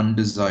impact or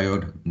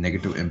undesired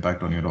negative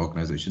impact on your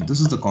organization. This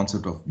is the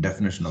concept of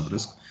definition of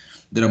risk.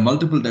 There are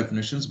multiple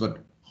definitions, but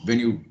when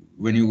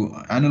you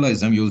analyze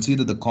them, you'll see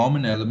that the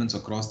common elements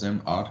across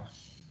them are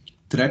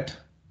threat,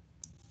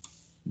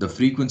 the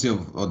frequency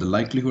of or the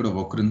likelihood of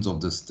occurrence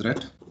of this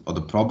threat or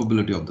the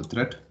probability of the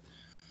threat,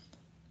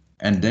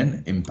 and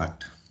then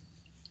impact.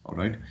 All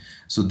right.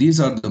 So these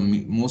are the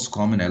most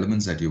common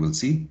elements that you will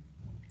see.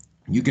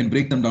 You can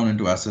break them down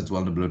into assets,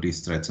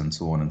 vulnerabilities, threats, and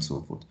so on and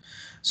so forth.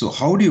 So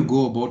how do you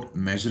go about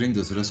measuring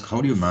this risk?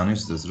 How do you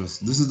manage this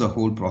risk? This is the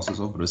whole process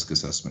of risk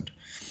assessment.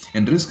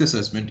 In risk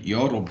assessment,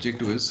 your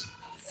objective is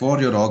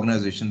for your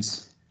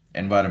organization's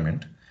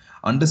environment,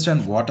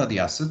 understand what are the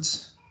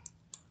assets,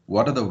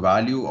 what are the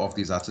value of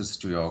these assets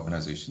to your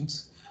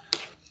organizations,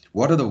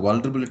 what are the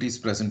vulnerabilities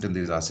present in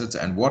these assets,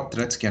 and what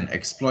threats can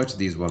exploit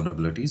these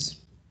vulnerabilities.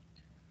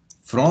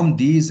 From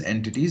these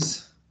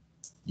entities,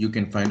 you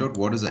can find out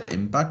what is the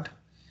impact,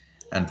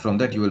 and from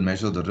that you will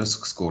measure the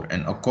risk score,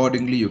 and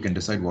accordingly you can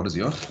decide what is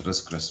your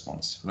risk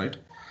response, right?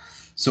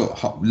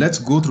 So let's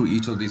go through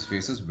each of these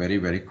phases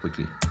very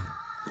quickly.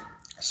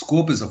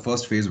 Scope is the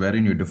first phase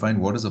wherein you define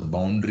what is the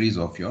boundaries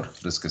of your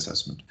risk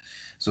assessment.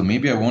 So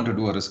maybe I want to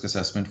do a risk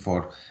assessment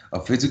for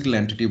a physical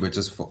entity, which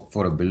is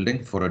for a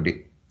building, for a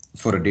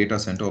data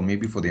center, or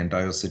maybe for the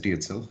entire city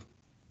itself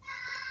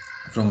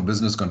from a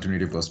business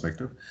continuity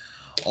perspective.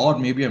 Or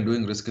maybe I'm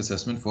doing risk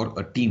assessment for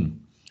a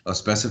team, a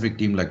specific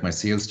team like my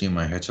sales team,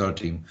 my HR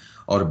team,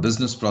 or a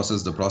business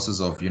process, the process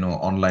of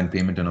online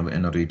payment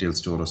in a retail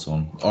store or so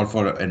on. Or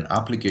for an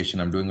application,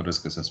 I'm doing a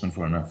risk assessment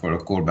for a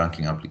core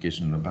banking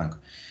application in a bank.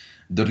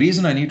 The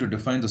reason I need to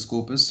define the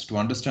scope is to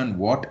understand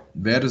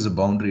where is the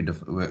boundary,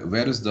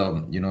 where is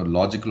the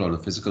logical or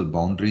the physical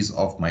boundaries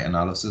of my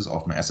analysis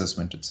of my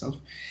assessment itself,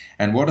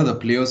 and what are the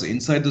players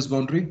inside this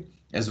boundary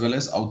as well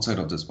as outside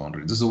of this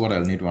boundary. This is what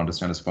I'll need to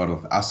understand as part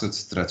of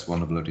assets, threats,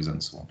 vulnerabilities,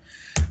 and so on.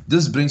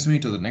 This brings me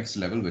to the next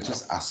level, which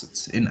is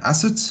assets. In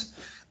assets,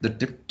 the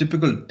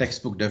typical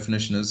textbook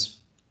definition is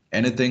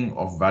anything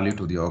of value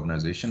to the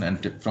organization.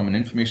 And from an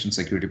information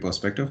security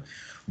perspective,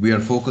 we are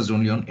focused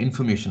only on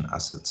information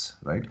assets,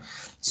 right?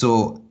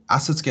 So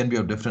assets can be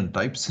of different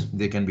types.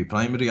 They can be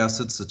primary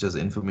assets such as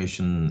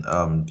information,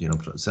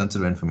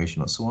 sensitive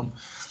information or so on,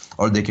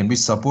 or they can be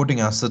supporting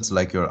assets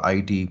like your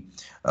IT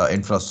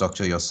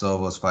infrastructure, your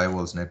servers,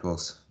 firewalls,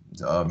 networks,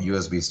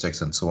 USB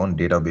sticks, and so on,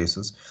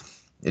 databases.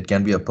 It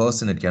can be a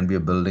person, it can be a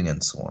building,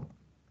 and so on.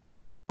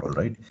 All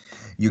right.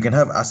 You can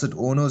have asset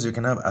owners, you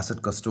can have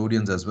asset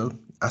custodians as well.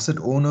 Asset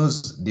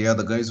owners, they are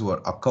the guys who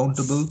are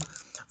accountable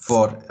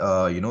for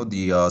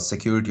the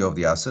security of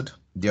the asset.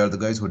 They are the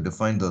guys who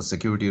define the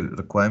security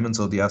requirements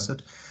of the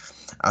asset.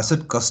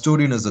 Asset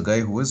custodian is the guy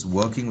who is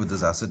working with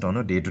this asset on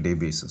a day-to-day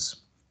basis.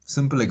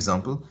 Simple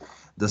example,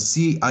 the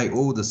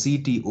CIO, the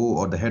CTO,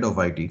 or the head of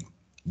IT,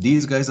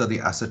 these guys are the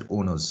asset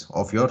owners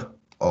of your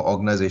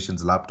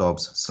organization's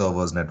laptops,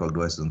 servers, network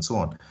devices, and so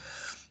on.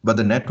 But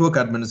the network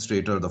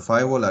administrator, the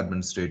firewall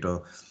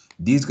administrator,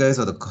 these guys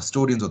are the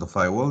custodians of the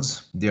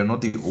firewalls. They are not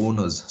the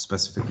owners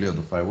specifically of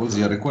the firewalls.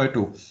 They are required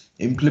to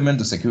implement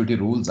the security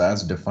rules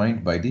as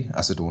defined by the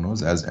asset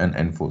owners as and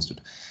enforced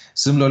it.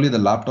 Similarly, the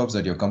laptops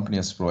that your company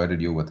has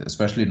provided you with,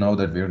 especially now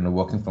that we're in a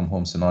working from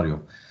home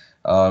scenario,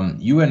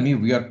 you and me,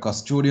 we are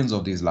custodians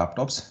of these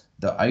laptops.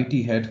 The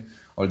IT head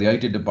or the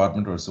IT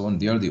department or so on,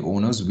 they are the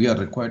owners. We are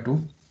required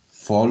to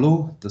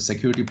follow the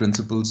security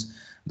principles,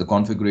 the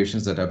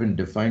configurations that have been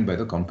defined by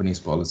the company's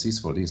policies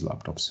for these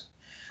laptops.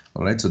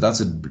 All right, so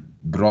that's a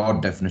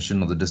broad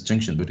definition of the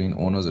distinction between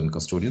owners and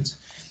custodians.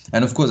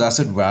 And of course,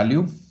 asset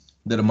value.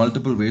 There are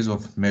multiple ways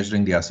of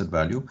measuring the asset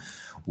value.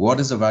 What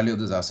is the value of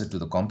this asset to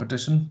the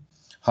competition?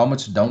 How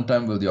much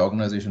downtime will the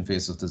organization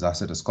face if this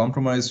asset is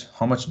compromised?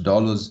 How much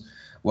dollars,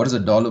 what is the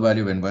dollar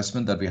value of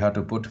investment that we had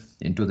to put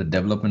into the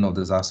development of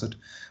this asset?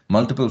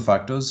 Multiple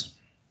factors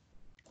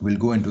will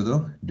go into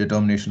the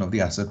determination of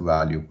the asset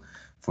value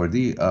for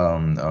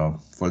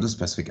the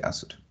specific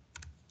asset.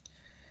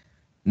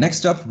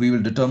 Next up, we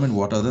will determine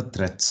what are the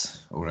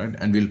threats, all right?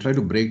 And we'll try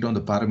to break down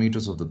the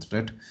parameters of the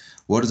threat.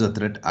 What is a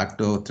threat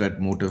actor,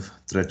 threat motive,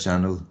 threat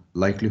channel,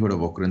 likelihood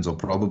of occurrence or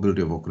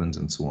probability of occurrence,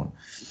 and so on.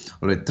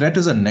 All right, threat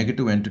is a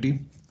negative entity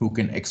who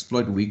can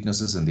exploit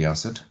weaknesses in the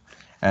asset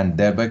and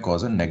thereby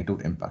cause a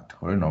negative impact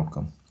or an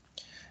outcome.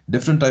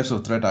 Different types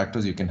of threat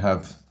actors. You can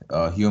have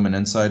human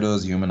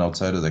insiders, human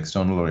outsiders,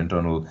 external or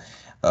internal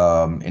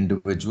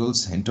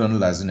individuals.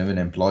 Internal as in even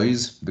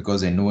employees, because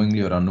they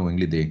knowingly or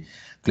unknowingly they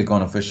click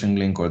on a phishing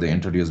link or they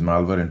introduce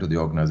malware into the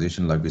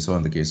organization, like we saw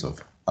in the case of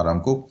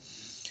Aramco.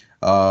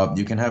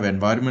 You can have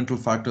environmental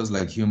factors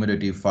like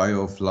humidity,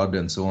 fire, flood,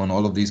 and so on.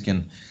 All of these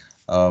can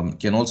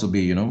also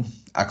be,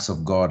 acts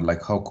of God,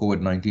 like how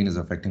COVID-19 is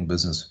affecting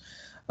business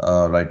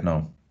right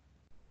now.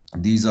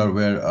 These are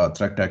where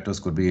threat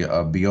actors could be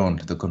beyond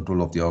the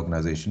control of the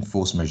organization,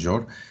 force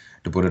majeure,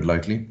 to put it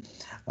lightly.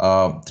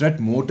 Threat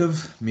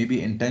motive may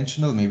be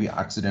intentional, maybe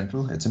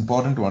accidental. It's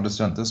important to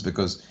understand this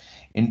because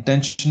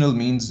intentional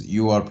means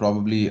you are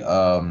probably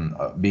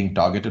being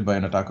targeted by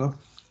an attacker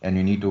and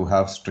you need to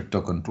have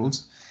stricter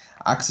controls.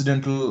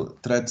 Accidental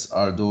threats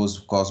are those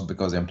caused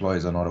because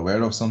employees are not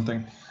aware of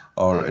something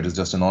or it is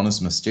just an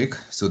honest mistake.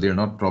 So they're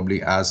not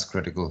probably as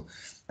critical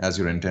as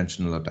your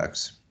intentional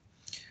attacks.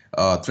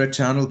 Threat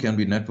channel can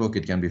be network,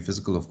 it can be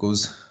physical, of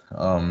course.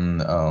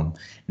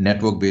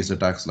 Network-based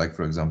attacks, like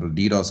for example,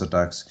 DDoS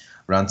attacks,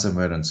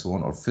 ransomware, and so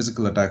on, or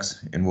physical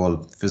attacks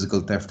involve physical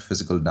theft,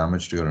 physical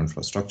damage to your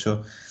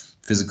infrastructure,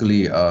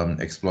 physically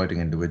exploiting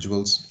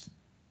individuals,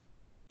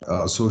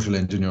 social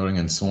engineering,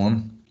 and so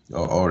on,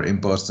 or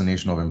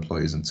impersonation of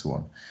employees, and so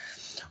on.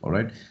 All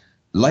right.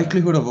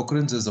 Likelihood of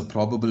occurrence is a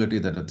probability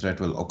that a threat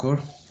will occur.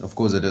 Of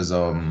course, it is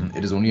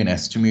only an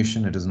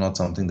estimation. It is not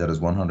something that is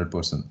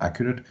 100%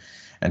 accurate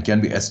and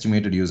can be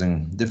estimated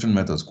using different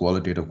methods,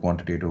 qualitative,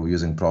 quantitative,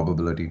 using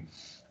probability,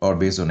 or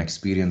based on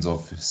experience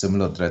of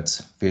similar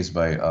threats faced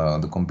by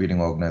the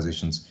competing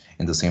organizations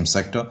in the same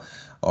sector,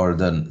 or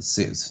then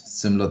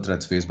similar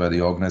threats faced by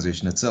the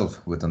organization itself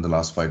within the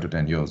last 5 to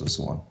 10 years or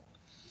so on.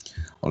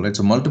 All right,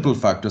 so multiple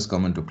factors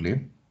come into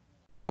play.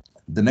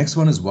 The next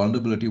one is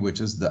vulnerability,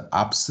 which is the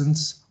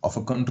absence of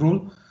a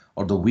control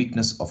or the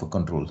weakness of a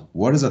control.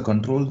 What is a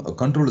control? A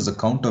control is a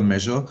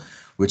countermeasure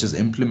which is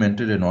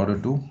implemented in order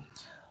to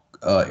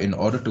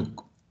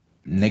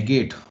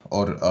negate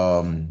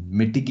or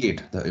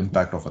mitigate the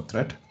impact of a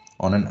threat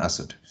on an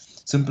asset.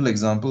 Simple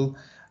example,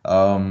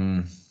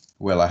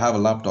 Well, I have a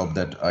laptop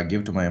that I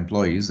give to my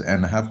employees,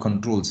 and I have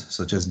controls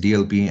such as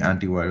DLP,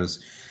 antivirus,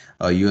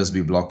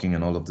 USB blocking,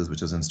 and all of this,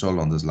 which is installed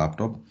on this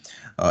laptop.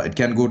 It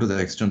can go to the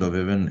extent of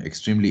even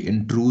extremely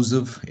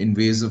intrusive,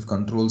 invasive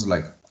controls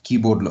like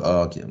keyboard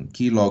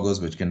key loggers,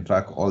 which can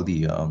track all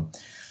the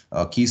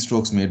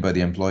keystrokes made by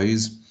the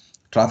employees.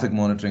 Traffic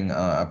monitoring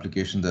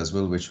applications as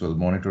well, which will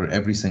monitor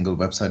every single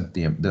website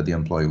that the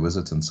employee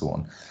visits and so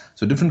on.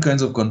 So different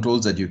kinds of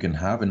controls that you can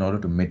have in order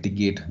to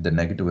mitigate the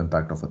negative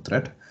impact of a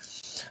threat.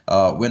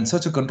 When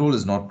such a control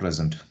is not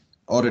present,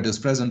 or it is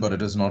present but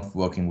it is not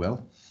working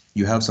well,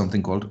 you have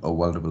something called a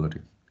vulnerability.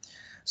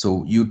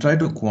 So you try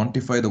to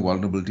quantify the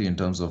vulnerability in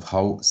terms of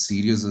how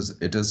serious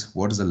it is,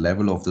 what is the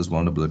level of this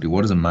vulnerability,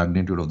 what is the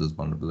magnitude of this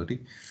vulnerability,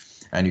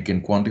 and you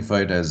can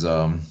quantify it as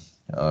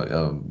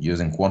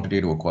using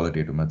quantitative or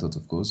qualitative methods,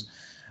 of course,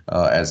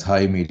 as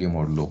high, medium,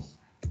 or low.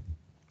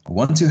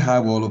 Once you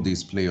have all of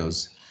these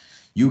players,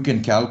 you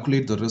can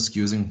calculate the risk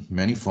using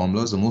many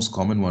formulas. The most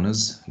common one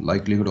is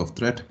likelihood of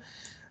threat,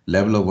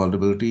 level of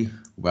vulnerability,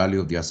 value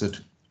of the asset.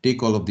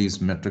 Take all of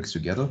these metrics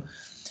together.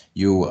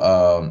 You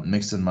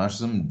mix and match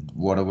them,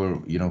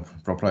 whatever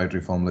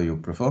proprietary formula you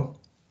prefer,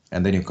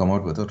 and then you come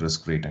out with a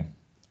risk rating,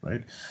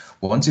 right?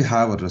 Once you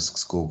have a risk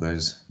score,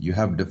 guys, you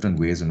have different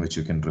ways in which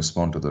you can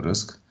respond to the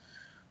risk,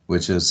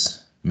 which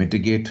is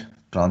mitigate,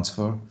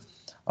 transfer,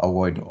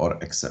 avoid, or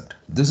accept.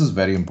 This is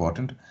very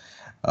important.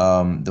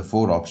 The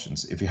four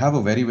options. If you have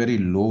a very, very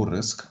low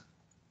risk,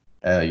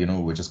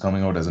 which is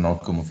coming out as an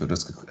outcome of your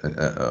risk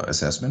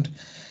assessment,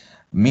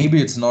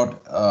 maybe it's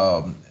not,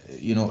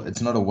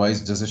 it's not a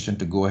wise decision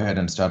to go ahead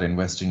and start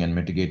investing and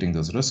mitigating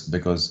this risk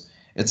because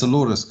it's a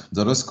low risk.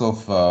 The risk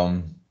of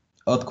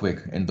earthquake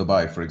in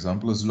Dubai, for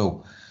example, is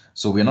low.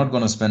 So we're not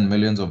going to spend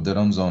millions of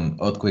dirhams on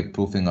earthquake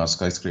proofing our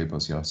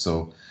skyscrapers here.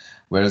 So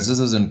whereas this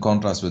is in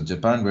contrast with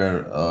Japan,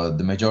 where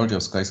the majority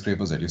of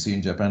skyscrapers that you see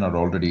in Japan are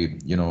already,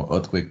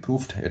 earthquake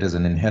proofed. It is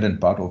an inherent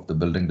part of the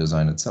building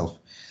design itself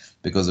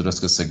because the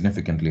risk is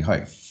significantly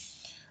high,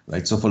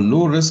 right? So for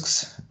low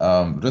risks,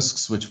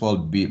 risks which fall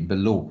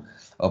below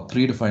a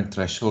predefined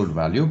threshold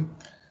value,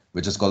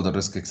 which is called the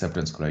risk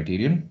acceptance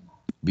criterion,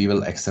 we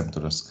will accept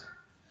the risk,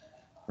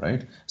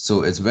 right?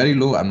 So it's very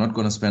low. I'm not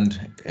going to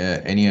spend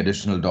any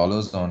additional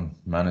dollars on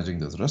managing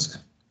this risk.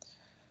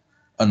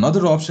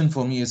 Another option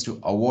for me is to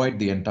avoid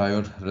the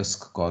entire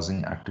risk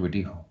causing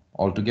activity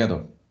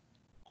altogether.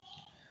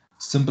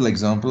 Simple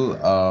example,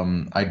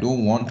 I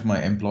don't want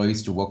my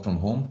employees to work from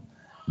home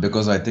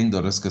because I think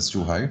the risk is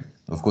too high.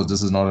 Of course,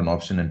 this is not an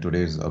option in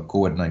today's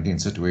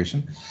COVID-19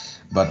 situation,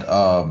 but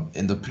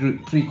in the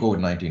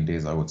pre-COVID-19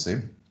 days, I would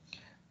say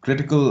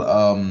critical,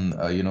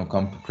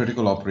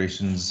 critical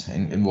operations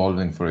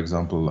involving, for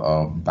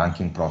example,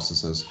 banking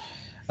processes,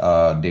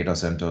 data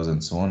centers,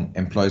 and so on.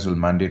 Employees will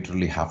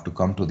mandatorily have to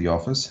come to the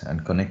office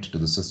and connect to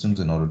the systems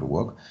in order to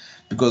work,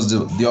 because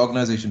the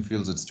organization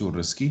feels it's too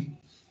risky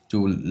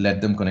to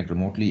let them connect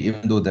remotely,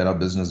 even though there are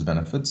business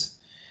benefits.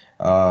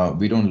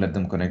 We don't let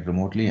them connect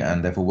remotely,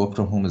 and therefore work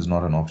from home is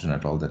not an option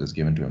at all that is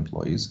given to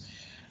employees,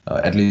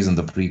 at least in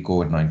the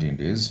pre-COVID-19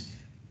 days.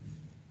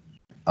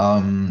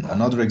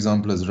 Another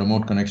example is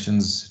remote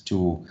connections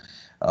to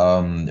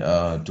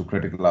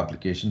critical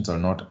applications are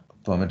not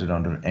permitted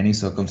under any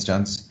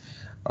circumstance.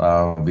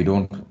 We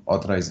don't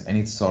authorize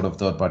any sort of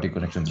third-party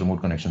connections, remote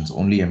connections.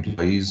 Only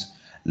employees,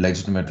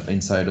 legitimate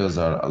insiders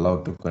are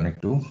allowed to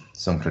connect to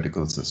some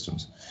critical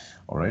systems.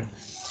 All right.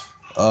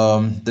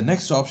 The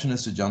next option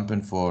is to jump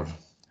in for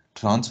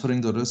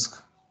transferring the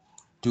risk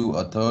to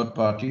a third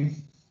party.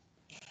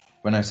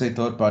 When I say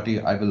third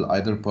party, I will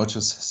either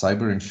purchase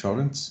cyber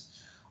insurance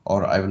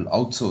or I will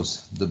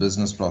outsource the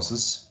business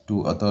process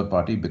to a third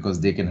party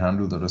because they can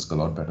handle the risk a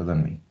lot better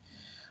than me,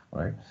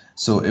 right?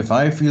 So if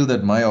I feel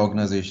that my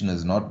organization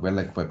is not well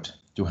equipped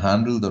to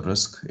handle the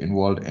risk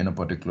involved in a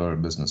particular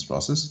business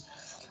process,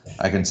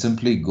 I can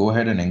simply go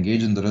ahead and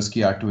engage in the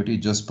risky activity,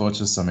 just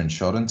purchase some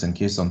insurance in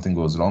case something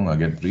goes wrong or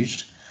get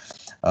breached.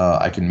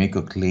 I can make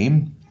a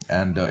claim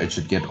and it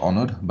should get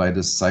honored by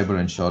this cyber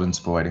insurance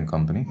providing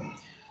company.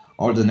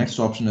 Or the next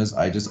option is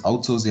I just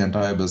outsource the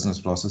entire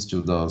business process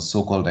to the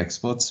so-called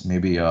experts,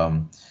 maybe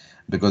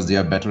because they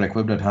are better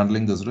equipped at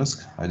handling this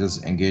risk. I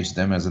just engage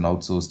them as an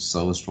outsourced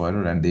service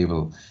provider and they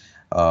will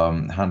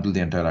handle the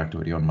entire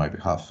activity on my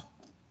behalf,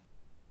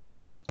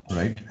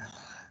 right?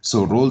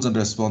 So roles and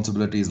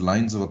responsibilities,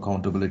 lines of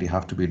accountability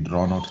have to be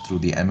drawn out through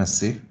the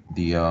MSA,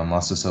 the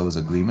master service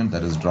agreement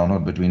that is drawn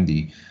out between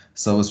the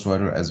service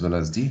provider as well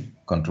as the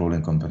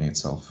controlling company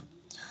itself.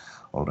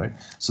 All right.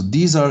 So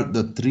these are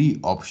the three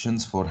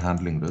options for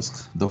handling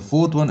risks. The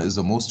fourth one is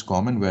the most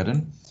common,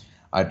 wherein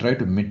I try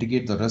to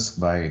mitigate the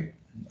risk by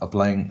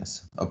applying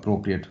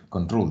appropriate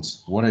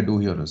controls. What I do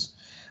here is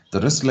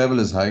the risk level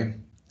is high.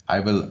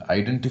 I will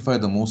identify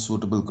the most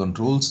suitable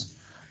controls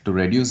to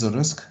reduce the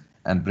risk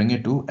and bring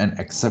it to an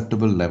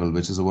acceptable level,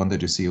 which is the one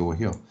that you see over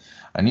here.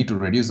 I need to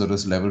reduce the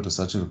risk level to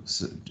such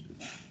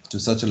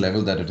a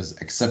level that it is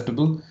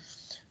acceptable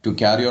to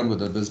carry on with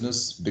the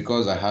business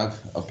because I have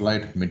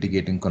applied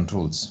mitigating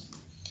controls.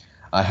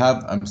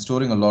 I'm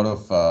storing a lot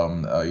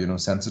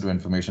of sensitive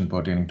information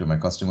pertaining to my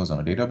customers on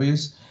a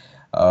database.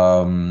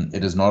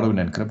 It is not even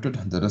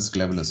encrypted. The risk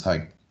level is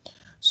high.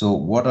 So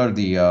what are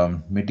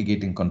the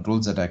mitigating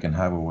controls that I can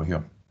have over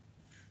here?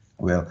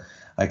 Well,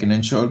 I can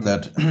ensure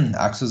that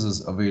access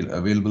is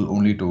available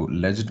only to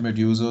legitimate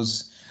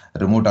users.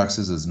 Remote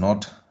access is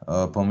not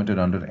permitted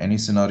under any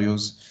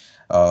scenarios.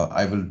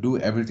 I will do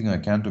everything I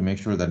can to make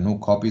sure that no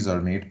copies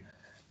are made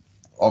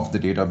of the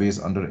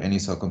database under any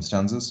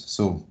circumstances.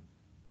 So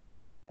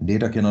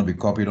data cannot be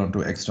copied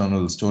onto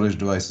external storage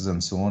devices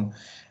and so on.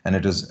 And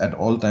it is at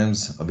all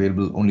times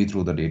available only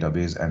through the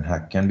database and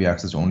can be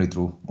accessed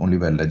only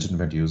by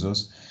legitimate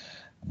users.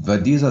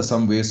 But these are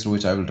some ways through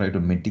which I will try to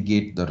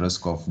mitigate the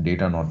risk of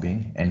data not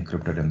being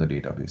encrypted in the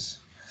database.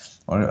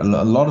 Or a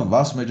lot of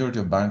vast majority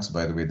of banks,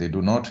 by the way, they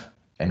do not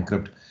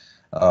encrypt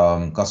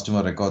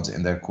customer records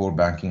in their core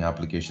banking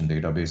application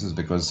databases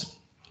because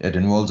it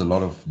involves a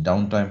lot of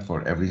downtime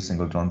for every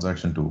single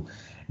transaction to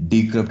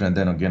decrypt and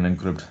then again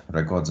encrypt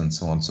records and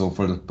so on. So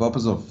for the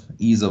purpose of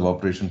ease of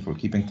operation, for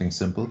keeping things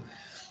simple,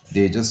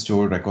 they just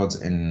store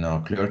records in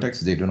clear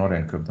text. They do not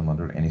encrypt them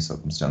under any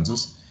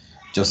circumstances,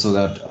 just so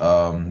that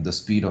the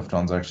speed of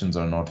transactions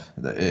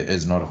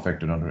is not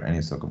affected under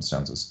any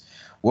circumstances.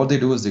 What they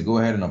do is they go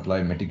ahead and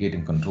apply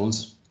mitigating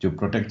controls to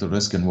protect the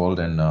risk involved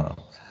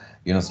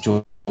in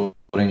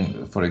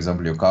storing, for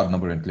example, your card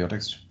number in clear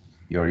text,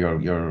 your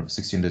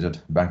 16-digit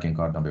banking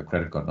card number, your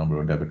credit card number,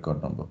 or debit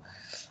card number.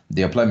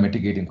 They apply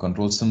mitigating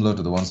controls similar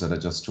to the ones that I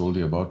just told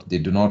you about. They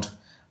do not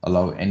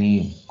allow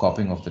any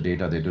copying of the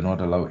data. They do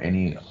not allow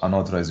any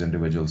unauthorized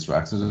individuals to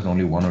access it.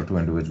 Only one or two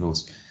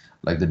individuals,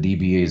 like the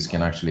DBAs,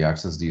 can actually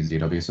access these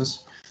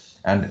databases.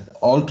 And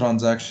all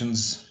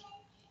transactions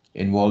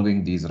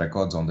involving these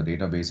records on the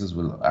databases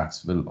will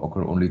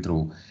occur only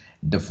through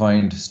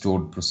defined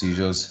stored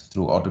procedures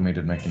through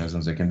automated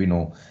mechanisms. There can be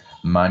no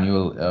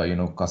manual,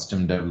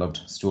 custom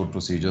developed stored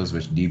procedures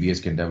which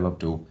DBAs can develop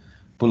to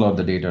pull out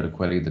the data, to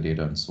query the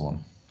data, and so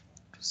on.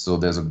 So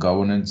there's a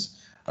governance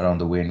around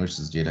the way in which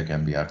this data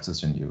can be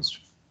accessed and used.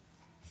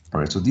 All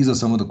right, so these are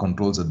some of the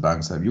controls that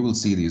banks have. You will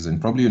see these, and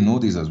probably you know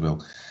these as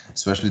well,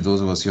 especially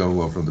those of us here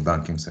who are from the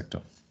banking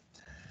sector.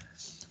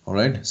 All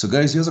right, so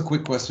guys, here's a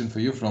quick question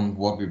for you from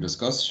what we've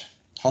discussed.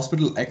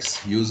 Hospital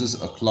X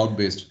uses a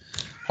cloud-based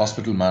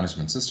hospital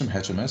management system,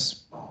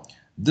 HMS.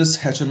 This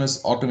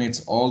HMS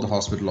automates all the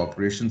hospital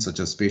operations such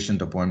as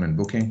patient appointment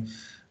booking,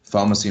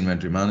 pharmacy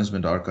inventory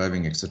management,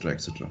 archiving, etc.,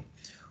 etc.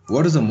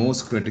 What is the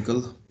most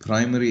critical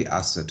primary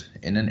asset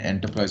in an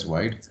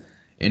enterprise-wide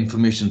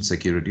information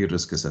security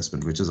risk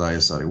assessment, which is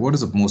ISRA? What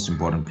is the most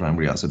important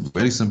primary asset?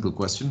 Very simple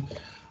question.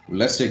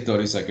 Let's take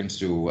 30 seconds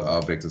to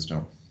break this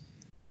down.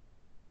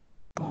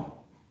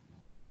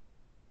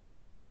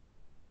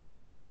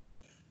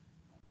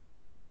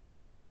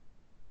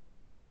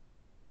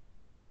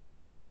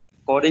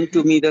 According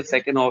to me, the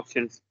second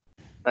option,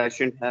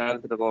 patient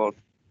health record.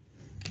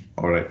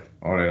 All right,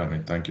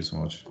 Amit. Thank you so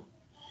much.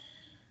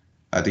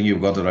 I think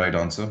you've got the right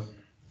answer.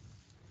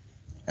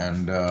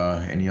 And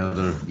any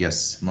other?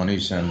 Yes,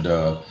 Manish and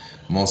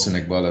Mohsin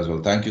Iqbal as well.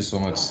 Thank you so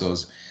much. So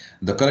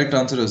the correct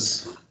answer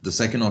is the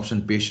second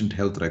option, patient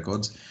health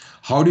records.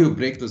 How do you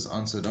break this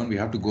answer down? We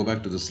have to go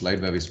back to the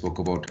slide where we spoke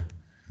about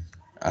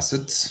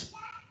assets.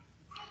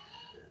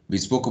 We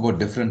spoke about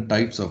different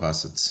types of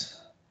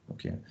assets.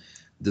 Okay,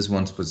 this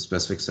one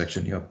specific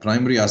section here.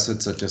 Primary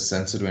assets such as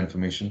sensitive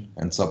information,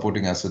 and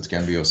supporting assets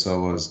can be your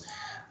servers,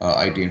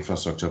 IT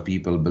infrastructure,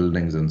 people,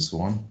 buildings, and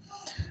so on.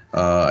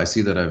 I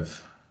see that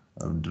I've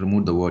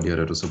removed the word here.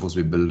 It was supposed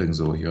to be buildings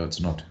over here. It's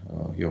not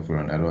here for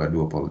an error. I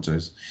do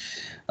apologize.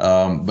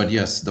 But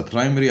yes, the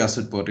primary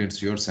asset pertains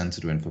to your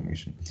sensitive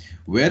information.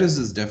 Where is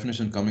this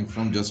definition coming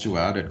from? Just to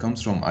add, it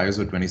comes from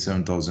ISO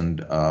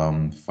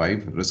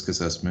 27005 risk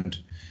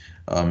assessment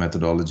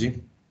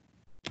methodology,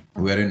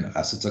 wherein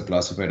assets are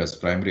classified as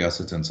primary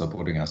assets and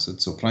supporting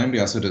assets. So primary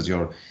asset is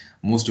your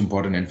most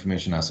important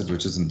information asset,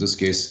 which is in this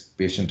case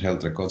patient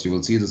health records. You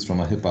will see this from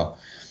a HIPAA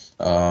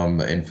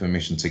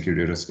information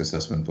security risk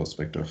assessment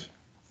perspective.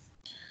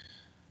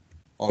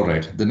 All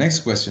right, the next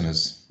question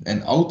is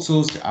an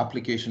outsourced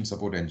application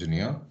support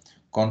engineer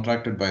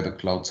contracted by the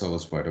cloud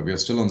service provider. We are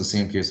still on the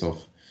same case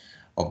of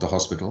the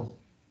hospital.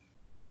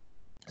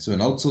 So an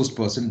outsourced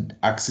person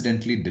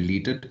accidentally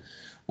deleted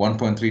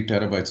 1.3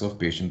 terabytes of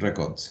patient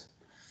records.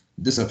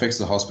 This affects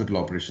the hospital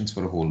operations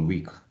for a whole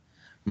week.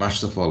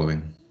 Match the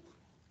following.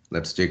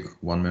 Let's take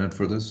 1 minute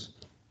for this.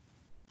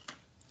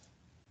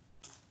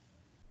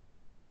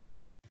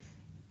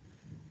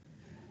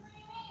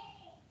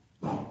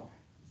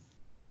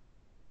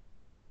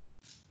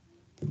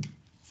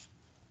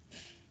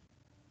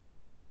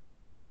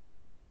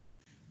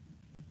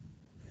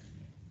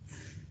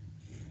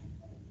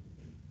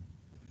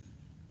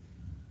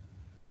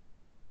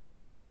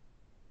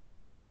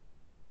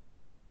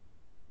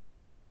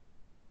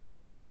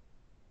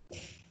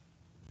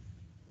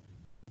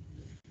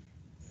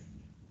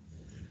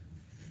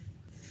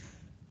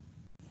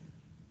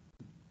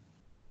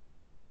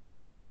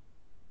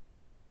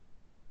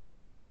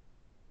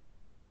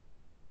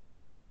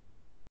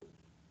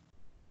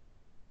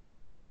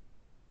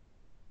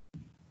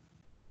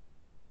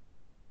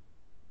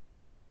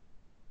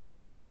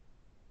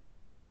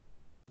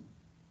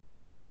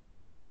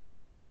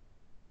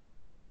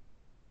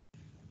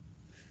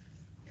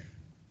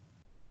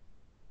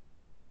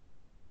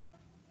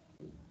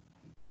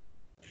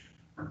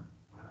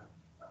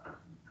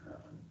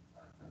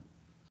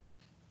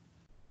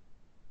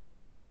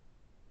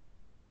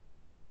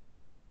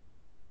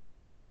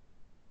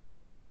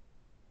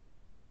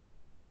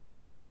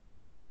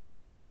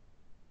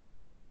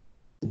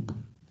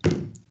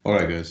 All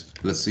right, guys,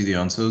 let's see the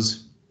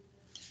answers.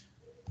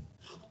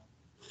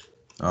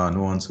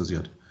 No answers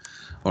yet.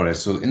 All right,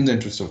 so in the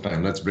interest of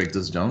time, let's break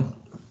this down.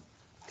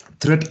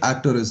 Threat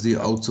actor is the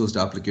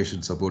outsourced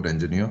application support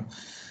engineer.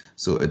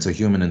 So it's a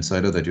human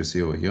insider that you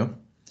see over here.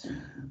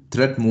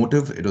 Threat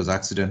motive, it was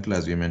accidental,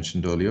 as we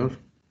mentioned earlier.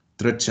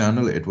 Threat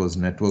channel, it was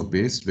network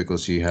based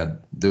because there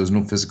was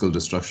no physical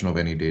destruction of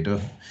any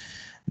data.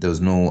 There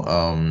was no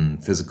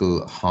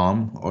physical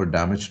harm or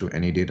damage to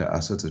any data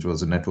assets. It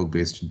was a network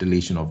based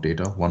deletion of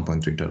data,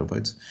 1.3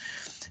 terabytes.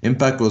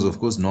 Impact was, of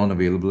course,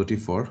 non-availability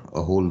for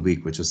a whole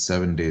week, which is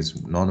 7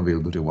 days,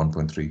 non-availability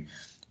 1.3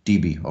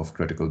 TB of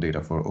critical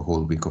data for a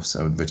whole week of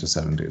seven, which is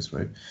 7 days,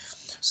 right?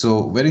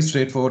 So very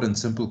straightforward and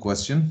simple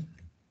question.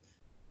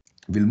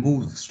 We'll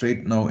move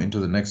straight now into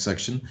the next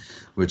section,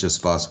 which is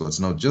passwords.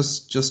 Now,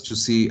 just to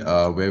see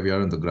where we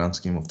are in the grand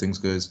scheme of things,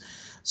 guys.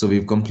 So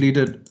we've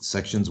completed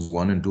sections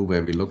 1 and 2,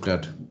 where we looked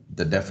at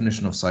the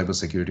definition of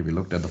cybersecurity. We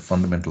looked at the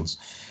fundamentals,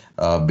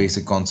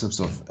 basic concepts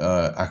of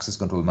access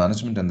control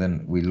management, and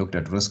then we looked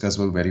at risk as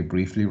well very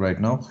briefly right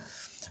now.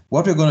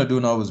 What we're going to do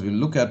now is we'll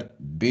look at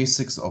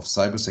basics of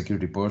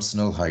cybersecurity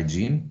personnel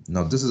hygiene.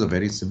 Now, this is a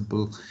very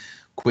simple,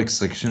 quick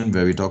section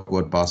where we talk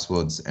about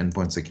passwords,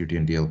 endpoint security,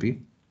 and DLP.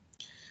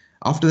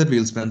 After that,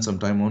 we'll spend some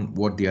time on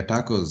what the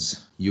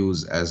attackers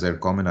use as their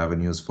common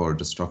avenues for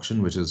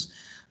destruction, which is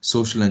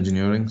social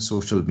engineering,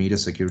 social media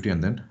security,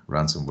 and then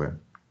ransomware.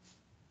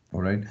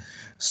 All right.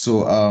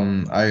 So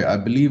I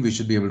believe we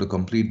should be able to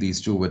complete these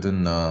two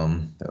within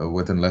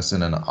less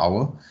than an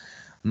hour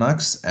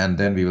max, and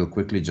then we will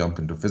quickly jump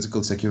into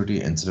physical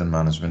security, incident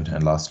management,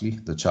 and lastly,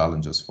 the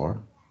challenges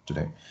for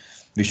today.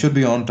 We should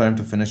be on time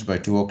to finish by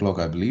 2 o'clock,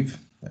 I believe,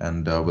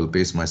 and will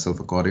pace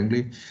myself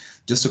accordingly.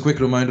 Just a quick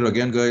reminder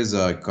again, guys,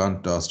 I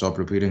can't stop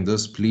repeating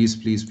this. Please,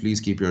 please, please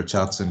keep your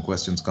chats and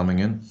questions coming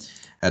in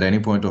at any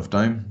point of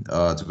time.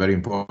 It's very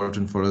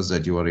important for us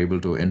that you are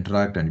able to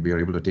interact and we are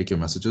able to take your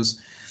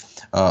messages.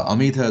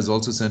 Amit has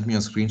also sent me a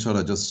screenshot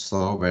I just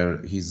saw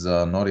where he's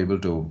not able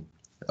to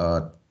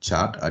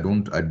chat. I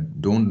don't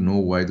know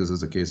why this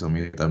is the case,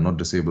 Amit. I've not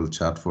disabled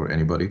chat for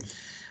anybody.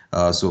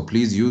 So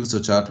please use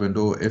the chat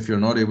window. If you're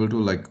not able to,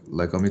 like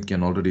Amit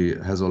can already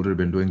has already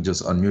been doing,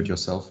 just unmute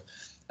yourself,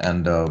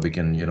 and we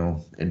can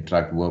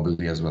interact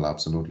verbally as well.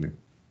 Absolutely.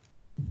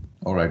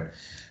 All right.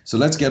 So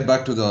let's get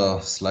back to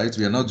the slides.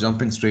 We are now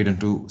jumping straight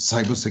into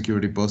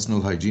cybersecurity personal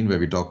hygiene, where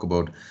we talk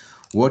about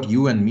what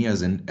you and me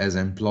as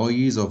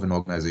employees of an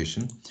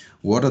organization,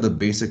 what are the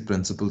basic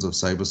principles of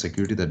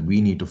cybersecurity that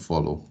we need to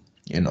follow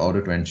in order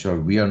to ensure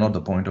we are not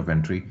the point of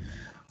entry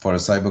for a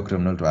cyber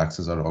criminal to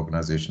access our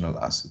organizational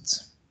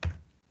assets.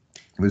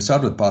 We'll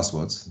start with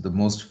passwords, the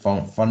most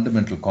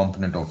fundamental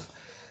component of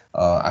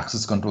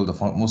access control, the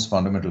most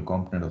fundamental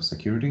component of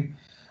security.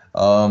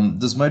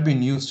 This might be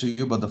news to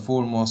you, but the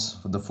four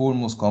most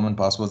common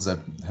passwords that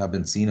have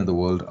been seen in the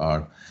world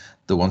are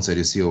the ones that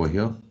you see over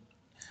here: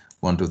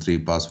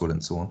 123 password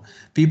and so on.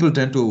 People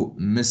tend to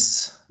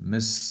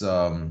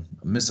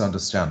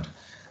misunderstand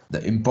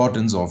the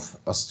importance of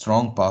a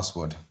strong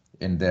password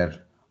in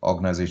their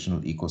organizational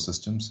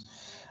ecosystems.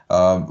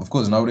 Of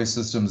course, nowadays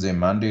systems, they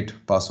mandate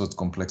passwords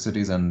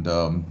complexities, and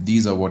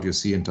these are what you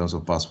see in terms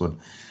of password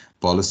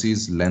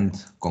policies: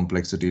 length,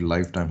 complexity,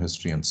 lifetime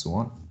history, and so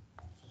on.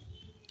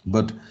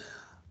 But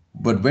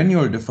when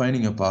you're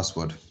defining a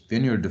password,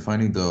 when you're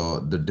defining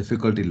the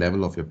difficulty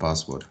level of your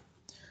password,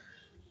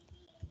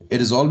 it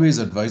is always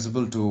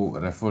advisable to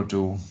refer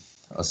to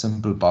a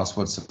simple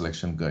password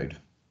selection guide.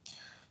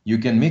 You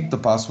can make the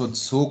password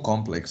so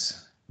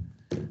complex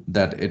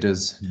that it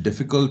is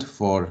difficult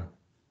for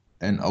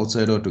an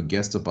outsider to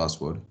guess the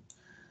password.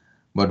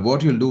 But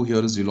what you'll do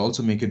here is you'll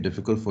also make it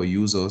difficult for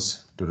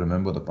users to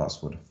remember the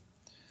password.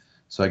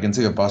 So I can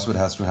say a password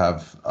has to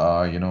have,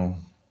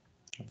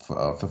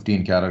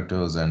 15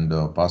 characters and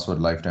password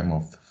lifetime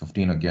of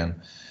 15 again.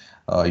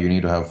 You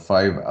need to have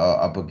 5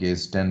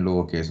 uppercase, 10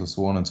 lowercase, or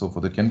so on and so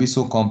forth. It can be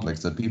so complex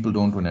that people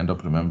don't end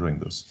up remembering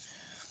this.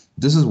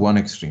 This is one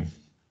extreme.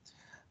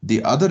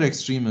 The other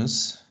extreme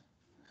is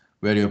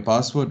where your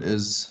password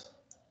is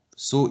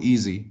so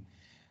easy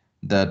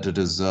that it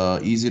is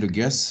easy to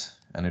guess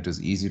and it is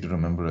easy to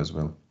remember as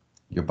well.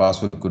 Your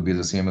password could be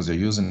the same as your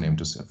username,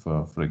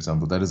 for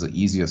example. That is the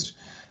easiest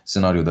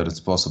scenario that is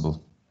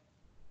possible.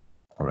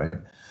 All right.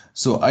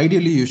 So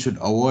ideally, you should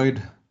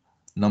avoid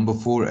number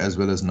 4 as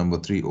well as number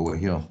 3 over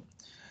here.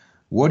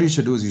 What you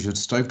should do is you should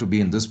strive to be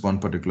in this one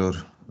particular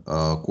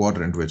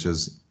quadrant, which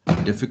is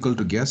difficult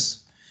to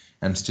guess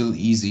and still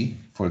easy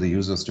for the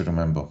users to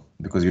remember,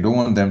 because you don't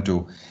want them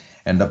to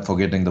end up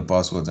forgetting the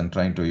passwords and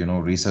trying to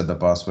reset the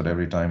password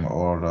every time,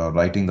 or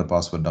writing the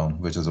password down,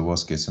 which is a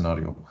worst case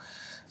scenario.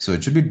 So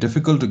it should be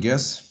difficult to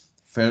guess,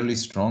 fairly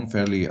strong,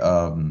 fairly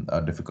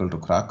difficult to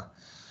crack,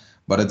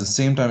 but at the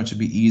same time it should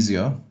be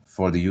easier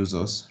for the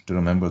users to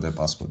remember their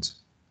passwords.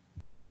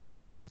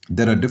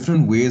 There are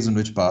different ways in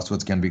which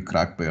passwords can be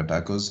cracked by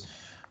attackers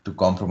to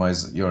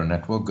compromise your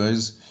network,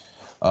 guys.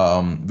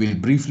 We'll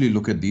briefly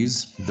look at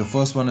these. The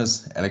first one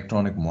is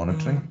electronic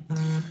monitoring,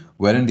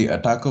 wherein the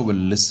attacker will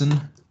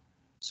listen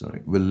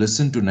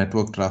to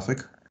network traffic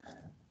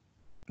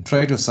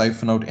try to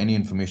siphon out any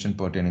information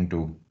pertaining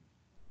to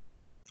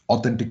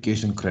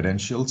authentication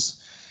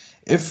credentials.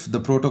 If the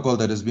protocol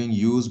that is being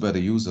used by the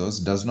users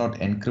does not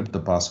encrypt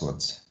the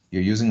passwords,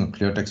 you're using a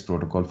clear text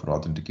protocol for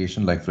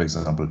authentication, like for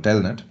example,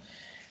 Telnet.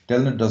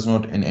 Telnet does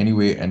not in any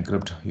way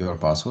encrypt your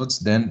passwords,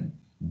 then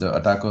the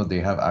attacker, they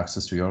have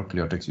access to your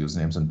clear text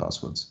usernames and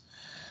passwords.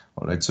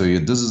 All right, so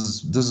this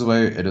is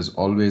why it is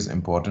always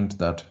important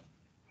that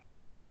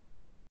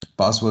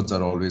passwords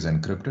are always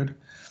encrypted.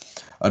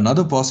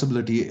 Another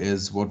possibility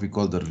is what we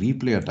call the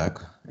replay attack.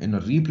 In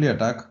a replay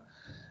attack,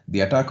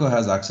 the attacker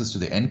has access to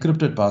the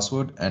encrypted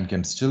password and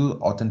can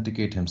still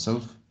authenticate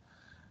himself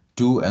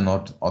to an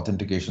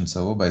authentication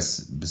server by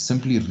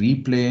simply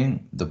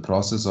replaying the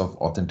process of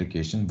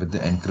authentication with the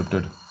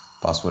encrypted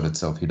password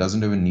itself. He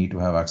doesn't even need to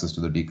have access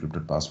to the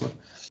decrypted password.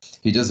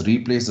 He just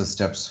replays the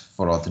steps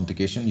for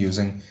authentication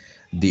using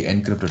the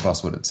encrypted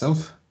password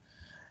itself.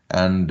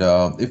 And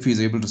if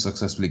he's able to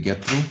successfully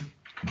get through,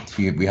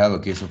 we have a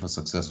case of a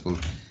successful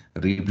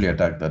replay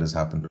attack that has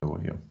happened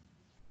over here.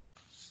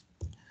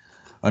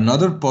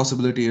 Another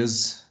possibility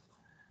is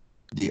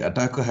the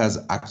attacker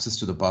has access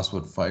to the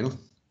password file.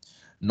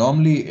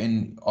 Normally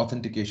in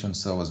authentication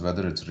servers,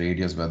 whether it's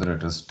Radius, whether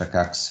it is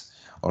Takax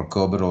or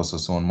Kerberos or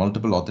so on,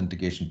 multiple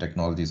authentication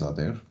technologies are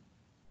there.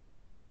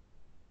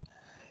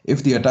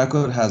 If the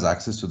attacker has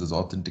access to this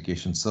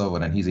authentication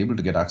server and he's able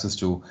to get access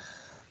to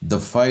the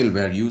file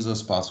where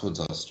users' passwords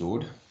are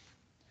stored,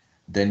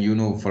 then you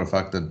know for a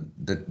fact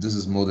that this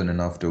is more than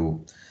enough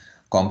to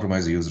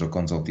compromise the user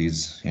accounts of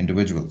these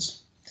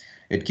individuals.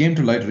 It came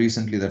to light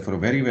recently that for a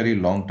very, very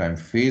long time,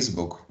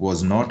 Facebook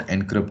was not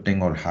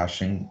encrypting or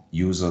hashing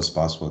users'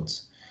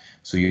 passwords.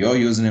 So your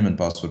username and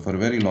password for a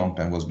very long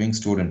time was being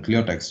stored in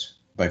clear text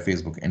by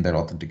Facebook in their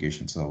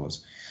authentication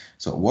servers.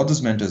 So what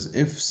this meant is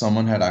if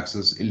someone had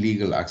access,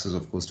 illegal access,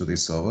 of course, to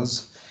these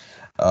servers,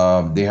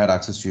 they had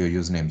access to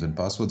your usernames and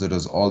passwords. It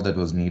was all that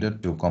was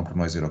needed to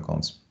compromise your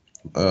accounts.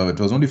 It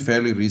was only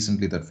fairly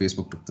recently that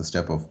Facebook took the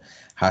step of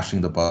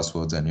hashing the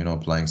passwords and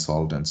applying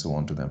salt and so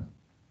on to them.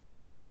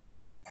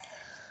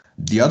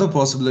 The other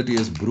possibility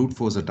is brute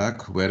force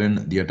attack,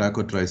 wherein the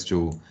attacker tries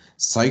to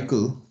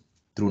cycle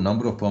through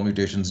number of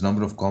permutations,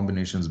 number of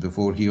combinations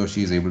before he or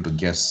she is able to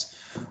guess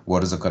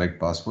what is the correct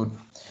password.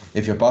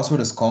 If your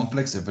password is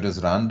complex, if it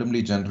is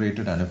randomly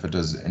generated, and if it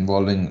is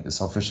involving a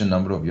sufficient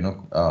number of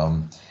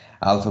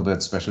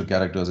alphabets, special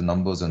characters, and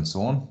numbers, and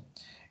so on,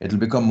 it will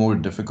become more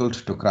difficult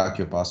to crack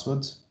your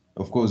passwords.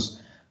 Of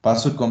course,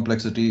 password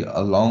complexity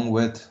along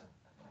with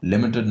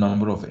limited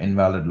number of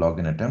invalid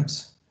login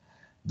attempts,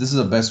 this is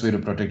the best way to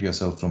protect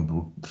yourself from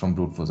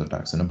brute force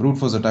attacks. In a brute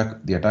force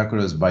attack, the attacker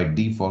is by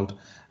default,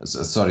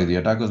 the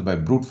attacker is by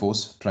brute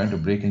force trying to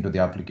break into the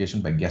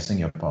application by guessing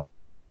your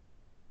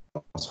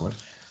password.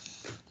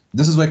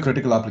 This is why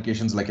critical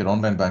applications like your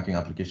online banking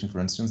application, for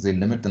instance, they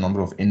limit the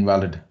number of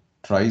invalid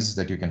tries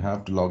that you can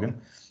have to log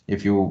in.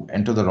 If you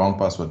enter the wrong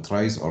password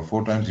thrice or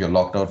 4 times, you're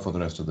locked out for the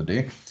rest of the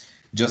day,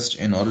 just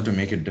in order to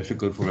make it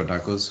difficult for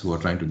attackers who are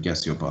trying to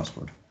guess your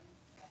password.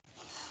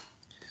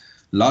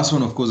 Last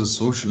one, of course, is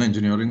social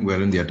engineering,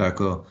 wherein the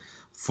attacker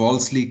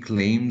falsely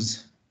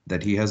claims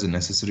that he has a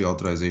necessary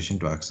authorization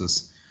to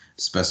access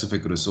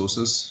specific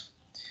resources.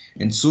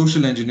 In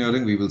social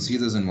engineering, we will see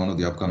this in one of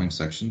the upcoming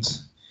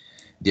sections.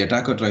 The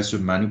attacker tries to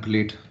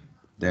manipulate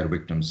their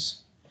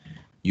victims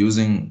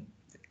using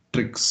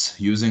tricks,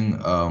 using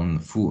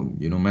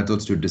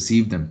methods to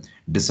deceive them,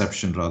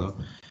 deception rather,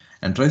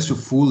 and tries to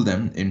fool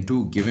them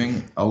into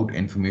giving out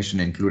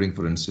information, including,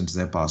 for instance,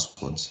 their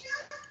passwords.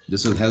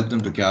 This will help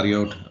them to carry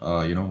out,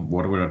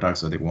 whatever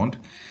attacks that they want,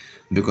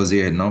 because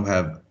they now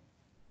have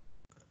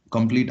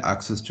complete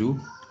access to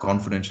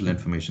confidential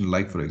information,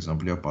 like, for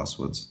example, your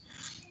passwords.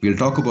 We'll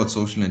talk about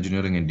social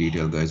engineering in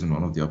detail, guys, in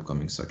one of the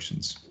upcoming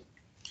sections.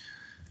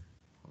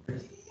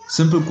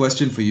 Simple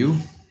question for you.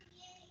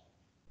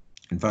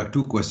 In fact,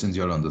 two questions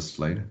here on this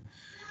slide.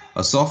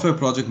 A software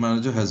project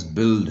manager has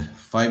billed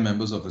 5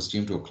 members of his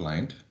team to a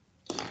client.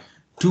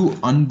 2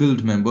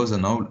 unbilled members are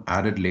now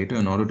added later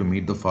in order to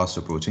meet the fast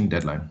approaching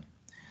deadline.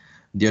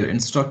 They are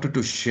instructed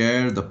to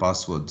share the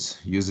passwords,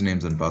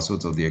 usernames and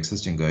passwords of the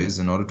existing guys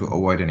in order to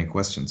avoid any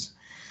questions.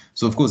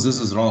 So of course this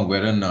is wrong,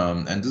 wherein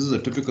and this is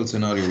a typical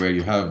scenario where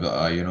you have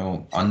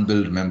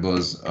unbilled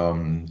members,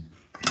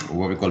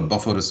 what we call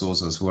buffer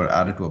resources, who are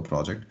added to a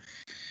project,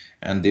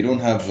 and they don't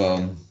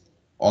have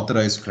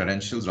authorized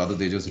credentials. Rather,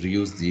 they just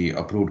reuse the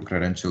approved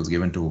credentials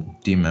given to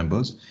team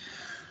members.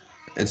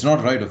 It's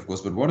not right, of course,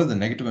 but what are the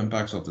negative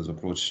impacts of this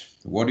approach?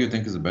 What do you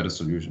think is a better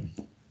solution?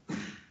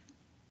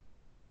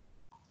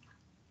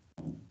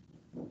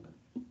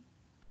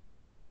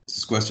 This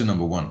is question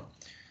number 1.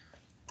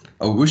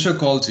 A wisher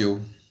calls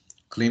you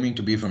claiming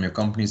to be from your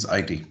company's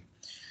IT,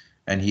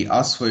 and he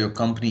asks for your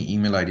company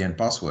email ID and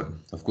password.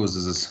 Of course,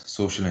 this is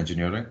social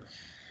engineering.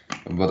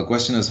 But the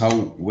question is,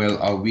 how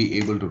well are we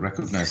able to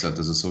recognize that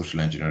this is social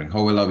engineering?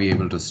 How well are we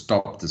able to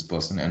stop this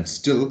person and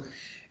still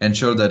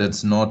ensure that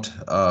it's not,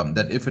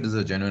 that if it is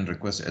a genuine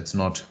request, it's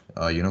not,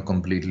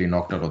 completely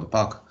knocked out of the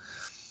park?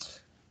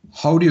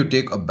 How do you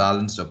take a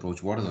balanced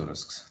approach? What are the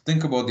risks?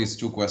 Think about these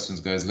two questions,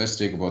 guys. Let's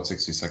take about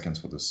 60 seconds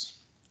for this.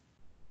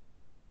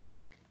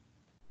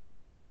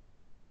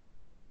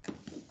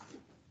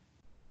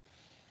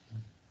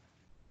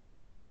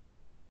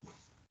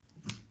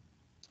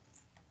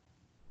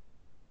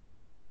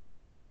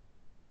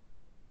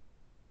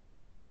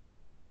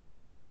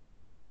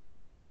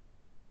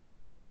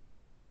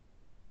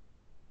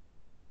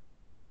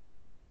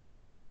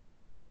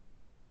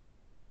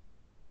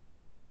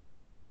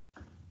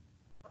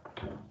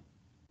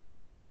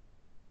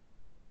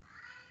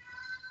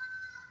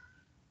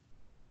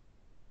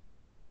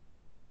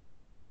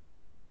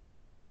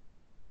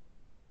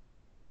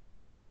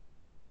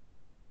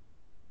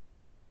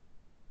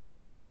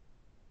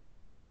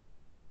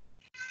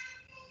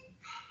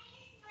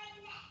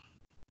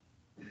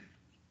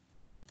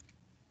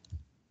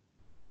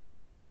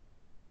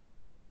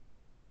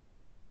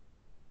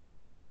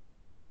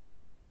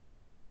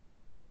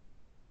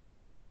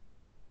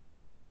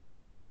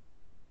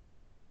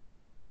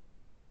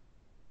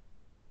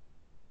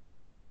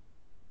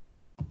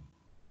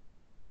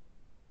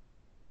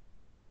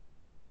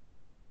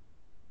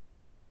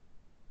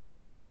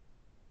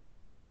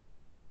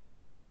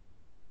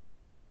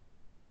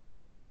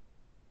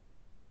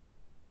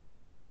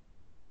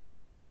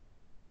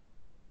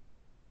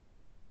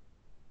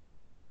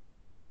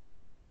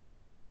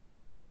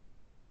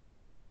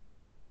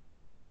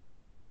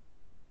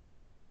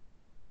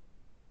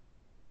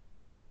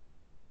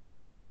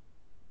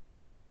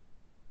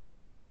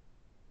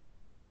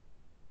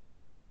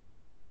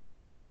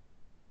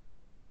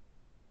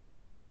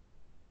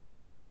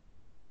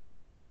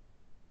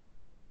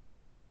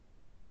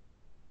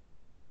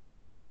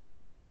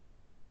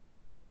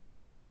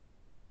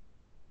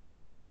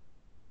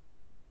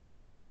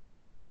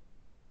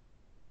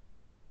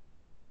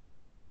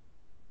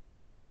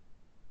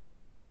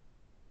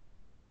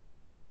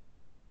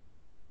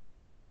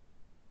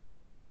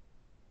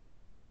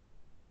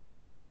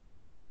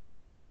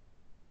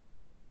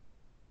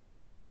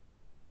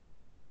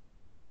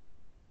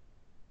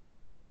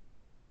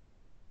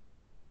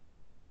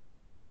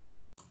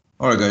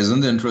 All right, guys, in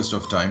the interest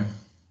of time.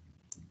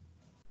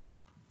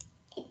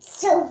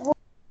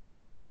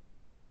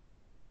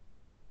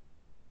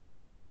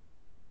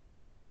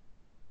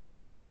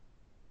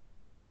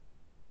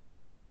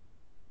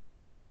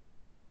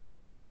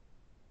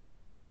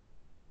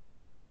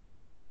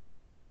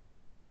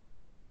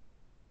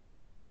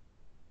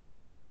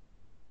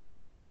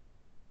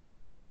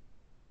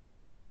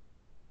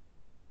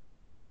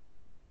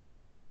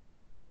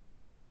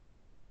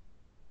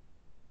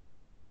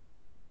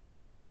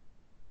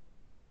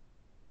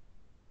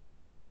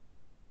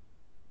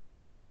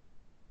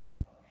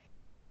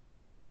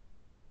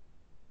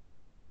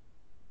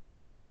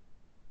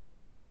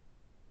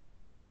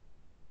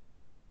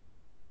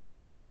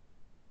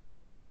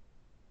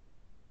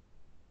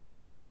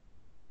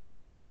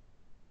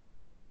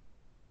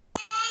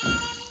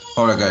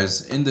 All right,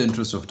 guys, in the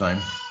interest of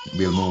time,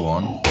 we'll move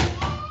on.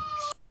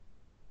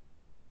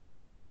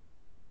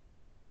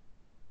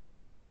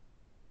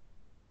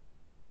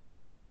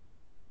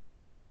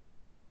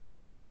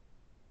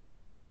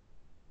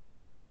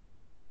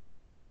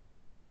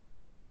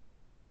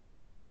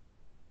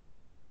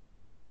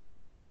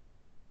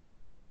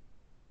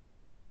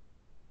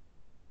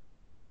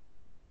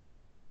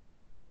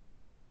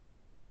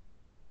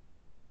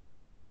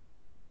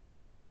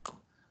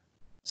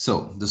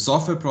 So the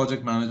software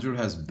project manager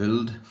has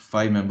billed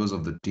 5 members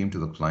of the team to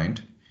the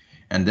client,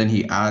 and then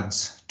he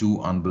adds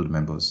 2 unbilled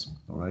members.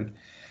 All right.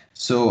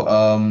 So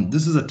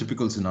this is a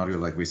typical scenario,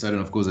 like we said,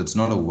 and of course, it's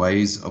not a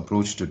wise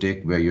approach to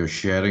take where you're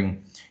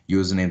sharing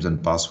usernames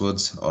and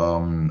passwords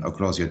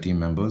across your team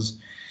members.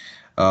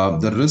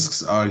 The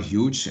risks are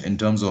huge in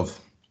terms of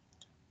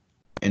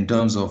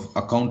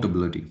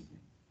accountability.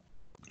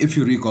 If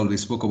you recall, we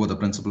spoke about the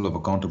principle of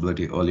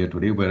accountability earlier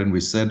today, wherein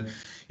we said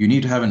you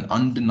need to have an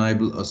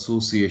undeniable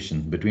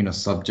association between a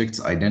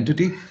subject's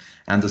identity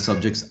and the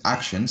subject's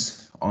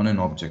actions on an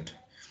object.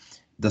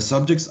 The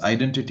subject's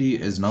identity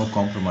is now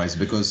compromised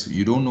because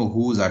you don't know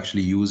who is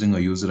actually using a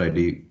user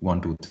ID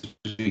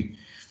 123.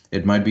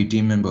 It might be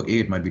team member A,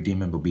 it might be team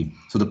member B.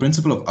 So the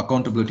principle of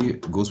accountability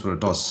goes for a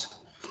toss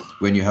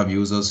when you have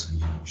users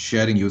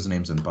sharing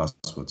usernames and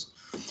passwords.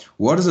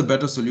 What is a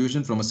better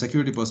solution from a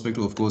security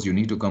perspective? Of course, you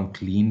need to come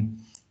clean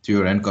to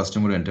your end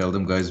customer and tell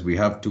them, guys, we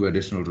have 2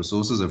 additional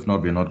resources. If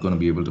not, we're not going to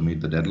be able to meet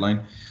the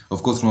deadline.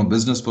 Of course, from a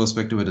business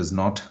perspective, it is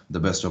not the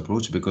best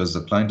approach because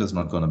the client is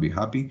not going to be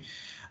happy.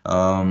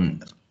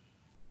 Um,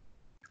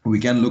 we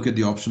can look at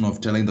the option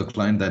of telling the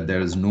client that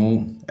there is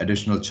no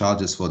additional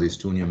charges for these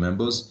 2 new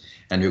members,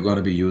 and you're going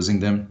to be using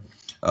them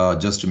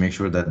just to make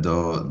sure that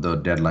the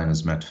deadline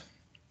is met.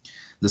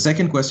 The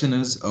second question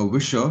is a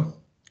wisher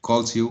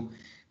calls you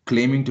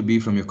claiming to be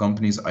from your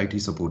company's IT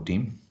support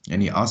team,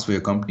 and he asks for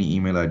your company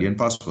email ID and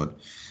password.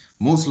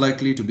 Most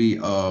likely to be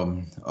a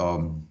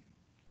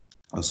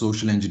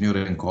social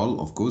engineering call,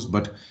 of course,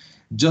 but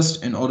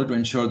just in order to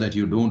ensure that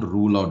you don't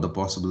rule out the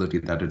possibility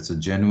that it's a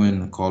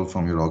genuine call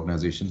from your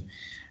organization,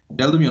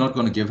 Tell them you're not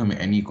going to give him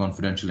any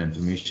confidential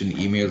information,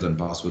 emails and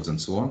passwords and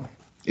so on.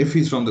 If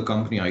he's from the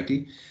company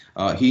IT,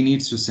 he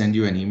needs to send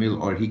you an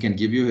email, or he can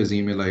give you his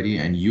email ID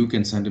and you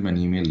can send him an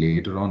email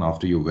later on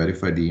after you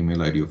verify the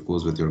email ID, of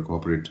course, with your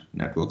corporate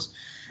networks.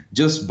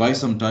 Just buy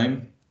some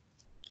time,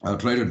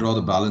 try to draw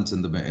the balance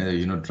in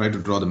the try to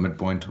draw the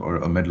midpoint or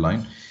a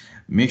midline.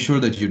 Make sure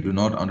that you do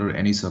not under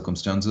any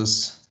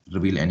circumstances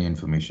reveal any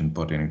information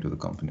pertaining to the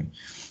company.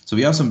 So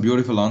we have some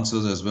beautiful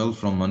answers as well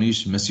from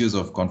Manish. Misuse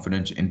of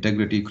confidential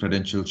integrity,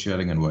 credential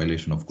sharing and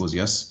violation, of course,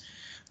 yes.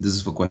 This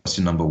is for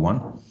question number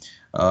 1.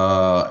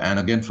 And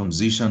again from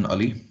Zishan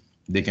Ali,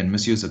 they can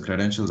misuse the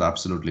credentials,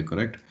 absolutely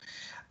correct.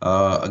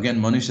 Again,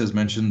 Manish has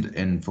mentioned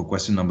in for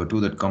question number 2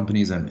 that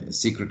companies and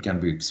secret can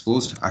be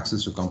exposed.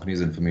 Access to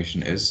companies'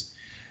 information is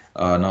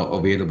now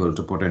available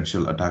to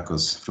potential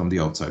attackers from the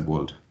outside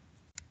world.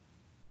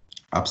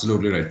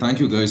 Absolutely right. Thank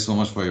you guys so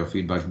much for your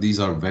feedback. These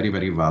are very,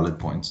 very valid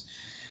points.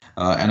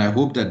 And I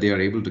hope that they are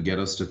able to get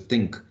us to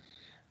think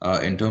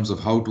in terms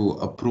of how to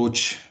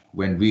approach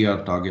when we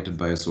are targeted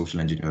by a social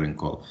engineering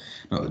call.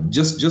 Now,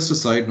 just a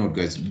side note,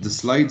 guys, the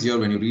slides here,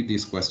 when you read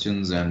these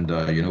questions, and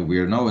we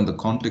are now in the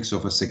context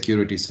of a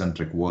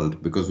security-centric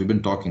world because we've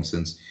been talking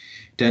since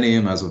 10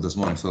 a.m. as of this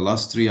morning. So the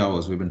last 3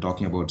 hours, we've been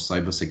talking about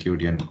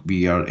cybersecurity, and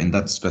we are in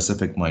that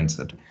specific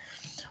mindset.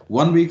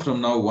 1 week from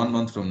now, 1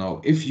 month from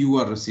now, if you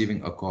are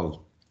receiving a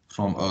call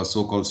from a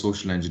so-called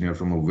social engineer,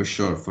 from a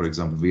wisher, for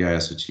example,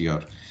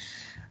 VISHER,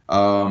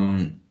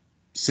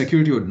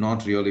 security would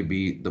not really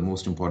be the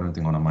most important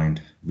thing on our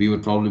mind. We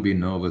would probably be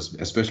nervous,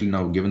 especially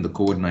now given the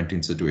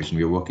COVID-19 situation.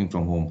 We are working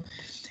from home.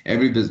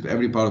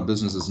 Every part of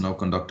business is now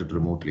conducted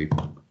remotely.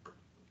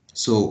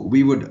 So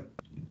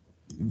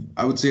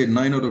I would say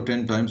 9 out of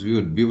 10 times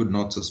we would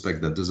not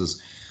suspect that this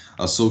is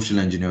a social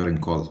engineering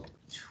call.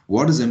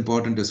 What is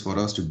important is for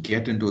us to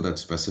get into that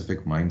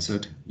specific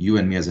mindset. You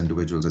and me as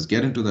individuals, let's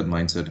get into that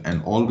mindset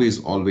and always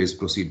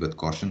proceed with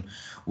caution.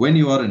 When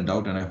you are in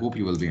doubt, and I hope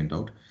you will be in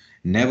doubt,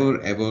 never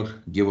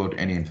ever give out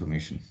any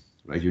information.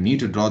 Right? You need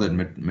to draw that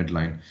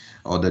midline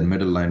or that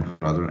middle line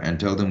rather, and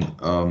tell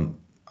them,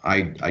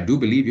 I do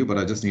believe you, but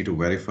I just need to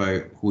verify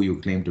who you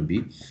claim to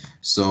be.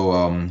 So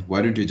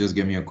why don't you just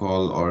give me a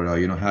call, or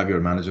have your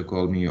manager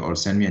call me, or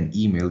send me an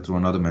email through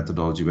another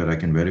methodology where I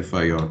can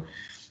verify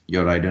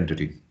your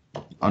identity.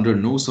 Under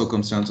no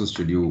circumstances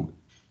should you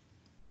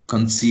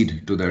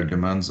concede to their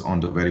demands on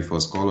the very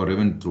first call or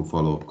even through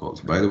follow-up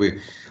calls. By the way,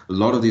 a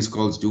lot of these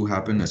calls do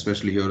happen,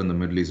 especially here in the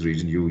Middle East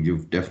region.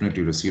 You've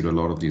definitely received a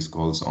lot of these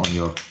calls on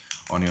your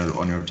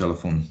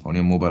telephone, on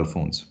your mobile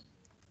phones.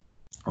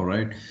 All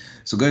right.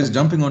 So guys,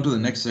 jumping on to the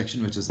next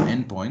section, which is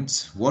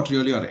endpoints. What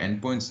really are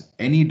endpoints?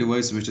 Any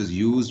device which is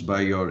used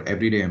by your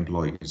everyday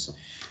employees,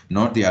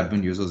 not the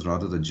admin users,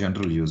 rather the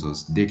general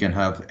users. They can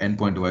have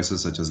endpoint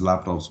devices such as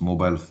laptops,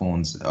 mobile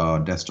phones,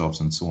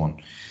 desktops, and so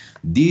on.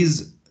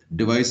 These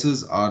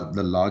devices are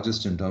the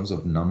largest in terms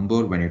of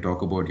number when you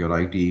talk about your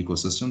IT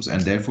ecosystems,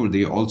 and therefore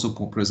they also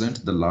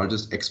present the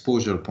largest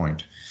exposure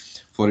point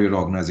for your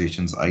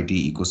organization's IT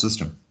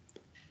ecosystem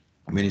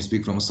when you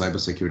speak from a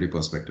cybersecurity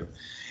perspective.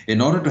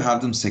 In order to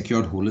have them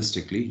secured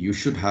holistically, you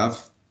should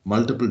have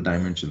multiple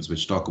dimensions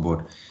which talk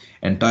about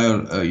entire,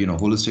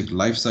 holistic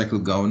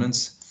lifecycle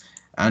governance,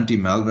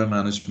 anti-malware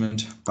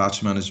management,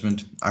 patch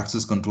management,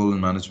 access control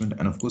and management,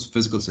 and of course,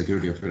 physical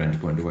security of your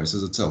endpoint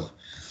devices itself.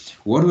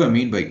 What do I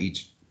mean by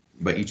each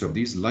of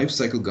these?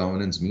 Lifecycle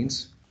governance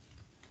means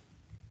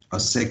a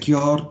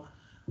secure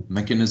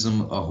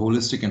mechanism, a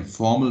holistic and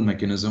formal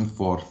mechanism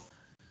for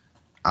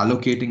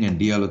allocating and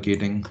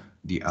deallocating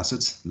the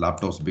assets,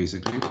 laptops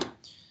basically,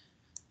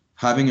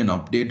 having an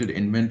updated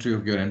inventory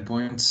of your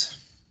endpoints,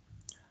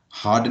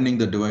 hardening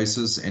the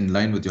devices in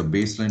line with your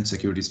baseline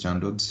security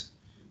standards,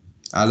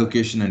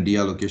 allocation and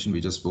deallocation,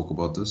 we just spoke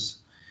about this,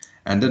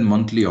 and then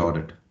monthly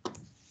audit,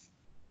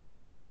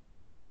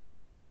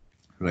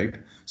 right?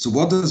 So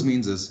what this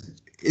means is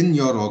in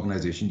your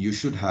organization, you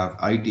should have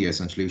IT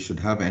essentially, you should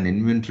have an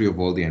inventory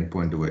of all the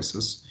endpoint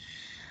devices,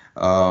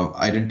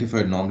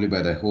 identified normally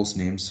by their host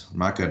names,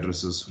 MAC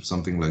addresses,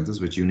 something like this,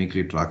 which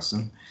uniquely tracks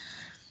them.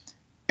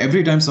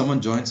 Every time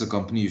someone joins a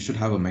company, you should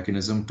have a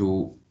mechanism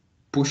to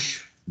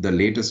push the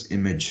latest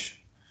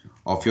image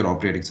of your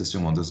operating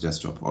system on this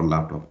desktop or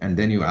laptop, and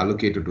then you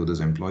allocate it to this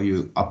employee.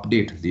 You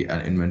update the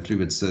inventory,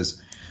 which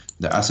says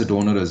the asset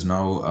owner is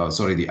now,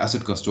 the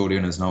asset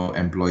custodian is now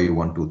employee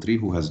 123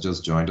 who has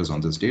just joined us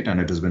on this date, and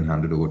it has been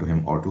handed over to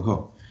him or to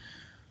her.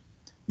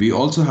 We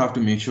also have to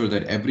make sure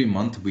that every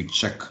month we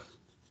check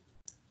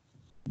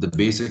the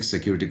basic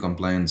security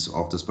compliance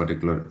of this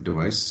particular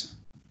device,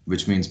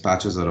 which means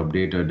patches are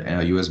updated,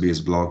 USB is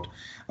blocked,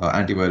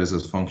 antivirus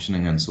is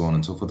functioning, and so on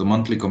and so forth. The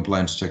monthly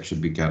compliance check should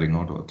be carried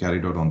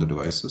out on the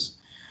devices.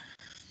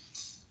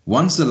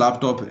 Once the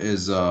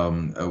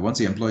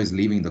employee is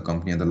leaving the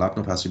company and the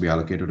laptop has to be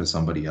allocated to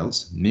somebody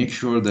else, make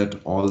sure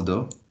that all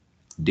the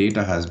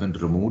data has been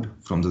removed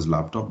from this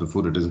laptop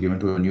before it is given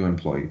to a new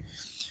employee.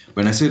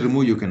 When I say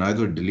remove, you can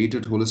either delete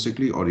it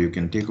holistically, or you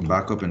can take a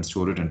backup and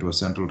store it into a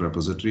central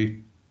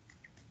repository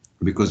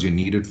because you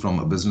need it from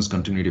a business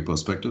continuity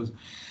perspective.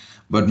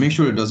 but make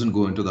sure it doesn't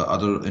go into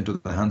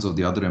the hands of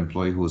the other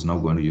employee who is now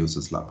going to use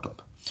this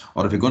laptop.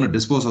 Or if you're going to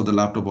dispose of the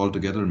laptop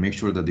altogether, make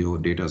sure that the whole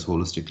data is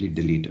holistically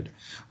deleted.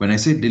 When I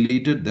say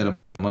deleted, there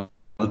are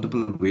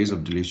multiple ways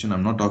of deletion.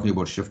 I'm not talking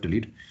about shift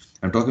delete.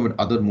 I'm talking about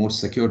other more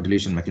secure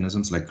deletion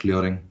mechanisms like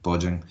clearing,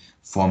 purging,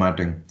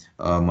 formatting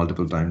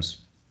multiple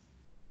times.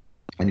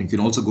 And you can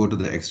also go to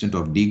the extent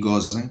of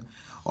degaussing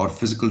or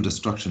physical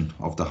destruction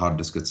of the hard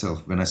disk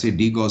itself. When I say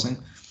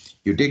degaussing,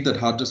 you take that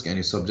hard disk and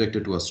you subject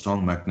it to a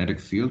strong magnetic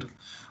field,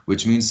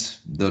 which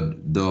means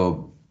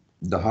the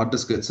hard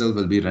disk itself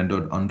will be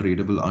rendered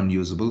unreadable,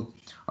 unusable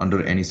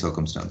under any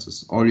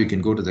circumstances. Or you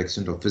can go to the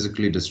extent of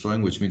physically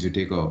destroying, which means you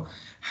take a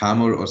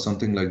hammer or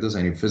something like this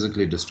and you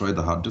physically destroy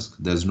the hard disk.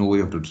 There's no way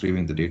of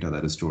retrieving the data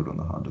that is stored on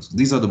the hard disk.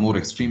 These are the more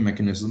extreme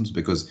mechanisms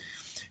because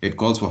it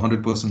calls for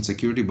 100%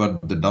 security,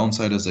 but the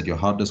downside is that your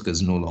hard disk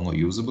is no longer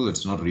usable.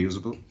 It's not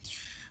reusable.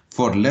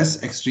 For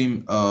less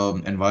extreme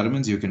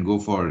environments, you can go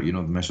for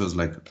measures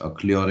like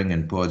clearing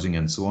and purging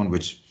and so on,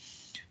 which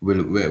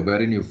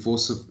wherein you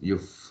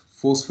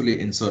forcefully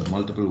insert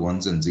multiple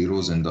ones and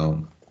zeros in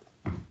the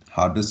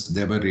hard disk,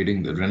 thereby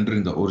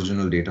rendering the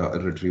original data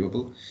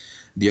irretrievable.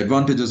 The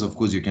advantages, of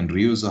course, you can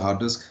reuse the hard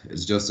disk.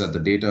 It's just that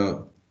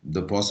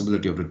the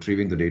possibility of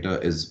retrieving the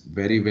data is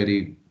very,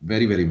 very,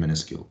 very, very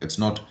minuscule. It's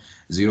not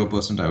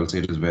 0%. I will say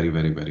it is very,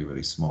 very, very,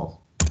 very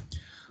small.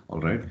 All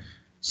right.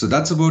 So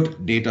that's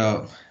about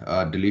data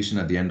deletion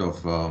at the end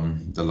of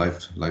the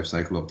life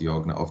cycle of the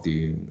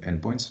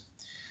endpoints.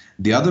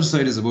 The other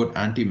side is about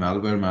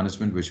anti-malware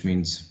management, which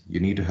means you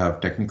need to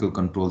have technical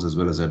controls as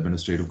well as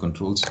administrative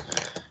controls.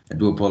 I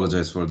do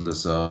apologize for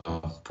this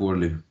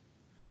poorly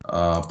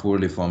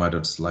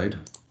formatted slide.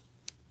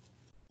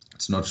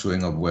 It's not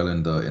showing up well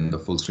in the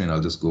full screen. I'll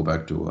just go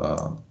back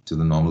to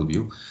the normal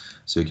view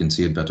so you can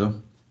see it better.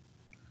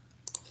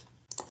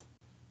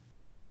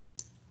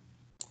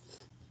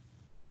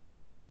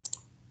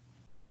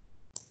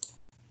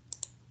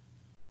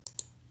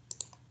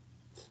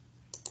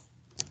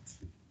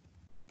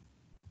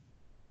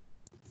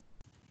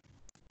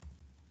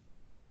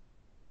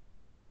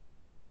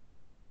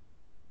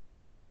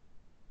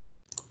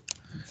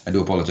 I do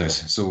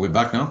apologize. So we're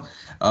back now.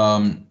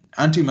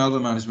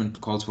 Anti-malware management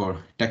calls for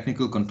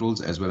technical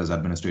controls as well as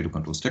administrative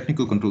controls.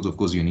 Technical controls, of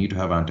course, you need to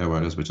have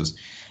antivirus, which is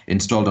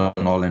installed on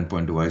all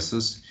endpoint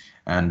devices,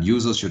 and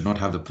users should not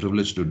have the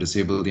privilege to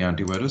disable the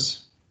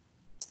antivirus.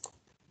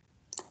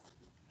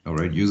 All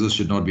right, users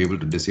should not be able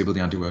to disable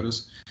the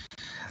antivirus.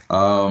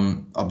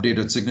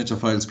 Updated signature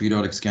files,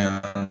 periodic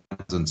scans,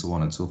 and so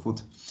on and so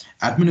forth.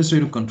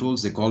 Administrative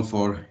controls, they call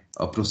for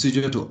a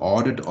procedure to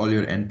audit all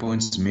your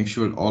endpoints, make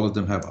sure all of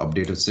them have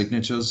updated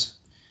signatures,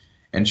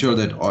 ensure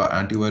that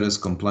antivirus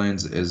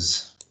compliance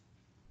is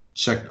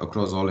checked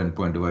across all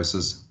endpoint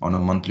devices on a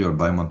monthly or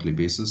bi-monthly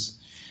basis.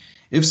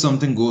 If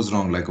something goes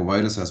wrong, like a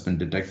virus has been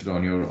detected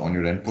on your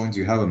endpoints,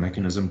 you have a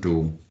mechanism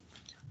to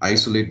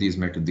isolate these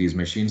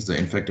machines, the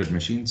infected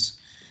machines,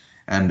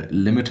 and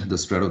limit the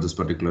spread of this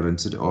particular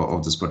incident or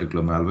of this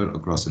particular malware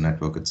across the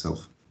network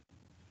itself.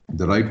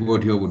 The right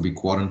word here would be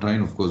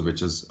quarantine, of course,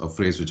 which is a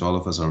phrase which all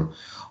of us are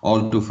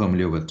all too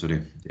familiar with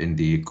today in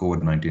the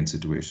COVID-19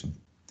 situation.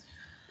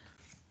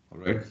 All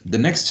right. The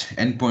next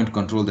endpoint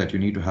control that you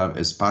need to have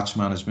is patch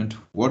management.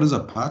 What is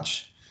a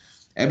patch?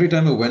 Every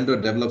time a vendor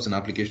develops an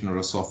application or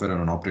a software on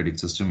an operating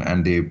system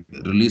and they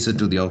release it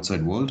to the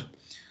outside world,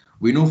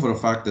 we know for a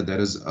fact that there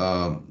is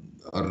a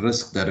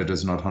risk that it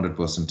is not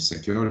 100%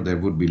 secure. There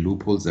would be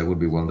loopholes, there would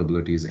be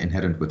vulnerabilities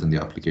inherent within the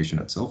application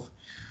itself.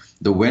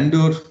 The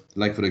vendor,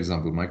 like for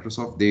example,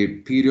 Microsoft, they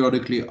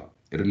periodically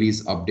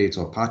release updates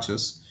or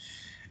patches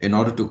in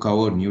order to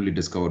cover newly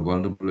discovered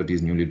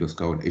vulnerabilities, newly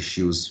discovered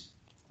issues.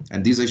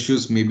 And these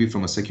issues may be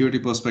from a security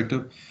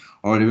perspective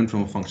or even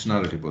from a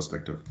functionality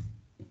perspective.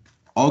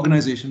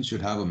 Organizations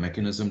should have a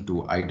mechanism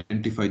to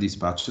identify these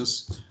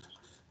patches,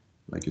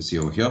 like you see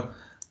over here,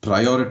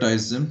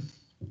 prioritize them,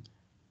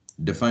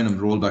 define a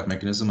rollback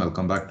mechanism. I'll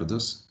come back to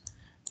this.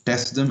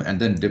 Test them and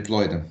then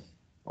deploy them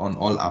on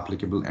all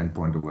applicable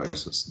endpoint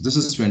devices. This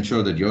is to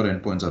ensure that your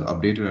endpoints are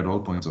updated at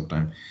all points of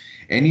time.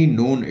 Any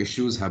known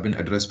issues have been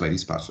addressed by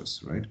these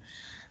patches, right?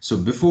 So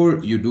before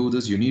you do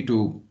this, you need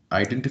to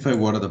identify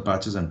what are the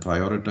patches and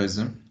prioritize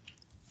them.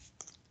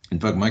 In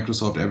fact,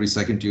 Microsoft, every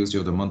second Tuesday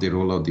of the month, they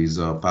roll out these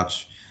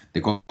they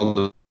call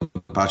the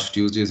patch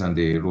Tuesdays, and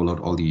they roll out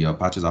all the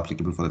patches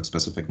applicable for that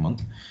specific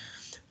month.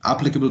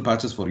 Applicable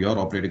patches for your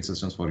operating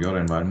systems, for your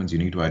environments, you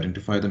need to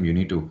identify them, you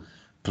need to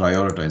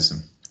prioritize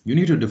them. You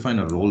need to define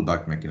a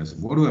rollback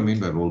mechanism. What do I mean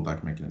by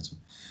rollback mechanism?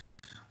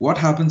 What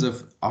happens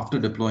if after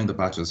deploying the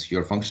patches,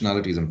 your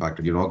functionality is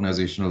impacted,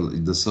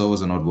 the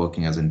servers are not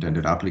working as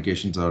intended,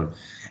 applications are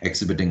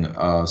exhibiting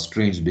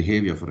strange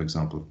behavior, for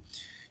example.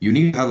 You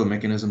need to have a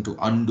mechanism to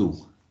undo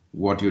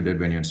what you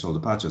did when you install the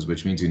patches,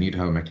 which means you need to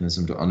have a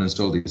mechanism to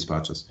uninstall these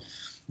patches.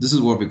 This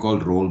is what we call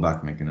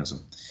rollback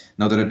mechanism.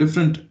 Now, there are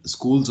different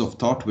schools of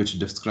thought which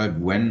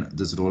describe when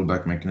this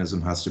rollback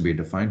mechanism has to be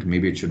defined.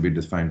 Maybe it should be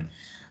defined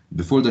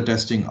before the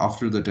testing,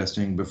 after the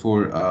testing,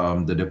 before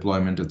the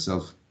deployment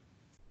itself,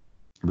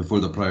 before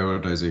the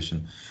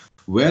prioritization.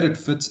 Where it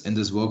fits in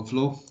this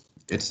workflow,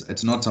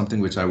 it's not something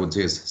which I would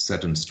say is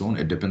set in stone.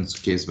 It depends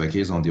case by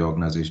case on the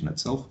organization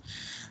itself.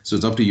 So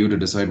it's up to you to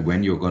decide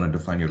when you're going to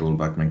define your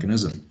rollback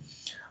mechanism.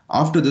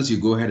 After this, you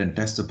go ahead and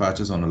test the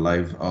patches on a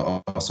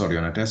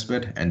on a test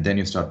bed, and then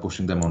you start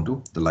pushing them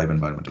onto the live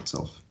environment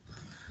itself.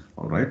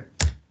 All right.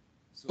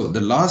 So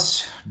the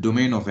last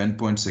domain of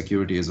endpoint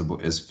security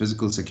is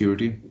physical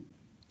security.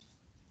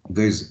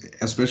 Guys,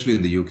 especially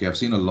in the UK, I've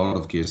seen a lot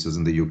of cases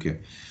in the UK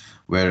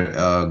where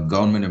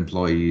government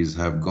employees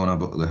have gone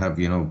up,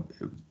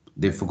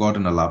 they've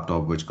forgotten a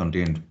laptop which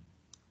contained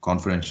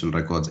confidential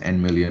records, n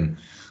million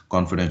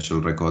confidential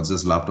records.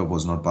 This laptop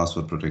was not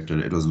password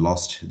protected. It was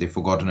lost. They've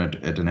forgotten it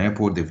at an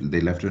airport.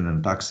 They left it in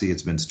a taxi.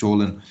 It's been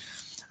stolen.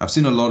 I've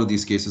seen a lot of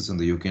these cases in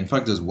the UK. In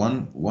fact, there's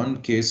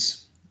one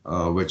case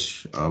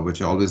which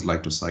I always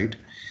like to cite.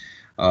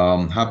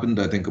 Happened,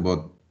 I think,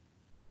 about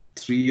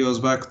 3 years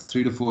back,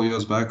 3 to 4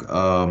 years back,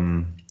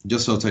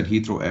 just outside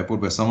Heathrow Airport,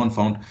 where someone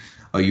found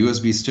a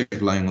USB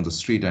stick lying on the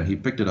street, and he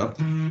picked it up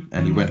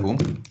and he went home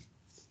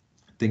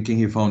thinking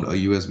he found a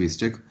USB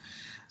stick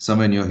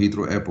somewhere near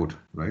Heathrow Airport,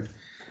 right?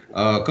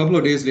 A couple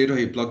of days later,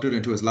 he plugged it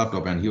into his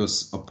laptop and he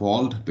was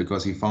appalled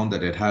because he found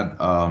that it had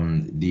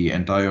the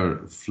entire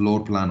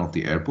floor plan of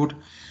the airport.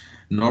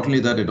 Not only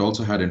that, it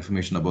also had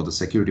information about the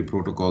security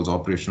protocols,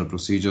 operational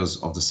procedures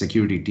of the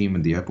security team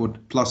in the airport.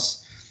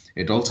 Plus,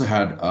 it also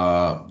had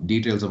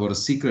details about a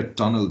secret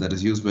tunnel that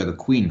is used by the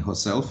Queen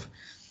herself.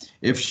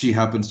 If she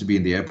happens to be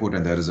in the airport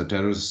and there is a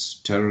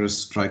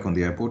terrorist strike on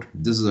the airport,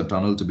 this is a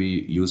tunnel to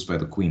be used by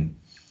the Queen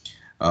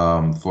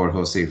for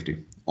her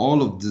safety.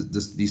 All of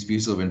these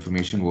pieces of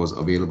information was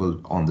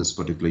available on this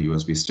particular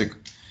USB stick.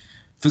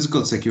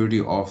 Physical security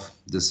of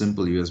this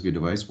simple USB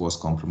device was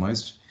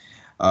compromised.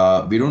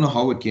 We don't know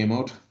how it came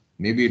out.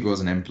 Maybe it was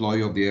an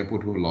employee of the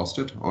airport who lost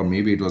it, or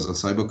maybe it was a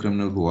cyber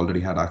criminal who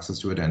already had access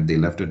to it and they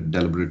left it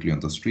deliberately on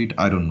the street.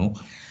 I don't know.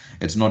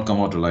 It's not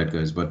come out to light,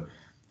 guys. But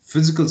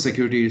physical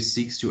security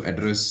seeks to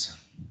address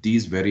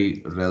these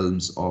very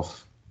realms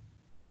of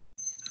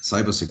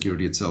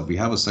cybersecurity itself. We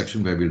have a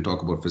section where we'll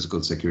talk about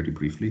physical security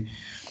briefly.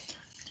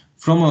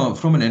 From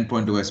an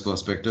endpoint device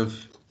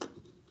perspective,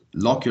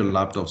 lock your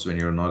laptops when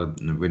you're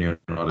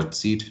not at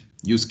seat.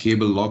 Use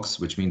cable locks,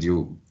 which means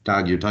you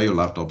tie your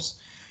laptops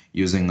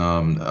using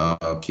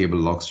cable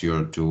locks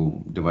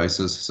to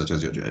devices such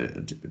as your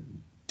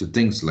to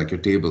things like your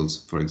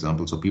tables, for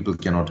example, so people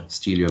cannot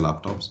steal your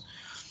laptops.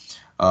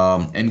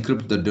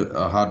 Encrypt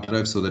the hard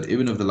drive so that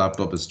even if the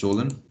laptop is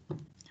stolen,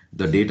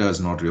 the data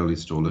is not really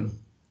stolen.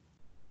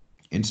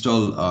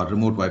 Install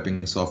remote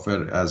wiping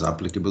software as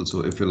applicable.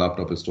 So if your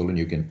laptop is stolen,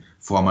 you can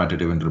format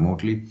it even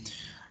remotely.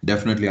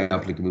 Definitely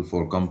applicable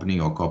for company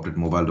or corporate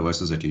mobile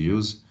devices that you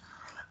use.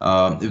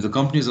 If the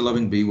company is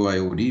allowing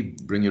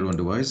BYOD, bring your own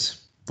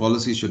device,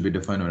 policies should be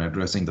defined on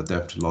addressing the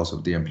theft, loss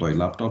of the employee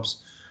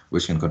laptops,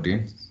 which can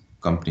contain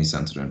company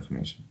sensitive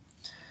information.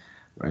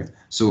 Right.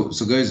 So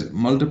guys,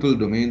 multiple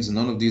domains,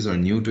 none of these are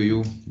new to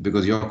you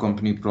because your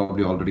company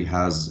probably already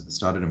has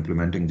started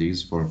implementing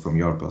these from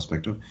your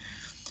perspective.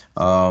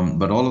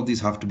 But all of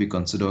these have to be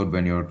considered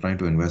when you're trying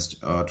to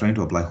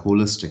apply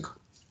holistic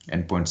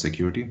endpoint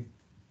security.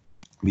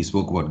 We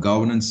spoke about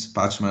governance,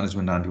 patch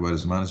management,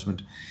 antivirus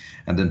management,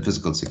 and then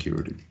physical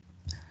security.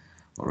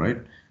 All right.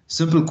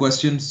 Simple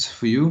questions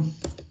for you.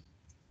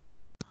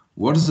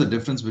 What is the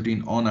difference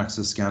between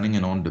on-access scanning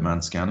and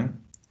on-demand scanning?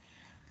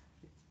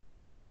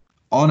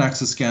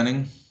 On-access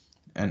scanning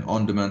and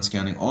on-demand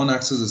scanning.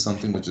 On-access is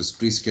something which is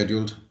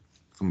pre-scheduled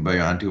by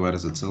your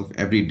antivirus itself.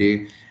 Every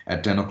day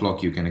at 10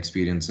 o'clock, you can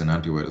experience an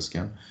antivirus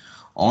scan.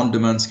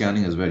 On-demand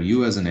scanning is where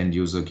you as an end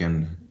user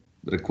can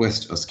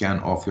request a scan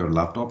of your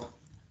laptop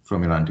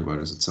from your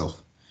antivirus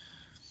itself.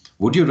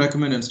 Would you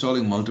recommend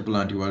installing multiple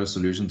antivirus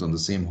solutions on the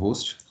same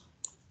host?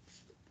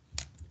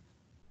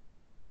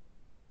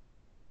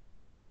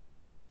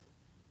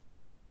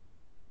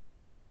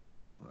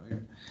 Right.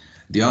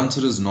 The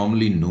answer is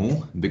normally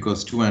no,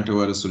 because two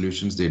antivirus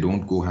solutions, they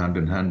don't go hand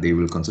in hand. They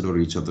will consider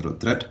each other a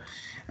threat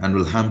and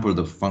will hamper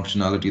the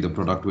functionality, the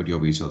productivity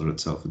of each other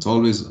itself. It's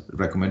always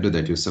recommended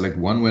that you select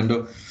one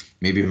vendor,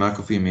 maybe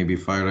McAfee, maybe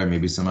FireEye,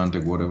 maybe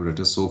Symantec, whatever it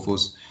is,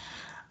 Sophos,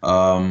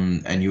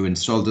 and you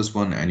install this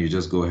one and you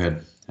just go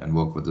ahead and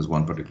work with this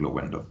one particular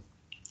vendor.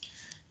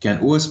 Can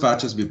OS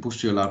patches be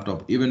pushed to your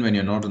laptop even when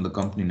you're not on the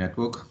company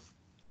network?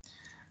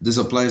 This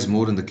applies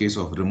more in the case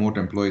of remote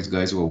employees,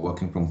 guys who are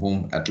working from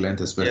home at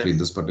length, especially in Yes.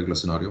 this particular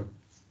scenario.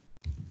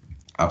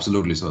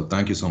 Absolutely, sir.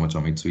 Thank you so much,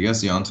 Amit. So yes,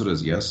 the answer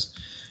is yes.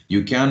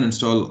 You can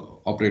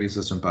install operating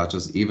system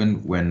patches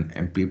even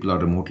when people are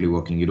remotely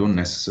working. You don't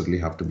necessarily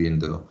have to be in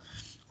the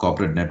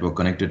corporate network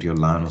connected to your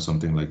LAN or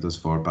something like this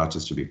for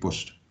patches to be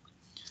pushed.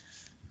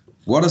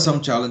 What are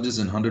some challenges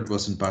in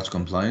 100% patch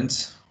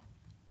compliance?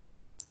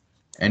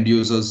 End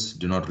users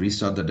do not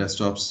restart the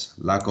desktops,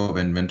 lack of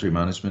inventory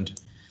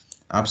management,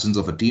 absence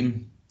of a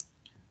team,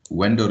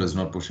 vendor is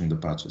not pushing the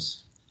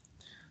patches.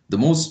 The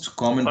most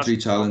common First three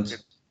challenge,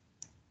 roundtable.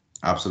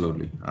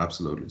 absolutely,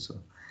 absolutely, sir.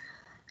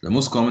 The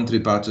most common three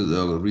patches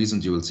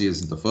reasons you will see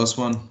is the first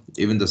one,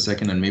 even the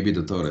second, and maybe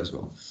the third as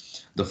well.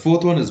 The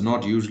fourth one is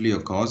not usually a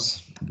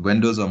cause.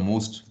 Vendors are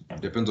most,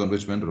 depends on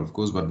which vendor, of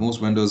course, but most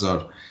vendors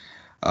are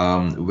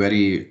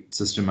very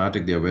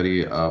systematic. They are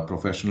very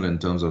professional in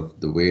terms of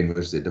the way in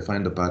which they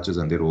define the patches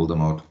and they roll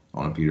them out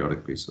on a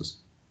periodic basis.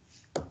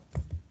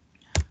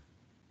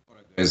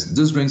 Yes,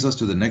 this brings us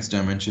to the next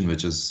dimension,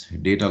 which is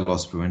data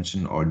loss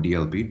prevention or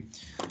DLP.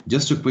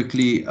 Just to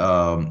quickly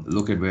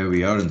look at where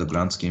we are in the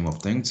grand scheme of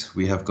things,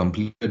 we have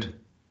completed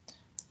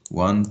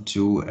one,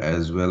 two,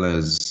 as well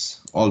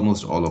as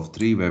almost all of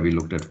three, where we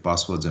looked at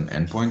passwords and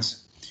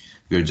endpoints.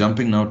 We are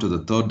jumping now to the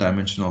third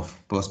dimension of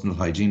personal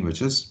hygiene,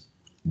 which is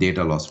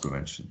data loss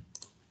prevention.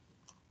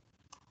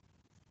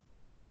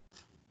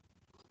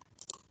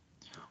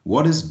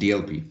 What is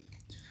DLP?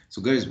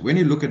 So guys, when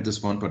you look at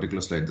this one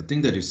particular slide, the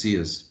thing that you see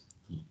is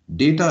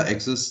data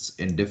exists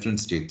in different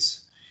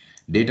states.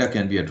 Data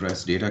can be at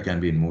rest, data can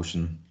be in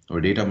motion, or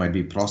data might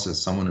be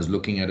processed. Someone is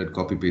looking at it,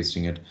 copy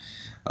pasting it,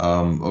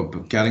 or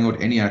carrying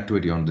out any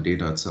activity on the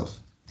data itself.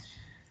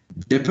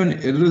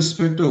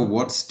 Irrespective of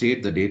what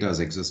state the data is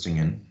existing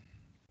in,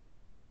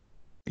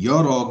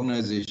 your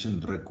organization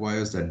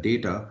requires that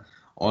data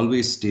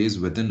always stays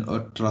within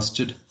a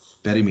trusted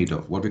perimeter,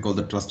 what we call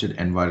the trusted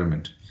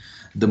environment.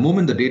 The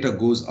moment the data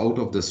goes out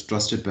of this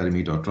trusted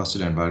perimeter or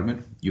trusted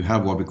environment, you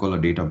have what we call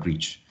a data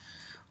breach.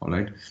 All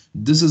right.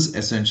 This is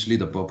essentially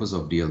the purpose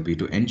of DLP,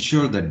 to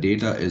ensure that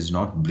data is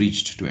not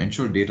breached, to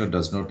ensure data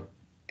does not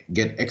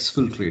get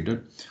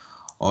exfiltrated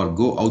or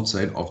go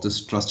outside of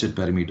this trusted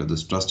perimeter,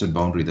 this trusted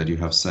boundary that you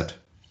have set.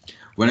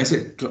 When I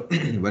say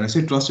when I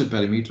say trusted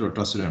perimeter or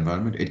trusted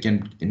environment, it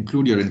can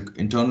include your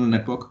internal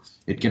network.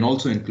 It can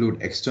also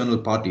include external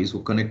parties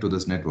who connect to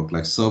this network,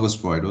 like service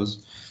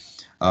providers,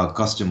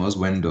 customers,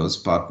 vendors,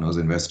 partners,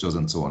 investors,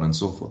 and so on and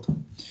so forth.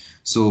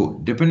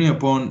 So depending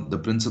upon the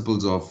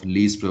principles of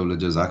least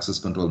privileges, access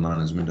control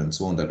management, and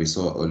so on that we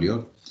saw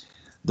earlier,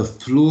 the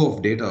flow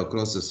of data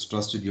across this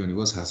trusted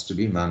universe has to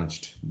be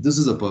managed. This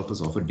is the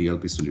purpose of a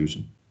DLP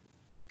solution.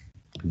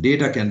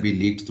 Data can be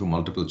leaked through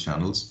multiple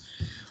channels.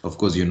 Of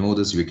course, you know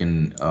this. We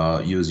can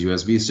use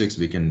USB sticks.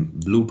 We can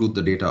Bluetooth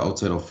the data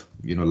outside of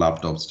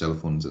laptops,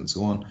 telephones, and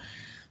so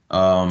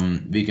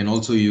on. We can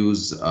also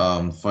use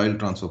file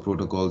transfer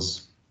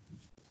protocols,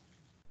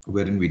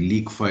 wherein we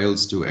leak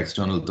files to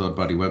external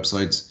third-party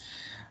websites.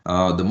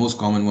 The most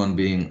common one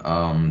being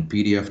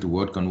PDF to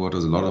Word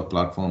converters. A lot of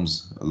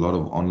platforms, a lot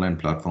of online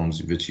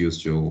platforms which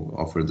used to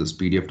offer this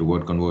PDF to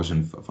Word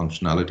conversion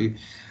functionality.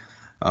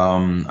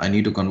 I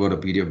need to convert a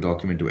PDF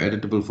document to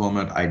editable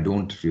format. I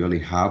don't really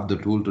have the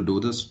tool to do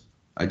this.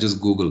 I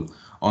just Google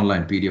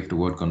online PDF to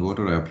Word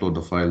converter. I upload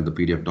the file, the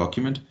PDF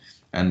document,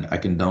 and I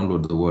can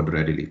download the Word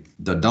readily.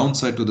 The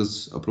downside to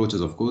this approach is,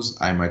 of course,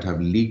 I might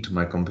have leaked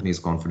my company's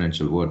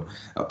confidential Word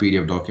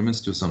PDF documents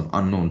to some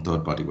unknown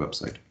third-party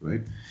website,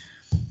 right?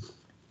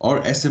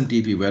 Or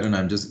SMTP, wherein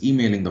I'm just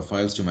emailing the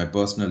files to my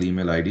personal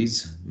email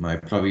IDs, my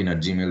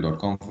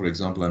praveen@gmail.com, for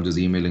example. I'm just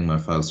emailing my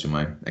files to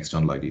my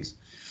external IDs.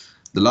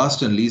 The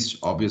last and least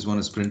obvious one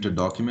is printed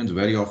documents.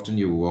 Very often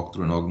you walk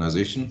through an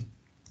organization,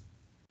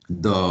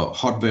 the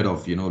hotbed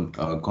of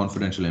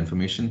confidential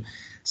information,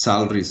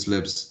 salary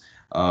slips,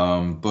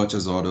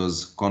 purchase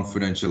orders,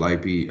 confidential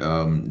IP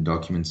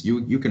documents.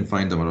 You can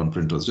find them around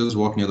printers. Just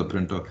walk near the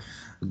printer,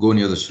 go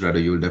near the shredder.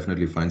 You will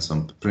definitely find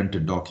some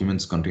printed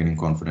documents containing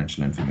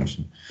confidential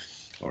information.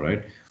 All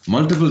right.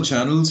 Multiple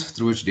channels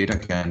through which data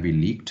can be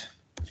leaked.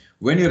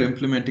 When you're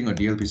implementing a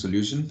DLP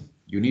solution,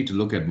 you need to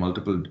look at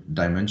multiple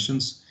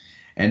dimensions,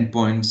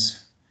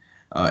 endpoints,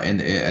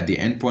 and at the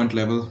endpoint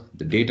level,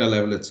 the data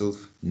level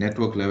itself,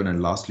 network level,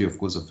 and lastly, of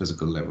course, the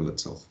physical level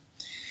itself.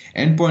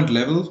 Endpoint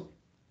level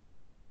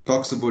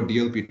talks about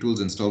DLP tools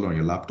installed on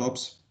your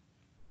laptops,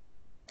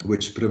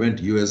 which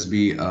prevent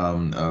USB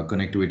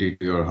connectivity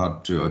to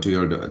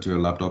your to your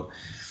laptop,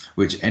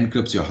 which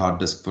encrypts your hard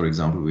disk, for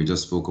example. We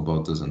just spoke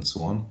about this and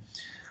so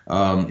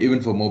on.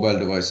 Even for mobile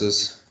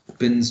devices,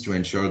 pins to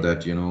ensure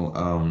that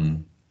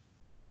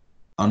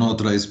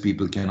unauthorized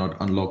people cannot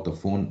unlock the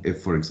phone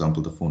if, for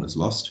example, the phone is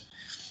lost.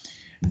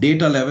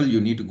 Data level, you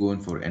need to go in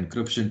for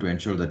encryption to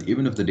ensure that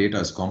even if the data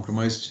is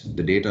compromised,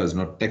 the data is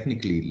not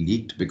technically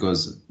leaked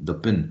because the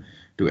pin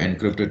to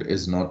encrypt it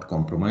is not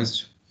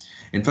compromised.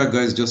 In fact,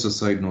 guys, just a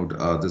side note,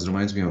 this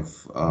reminds me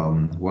of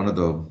one of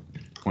the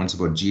points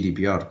about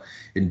GDPR.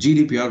 In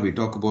GDPR, we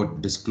talk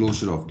about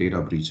disclosure of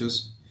data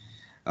breaches.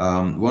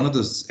 One of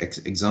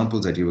the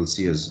examples that you will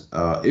see is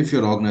if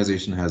your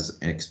organization has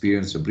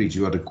experienced a breach,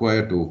 you are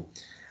required to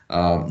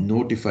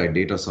notify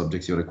data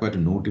subjects. You're required to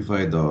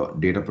notify the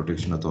data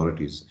protection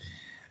authorities,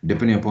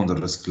 depending upon the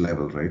risk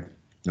level, right?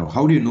 Now,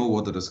 how do you know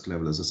what the risk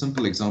level is? A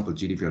simple example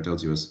GDPR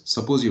tells you is,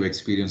 suppose you've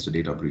experienced a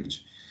data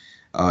breach.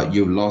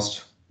 You've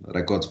lost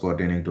records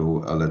pertaining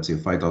to, let's say,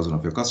 5,000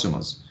 of your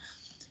customers.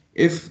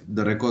 If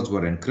the records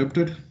were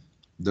encrypted,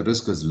 the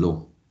risk is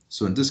low.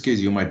 So in this case,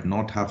 you might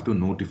not have to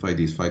notify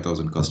these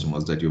 5,000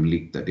 customers that you've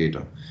leaked the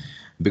data.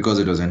 because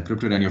it was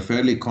encrypted and you're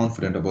fairly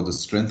confident about the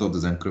strength of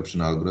this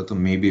encryption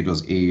algorithm. Maybe it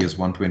was AES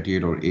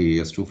 128 or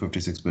AES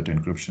 256-bit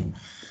encryption,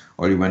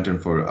 or you went in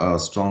for a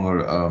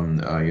stronger,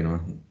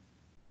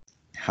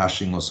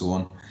 hashing or so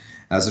on.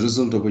 As a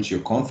result of which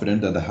you're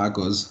confident that the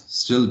hackers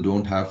still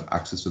don't have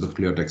access to the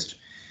clear text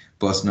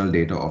personal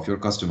data of your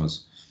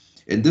customers.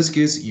 In this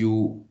case,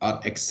 you are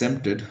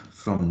exempted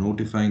from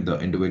notifying the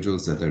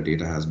individuals that their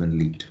data has been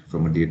leaked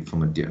from a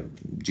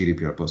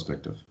GDPR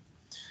perspective.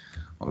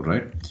 All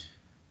right.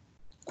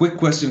 Quick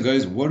question,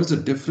 guys. What is the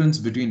difference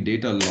between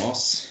data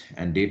loss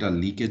and data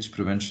leakage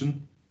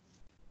prevention?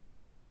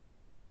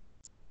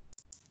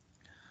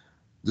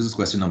 This is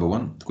question number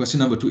one. Question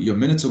number two, you're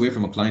minutes away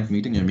from a client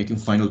meeting, you're making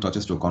final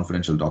touches to a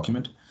confidential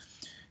document.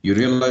 You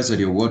realize that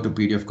your Word to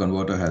PDF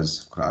converter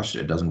has crashed,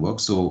 it doesn't work,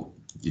 so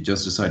you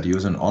just decide to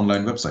use an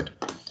online website.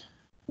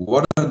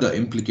 What are the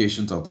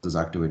implications of this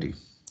activity?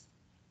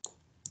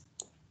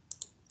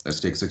 Let's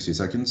take 60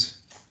 seconds.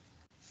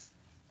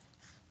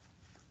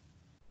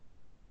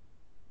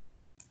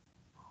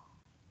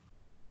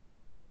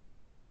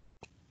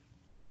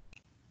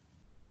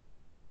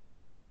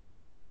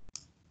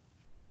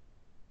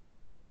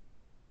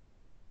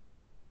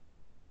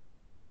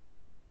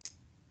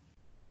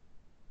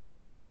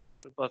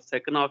 For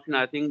second option,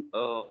 I think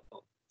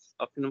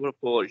option number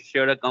 4,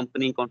 share a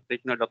company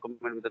confidential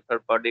document with a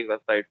third party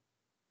website.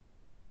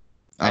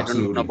 I don't know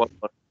Absolutely. about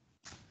what.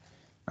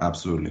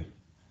 Absolutely.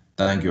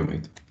 Thank you,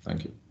 Amit.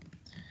 Thank you.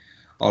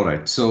 All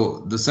right.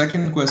 So the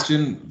second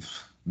question,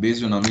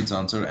 based on Amit's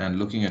answer and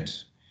looking at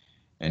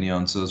any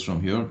answers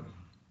from here,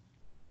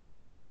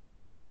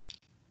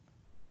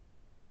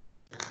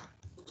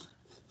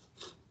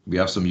 we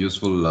have some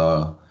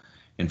useful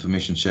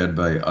information shared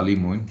by Ali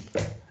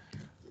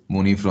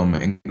Mooni from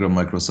Ingram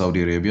Micro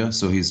Saudi Arabia.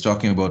 So he's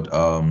talking about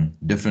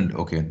different.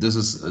 Okay, this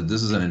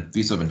is a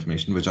piece of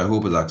information which I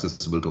hope is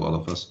accessible to all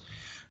of us.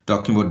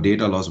 Talking about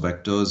data loss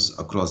vectors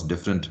across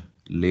different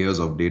layers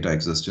of data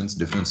existence,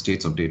 different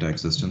states of data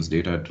existence,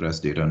 data at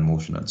rest, data in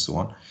motion, and so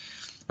on.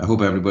 I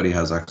hope everybody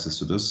has access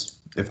to this.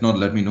 If not,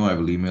 let me know. I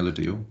will email it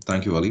to you.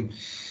 Thank you, Ali.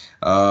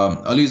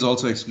 Ali has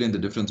also explained the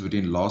difference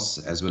between loss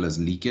as well as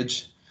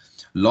leakage.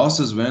 Loss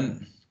is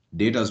when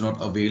data is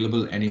not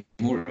available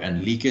anymore,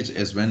 and leakage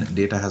is when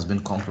data has been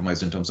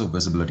compromised in terms of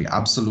visibility.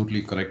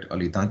 Absolutely correct,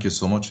 Ali. Thank you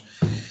so much.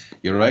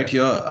 You're right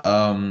here.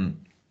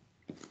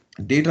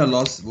 Data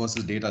loss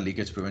versus data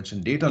leakage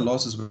prevention. Data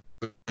loss is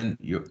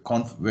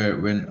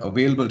when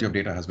availability of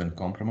data has been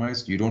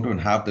compromised. You don't even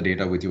have the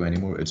data with you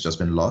anymore. It's just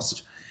been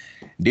lost.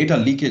 Data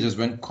leakage is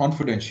when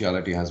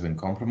confidentiality has been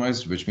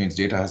compromised, which means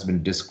data has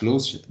been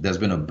disclosed. There's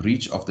been a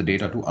breach of the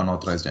data to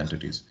unauthorized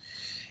entities.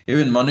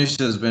 Even Manish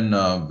has been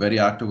very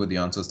active with the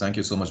answers. Thank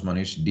you so much,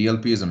 Manish.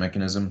 DLP is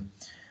a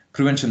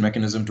prevention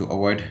mechanism to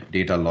avoid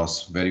data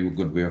loss. Very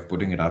good way of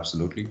putting it,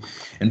 absolutely.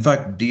 In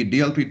fact, the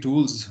DLP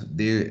tools,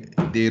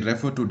 they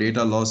refer to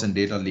data loss and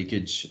data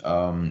leakage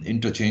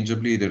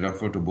interchangeably. They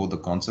refer to both the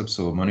concepts.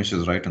 So Manish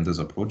is right in this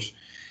approach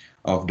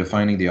of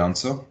defining the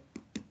answer.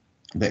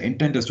 The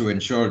intent is to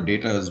ensure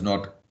data is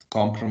not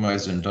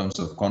compromised in terms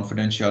of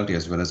confidentiality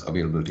as well as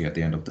availability at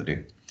the end of the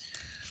day.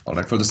 All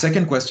right, for the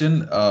second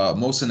question,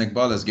 Mohsen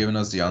Iqbal has given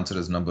us the answer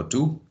as number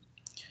 2,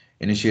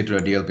 initiated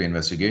a DLP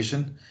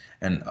investigation.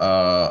 And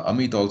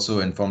Amit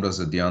also informed us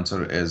that the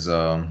answer is,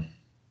 I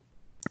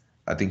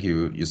think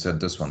you said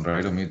this one,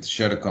 right? Amit,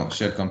 shared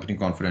company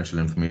confidential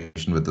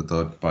information with the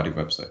third party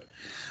website.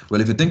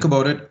 Well, if you think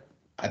about it,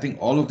 I think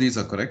all of these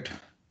are correct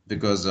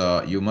because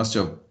you must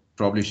have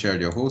probably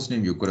shared your host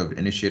name. You could have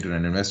initiated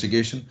an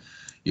investigation.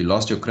 You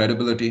lost your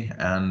credibility,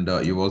 and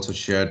you've also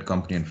shared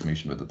company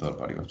information with the third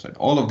party website.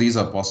 All of these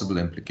are possible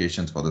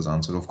implications for this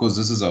answer. Of course,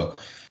 this is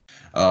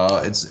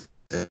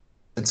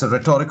it's a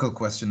rhetorical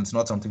question. It's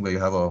not something where you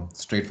have a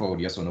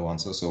straightforward yes or no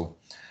answer. So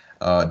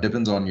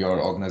depends on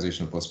your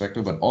organizational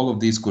perspective, but all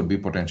of these could be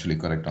potentially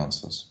correct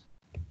answers.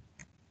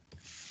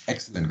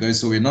 Excellent,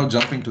 guys. So we're now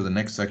jumping to the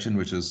next section,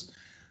 which is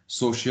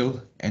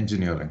social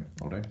engineering.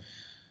 All right.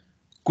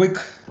 Quick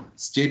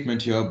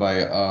statement here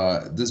by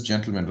this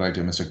gentleman right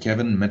here, Mr.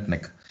 Kevin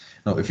Mitnick.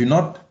 Now, if you're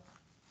not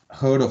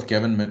heard of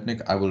Kevin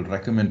Mitnick, I will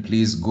recommend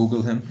please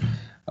Google him.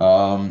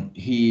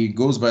 He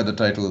goes by the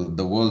title,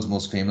 The World's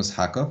Most Famous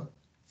Hacker.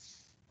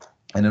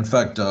 And in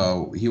fact,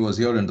 he was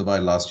here in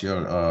Dubai last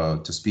year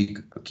to speak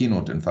a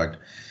keynote, in fact,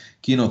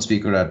 keynote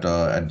speaker at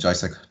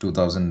JISEC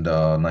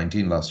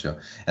 2019 last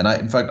year. And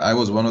in fact, I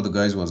was one of the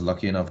guys who was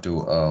lucky enough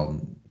to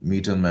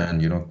meet him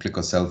and, click a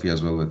selfie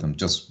as well with him,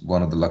 just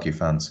one of the lucky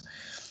fans.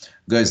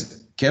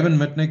 Guys, Kevin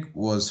Mitnick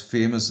was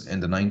famous in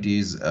the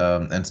 90s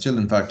and still,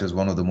 in fact, is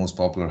one of the most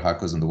popular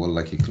hackers in the world,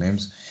 like he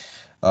claims.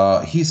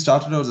 He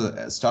started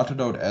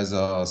out as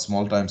a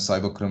small-time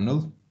cyber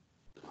criminal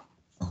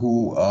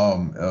who,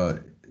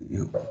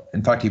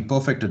 in fact, he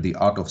perfected the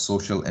art of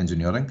social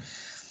engineering.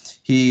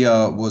 He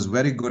was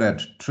very good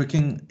at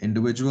tricking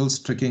individuals,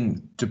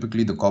 tricking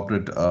typically the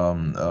corporate,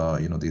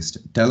 these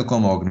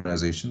telecom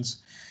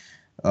organizations.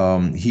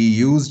 He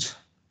used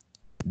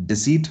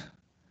deceit.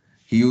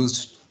 He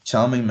used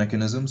charming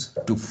mechanisms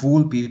to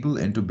fool people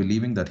into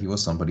believing that he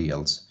was somebody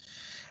else.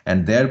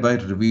 and thereby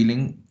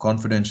revealing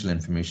confidential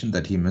information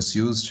that he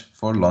misused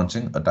for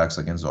launching attacks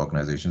against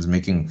organizations,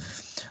 making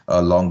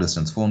long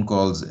distance phone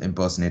calls,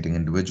 impersonating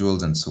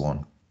individuals, and so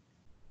on.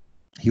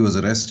 He was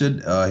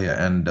arrested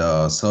and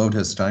served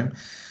his time.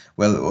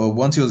 Well,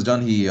 once he was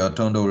done, he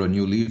turned over a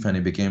new leaf and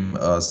he became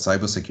a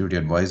cybersecurity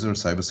advisor,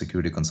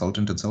 cybersecurity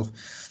consultant itself.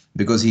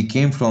 Because he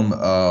came from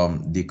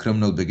the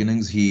criminal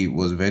beginnings, he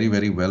was very,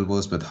 very well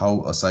versed with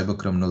how a cyber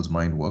criminal's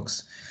mind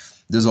works.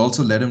 This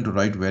also led him to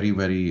write very,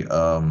 very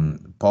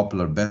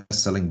popular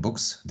best-selling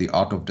books, The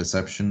Art of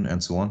Deception,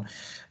 and so on.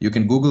 You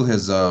can Google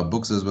his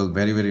books as well.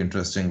 Very, very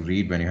interesting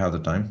read when you have the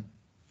time.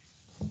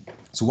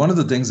 So one of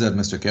the things that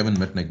Mr. Kevin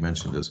Mitnick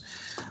mentioned is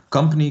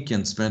company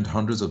can spend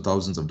hundreds of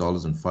thousands of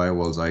dollars on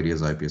firewalls,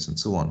 IDS, IPS, and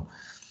so on.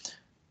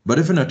 But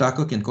if an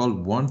attacker can call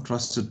one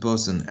trusted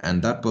person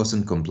and that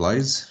person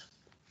complies,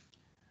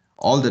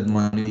 all that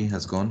money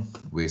has gone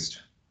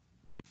waste.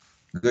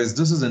 Guys,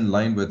 this is in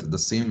line with the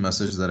same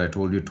message that I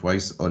told you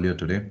twice earlier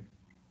today.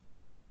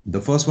 The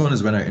first one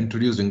is when I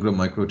introduced Ingram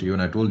Micro to you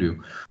and I told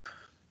you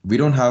we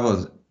don't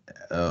have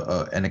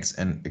an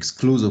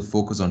exclusive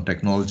focus on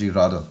technology.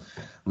 Rather,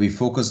 we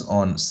focus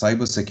on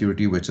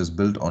cybersecurity, which is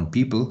built on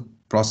people,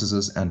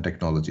 processes, and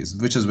technologies,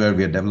 which is where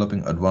we are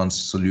developing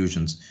advanced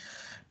solutions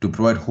to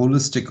provide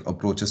holistic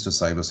approaches to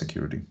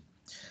cybersecurity.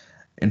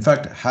 In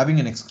fact, having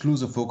an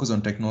exclusive focus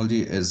on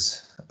technology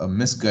is a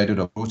misguided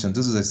approach, and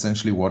this is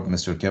essentially what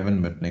Mr.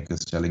 Kevin Mitnick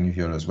is telling you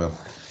here as well.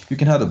 You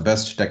can have the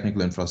best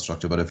technical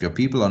infrastructure, but if your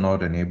people are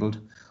not enabled,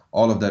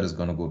 all of that is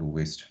going to go to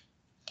waste.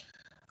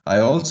 I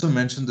also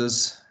mentioned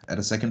this at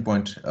a second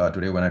point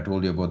today when I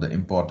told you about the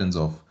importance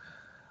of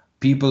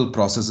people,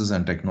 processes,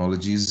 and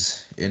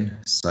technologies in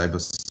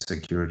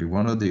cybersecurity.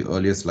 One of the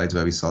earliest slides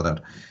where we saw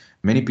that.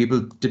 Many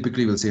people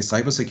typically will say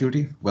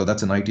cybersecurity, well,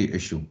 that's an IT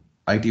issue.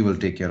 IT will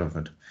take care of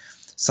it.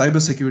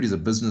 Cybersecurity is a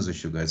business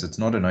issue, guys. It's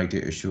not an IT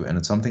issue, and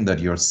it's something that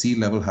your C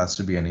level has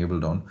to be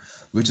enabled on,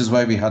 which is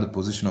why we had the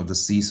position of the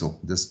CISO,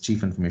 this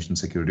Chief Information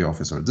Security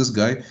Officer. This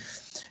guy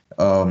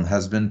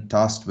has been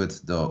tasked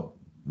with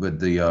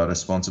the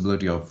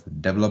responsibility of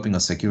developing a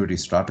security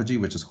strategy,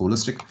 which is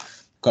holistic,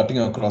 cutting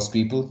across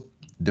people,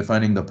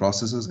 defining the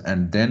processes,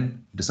 and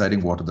then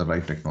deciding what are the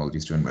right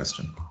technologies to invest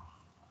in.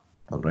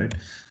 All right.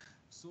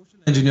 Social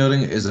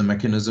engineering is a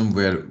mechanism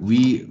where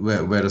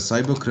a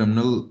cyber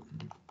criminal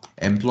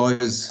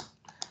employs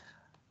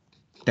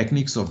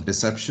techniques of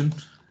deception,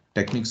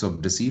 techniques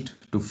of deceit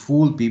to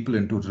fool people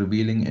into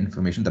revealing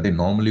information that they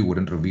normally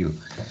wouldn't reveal.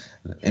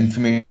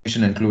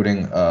 Information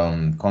including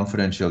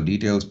confidential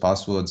details,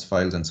 passwords,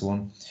 files, and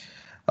so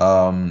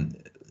on.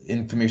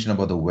 Information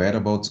about the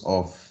whereabouts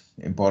of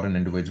important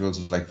individuals,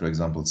 like, for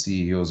example,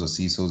 CEOs or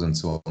CISOs and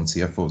so on,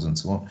 CFOs and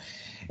so on.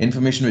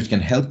 Information which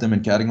can help them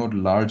in carrying out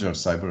larger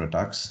cyber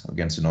attacks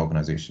against an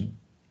organization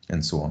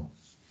and so on.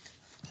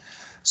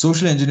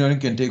 Social engineering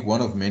can take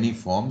one of many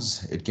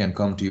forms. It can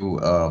come to you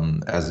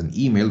as an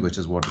email, which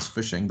is what is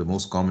phishing, the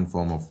most common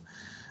form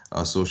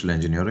of social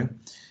engineering.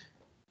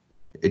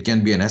 It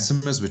can be an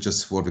SMS, which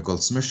is what we call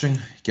smishing.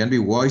 It can be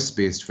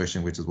voice-based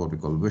phishing, which is what we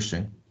call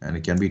wishing. And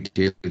it can be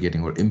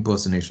tailgating or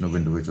impersonation of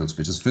individuals,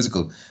 which is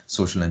physical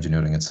social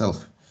engineering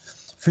itself.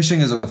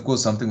 Phishing is, of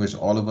course, something which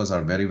all of us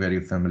are very, very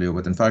familiar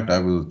with. In fact, I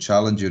will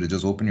challenge you to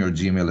just open your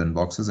Gmail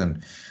inboxes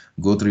and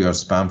go through your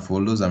spam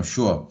folders. I'm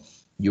sure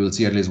you will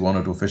see at least one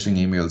or two phishing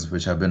emails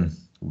which have been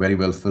very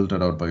well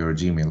filtered out by your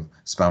Gmail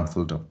spam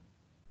filter.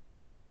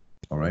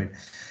 All right.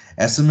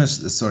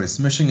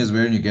 Smishing is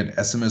where you get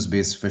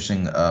SMS-based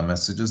phishing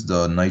messages,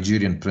 the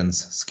Nigerian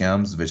prince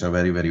scams, which are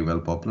very, very well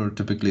popular.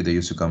 Typically, they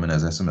used to come in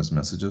as SMS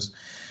messages.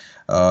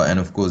 And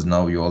of course,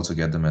 now you also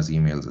get them as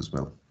emails as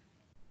well.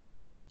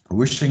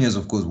 Wishing is,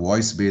 of course,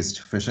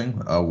 voice-based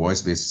phishing,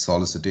 voice-based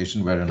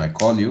solicitation, wherein I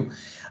call you.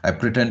 I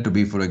pretend to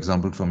be, for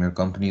example, from your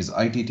company's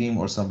IT team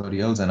or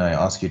somebody else, and I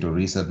ask you to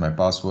reset my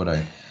password.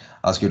 I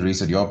ask you to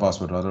reset your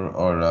password rather,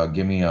 or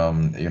give me,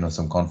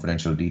 some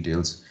confidential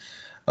details.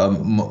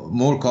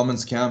 More common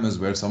scam is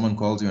where someone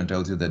calls you and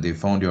tells you that they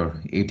found your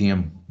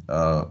ATM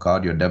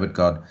card, your debit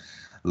card,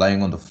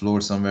 lying on the floor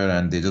somewhere,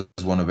 and they just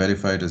want to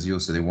verify it as you.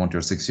 So they want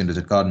your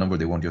 16-digit card number,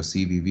 they want your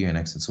CVV and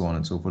X and so on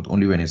and so forth.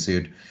 Only when you say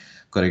it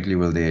correctly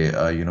will they,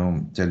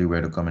 tell you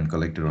where to come and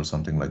collect it or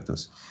something like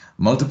this.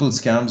 Multiple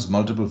scams,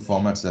 multiple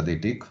formats that they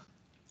take.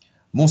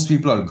 Most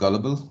people are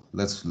gullible.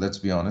 Let's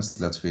be honest.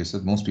 Let's face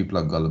it. Most people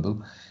are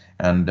gullible,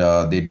 and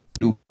they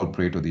do fall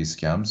prey to these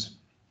scams.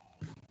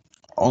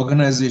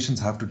 Organizations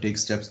have to take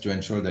steps to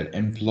ensure that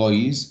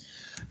employees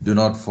do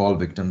not fall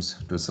victims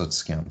to such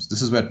scams.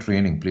 This is where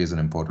training plays an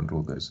important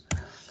role, guys.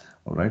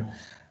 All right.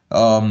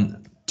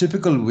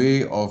 Typical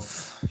way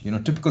of,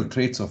 typical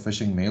traits of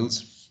phishing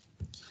mails.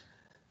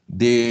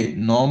 They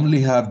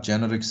normally have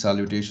generic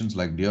salutations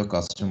like "dear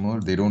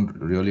customer." They don't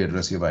really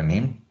address you by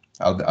name.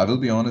 I will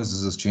be honest,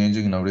 this is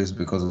changing nowadays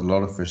because a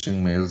lot of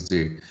phishing mails,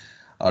 they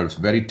are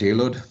very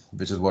tailored,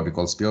 which is what we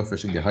call spear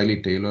phishing. They're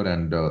highly tailored,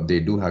 and they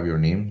do have your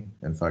name,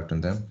 in fact,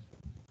 in them.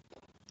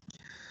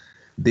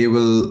 They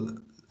will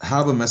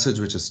have a message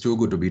which is too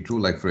good to be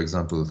true. Like, for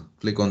example,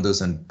 click on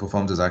this and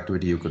perform this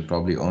activity, you could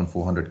probably earn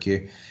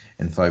 400K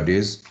in 5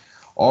 days.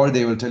 Or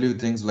they will tell you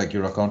things like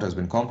your account has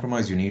been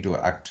compromised, you need to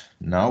act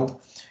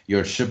now,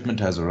 your shipment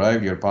has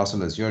arrived, your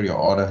parcel is here, your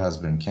order has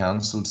been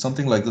cancelled,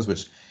 something like this,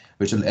 which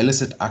will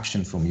elicit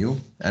action from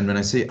you. And when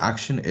I say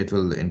action, it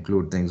will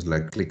include things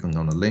like clicking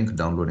on a link,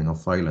 downloading a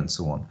file, and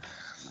so on.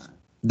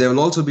 There will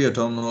also be a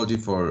terminology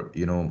for,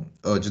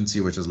 urgency,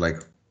 which is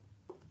like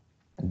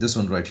this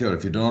one right here.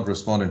 If you do not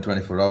respond in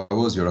 24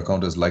 hours, your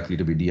account is likely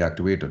to be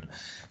deactivated,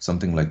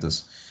 something like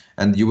this.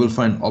 And you will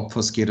find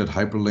obfuscated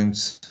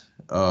hyperlinks.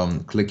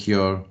 Click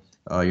here,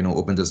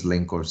 open this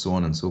link, or so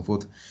on and so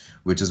forth,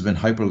 which has been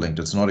hyperlinked.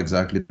 It's not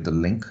exactly the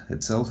link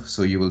itself.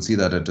 So you will see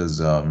that it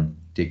is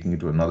taking you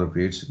to another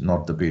page,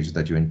 not the page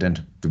that you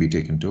intend to be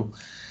taken to.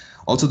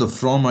 Also, the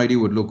from ID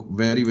would look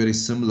very, very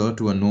similar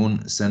to a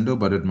known sender,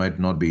 but it might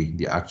not be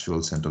the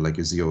actual sender, like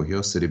you see over here,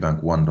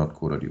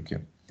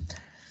 citibank1.co.uk.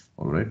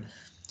 All right.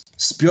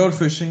 Spear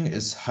phishing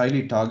is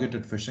highly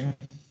targeted phishing,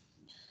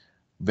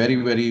 very,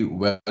 very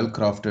well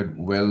crafted,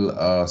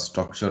 well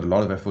structured. A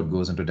lot of effort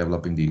goes into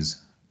developing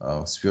these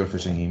spear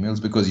phishing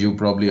emails because you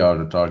probably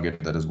are a target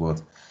that is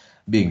worth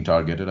being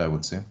targeted, I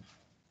would say.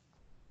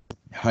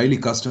 Highly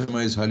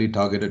customized, highly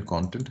targeted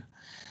content,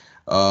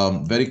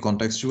 very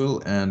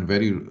contextual and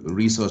very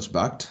research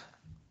backed.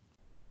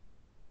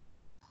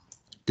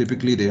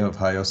 Typically, they have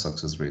higher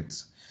success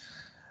rates.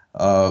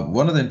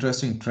 One of the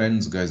interesting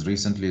trends, guys,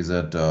 recently is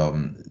that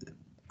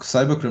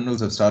cyber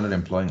criminals have started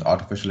employing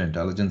artificial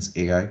intelligence,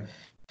 AI,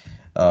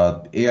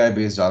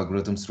 AI-based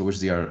algorithms through which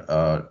they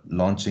are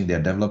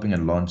developing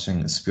and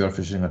launching spear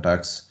phishing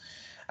attacks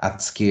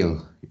at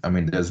scale. I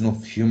mean, there's no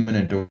human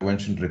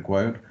intervention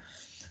required.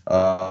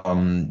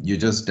 You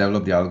just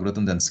develop the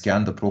algorithm, then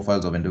scan the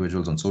profiles of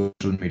individuals on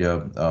social media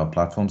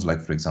platforms,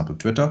 like, for example,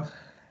 Twitter.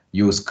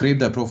 You scrape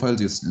their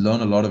profiles, you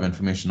learn a lot of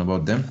information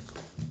about them.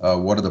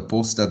 What are the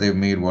posts that they've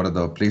made? What are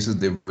the places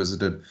they've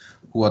visited?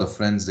 Who are the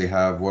friends they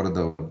have? What are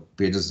the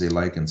pages they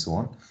like, and so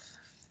on.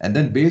 And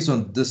then based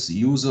on this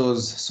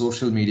user's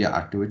social media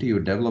activity, you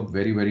develop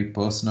very, very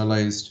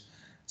personalized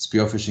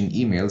spear phishing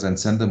emails and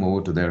send them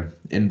over to their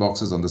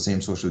inboxes on the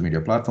same social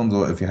media platforms,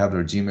 or if you have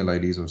their Gmail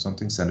IDs or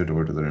something, send it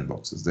over to their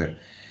inboxes there.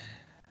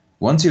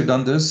 Once you've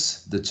done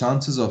this, the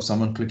chances of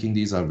someone clicking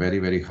these are very,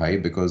 very high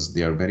because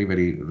they are very,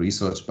 very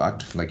research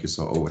backed, like you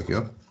saw over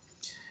here.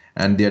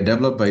 And they are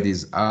developed by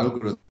these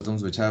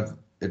algorithms, which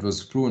it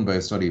was proven by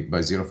a study by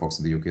ZeroFox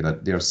in the UK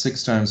that they are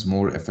 6 times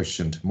more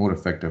efficient, more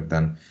effective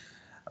than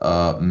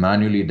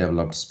manually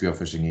developed spear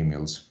phishing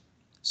emails.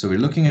 So we're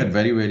looking at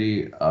very,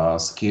 very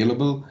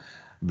scalable,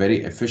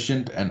 very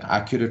efficient and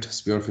accurate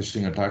spear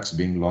phishing attacks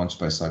being launched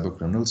by cyber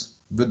criminals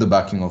with the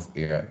backing of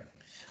AI,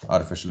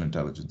 artificial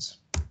intelligence.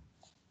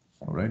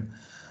 All right.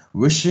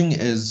 Wishing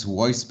is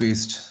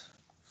voice-based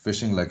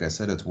phishing. Like I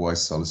said, it's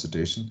voice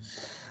solicitation.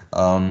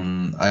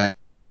 I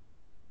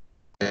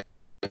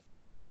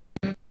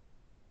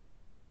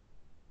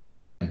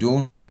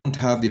don't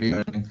have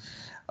the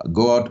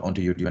go out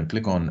onto YouTube and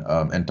click on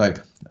and type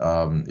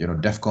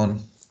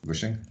DEFCON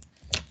wishing.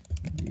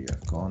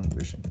 DEFCON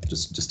wishing.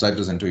 Just type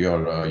this into your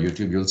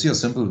YouTube. You'll see a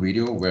simple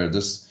video where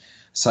this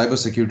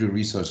cybersecurity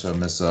researcher,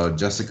 Miss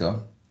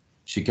Jessica,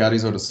 she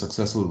carries out a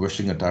successful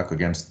wishing attack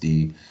against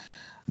the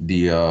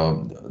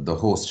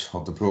host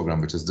of the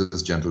program, which is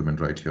this gentleman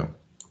right here,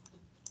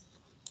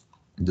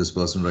 this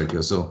person right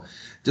here. So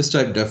just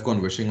type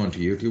DEFCON wishing onto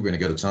YouTube when you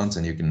get a chance,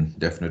 and you can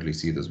definitely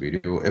see this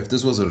video. If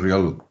this was a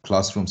real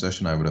classroom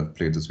session, I would have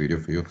played this video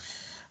for you.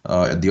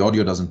 The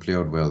audio doesn't play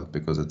out well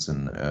because it's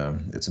an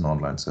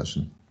online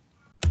session.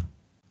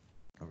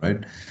 All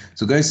right.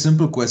 So guys,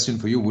 simple question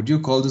for you. Would you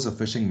call this a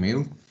phishing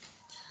mail?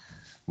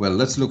 Well,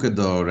 let's look at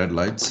the red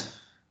lights.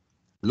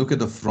 Look at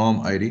the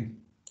from ID.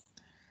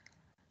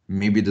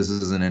 Maybe this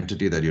is an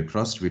entity that you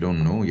trust. We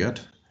don't know yet.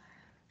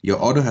 Your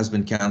order has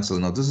been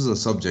cancelled. Now, this is a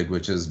subject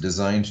which is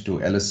designed to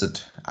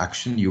elicit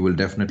action. You will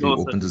definitely No,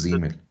 sir. open this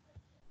email.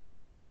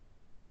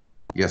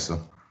 Yes, sir.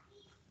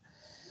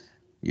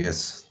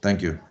 Yes,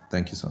 thank you.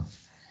 Thank you, sir.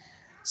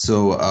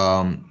 So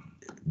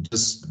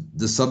just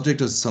the subject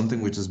is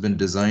something which has been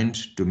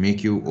designed to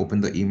make you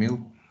open the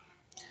email.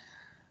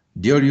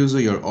 Dear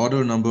user, your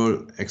order number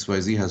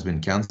XYZ has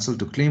been cancelled.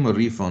 To claim a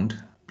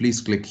refund,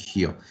 please click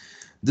here.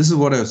 This is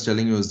what I was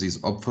telling you, is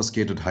these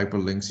obfuscated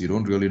hyperlinks. You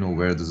don't really know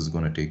where this is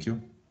going to take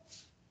you.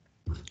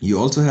 You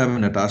also have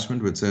an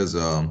attachment which says,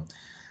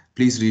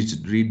 please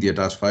read the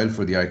attached file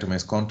for the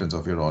itemized contents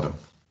of your order.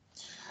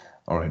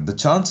 All right, the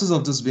chances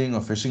of this being a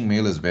phishing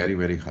mail is very,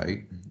 very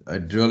high.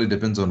 It really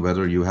depends on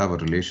whether you have a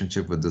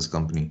relationship with this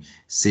company,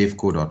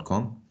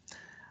 safeco.com.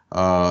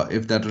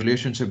 If that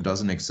relationship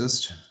doesn't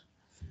exist,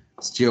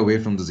 steer away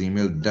from this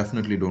email.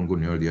 Definitely don't go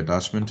near the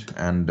attachment.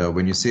 And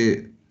when you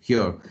say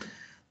here,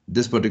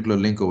 this particular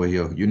link over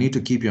here, you need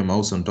to keep your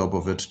mouse on top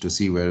of it to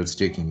see where it's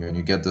taking you. And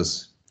you get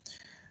this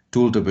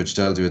tooltip which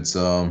tells you it's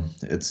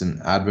an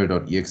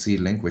adware.exe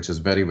link, which is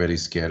very, very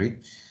scary.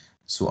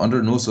 So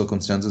under no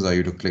circumstances are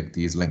you to click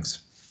these links.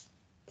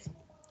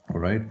 All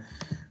right.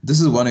 This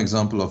is one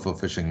example of a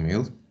phishing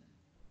mail.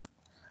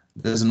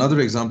 There's another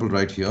example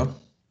right here.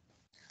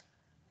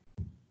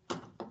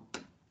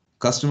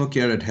 Customer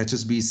care at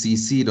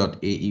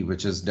hsbcc.ae,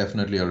 which is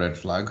definitely a red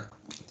flag.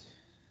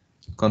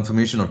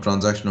 Confirmation of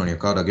transaction on your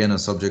card, again a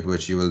subject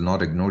which you will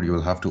not ignore, you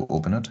will have to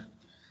open it.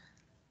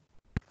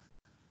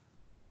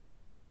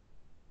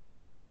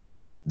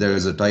 There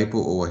is a typo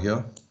over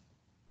here.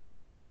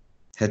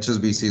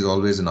 HSBC is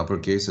always in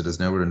uppercase, it is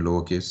never in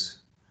lowercase.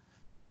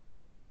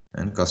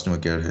 And customer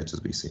care at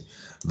HSBC.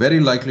 Very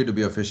likely to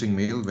be a phishing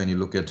mail when you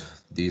look at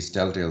these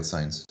telltale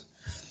signs.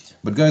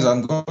 But guys,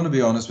 I'm going to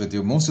be honest with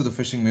you. Most of the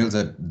phishing mails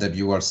that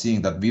you are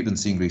seeing, that we've been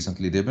seeing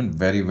recently, they've been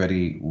very,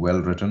 very well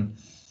written,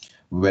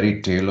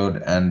 very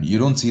tailored, and you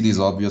don't see these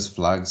obvious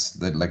flags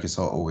that like you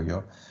saw over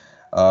here.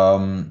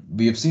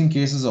 We have seen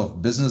cases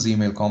of business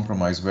email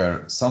compromise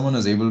where someone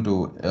is able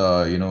to,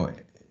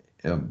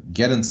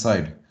 get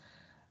inside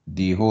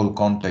the whole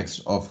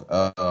context of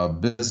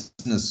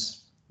business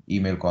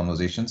email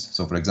conversations.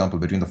 So, for example,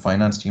 between the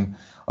finance team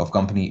of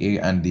company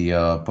A and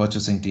the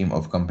purchasing team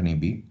of company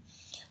B.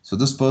 So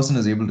this person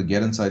is able to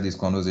get inside these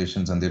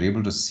conversations and they're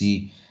able to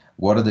see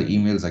what are the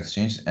emails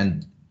exchanged,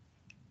 and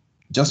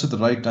just at the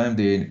right time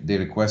they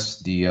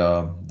request the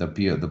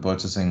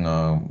purchasing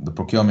the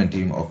procurement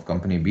team of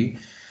company B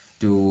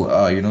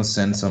to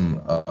send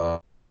some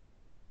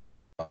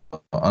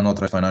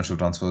unauthorized financial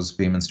transfers,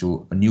 payments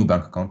to a new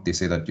bank account. They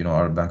say that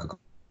our bank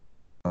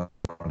account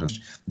is,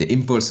 they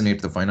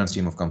impersonate the finance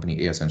team of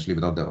company A essentially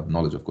without the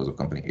knowledge, of course, of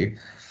company A,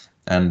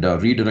 and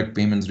redirect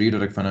payments,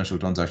 redirect financial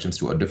transactions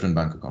to a different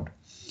bank account.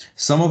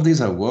 Some of these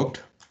have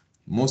worked.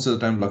 Most of the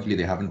time, luckily,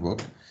 they haven't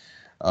worked.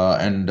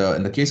 And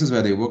in the cases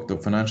where they work, the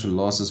financial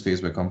losses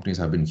faced by companies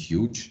have been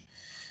huge.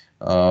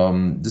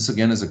 This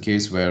again is a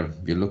case where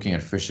we're looking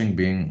at phishing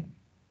being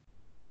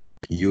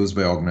used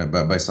by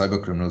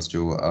cyber criminals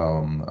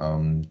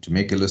to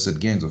make illicit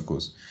gains, of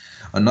course.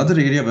 Another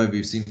area where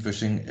we've seen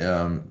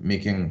phishing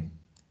making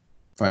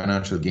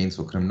financial gains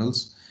for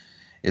criminals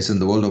is in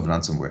the world of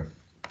ransomware.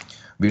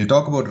 We'll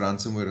talk about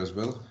ransomware as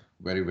well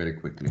very, very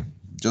quickly.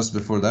 Just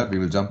before that, we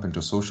will jump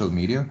into social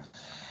media.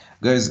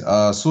 Guys,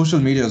 social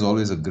media is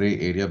always a gray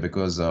area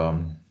because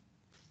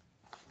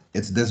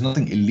there's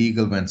nothing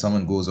illegal when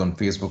someone goes on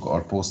Facebook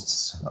or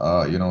posts,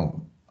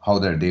 how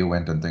their day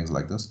went and things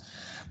like this.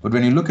 But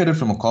when you look at it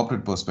from a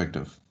corporate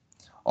perspective,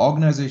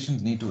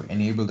 organizations need to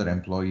enable their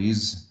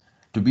employees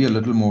to be a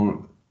little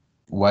more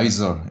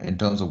wiser in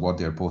terms of what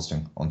they're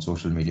posting on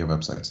social media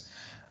websites.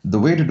 The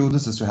way to do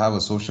this is to have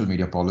a social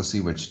media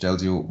policy which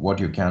tells you what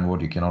you can, what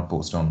you cannot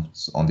post on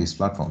these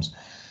platforms.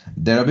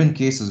 There have been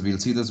cases, we'll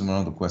see this in one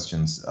of the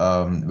questions,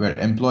 where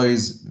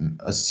employees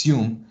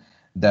assume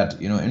that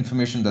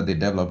information that they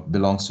develop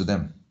belongs to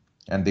them,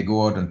 and they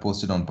go out and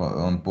post it on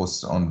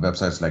posts on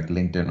websites like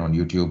LinkedIn, on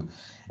YouTube,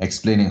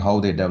 explaining how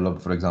they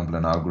developed, for example,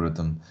 an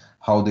algorithm,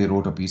 how they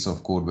wrote a piece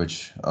of code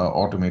which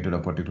automated a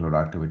particular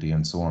activity,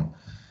 and so on.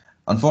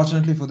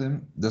 Unfortunately for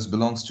them, this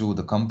belongs to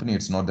the company,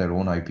 it's not their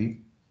own IP.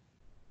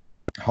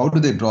 How do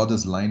they draw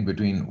this line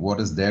between what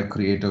is their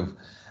creative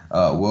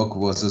work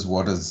versus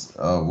what is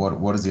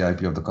the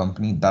IP of the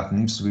company? That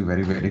needs to be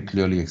very, very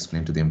clearly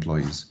explained to the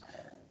employees.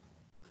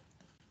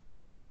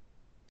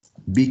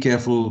 Be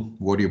careful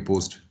what you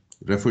post.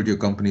 Refer to your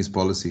company's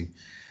policy.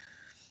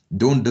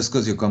 Don't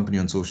discuss your company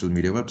on social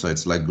media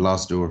websites like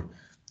Glassdoor,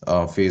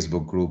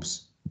 Facebook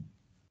groups,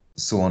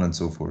 so on and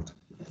so forth.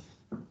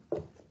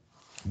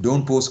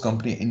 Don't post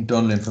company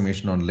internal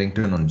information on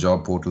LinkedIn, on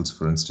job portals,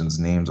 for instance,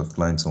 names of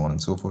clients, so on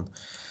and so forth.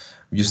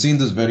 You've seen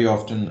this very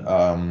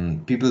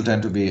often. People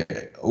tend to be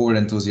over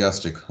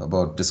enthusiastic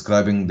about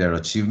describing their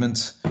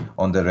achievements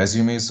on their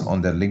resumes,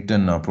 on their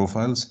LinkedIn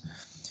profiles.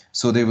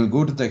 So they will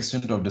go to the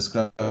extent of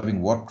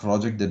describing what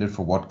project they did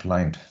for what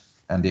client,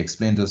 and they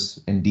explain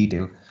this in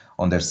detail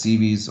on their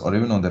CVs or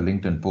even on their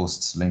LinkedIn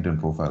posts, LinkedIn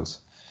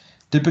profiles.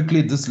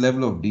 Typically, this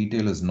level of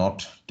detail is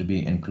not to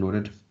be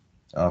included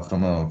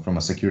from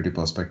a security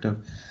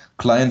perspective.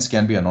 Clients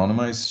can be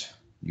anonymized.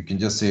 You can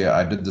just say,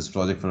 I did this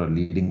project for a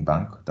leading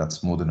bank.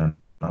 That's more than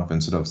enough,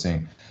 instead of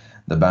saying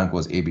the bank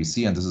was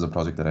ABC and this is a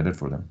project that I did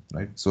for them,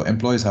 right? So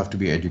employees have to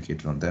be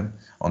educated on them,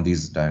 on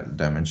these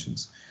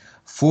dimensions.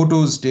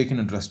 Photos taken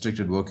in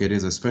restricted work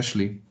areas,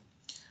 especially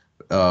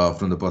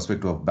from the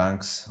perspective of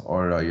banks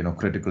or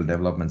critical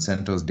development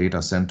centers,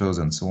 data centers,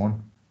 and so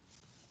on.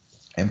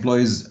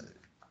 Employees,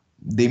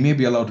 they may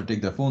be allowed to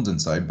take their phones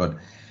inside, but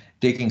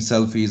taking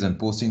selfies and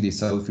posting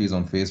these selfies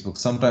on Facebook,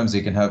 sometimes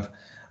they can have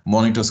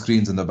monitor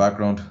screens in the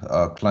background,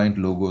 client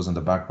logos in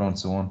the background,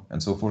 so on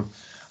and so forth,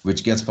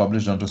 which gets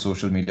published onto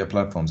social media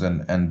platforms.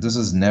 And this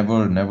is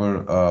never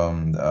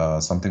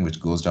something which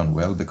goes down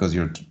well, because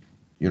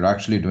you're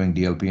actually doing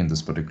DLP in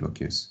this particular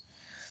case.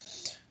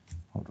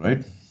 All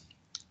right.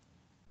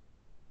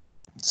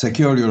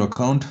 Secure your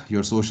account,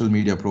 your social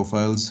media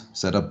profiles,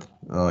 set up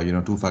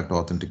two-factor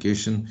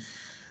authentication.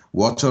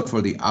 Watch out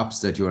for the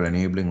apps that you are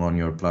enabling on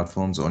your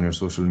platforms, on your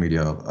social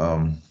media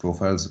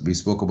profiles. We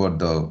spoke about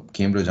the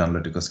Cambridge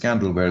Analytica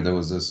scandal, where there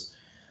was this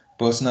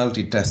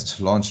personality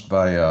test launched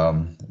by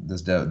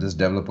this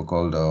developer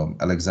called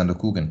Alexander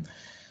Coogan,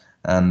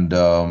 and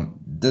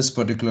this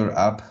particular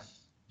app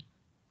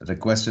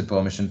requested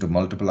permission to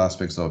multiple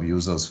aspects of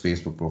users'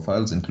 Facebook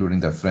profiles, including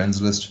their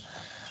friends list,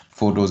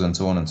 photos, and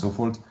so on and so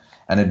forth,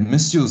 and it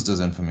misused this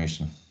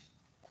information.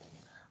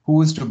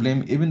 Who is to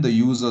blame? Even the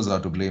users are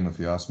to blame, if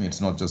you ask me.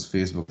 It's not just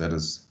Facebook that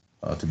is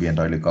to be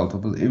entirely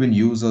culpable. Even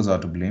users are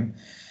to blame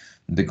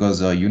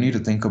because you need to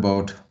think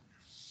about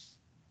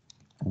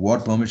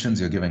what permissions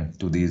you're giving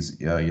to these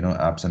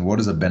apps and what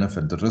is the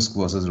benefit, the risk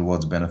versus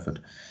rewards benefit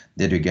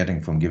that you're getting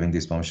from giving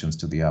these permissions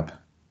to the app.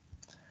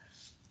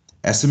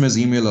 SMS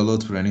email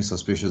alerts for any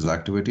suspicious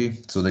activity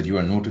so that you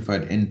are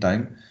notified in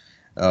time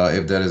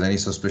if there is any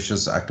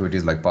suspicious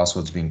activities like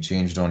passwords being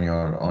changed on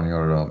your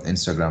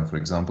Instagram, for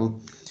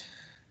example.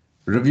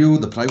 Review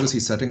the privacy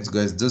settings,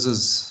 guys. This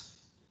is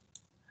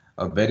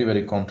a very,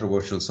 very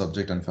controversial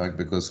subject, in fact,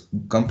 because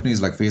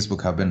companies like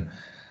Facebook have been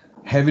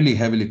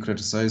heavily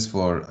criticized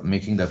for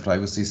making their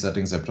privacy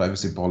settings, their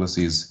privacy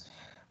policies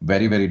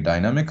very, very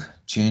dynamic,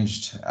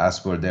 changed as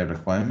per their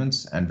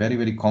requirements, and very,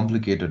 very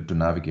complicated to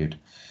navigate.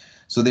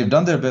 So they've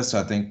done their best,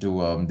 I think,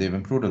 to they've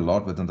improved a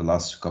lot within the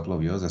last couple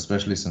of years,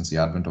 especially since the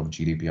advent of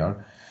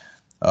GDPR,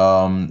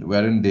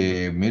 wherein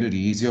they made it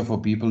easier for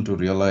people to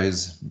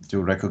realize,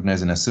 to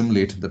recognize and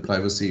assimilate the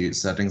privacy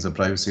settings, the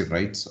privacy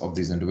rights of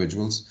these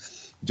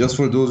individuals. Just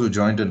for those who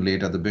joined in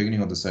late, at the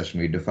beginning of the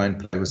session, we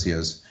defined privacy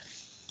as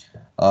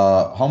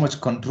how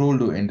much control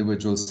do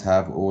individuals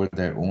have over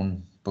their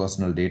own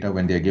personal data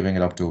when they're giving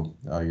it up to,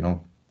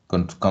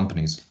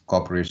 companies,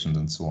 corporations,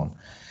 and so on.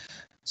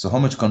 So how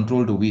much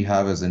control do we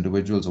have as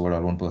individuals over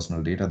our own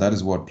personal data? That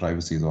is what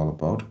privacy is all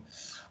about.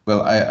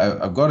 Well,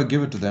 I've got to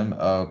give it to them.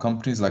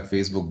 Companies like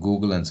Facebook,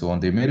 Google, and so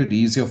on, they made it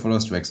easier for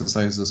us to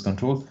exercise this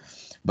control.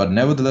 But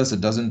nevertheless,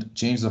 it doesn't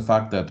change the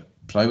fact that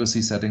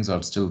privacy settings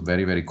are still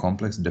very, very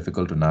complex,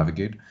 difficult to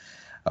navigate.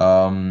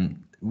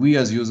 We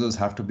as users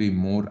have to be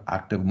more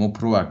active, more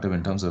proactive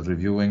in terms of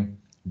reviewing,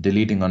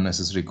 deleting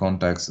unnecessary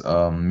contacts,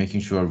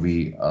 making sure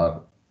we are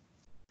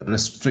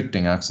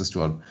restricting access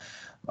to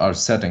our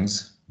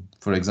settings.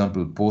 For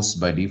example, posts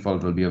by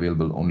default will be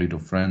available only to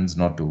friends,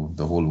 not to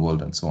the whole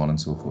world, and so on and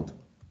so forth.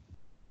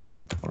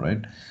 All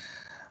right.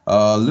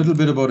 A little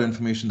bit about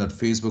information that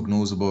Facebook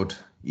knows about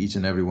each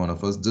and every one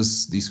of us.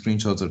 These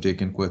screenshots are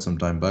taken quite some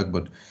time back,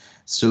 but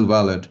still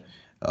valid.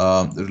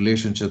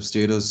 Relationship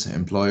status,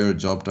 employer,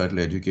 job title,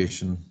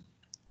 education.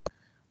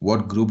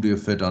 What group do you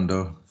fit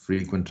under?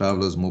 Frequent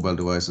travelers, mobile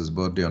devices,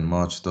 birthday on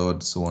March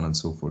 3rd, so on and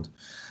so forth.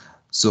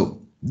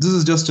 So this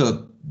is just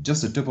a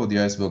tip of the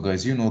iceberg,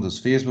 guys. You know this.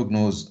 Facebook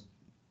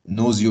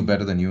knows you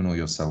better than you know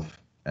yourself,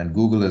 and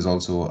Google is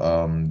also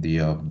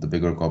the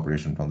bigger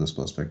corporation from this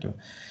perspective.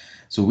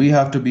 So we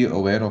have to be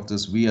aware of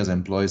this. We as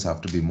employees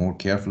have to be more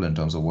careful in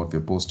terms of what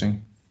we're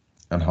posting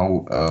and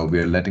how we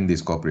are letting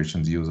these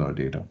corporations use our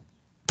data.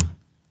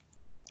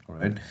 All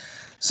right.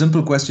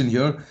 Simple question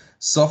here.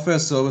 Software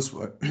service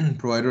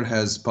provider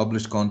has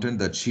published content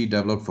that she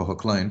developed for her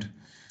client.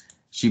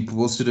 She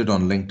posted it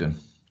on LinkedIn.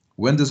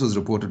 When this was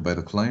reported by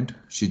the client,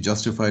 she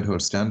justified her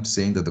stand,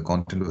 saying that the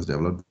content was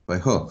developed by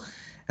her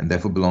and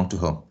therefore belonged to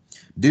her.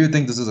 Do you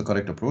think this is a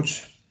correct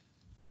approach?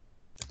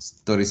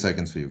 It's 30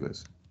 seconds for you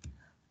guys.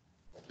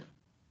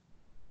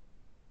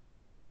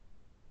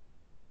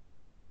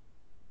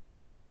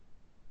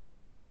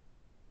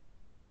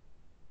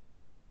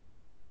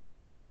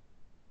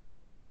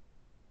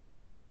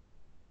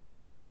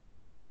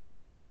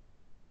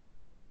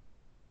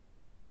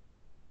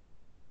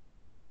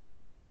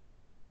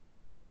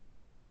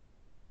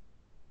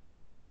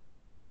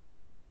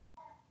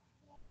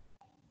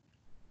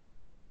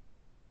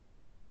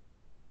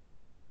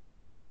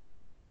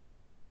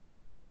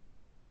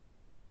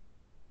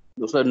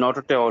 Those are not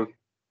at all.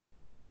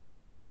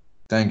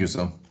 Thank you,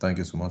 sir. Thank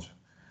you so much.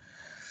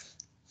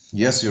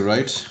 Yes, you're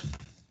right.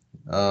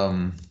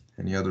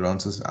 Any other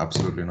answers?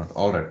 Absolutely not.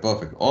 All right,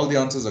 perfect. All the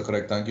answers are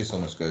correct. Thank you so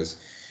much, guys.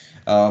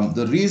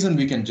 The reason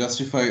we can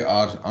justify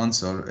our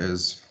answer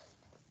is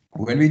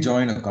when we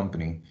join a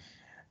company,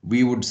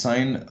 we would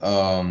sign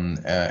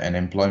an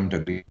employment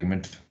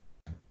agreement.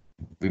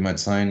 We might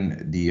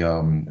sign the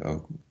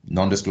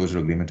non-disclosure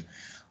agreement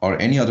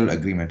or any other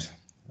agreement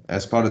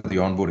as part of the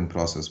onboarding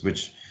process,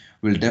 which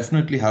will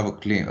definitely have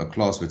a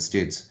clause which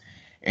states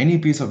any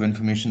piece of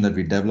information that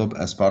we develop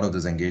as part of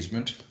this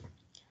engagement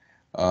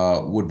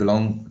would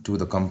belong to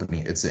the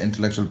company. It's the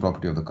intellectual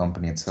property of the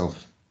company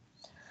itself.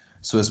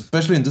 So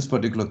especially in this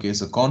particular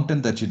case, the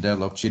content that she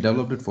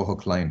developed it for her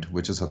client,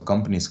 which is her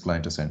company's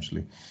client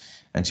essentially.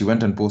 And she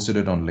went and posted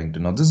it on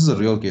LinkedIn. Now, this is a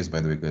real case, by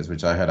the way, guys,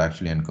 which I had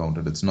actually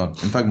encountered. It's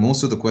not, in fact,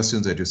 most of the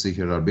questions that you see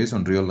here are based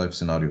on real life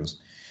scenarios,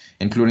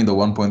 including the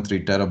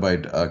 1.3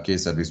 terabyte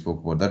case that we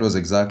spoke about. That was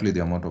exactly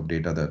the amount of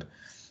data that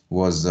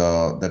was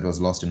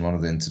lost in one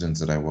of the incidents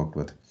that I worked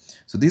with.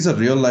 So these are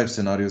real life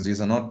scenarios.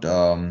 These are not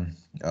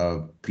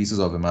pieces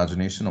of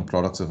imagination or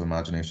products of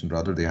imagination.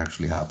 Rather, they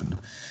actually happened.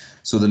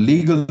 So the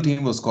legal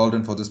team was called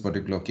in for this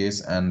particular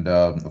case, and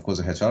of course,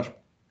 the HR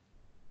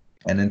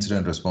and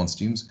incident response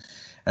teams.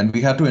 And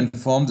we had to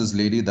inform this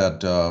lady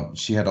that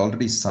she had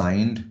already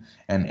signed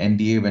an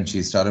NDA when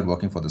she started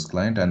working for this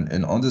client.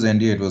 And on this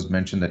NDA, it was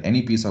mentioned that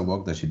any piece of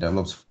work that she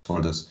develops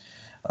for this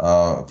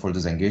for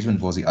this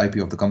engagement was the IP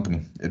of the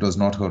company. It was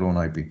not her own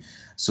IP.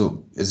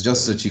 So it's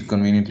just that she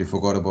conveniently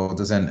forgot about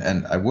this,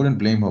 and I wouldn't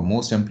blame her.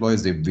 Most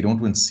employees, we don't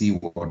even see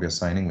what we're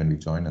signing when we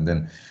join, and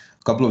then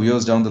a couple of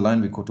years down the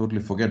line, we could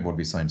totally forget what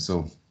we signed.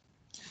 So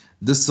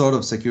this sort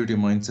of security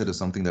mindset is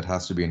something that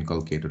has to be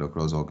inculcated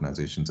across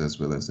organizations as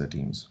well as their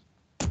teams.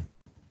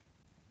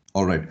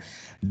 All right.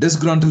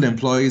 Disgruntled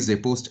employees, they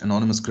post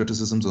anonymous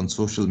criticisms on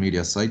social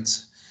media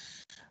sites.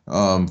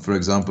 For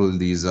example,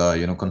 these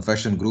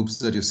confession groups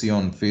that you see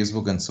on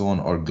Facebook and so on,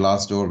 or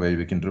Glassdoor, where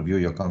we can review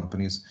your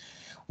companies.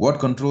 What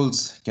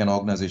controls can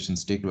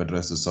organizations take to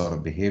address this sort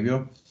of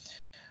behavior?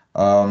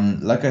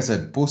 Like I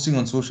said, posting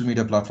on social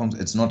media platforms,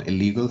 it's not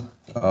illegal.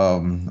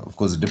 Of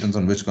course, it depends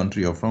on which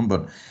country you're from,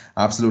 but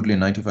absolutely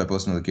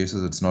 95% of the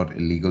cases, it's not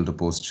illegal to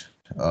post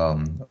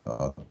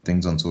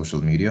things on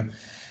social media.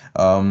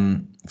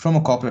 From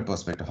a corporate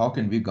perspective, how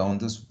can we govern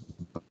this?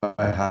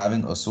 By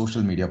having a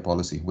social media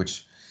policy,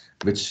 which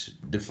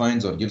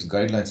defines or gives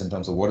guidelines in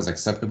terms of what is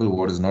acceptable,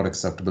 what is not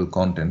acceptable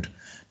content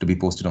to be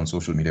posted on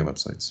social media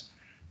websites.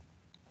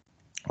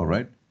 All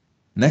right.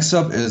 Next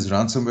up is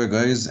ransomware,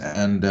 guys,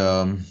 and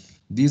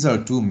these are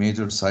two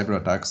major cyber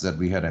attacks that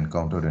we had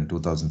encountered in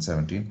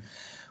 2017.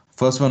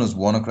 First one was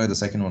WannaCry, the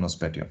second one was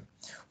Petya.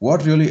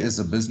 What really is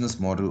the business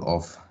model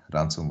of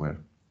ransomware?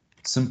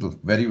 Simple,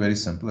 very, very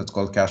simple. It's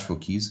called cash for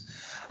keys.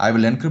 I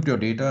will encrypt your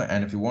data,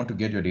 and if you want to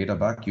get your data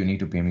back, you need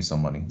to pay me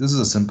some money. This is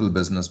a simple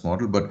business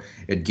model, but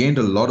it gained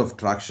a lot of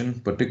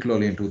traction,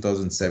 particularly in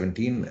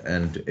 2017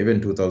 and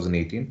even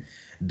 2018.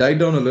 Died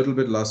down a little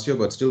bit last year,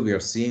 but still we are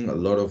seeing a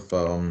lot of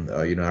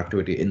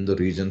activity in the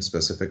region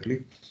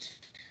specifically.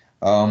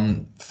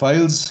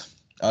 Files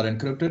are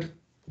encrypted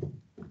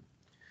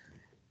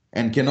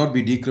and cannot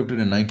be decrypted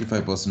in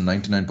 95%,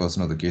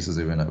 99% of the cases,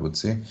 even I would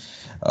say,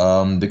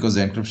 because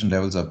the encryption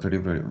levels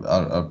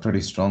are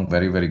pretty strong,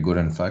 very, very good,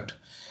 in fact.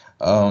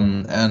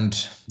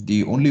 And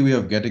the only way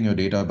of getting your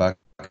data back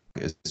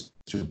is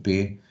to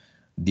pay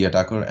the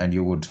attacker, and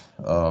you would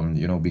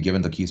be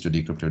given the keys to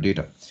decrypt your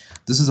data.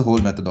 This is the whole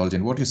methodology,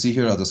 and what you see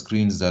here are the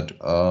screens that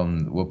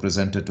were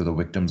presented to the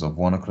victims of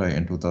WannaCry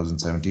in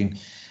 2017,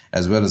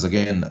 as well as,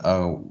 again,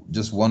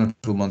 just 1 or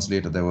 2 months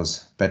later, there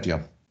was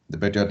Petya, the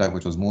Petya attack,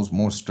 which was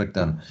more strict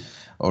than,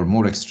 or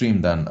more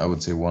extreme than, I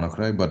would say,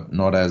 WannaCry, but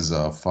not as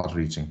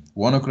far-reaching.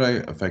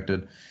 WannaCry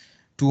affected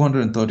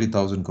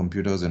 230,000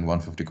 computers in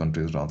 150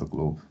 countries around the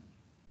globe.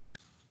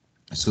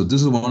 So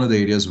this is one of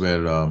the areas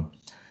where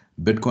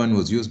Bitcoin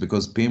was used,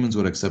 because payments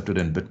were accepted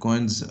in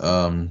Bitcoins,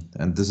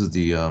 and this is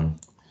the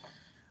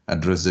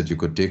address that you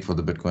could take for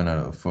the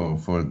Bitcoin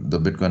for the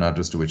Bitcoin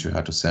address to which you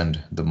had to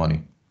send the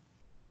money.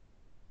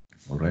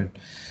 All right.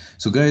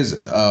 So guys,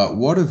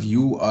 what if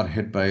you are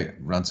hit by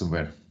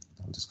ransomware?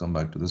 I'll just come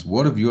back to this.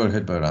 What if you are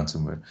hit by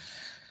ransomware?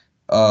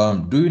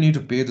 Do you need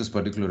to pay this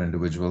particular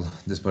individual,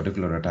 this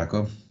particular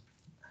attacker?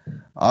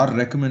 Our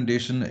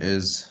recommendation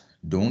is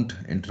don't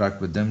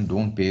interact with them,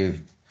 don't pay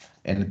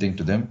anything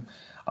to them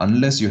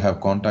unless you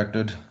have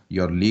contacted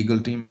your legal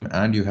team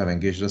and you have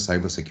engaged a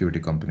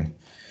cybersecurity company.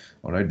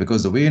 All right,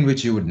 because the way in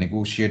which you would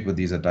negotiate with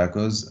these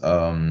attackers,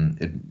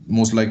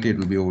 most likely it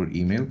will be over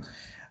email.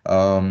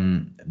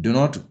 Do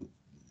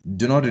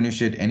not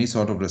initiate any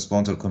sort of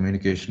response or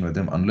communication with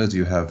them unless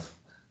you have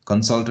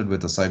consulted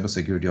with a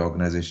cybersecurity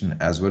organization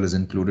as well as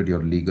included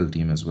your legal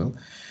team as well.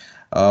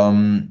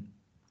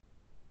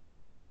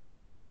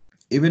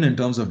 Even in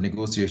terms of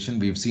negotiation,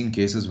 we've seen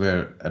cases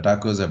where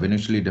attackers have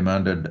initially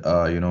demanded,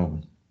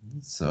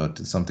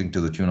 something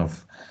to the tune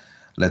of,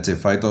 let's say,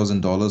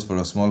 $5,000 for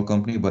a small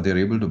company, but they're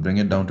able to bring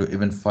it down to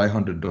even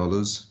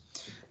 $500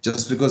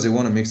 just because they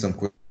want to make some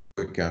quick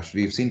cash.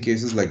 We've seen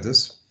cases like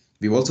this.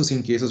 We've also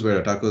seen cases where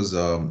attackers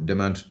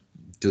demand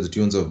to the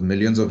tunes of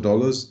millions of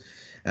dollars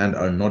and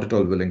are not at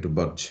all willing to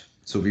budge.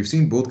 So we've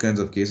seen both kinds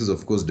of cases.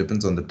 Of course,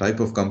 depends on the type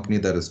of company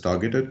that is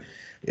targeted.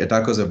 The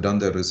attackers have done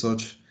their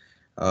research,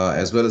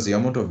 as well as the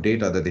amount of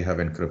data that they have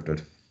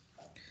encrypted.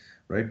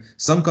 Right?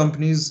 Some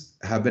companies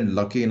have been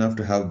lucky enough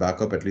to have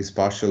backup, at least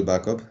partial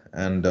backup,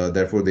 and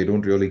therefore they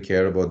don't really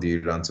care about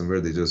the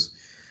ransomware. They just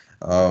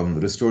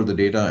restore the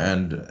data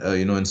and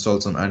install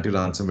some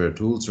anti-ransomware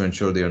tools to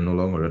ensure they are no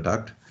longer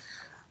attacked.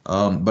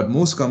 But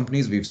most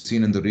companies we've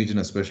seen in the region,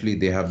 especially,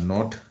 they have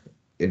not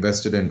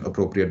invested in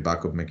appropriate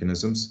backup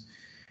mechanisms.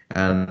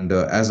 And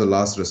as a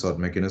last resort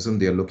mechanism,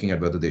 they are looking at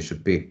whether they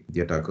should pay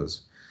the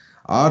attackers.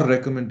 Our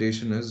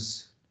recommendation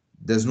is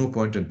there's no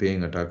point in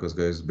paying attackers,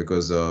 guys,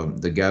 because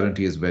the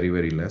guarantee is very,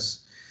 very less.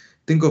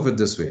 Think of it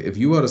this way. If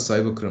you are a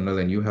cyber criminal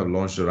and you have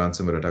launched a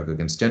ransomware attack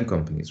against 10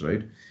 companies,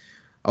 right?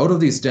 Out of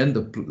these 10,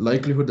 the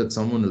likelihood that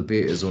someone will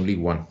pay is only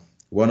one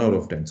out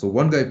of 10. So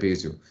one guy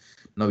pays you.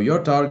 Now,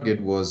 your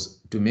target was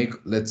to make,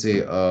 let's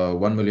say,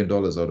 $1 million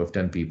out of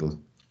 10 people.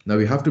 Now,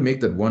 you have to make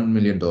that $1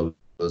 million out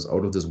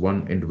of this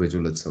one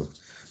individual itself.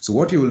 So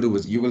what you will do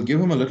is you will give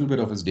him a little bit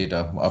of his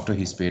data after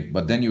he's paid,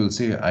 but then you will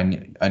say,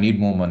 I need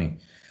more money.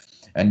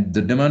 And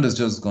the demand is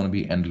just going to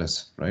be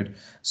endless, right?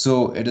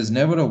 So it is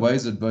never a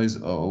wise advice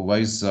or a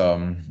wise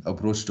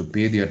approach to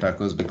pay the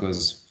attackers,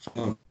 because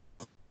from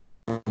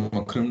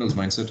a criminal's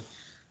mindset,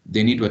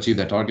 They need to achieve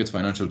their targets,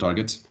 financial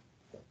targets,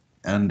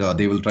 and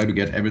they will try to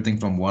get everything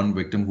from one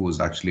victim who is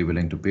actually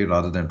willing to pay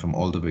rather than from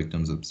all the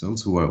victims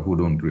themselves who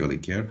don't really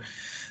care.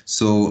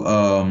 So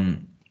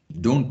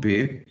don't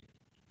pay.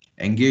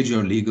 Engage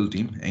your legal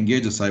team,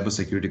 engage a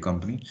cybersecurity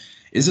company.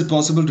 Is it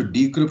possible to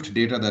decrypt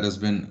data that has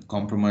been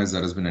compromised,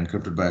 that has been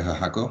encrypted by a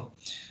hacker?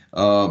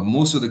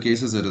 Most of the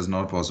cases it is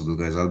not possible,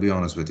 guys. I'll be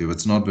honest with you.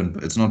 It's not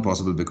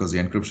possible because the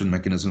encryption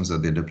mechanisms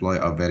that they deploy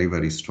are very,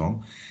 very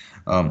strong.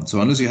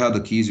 So unless you have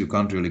the keys, you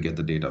can't really get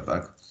the data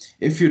back.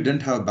 If you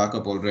didn't have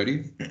backup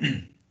already,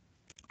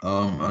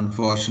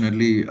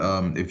 unfortunately,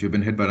 if you've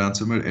been hit by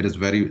ransomware,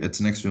 it's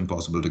next to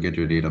impossible to get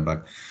your data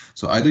back.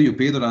 So either you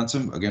pay the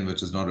ransom, again,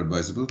 which is not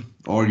advisable,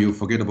 or you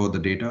forget about the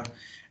data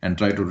and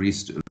try to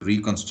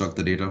reconstruct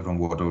the data from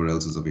whatever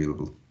else is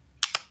available.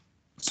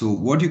 So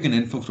what you can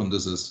infer from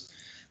this is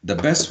the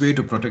best way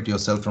to protect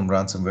yourself from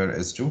ransomware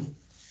is to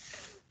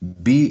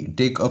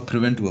take a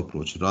preventive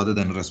approach rather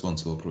than a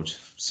responsive approach.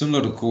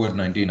 Similar to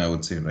COVID-19, I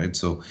would say, right?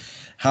 So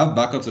have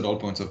backups at all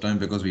points of time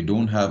because we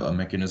don't have a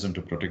mechanism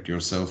to protect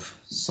yourself,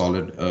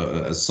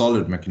 a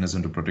solid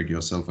mechanism to protect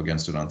yourself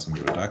against a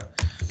ransomware attack.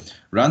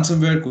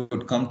 Ransomware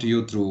could come to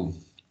you through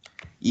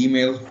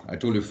email. I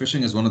told you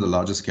phishing is one of the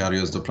largest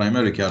carriers, the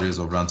primary carriers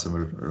of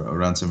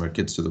ransomware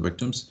kits to the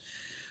victims.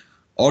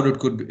 Or it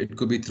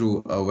could be through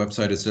a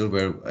website itself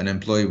where an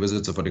employee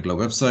visits a particular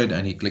website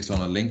and he clicks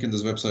on a link in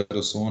this website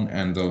or so on,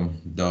 and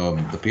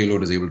the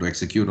payload is able to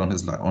execute on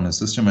his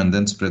system and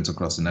then spreads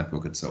across the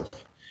network itself.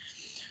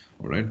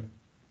 All right.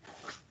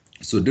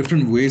 So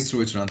different ways through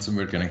which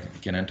ransomware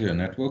can enter your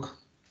network.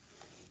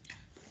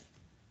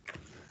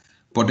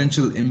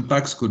 Potential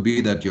impacts could be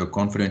that your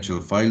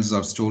confidential files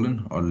are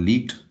stolen or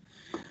leaked.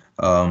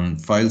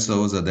 File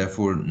servers are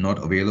therefore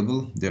not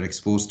available. They're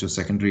exposed to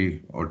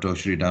secondary or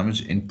tertiary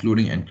damage,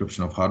 including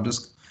encryption of hard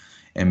disk,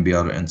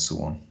 MBR, and so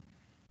on.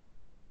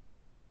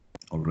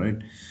 All right.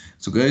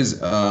 So guys,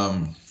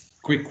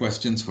 quick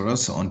questions for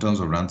us on terms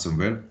of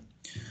ransomware.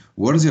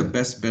 What is your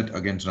best bet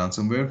against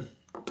ransomware?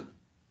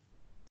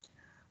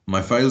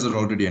 My files are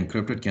already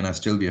encrypted. Can I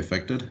still be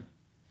affected?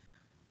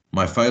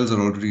 My files are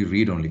already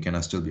read-only. Can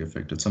I still be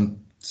affected? Some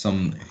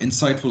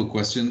insightful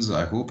questions,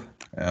 I hope.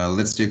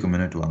 Let's take a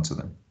minute to answer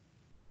them.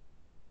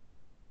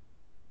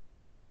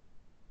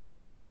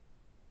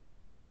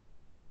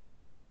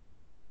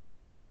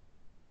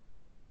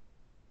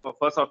 For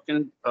first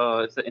option,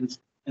 it's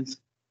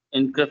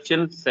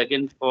encryption.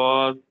 Second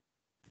for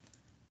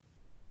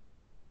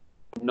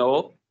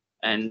no,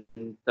 and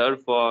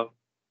third for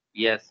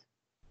yes.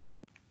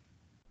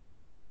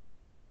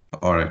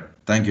 All right.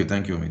 Thank you,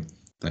 Amit.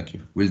 Thank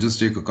you. We'll just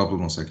take a couple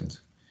more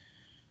seconds.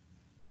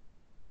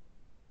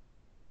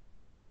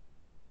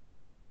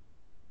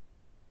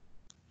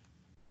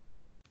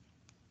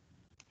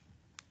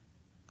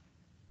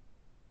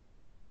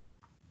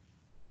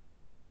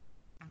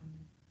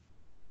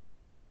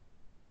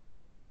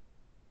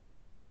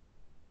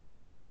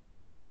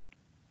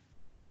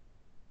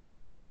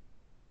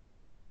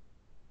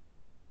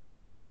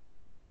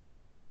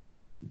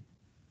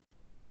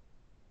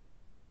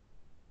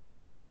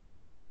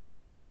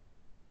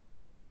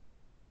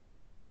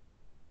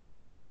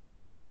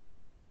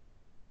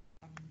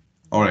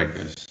 All right,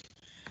 guys.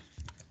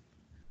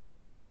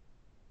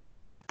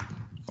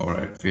 All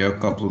right, we have a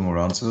couple more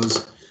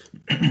answers.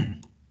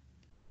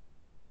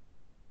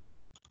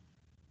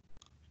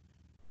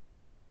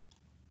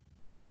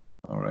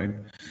 All right.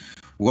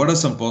 What are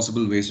some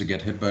possible ways to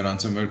get hit by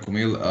ransomware?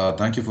 Kumail,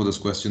 thank you for this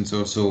question,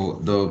 sir.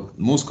 So the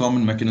most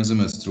common mechanism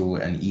is through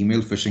an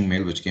email, phishing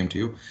mail, which came to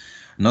you.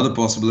 Another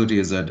possibility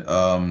is that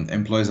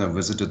employees have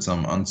visited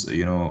some,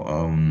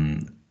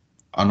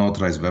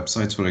 unauthorized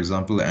websites, for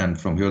example, and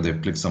from here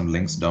they've clicked some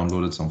links,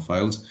 downloaded some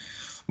files,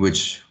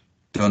 which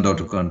turned out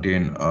to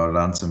contain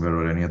ransomware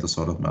or any other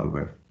sort of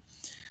malware.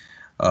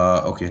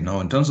 Okay, now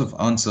in terms of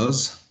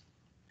answers,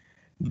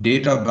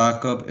 data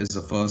backup is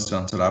the first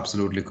answer.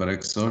 Absolutely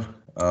correct, sir.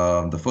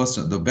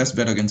 The best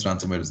bet against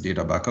ransomware is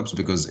data backups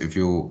because if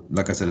you,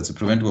 like I said, it's a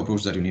preventive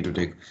approach that you need to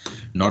take,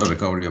 not a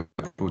recovery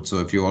approach. So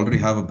if you already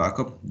have a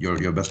backup,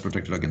 you're best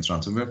protected against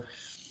ransomware.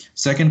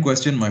 Second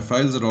question, my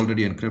files are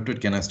already encrypted.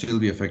 Can I still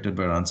be affected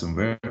by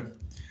ransomware?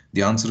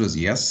 The answer is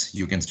yes,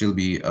 you can still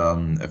be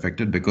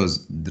affected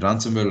because the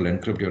ransomware will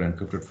encrypt your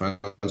encrypted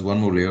files. One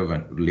more layer of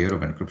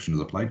encryption is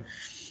applied.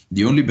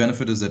 The only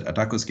benefit is that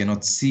attackers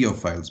cannot see your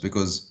files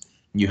because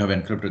you have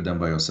encrypted them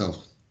by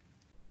yourself.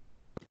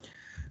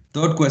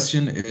 Third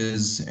question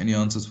is, any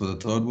answers for the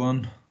third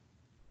one?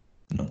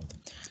 No.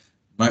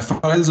 My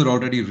files are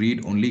already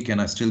read only. Can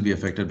I still be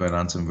affected by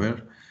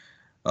ransomware?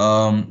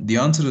 The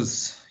answer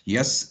is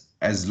yes,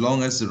 as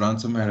long as the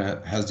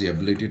ransomware has the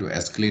ability to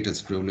escalate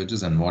its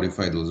privileges and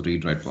modify those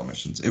read-write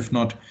permissions. If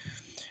not,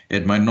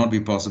 it might not be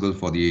possible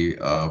for the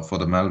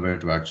malware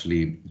to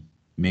actually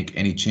make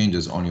any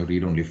changes on your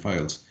read-only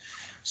files.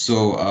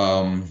 So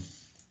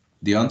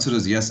the answer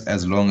is yes,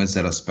 as long as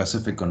there are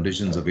specific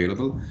conditions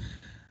available.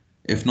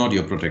 If not,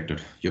 you're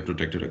protected. You're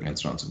protected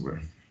against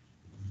ransomware.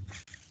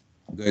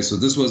 Guys, so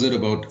this was it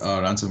about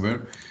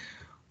ransomware.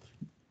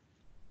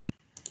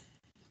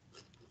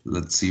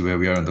 Let's see where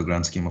we are in the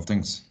grand scheme of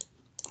things.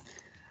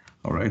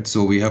 All right,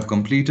 so we have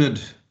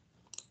completed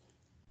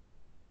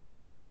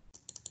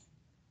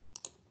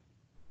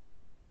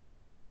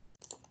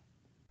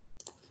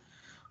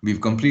we've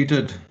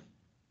completed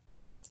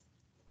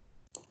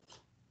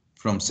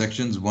from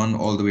sections 1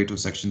 all the way to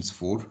sections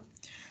 4.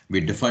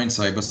 We defined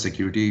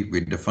cybersecurity,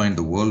 we defined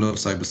the world of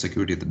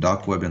cybersecurity, the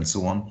dark web, and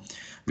so on.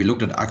 We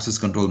looked at access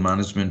control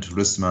management,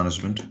 risk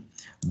management,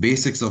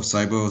 basics of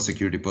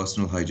cybersecurity,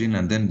 personal hygiene,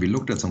 and then we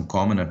looked at some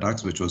common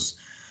attacks, which was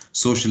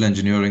social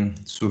engineering,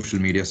 social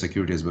media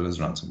security, as well as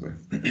ransomware.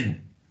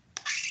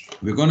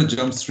 We're going to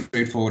jump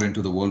straight forward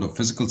into the world of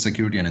physical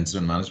security and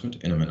incident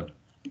management in a minute.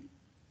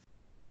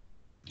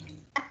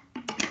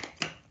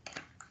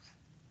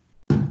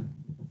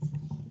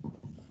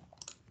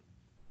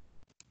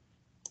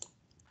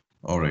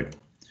 All right.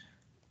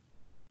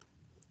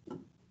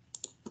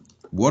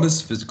 What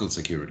is physical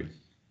security?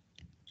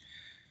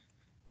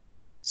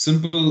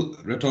 Simple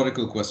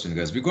rhetorical question,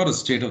 guys. We got a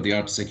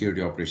state-of-the-art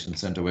security operations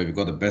center where we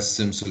got the best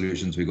SIM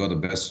solutions, we got the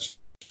best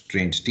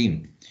trained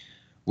team.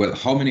 Well,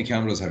 how many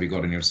cameras have you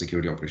got in your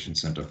security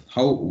operations center?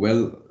 How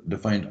well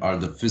defined are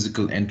the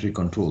physical entry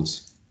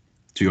controls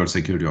to your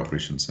security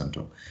operations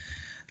center?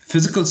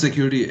 Physical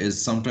security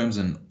is sometimes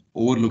an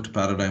overlooked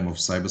paradigm of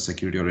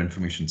cybersecurity or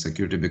information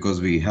security because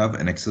we have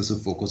an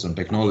excessive focus on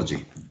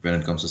technology when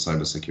it comes to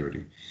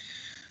cybersecurity.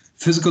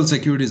 Physical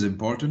security is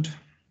important,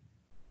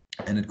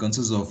 and it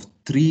consists of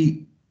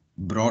three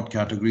broad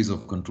categories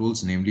of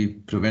controls, namely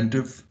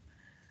preventive,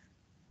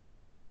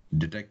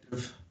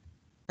 detective,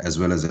 as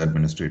well as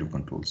administrative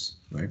controls,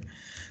 right?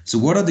 So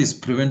what are these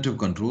preventive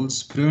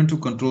controls?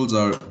 Preventive controls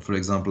are, for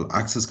example,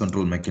 access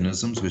control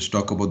mechanisms, which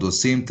talk about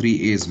those same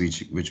three A's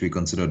which we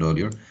considered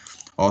earlier: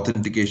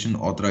 authentication,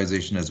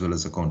 authorization, as well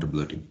as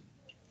accountability.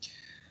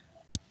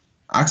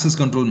 Access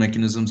control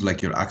mechanisms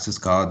like your access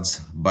cards,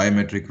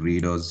 biometric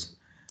readers,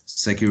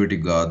 security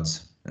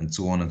guards, and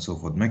so on and so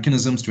forth.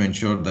 Mechanisms to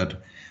ensure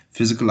that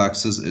physical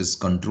access is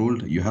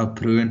controlled. You have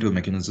preventive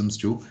mechanisms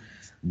to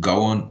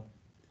govern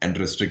and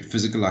restrict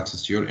physical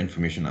access to your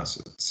information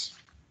assets.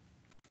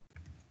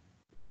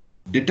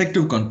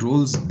 Detective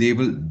controls, they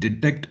will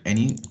detect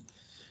any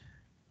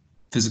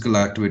physical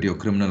activity or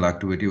criminal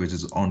activity which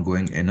is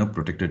ongoing in a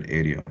protected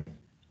area.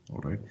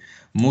 All right.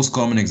 Most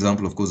common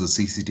example, of course, is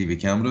CCTV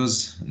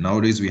cameras.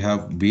 Nowadays, we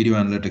have video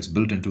analytics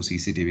built into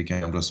CCTV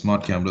cameras,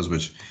 smart cameras,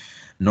 which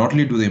not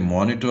only do they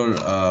monitor,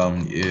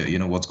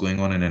 what's going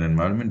on in an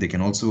environment, they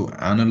can also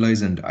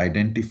analyze and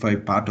identify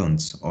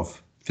patterns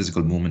of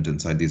physical movement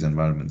inside these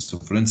environments. So,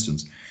 for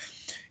instance,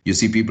 you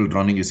see people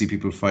running, you see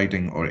people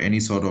fighting, or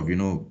any sort of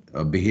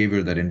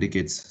behavior that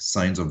indicates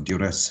signs of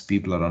duress.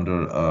 People are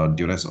under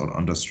duress or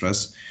under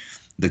stress.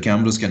 The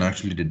cameras can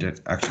actually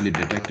detect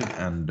it,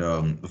 and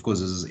of course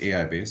this is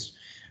AI based,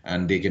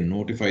 and they can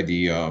notify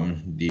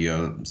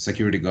the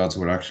security guards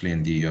who are actually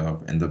in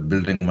the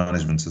building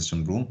management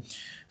system room,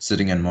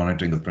 sitting and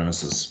monitoring the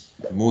premises.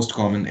 Most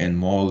common in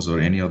malls or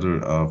any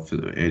other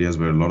areas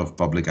where a lot of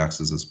public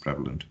access is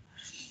prevalent.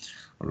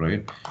 All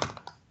right.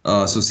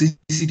 So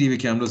CCTV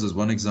cameras is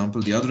one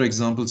example. The other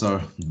examples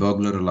are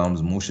burglar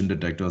alarms, motion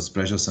detectors,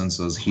 pressure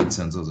sensors, heat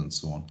sensors, and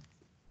so on.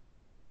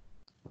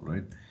 All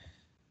right.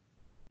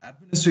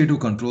 Administrative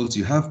controls,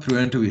 you have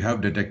preventive, you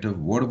have detective.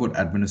 What about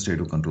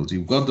administrative controls?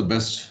 You've got the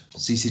best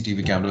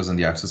CCTV cameras and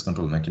the access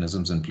control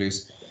mechanisms in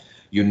place.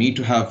 You need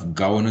to have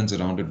governance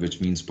around it, which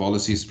means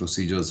policies,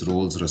 procedures,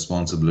 roles,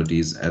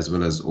 responsibilities, as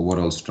well as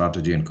overall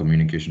strategy and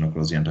communication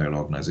across the entire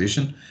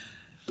organization.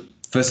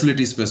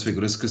 Facility specific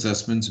risk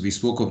assessments. We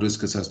spoke of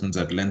risk assessments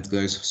at length,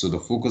 guys. So the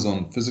focus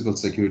on physical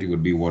security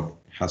would be what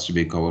has to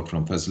be covered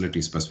from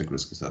facility specific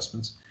risk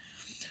assessments.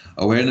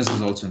 Awareness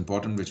is also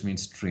important, which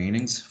means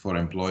trainings for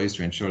employees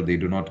to ensure they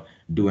do not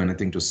do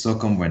anything to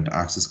circumvent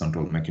access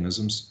control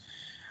mechanisms,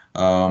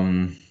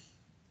 um,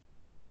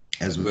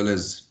 as well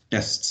as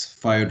tests,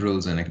 fire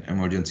drills, and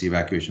emergency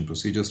evacuation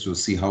procedures to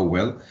see how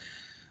well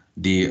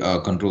the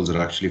controls are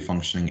actually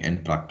functioning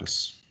in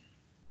practice,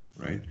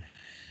 right?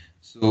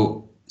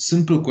 So,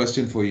 simple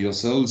question for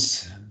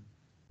yourselves.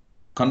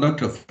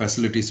 Conduct a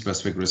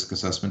facility-specific risk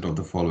assessment of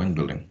the following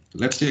building.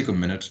 Let's take a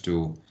minute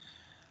to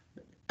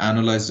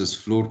analyze this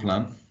floor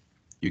plan.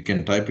 You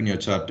can type in your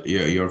chat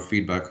your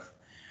feedback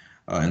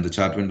in the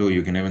chat window.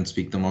 You can even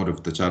speak them out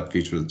if the chat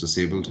feature is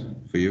disabled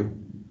for you.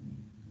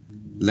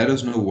 Let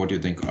us know what you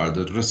think are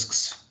the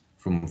risks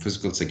from a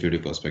physical security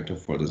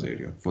perspective for this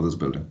area, for this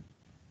building.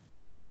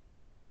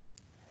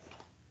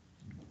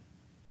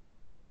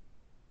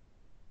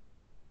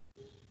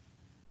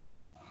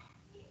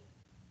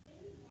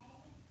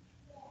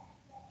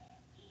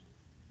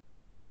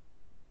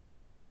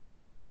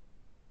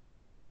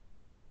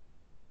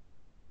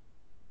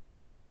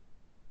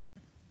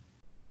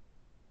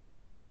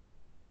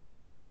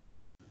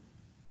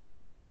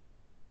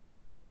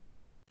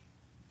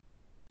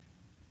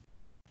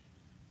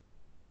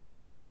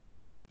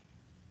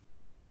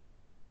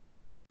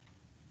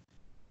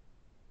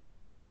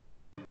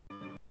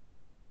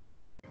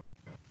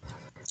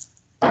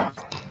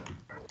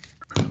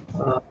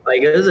 I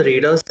guess the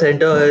reader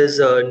center is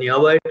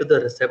nearby to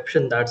the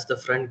reception. That's the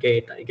front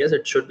gate. I guess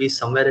it should be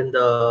somewhere in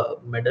the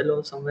middle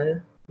or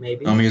somewhere,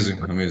 maybe.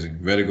 Amazing, amazing.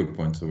 Very good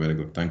point. So very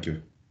good. Thank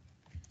you.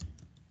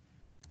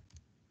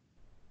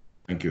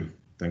 Thank you.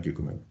 Thank you,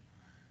 Kumar.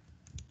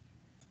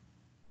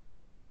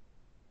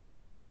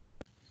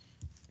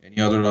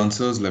 Any other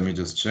answers? Let me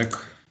just check.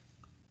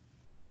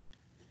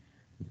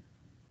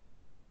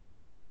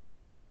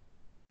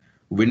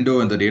 Window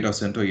in the data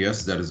center.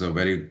 Yes, that is a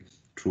very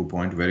true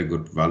point. Very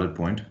good, valid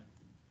point.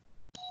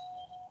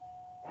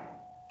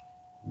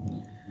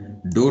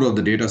 Door of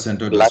the data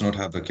center does not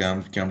have the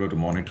camera to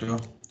monitor.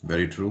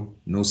 Very true.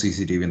 No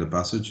CCTV in the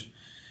passage.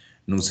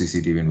 No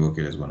CCTV in work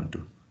areas 1 and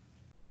 2.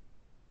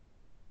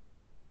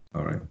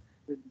 All right.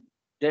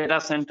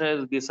 Data center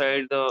is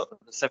beside the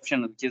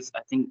reception, which is,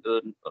 I think,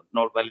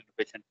 not valid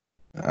location.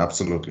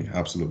 Absolutely,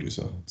 absolutely,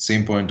 sir.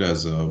 Same point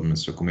as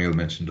Mr. Kumail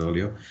mentioned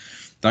earlier.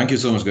 Thank you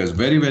so much, guys.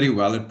 Very, very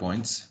valid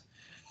points.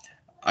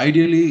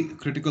 Ideally,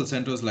 critical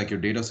centers like your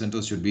data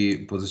centers should be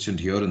positioned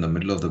here in the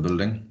middle of the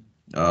building,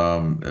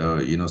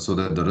 so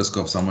that the risk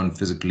of someone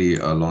physically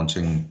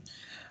launching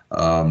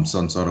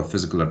some sort of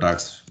physical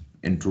attacks,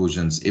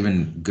 intrusions,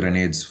 even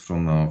grenades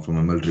from a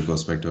military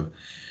perspective,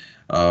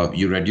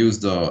 you reduce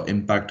the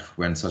impact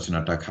when such an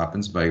attack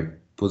happens by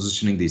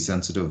positioning these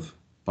sensitive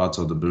parts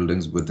of the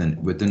buildings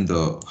within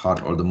the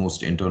heart or the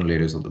most internal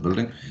areas of the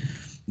building.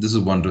 This is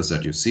one risk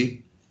that you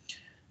see.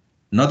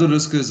 Another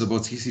risk is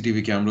about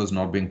CCTV cameras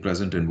not being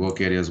present in work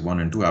areas 1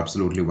 and 2.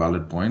 Absolutely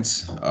valid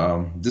points.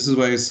 This is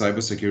why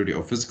cybersecurity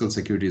or physical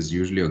security is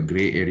usually a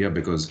gray area,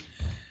 because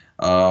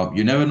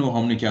you never know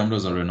how many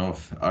cameras are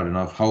enough.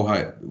 How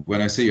high?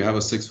 When I say you have a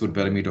 6-foot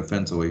perimeter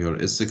fence over here,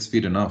 is 6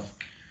 feet enough,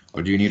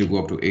 or do you need to go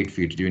up to 8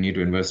 feet? Do you need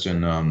to invest in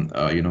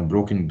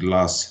broken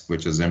glass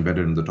which is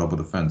embedded in the top of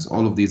the fence?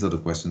 All of these are the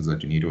questions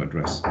that you need to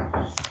address.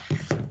 All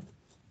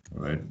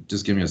right,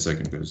 just give me a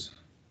second, guys.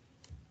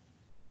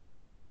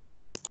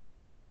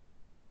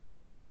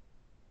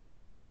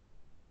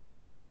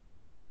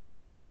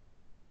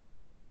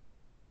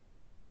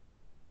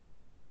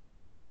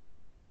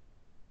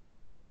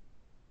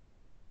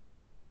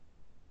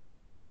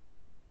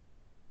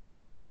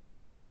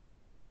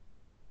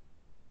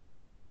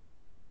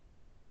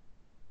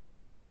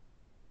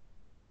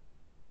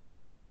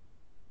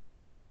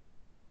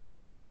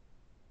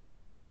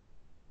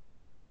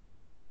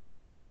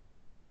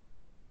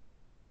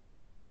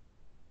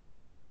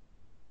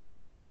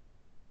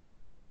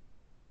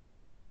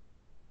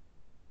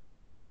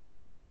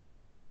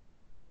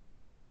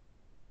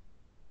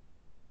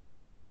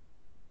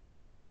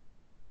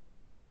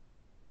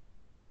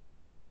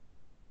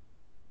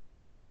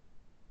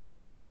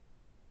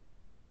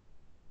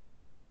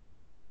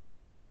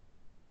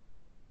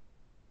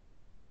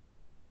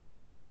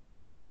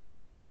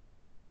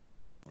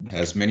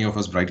 As many of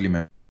us brightly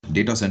mentioned,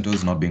 data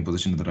centers not being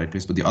positioned in the right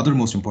place. But the other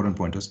most important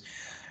point is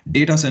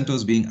data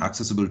centers being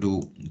accessible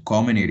to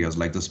common areas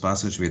like this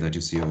passageway that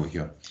you see over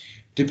here.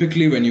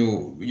 Typically, when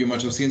you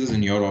must have seen this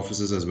in your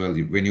offices as well.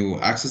 When you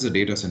access a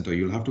data center,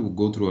 you'll have to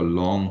go through a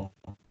long.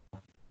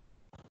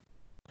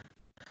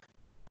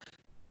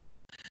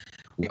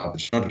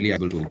 It's not really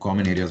able to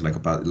common areas like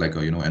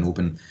an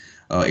open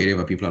area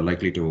where people are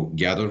likely to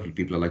gather,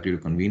 people are likely to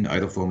convene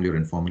either formally or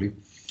informally.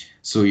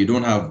 So you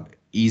don't have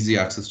easy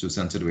access to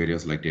sensitive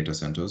areas like data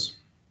centers.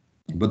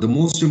 But the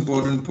most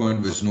important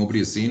point which nobody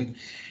has seen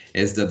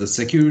is that the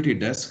security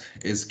desk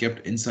is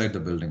kept inside the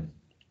building.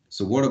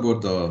 So what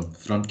about the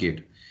front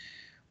gate?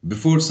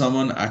 Before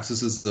someone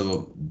accesses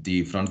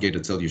the front gate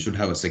itself, you should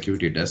have a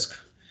security desk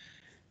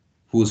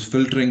who's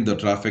filtering the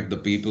traffic, the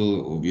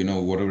people,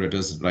 whatever it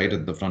is, right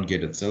at the front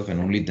gate itself, and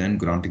only then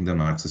granting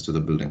them access to the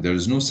building. There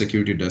is no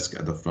security desk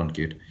at the front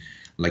gate,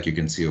 like you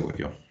can see over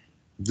here.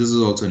 This is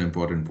also an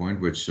important point,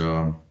 which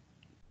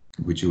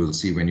you will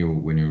see when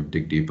you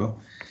dig deeper.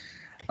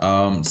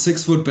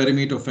 6-foot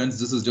perimeter fence.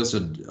 This is just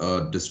a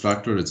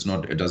distractor.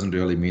 It doesn't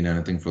really mean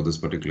anything for this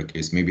particular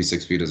case. Maybe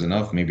 6 feet is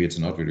enough. Maybe it's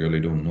not. We really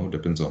don't know.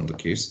 Depends on the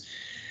case.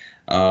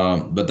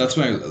 But that's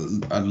why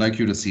I'd like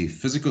you to see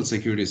physical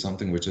security is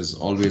something which is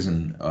always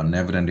a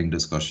never-ending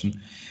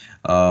discussion.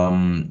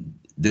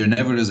 There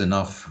never is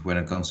enough when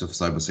it comes to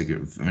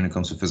cybersecurity, when it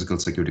comes to physical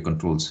security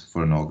controls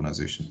for an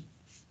organization.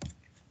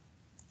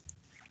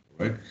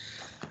 Right.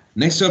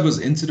 Next up is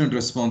incident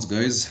response,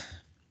 guys.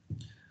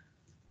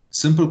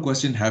 Simple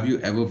question: have you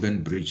ever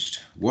been breached?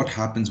 What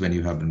happens when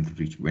you have been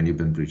breached? When you've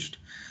been breached,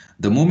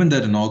 the moment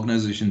that an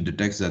organization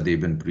detects that they've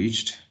been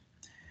breached,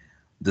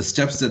 the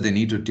steps that they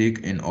need to take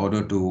in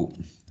order to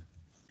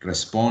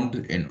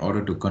respond, in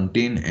order to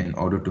contain, in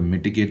order to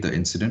mitigate the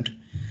incident,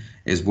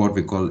 is what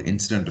we call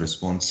incident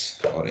response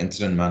or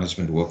incident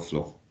management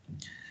workflow.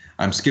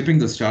 I'm skipping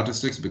the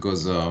statistics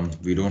because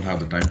we don't have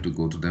the time to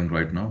go to them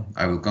right now.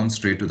 I will come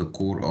straight to the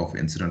core of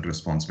incident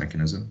response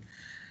mechanism.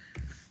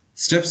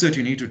 Steps that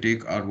you need to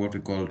take are what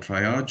we call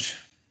triage,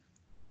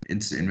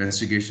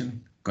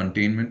 investigation,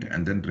 containment,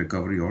 and then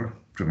recovery or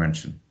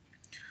prevention.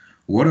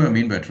 What do I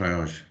mean by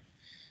triage?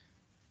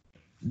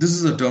 This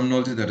is a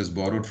terminology that is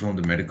borrowed from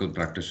the medical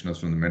practitioners,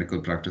 from the medical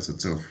practice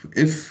itself.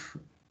 If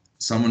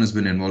someone has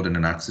been involved in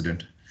an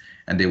accident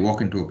and they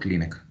walk into a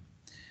clinic,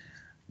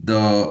 they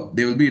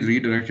will be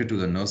redirected to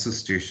the nurses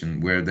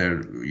station where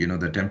their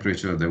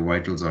temperature, their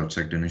vitals are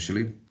checked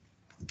initially.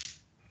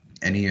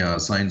 Any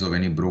signs of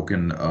any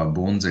broken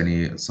bones,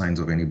 any signs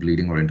of any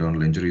bleeding or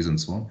internal injuries, and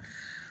so on.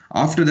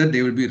 After that,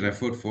 they will be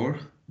referred for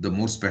the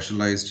more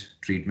specialized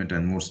treatment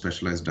and more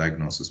specialized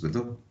diagnosis with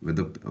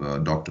the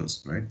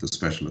doctors, right? The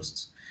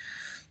specialists.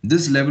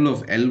 This level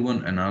of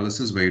L1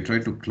 analysis, where you try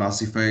to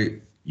classify,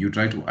 you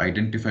try to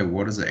identify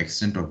what is the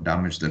extent of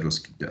damage that was,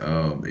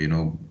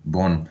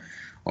 borne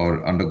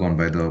or undergone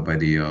by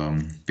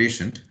the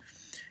patient,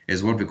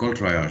 is what we call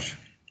triage.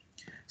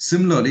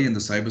 Similarly, in the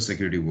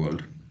cybersecurity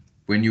world,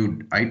 when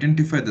you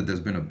identify that there's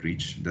been a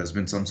breach, there's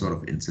been some sort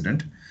of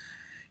incident,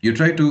 you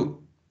try to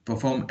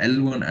perform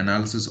L1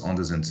 analysis on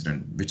this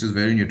incident, which is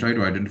wherein you try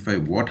to identify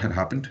what had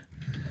happened,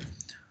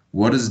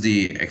 what is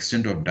the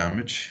extent of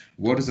damage,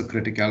 what is the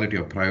criticality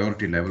or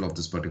priority level of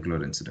this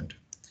particular incident.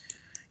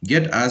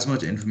 Get as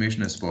much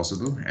information as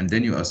possible, and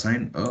then you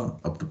assign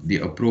the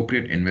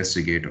appropriate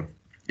investigator.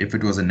 If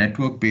it was a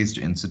network-based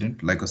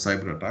incident like a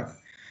cyber attack,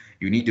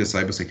 you need your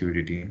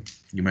cybersecurity team.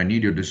 You might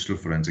need your digital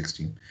forensics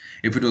team.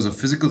 If it was a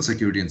physical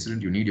security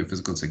incident, you need your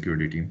physical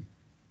security team.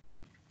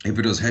 If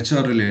it was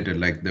HR related,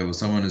 like there was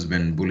someone who's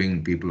been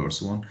bullying people or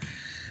so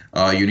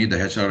on, you need the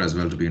HR as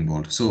well to be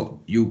involved.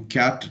 So you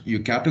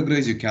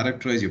categorize, you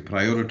characterize, you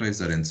prioritize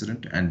that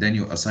incident, and then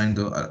you assign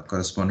the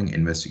corresponding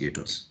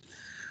investigators.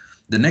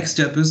 The next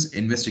step is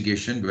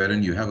investigation,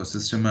 wherein you have a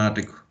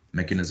systematic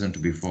mechanism to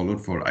be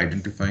followed for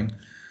identifying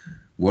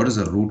what is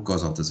the root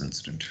cause of this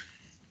incident.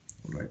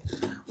 Right.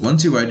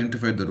 Once you've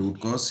identified the root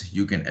cause,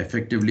 you can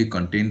effectively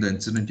contain the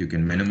incident. You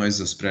can minimize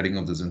the spreading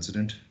of this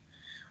incident.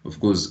 Of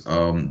course,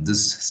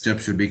 this step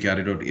should be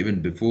carried out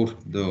even before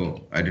the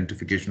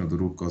identification of the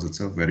root cause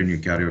itself, wherein you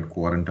carry out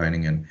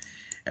quarantining and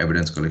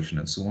evidence collection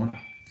and so on.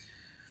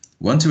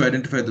 Once you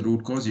identify the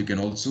root cause, you can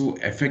also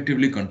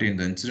effectively contain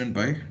the incident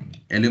by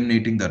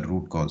eliminating that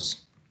root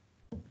cause.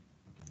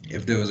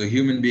 If there was a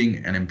human being,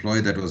 an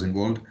employee that was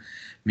involved,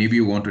 maybe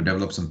you want to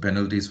develop some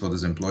penalties for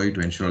this employee to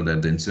ensure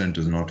that the incident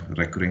is not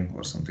recurring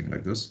or something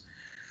like this.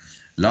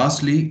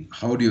 Lastly,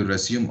 how do you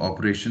resume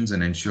operations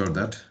and ensure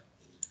that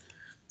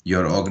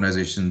your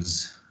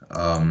organization's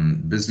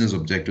business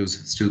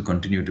objectives still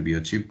continue to be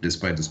achieved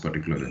despite this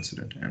particular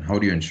incident? And how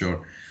do you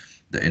ensure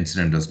the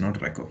incident does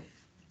not recur?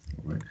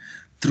 Right.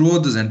 Throughout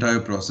this entire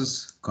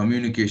process,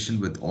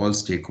 communication with all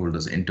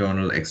stakeholders,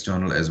 internal,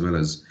 external, as well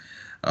as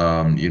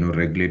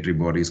regulatory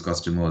bodies,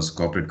 customers,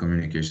 corporate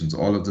communications,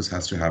 all of this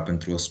has to happen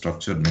through a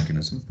structured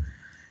mechanism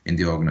in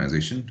the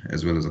organization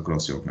as well as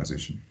across the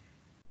organization.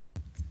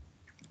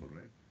 All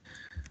right.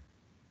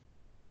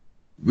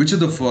 Which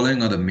of the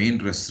following are the main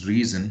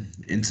reason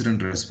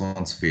incident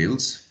response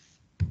fails?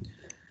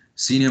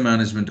 Senior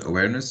management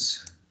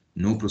awareness,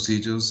 no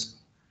procedures,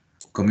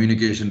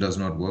 communication does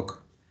not work,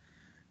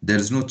 there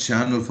is no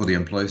channel for the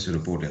employees to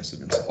report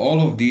incidents.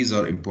 All of these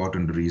are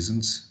important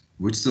reasons.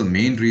 Which is the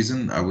main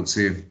reason? I would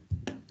say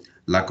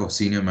lack of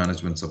senior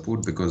management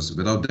support, because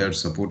without their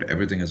support,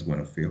 everything is going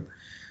to fail.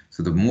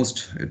 So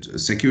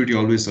security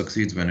always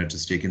succeeds when it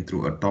is taken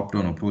through a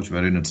top-down approach,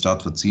 wherein it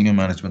starts with senior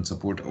management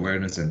support,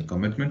 awareness, and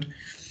commitment,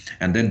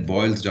 and then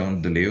boils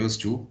down the layers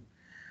to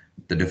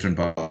the different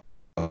parts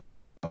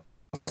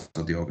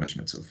of the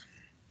organization itself.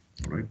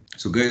 All right.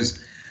 So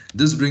guys,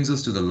 this brings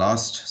us to the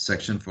last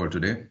section for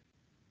today,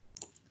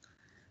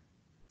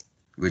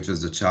 which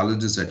is the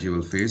challenges that you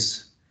will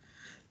face.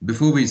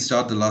 Before we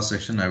start the last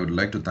section, I would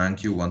like to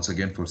thank you once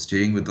again for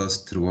staying with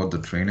us throughout the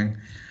training.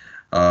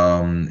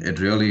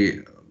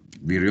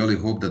 We really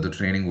hope that the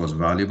training was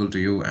valuable to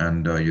you,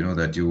 and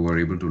that you were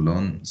able to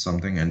learn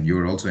something, and you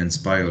were also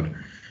inspired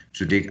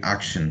to take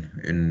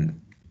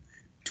action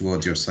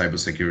towards your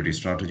cybersecurity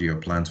strategy or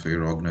plans for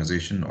your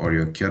organization or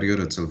your career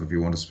itself if you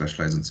want to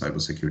specialize in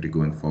cybersecurity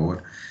going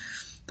forward.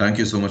 Thank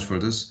you so much for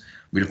this.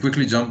 We'll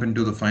quickly jump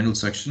into the final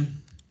section,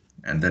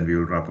 and then we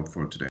will wrap up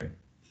for today.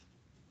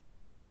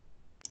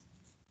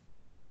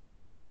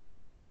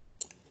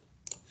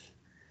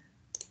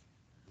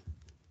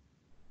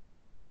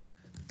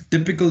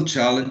 Typical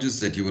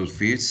challenges that you will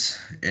face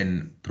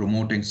in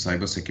promoting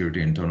cybersecurity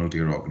internal to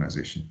your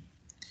organization.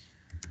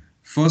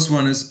 First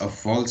one is a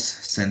false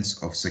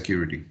sense of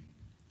security.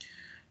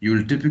 You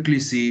will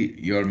typically see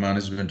your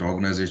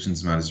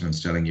organization's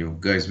management telling you,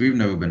 guys, we've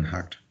never been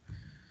hacked,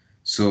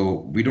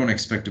 so we don't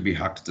expect to be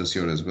hacked this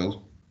year as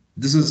well.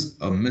 This is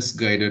a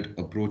misguided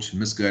approach,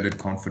 misguided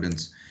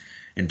confidence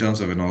in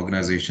terms of an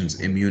organization's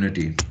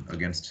immunity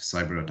against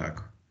cyber attack.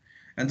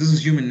 And this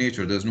is human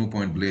nature. There's no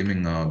point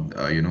blaming,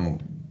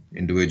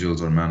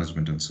 individuals or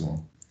management and so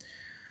on.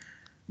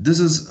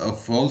 This is a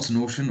false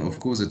notion. Of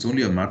course, it's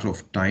only a matter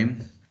of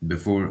time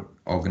before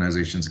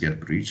organizations get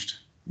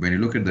breached. When you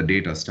look at the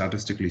data,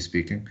 statistically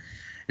speaking,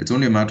 it's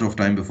only a matter of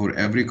time before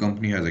every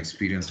company has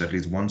experienced at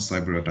least one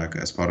cyber attack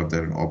as part of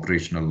their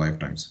operational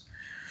lifetimes.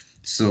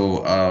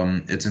 So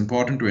it's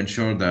important to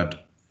ensure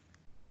that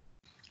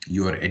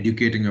You are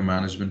educating your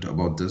management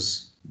about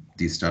these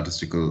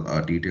statistical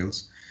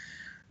details.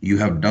 You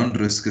have done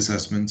risk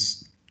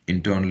assessments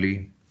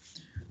internally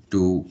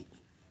to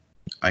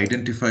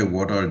identify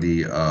what are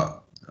the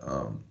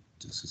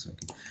just a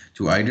second,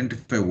 to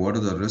identify what are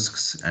the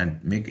risks and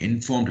make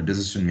informed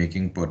decision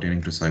making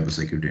pertaining to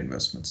cybersecurity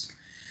investments.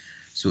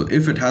 So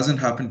if it hasn't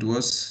happened to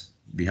us,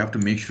 we have to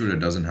make sure it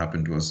doesn't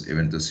happen to us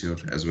even this year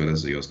as well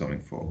as the years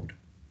coming forward.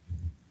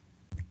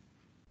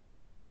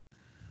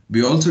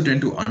 We also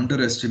tend to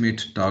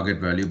underestimate target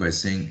value by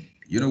saying,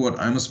 you know what,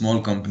 I'm a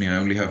small company, I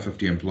only have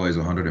 50 employees or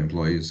 100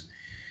 employees.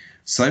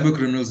 Cyber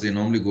criminals, they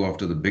normally go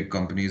after the big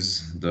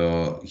companies,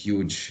 the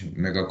huge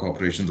mega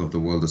corporations of the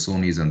world, the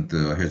Sonys and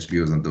the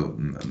HBOs and the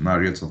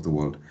Marriotts of the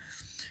world.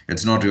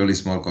 It's not really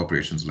small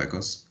corporations like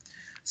us.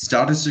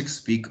 Statistics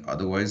speak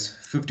otherwise.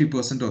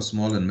 50% of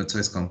small and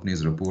mid-sized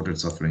companies reported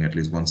suffering at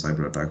least one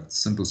cyber attack.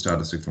 Simple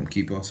statistic from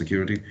Keeper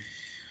Security.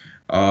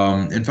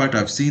 In fact,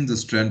 I've seen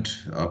this trend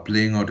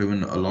playing out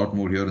even a lot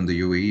more here in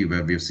the UAE,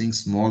 where we're seeing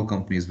small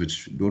companies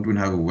which don't even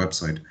have a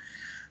website.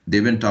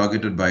 They've been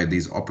targeted by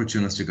these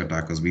opportunistic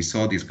attackers. We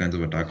saw these kinds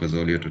of attackers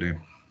earlier today.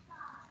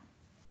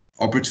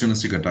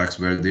 Opportunistic attacks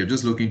where they're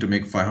just looking to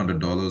make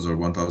 $500 or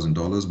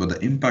 $1,000, but the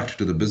impact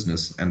to the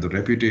business and the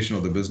reputation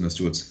of the business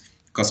to its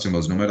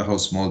customers, no matter how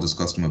small this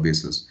customer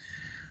base is,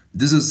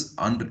 this is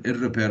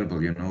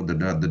irreparable. You know,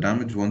 the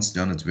damage once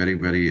done, it's very,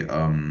 very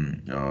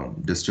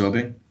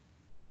disturbing.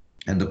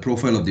 And the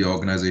profile of the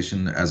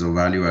organization as a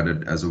value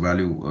added, as a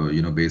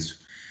value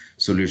based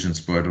solutions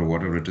provider or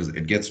whatever it is,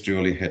 it gets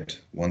really hit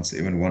once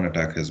even one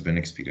attack has been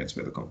experienced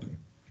by the company.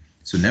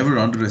 So never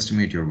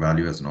underestimate your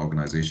value as an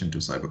organization to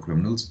cyber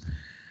criminals.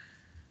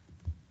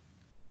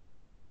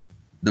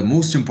 The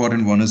most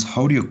important one is,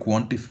 how do you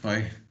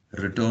quantify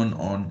return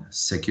on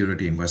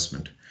security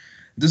investment?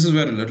 This is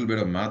where a little bit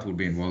of math would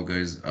be involved,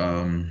 guys.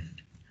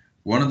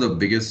 One of the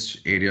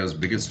biggest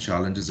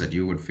challenges that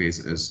you would face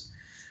is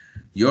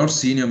your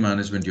senior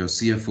management, your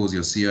CFOs,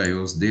 your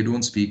CIOs, they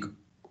don't speak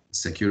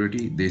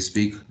security, they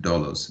speak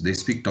dollars. They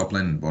speak top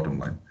line and bottom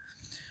line.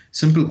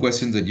 Simple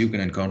questions that you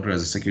can encounter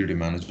as a security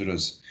manager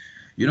is,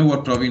 you know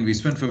what, Praveen, we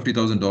spent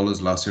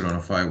 $50,000 last year on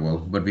a firewall,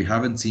 but we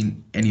haven't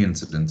seen any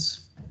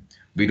incidents.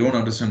 We don't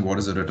understand what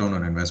is the return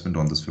on investment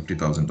on this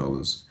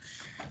 $50,000.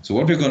 So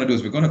what we're going to do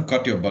is we're going to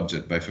cut your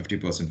budget by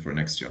 50% for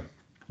next year,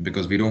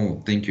 because we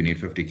don't think you need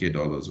 $50K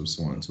or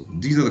so on and so on.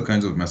 These are the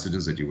kinds of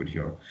messages that you would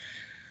hear.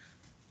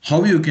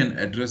 How you can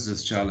address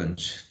this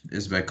challenge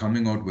is by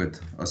coming out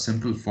with a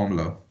simple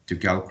formula to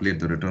calculate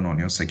the return on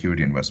your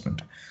security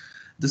investment.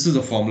 This is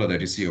the formula that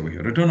you see over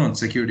here. Return on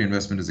security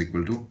investment is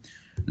equal to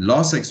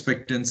loss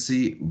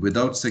expectancy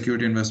without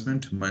security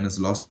investment minus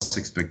loss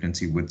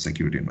expectancy with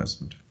security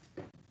investment.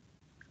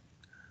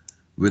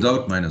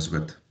 Without minus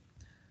with.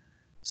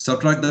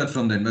 Subtract that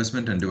from the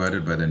investment and divide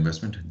it by the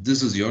investment.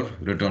 This is your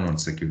return on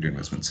security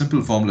investment.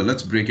 Simple formula.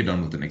 Let's break it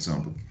down with an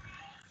example.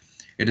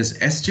 It is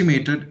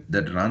estimated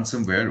that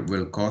ransomware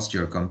will cost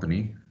your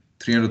company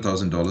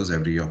 $300,000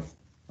 every year.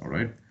 All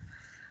right.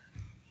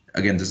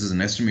 Again, this is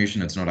an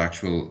estimation. It's not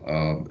actual,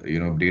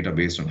 data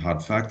based on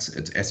hard facts.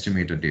 It's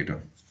estimated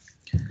data.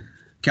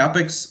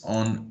 CapEx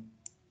on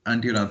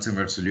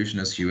anti-ransomware solution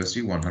is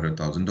USD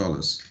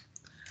 $100,000.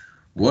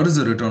 What is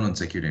the return on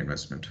security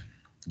investment?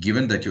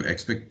 Given that you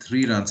expect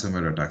 3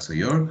 ransomware attacks a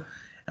year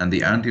and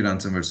the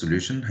anti-ransomware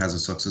solution has a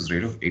success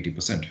rate of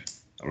 80%.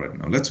 All right,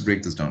 now let's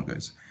break this down,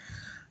 guys.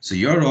 So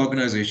your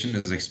organization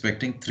is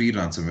expecting 3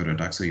 ransomware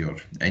attacks a year,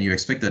 and you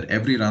expect that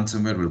every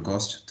ransomware will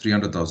cost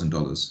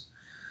 $300,000.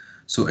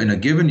 So in a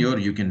given year,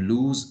 you can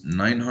lose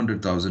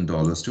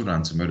 $900,000 to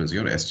ransomware is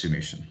your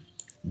estimation.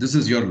 This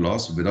is your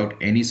loss without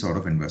any sort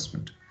of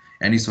investment,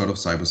 any sort of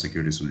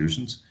cybersecurity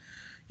solutions.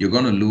 You're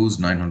going to lose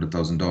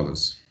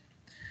 $900,000.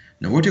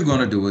 Now what you're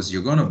going to do is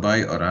you're going to buy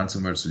a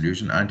ransomware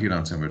solution,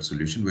 anti-ransomware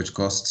solution, which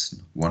costs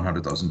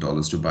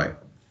 $100,000 to buy.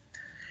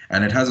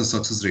 And it has a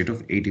success rate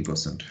of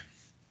 80%.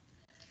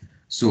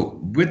 So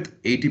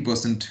with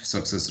 80%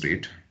 success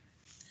rate,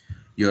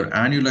 your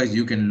annualized,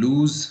 you can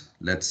lose,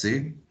 let's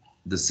say,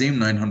 the same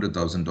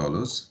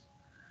 $900,000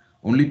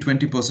 only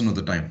 20% of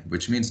the time,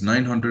 which means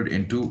 900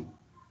 into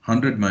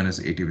 100 minus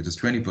 80, which is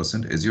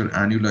 20%, is your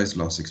annualized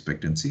loss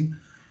expectancy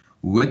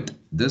with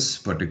this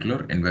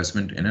particular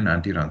investment in an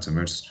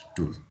anti-ransomware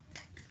tool.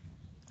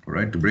 All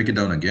right, to break it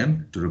down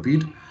again, to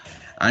repeat,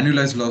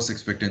 annualized loss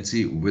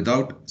expectancy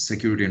without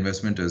security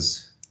investment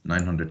is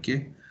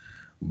 900K.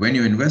 When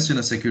you invest in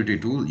a security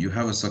tool, you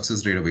have a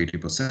success rate of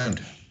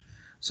 80%.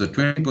 So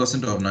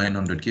 20% of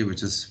 900K,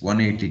 which is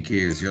 180K,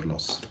 is your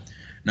loss.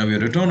 Now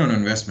your return on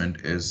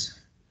investment is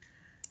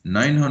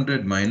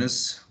 900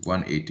 minus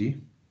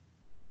 180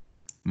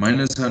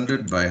 minus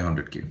 100 by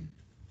 100K.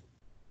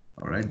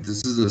 All right,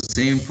 this is the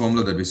same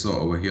formula that we saw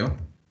over here.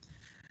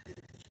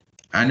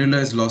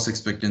 Annualized loss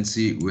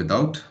expectancy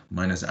without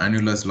minus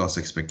annualized loss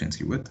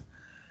expectancy with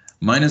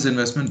minus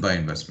investment by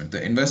investment.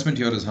 The investment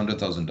here is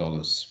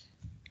 $100,000.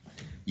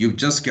 You've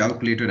just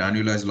calculated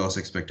annualized loss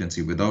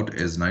expectancy without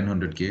is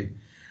 900K,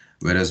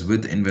 whereas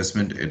with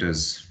investment it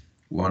is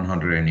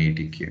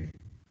 180K.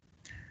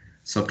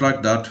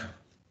 Subtract that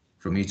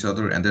from each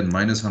other and then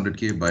minus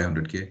 100K by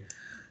 100K,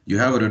 you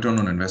have a return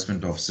on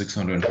investment of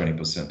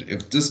 620%.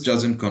 If this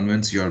doesn't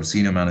convince your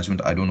senior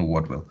management, I don't know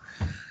what will.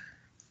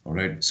 All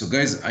right, so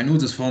guys, I know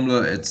this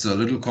formula, it's a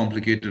little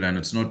complicated and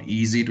it's not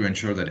easy to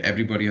ensure that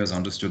everybody has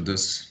understood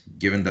this,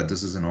 given that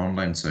this is an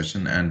online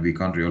session and we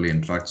can't really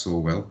interact so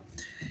well.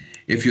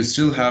 If you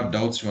still have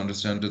doubts to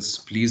understand this,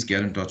 please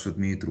get in touch with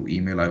me through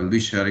email. I will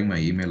be sharing my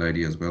email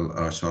ID as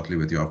well shortly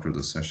with you after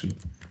this session.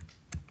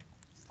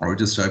 Or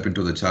just type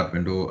into the chat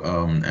window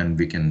and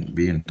we can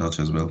be in touch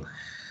as well.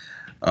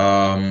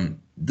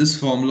 This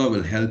formula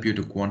will help you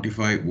to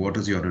quantify what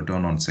is your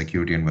return on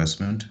security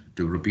investment.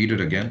 To repeat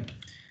it again,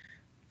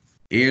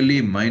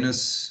 ALE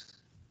minus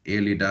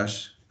ALE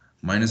dash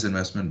minus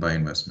investment by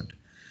investment.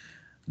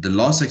 The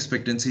loss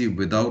expectancy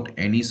without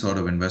any sort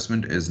of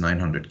investment is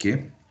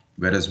 900K,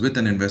 whereas with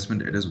an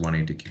investment, it is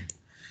 180K.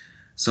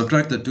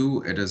 Subtract the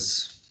two, it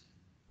is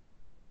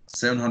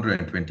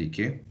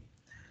 720K.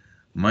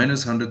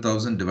 Minus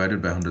 100,000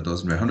 divided by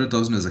 100,000, where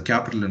 100,000 is a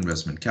capital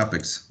investment,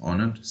 CapEx,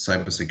 on a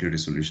cybersecurity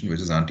solution,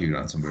 which is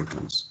anti-ransomware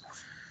tools.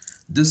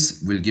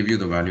 This will give you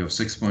the value of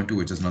 6.2,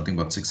 which is nothing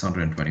but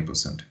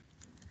 620%.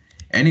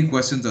 Any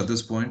questions at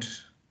this point?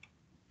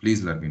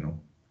 Please let me know.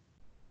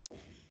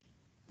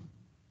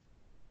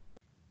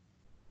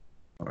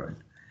 All right.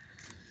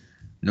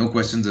 No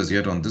questions as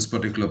yet on this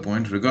particular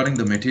point. Regarding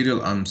the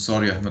material, I'm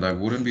sorry, Ahmed, I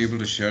wouldn't be able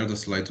to share the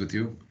slides with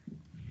you.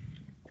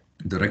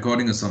 The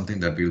recording is something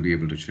that we'll be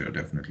able to share,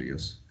 definitely,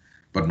 yes,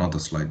 but not the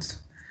slides.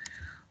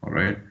 All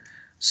right.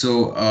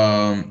 So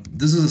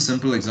this is a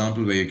simple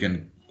example where you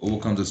can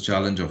overcome this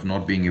challenge of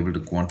not being able to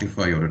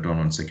quantify your return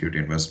on security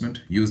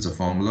investment. Use the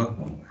formula.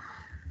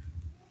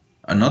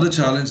 Another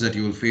challenge that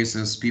you will face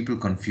is people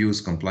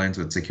confuse compliance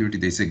with security.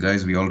 They say,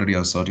 guys, we already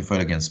are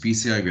certified against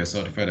PCI. We are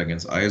certified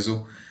against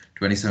ISO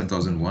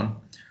 27001.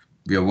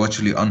 We are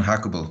virtually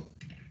unhackable.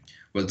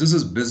 Well, this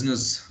is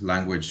business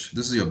language.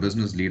 This is your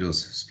business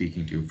leaders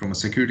speaking to you. From a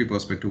security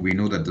perspective, we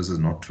know that this is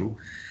not true.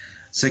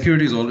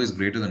 Security is always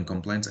greater than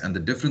compliance, and the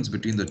difference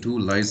between the two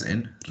lies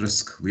in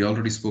risk. We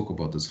already spoke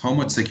about this. How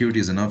much security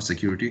is enough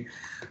security?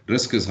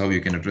 Risk is how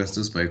you can address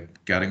this by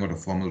carrying out a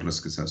formal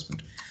risk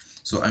assessment.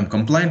 So I'm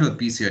compliant with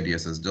PCI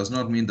DSS does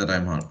not mean that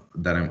I'm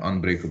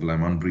unbreakable,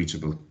 I'm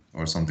unbreachable,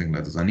 or something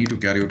like this. I need to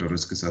carry out a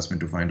risk assessment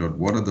to find out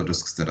what are the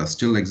risks that are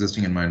still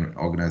existing in my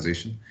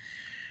organization,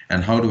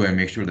 and how do I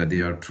make sure that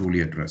they are truly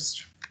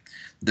addressed.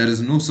 There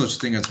is no such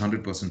thing as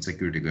 100%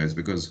 security, guys,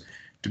 because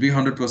to be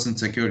 100%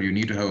 secure, you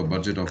need to have a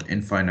budget of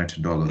infinite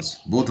dollars.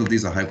 Both of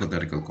these are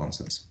hypothetical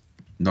concepts,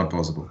 not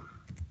possible.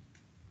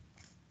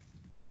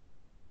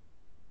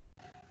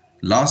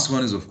 Last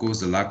one is, of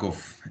course, the lack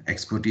of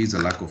expertise, the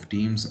lack of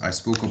teams. I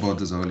spoke about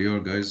this earlier,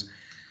 guys.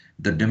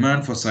 The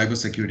demand for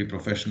cybersecurity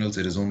professionals,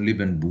 it has only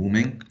been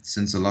booming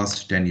since the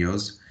last 10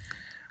 years.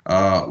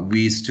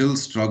 We still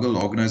struggle,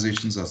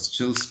 organizations are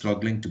still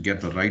struggling to get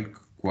the right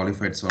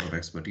qualified sort of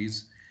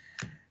expertise,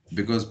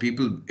 because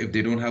people, if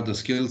they don't have the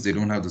skills, they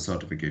don't have the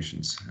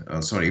certifications.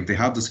 If they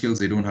have the skills,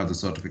 they don't have the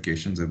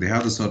certifications. If they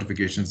have the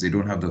certifications, they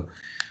don't have the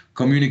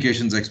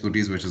communications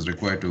expertise, which is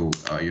required to,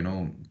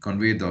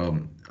 convey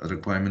the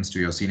requirements to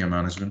your senior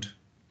management.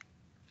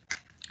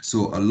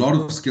 So a lot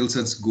of skill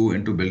sets go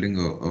into building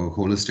a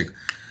holistic,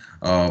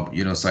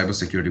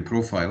 cybersecurity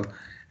profile.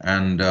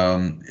 And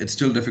it's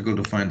still difficult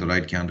to find the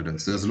right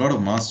candidates. There's a lot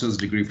of master's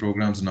degree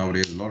programs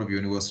nowadays. A lot of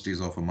universities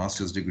offer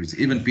master's degrees,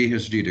 even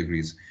PhD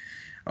degrees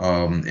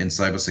in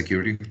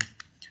cybersecurity.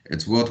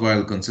 It's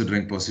worthwhile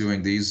considering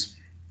pursuing these.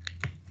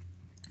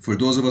 For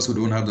those of us who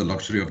don't have the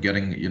luxury of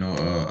getting,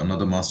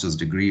 another master's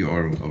degree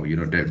or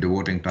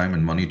devoting time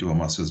and money to a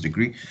master's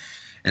degree,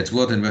 it's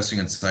worth investing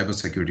in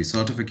cybersecurity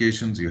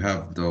certifications. You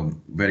have the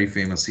very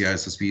famous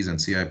CISSPs and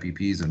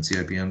CIPPs and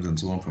CIPMs and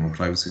so on from a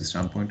privacy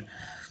standpoint.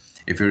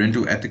 If you're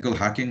into ethical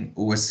hacking,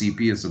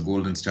 OSCP is the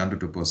golden standard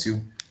to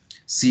pursue.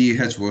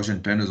 CEH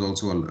version 10 is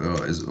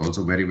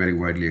also very, very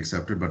widely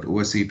accepted, but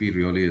OSCP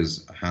really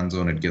is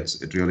hands-on.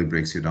 It really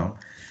breaks you down.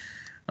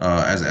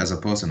 As a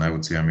person, I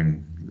would say,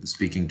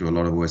 speaking to a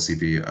lot of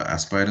OSCP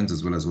aspirants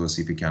as well as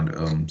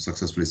OSCP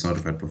successfully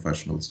certified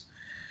professionals.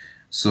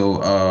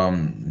 So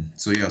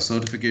yeah,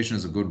 certification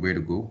is a good way to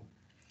go.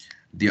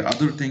 The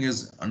other thing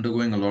is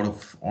undergoing a lot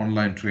of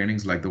online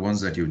trainings like the ones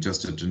that you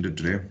just attended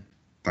today.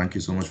 Thank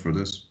you so much for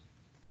this.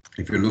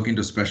 If you're looking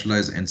to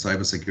specialize in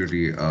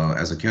cybersecurity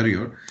as a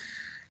career,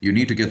 you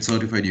need to get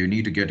certified, you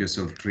need to get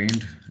yourself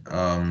trained.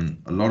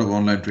 A lot of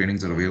online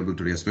trainings are available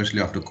today,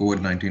 especially after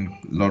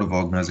COVID-19. A lot of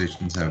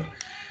organizations have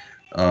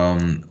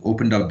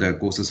opened up their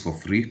courses for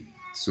free.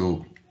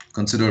 So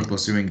consider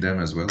pursuing them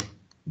as well.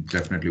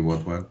 Definitely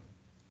worthwhile.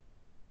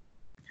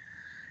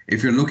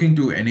 If you're looking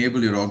to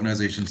enable your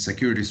organization's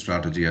security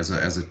strategy as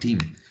a team,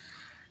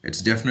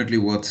 it's definitely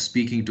worth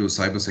speaking to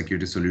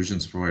cybersecurity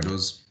solutions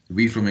providers.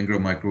 We from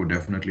Ingram Micro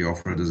definitely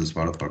offer this as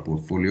part of our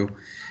portfolio.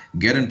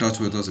 Get in touch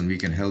with us and we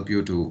can help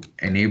you to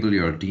enable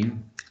your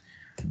team,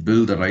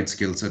 build the right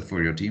skill set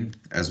for your team,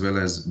 as well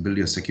as build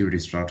your security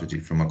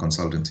strategy from a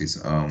consultancy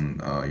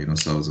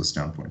services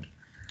standpoint.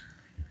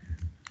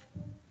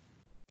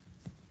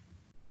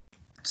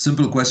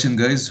 Simple question,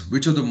 guys.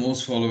 Which of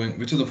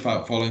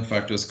the following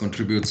factors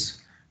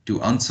contributes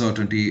to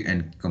uncertainty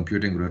in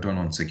computing return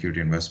on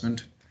security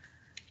investment?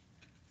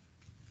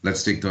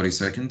 Let's take 30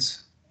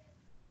 seconds.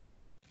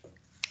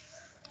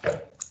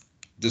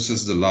 This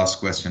is the last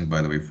question,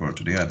 by the way, for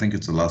today. I think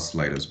it's the last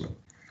slide as well.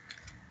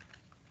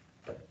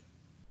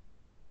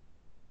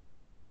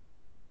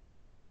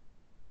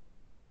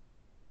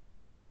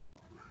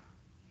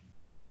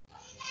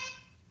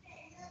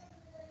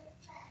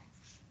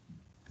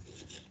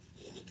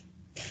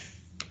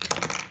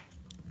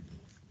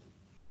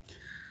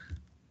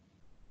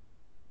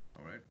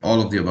 All right. All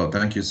of the above.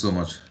 Thank you so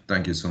much.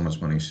 Thank you so much,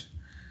 Manish.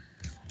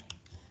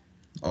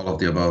 All of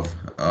the above.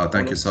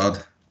 Thank you,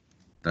 Saad.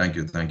 Thank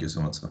you. Thank you so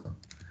much, Saad.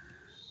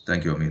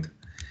 Thank you, Amit.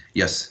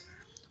 Yes.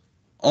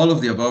 All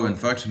of the above, in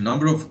fact,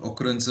 number of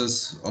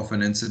occurrences of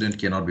an incident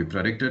cannot be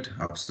predicted,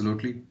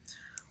 absolutely.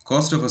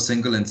 Cost of a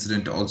single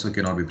incident also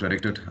cannot be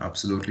predicted,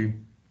 absolutely.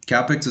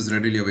 CapEx is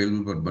readily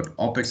available, but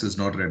OpEx is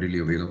not readily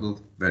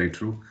available, very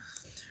true.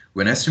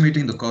 When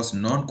estimating the cost,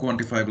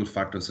 non-quantifiable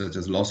factors such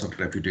as loss of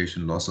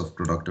reputation, loss of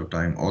productive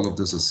time, all of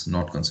this is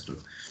not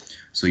considered.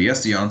 So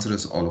yes, the answer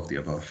is all of the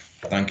above.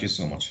 Thank you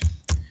so much.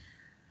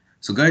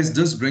 So guys,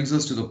 this brings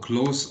us to the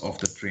close of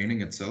the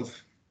training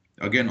itself.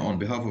 Again, on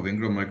behalf of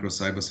Ingram Micro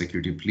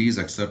Cybersecurity, please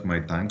accept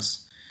my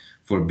thanks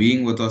for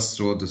being with us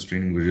throughout this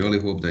training. We really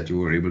hope that you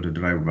were able to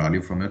derive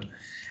value from it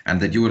and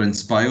that you were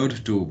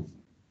inspired to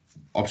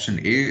option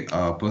A,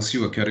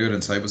 pursue a career in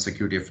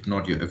cybersecurity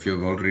if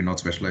you've already not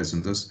specialized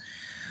in this.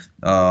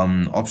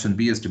 Option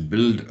B is to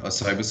build a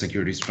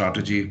cybersecurity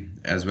strategy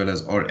as well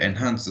as or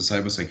enhance the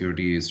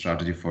cybersecurity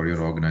strategy for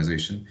your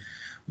organization.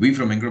 We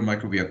from Ingram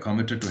Micro, we are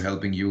committed to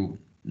helping you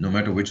no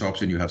matter which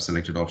option you have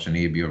selected, option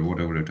A, B, or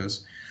whatever it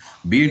is.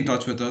 Be in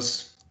touch with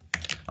us.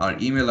 Our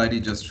email ID,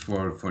 just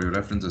for your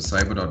reference, is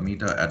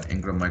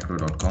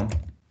cyber.meta@ingrammicro.com.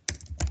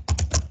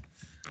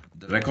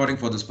 The recording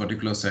for this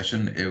particular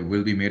session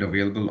will be made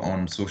available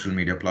on social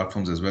media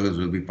platforms as well as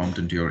will be pumped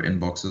into your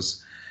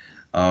inboxes.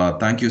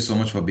 Thank you so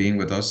much for being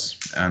with us,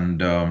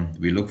 and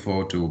we look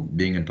forward to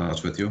being in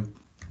touch with you.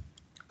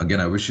 Again,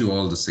 I wish you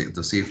all the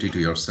safety to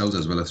yourselves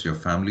as well as your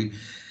family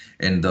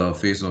in the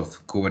face of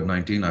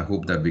COVID-19. I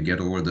hope that we get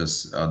over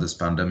this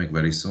pandemic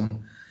very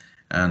soon,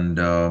 and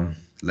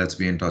let's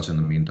be in touch in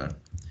the meantime.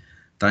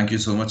 Thank you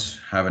so much.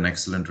 Have an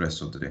excellent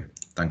rest of the day.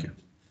 Thank you.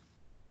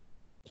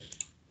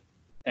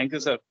 Thank you,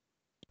 sir.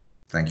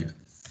 Thank you.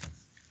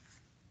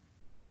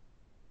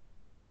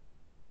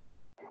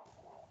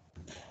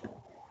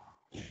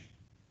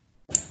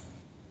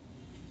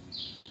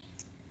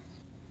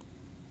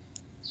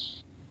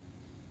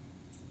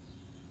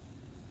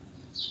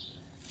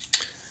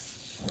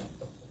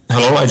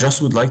 Hello, I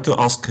just would like to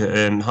ask,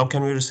 how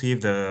can we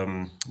receive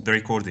the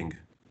recording?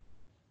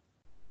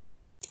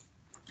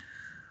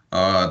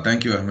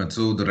 Thank you, Ahmed.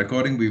 So the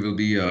recording, we will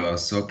be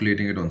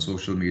circulating it on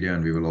social media,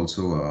 and we will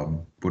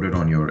also put it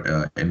on your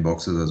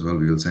inboxes as well.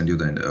 We will send you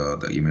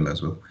the email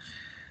as well.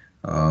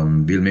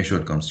 We'll make sure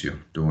it comes to you.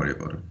 Don't worry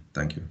about it.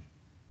 Thank you.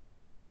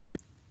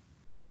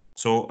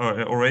 So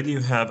already you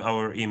have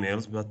our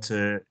emails, but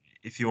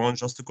if you want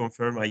just to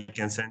confirm, I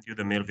can send you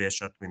the mail via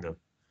chat window.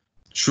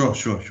 Sure.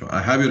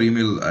 I have your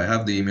email. I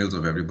have the emails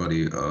of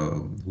everybody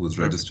who's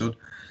registered.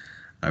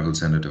 I will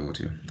send it over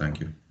to you. Thank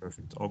you.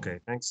 Perfect. Okay,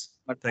 thanks.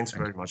 Thanks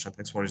very much, and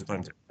thanks for your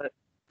time.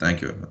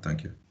 Thank you, Ahmed.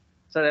 Thank you.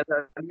 Sir, as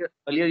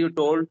earlier you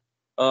told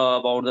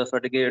about the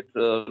certificate,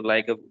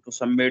 to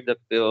submit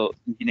the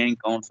engineering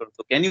council.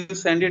 So can you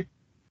send it?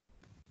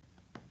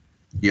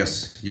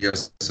 Yes.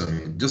 Just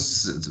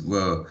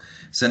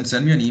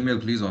send me an email,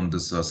 please, on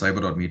this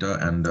cyber.meta,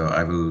 and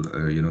I will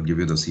give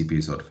you the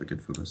CP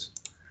certificate for this.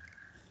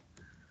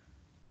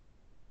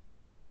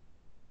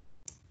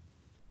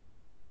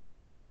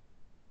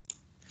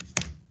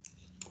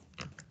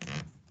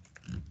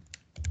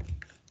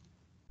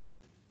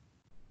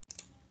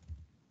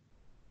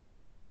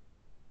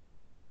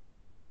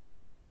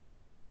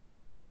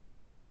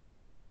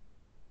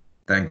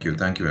 Thank you,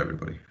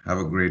 everybody. Have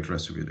a great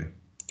rest of your day.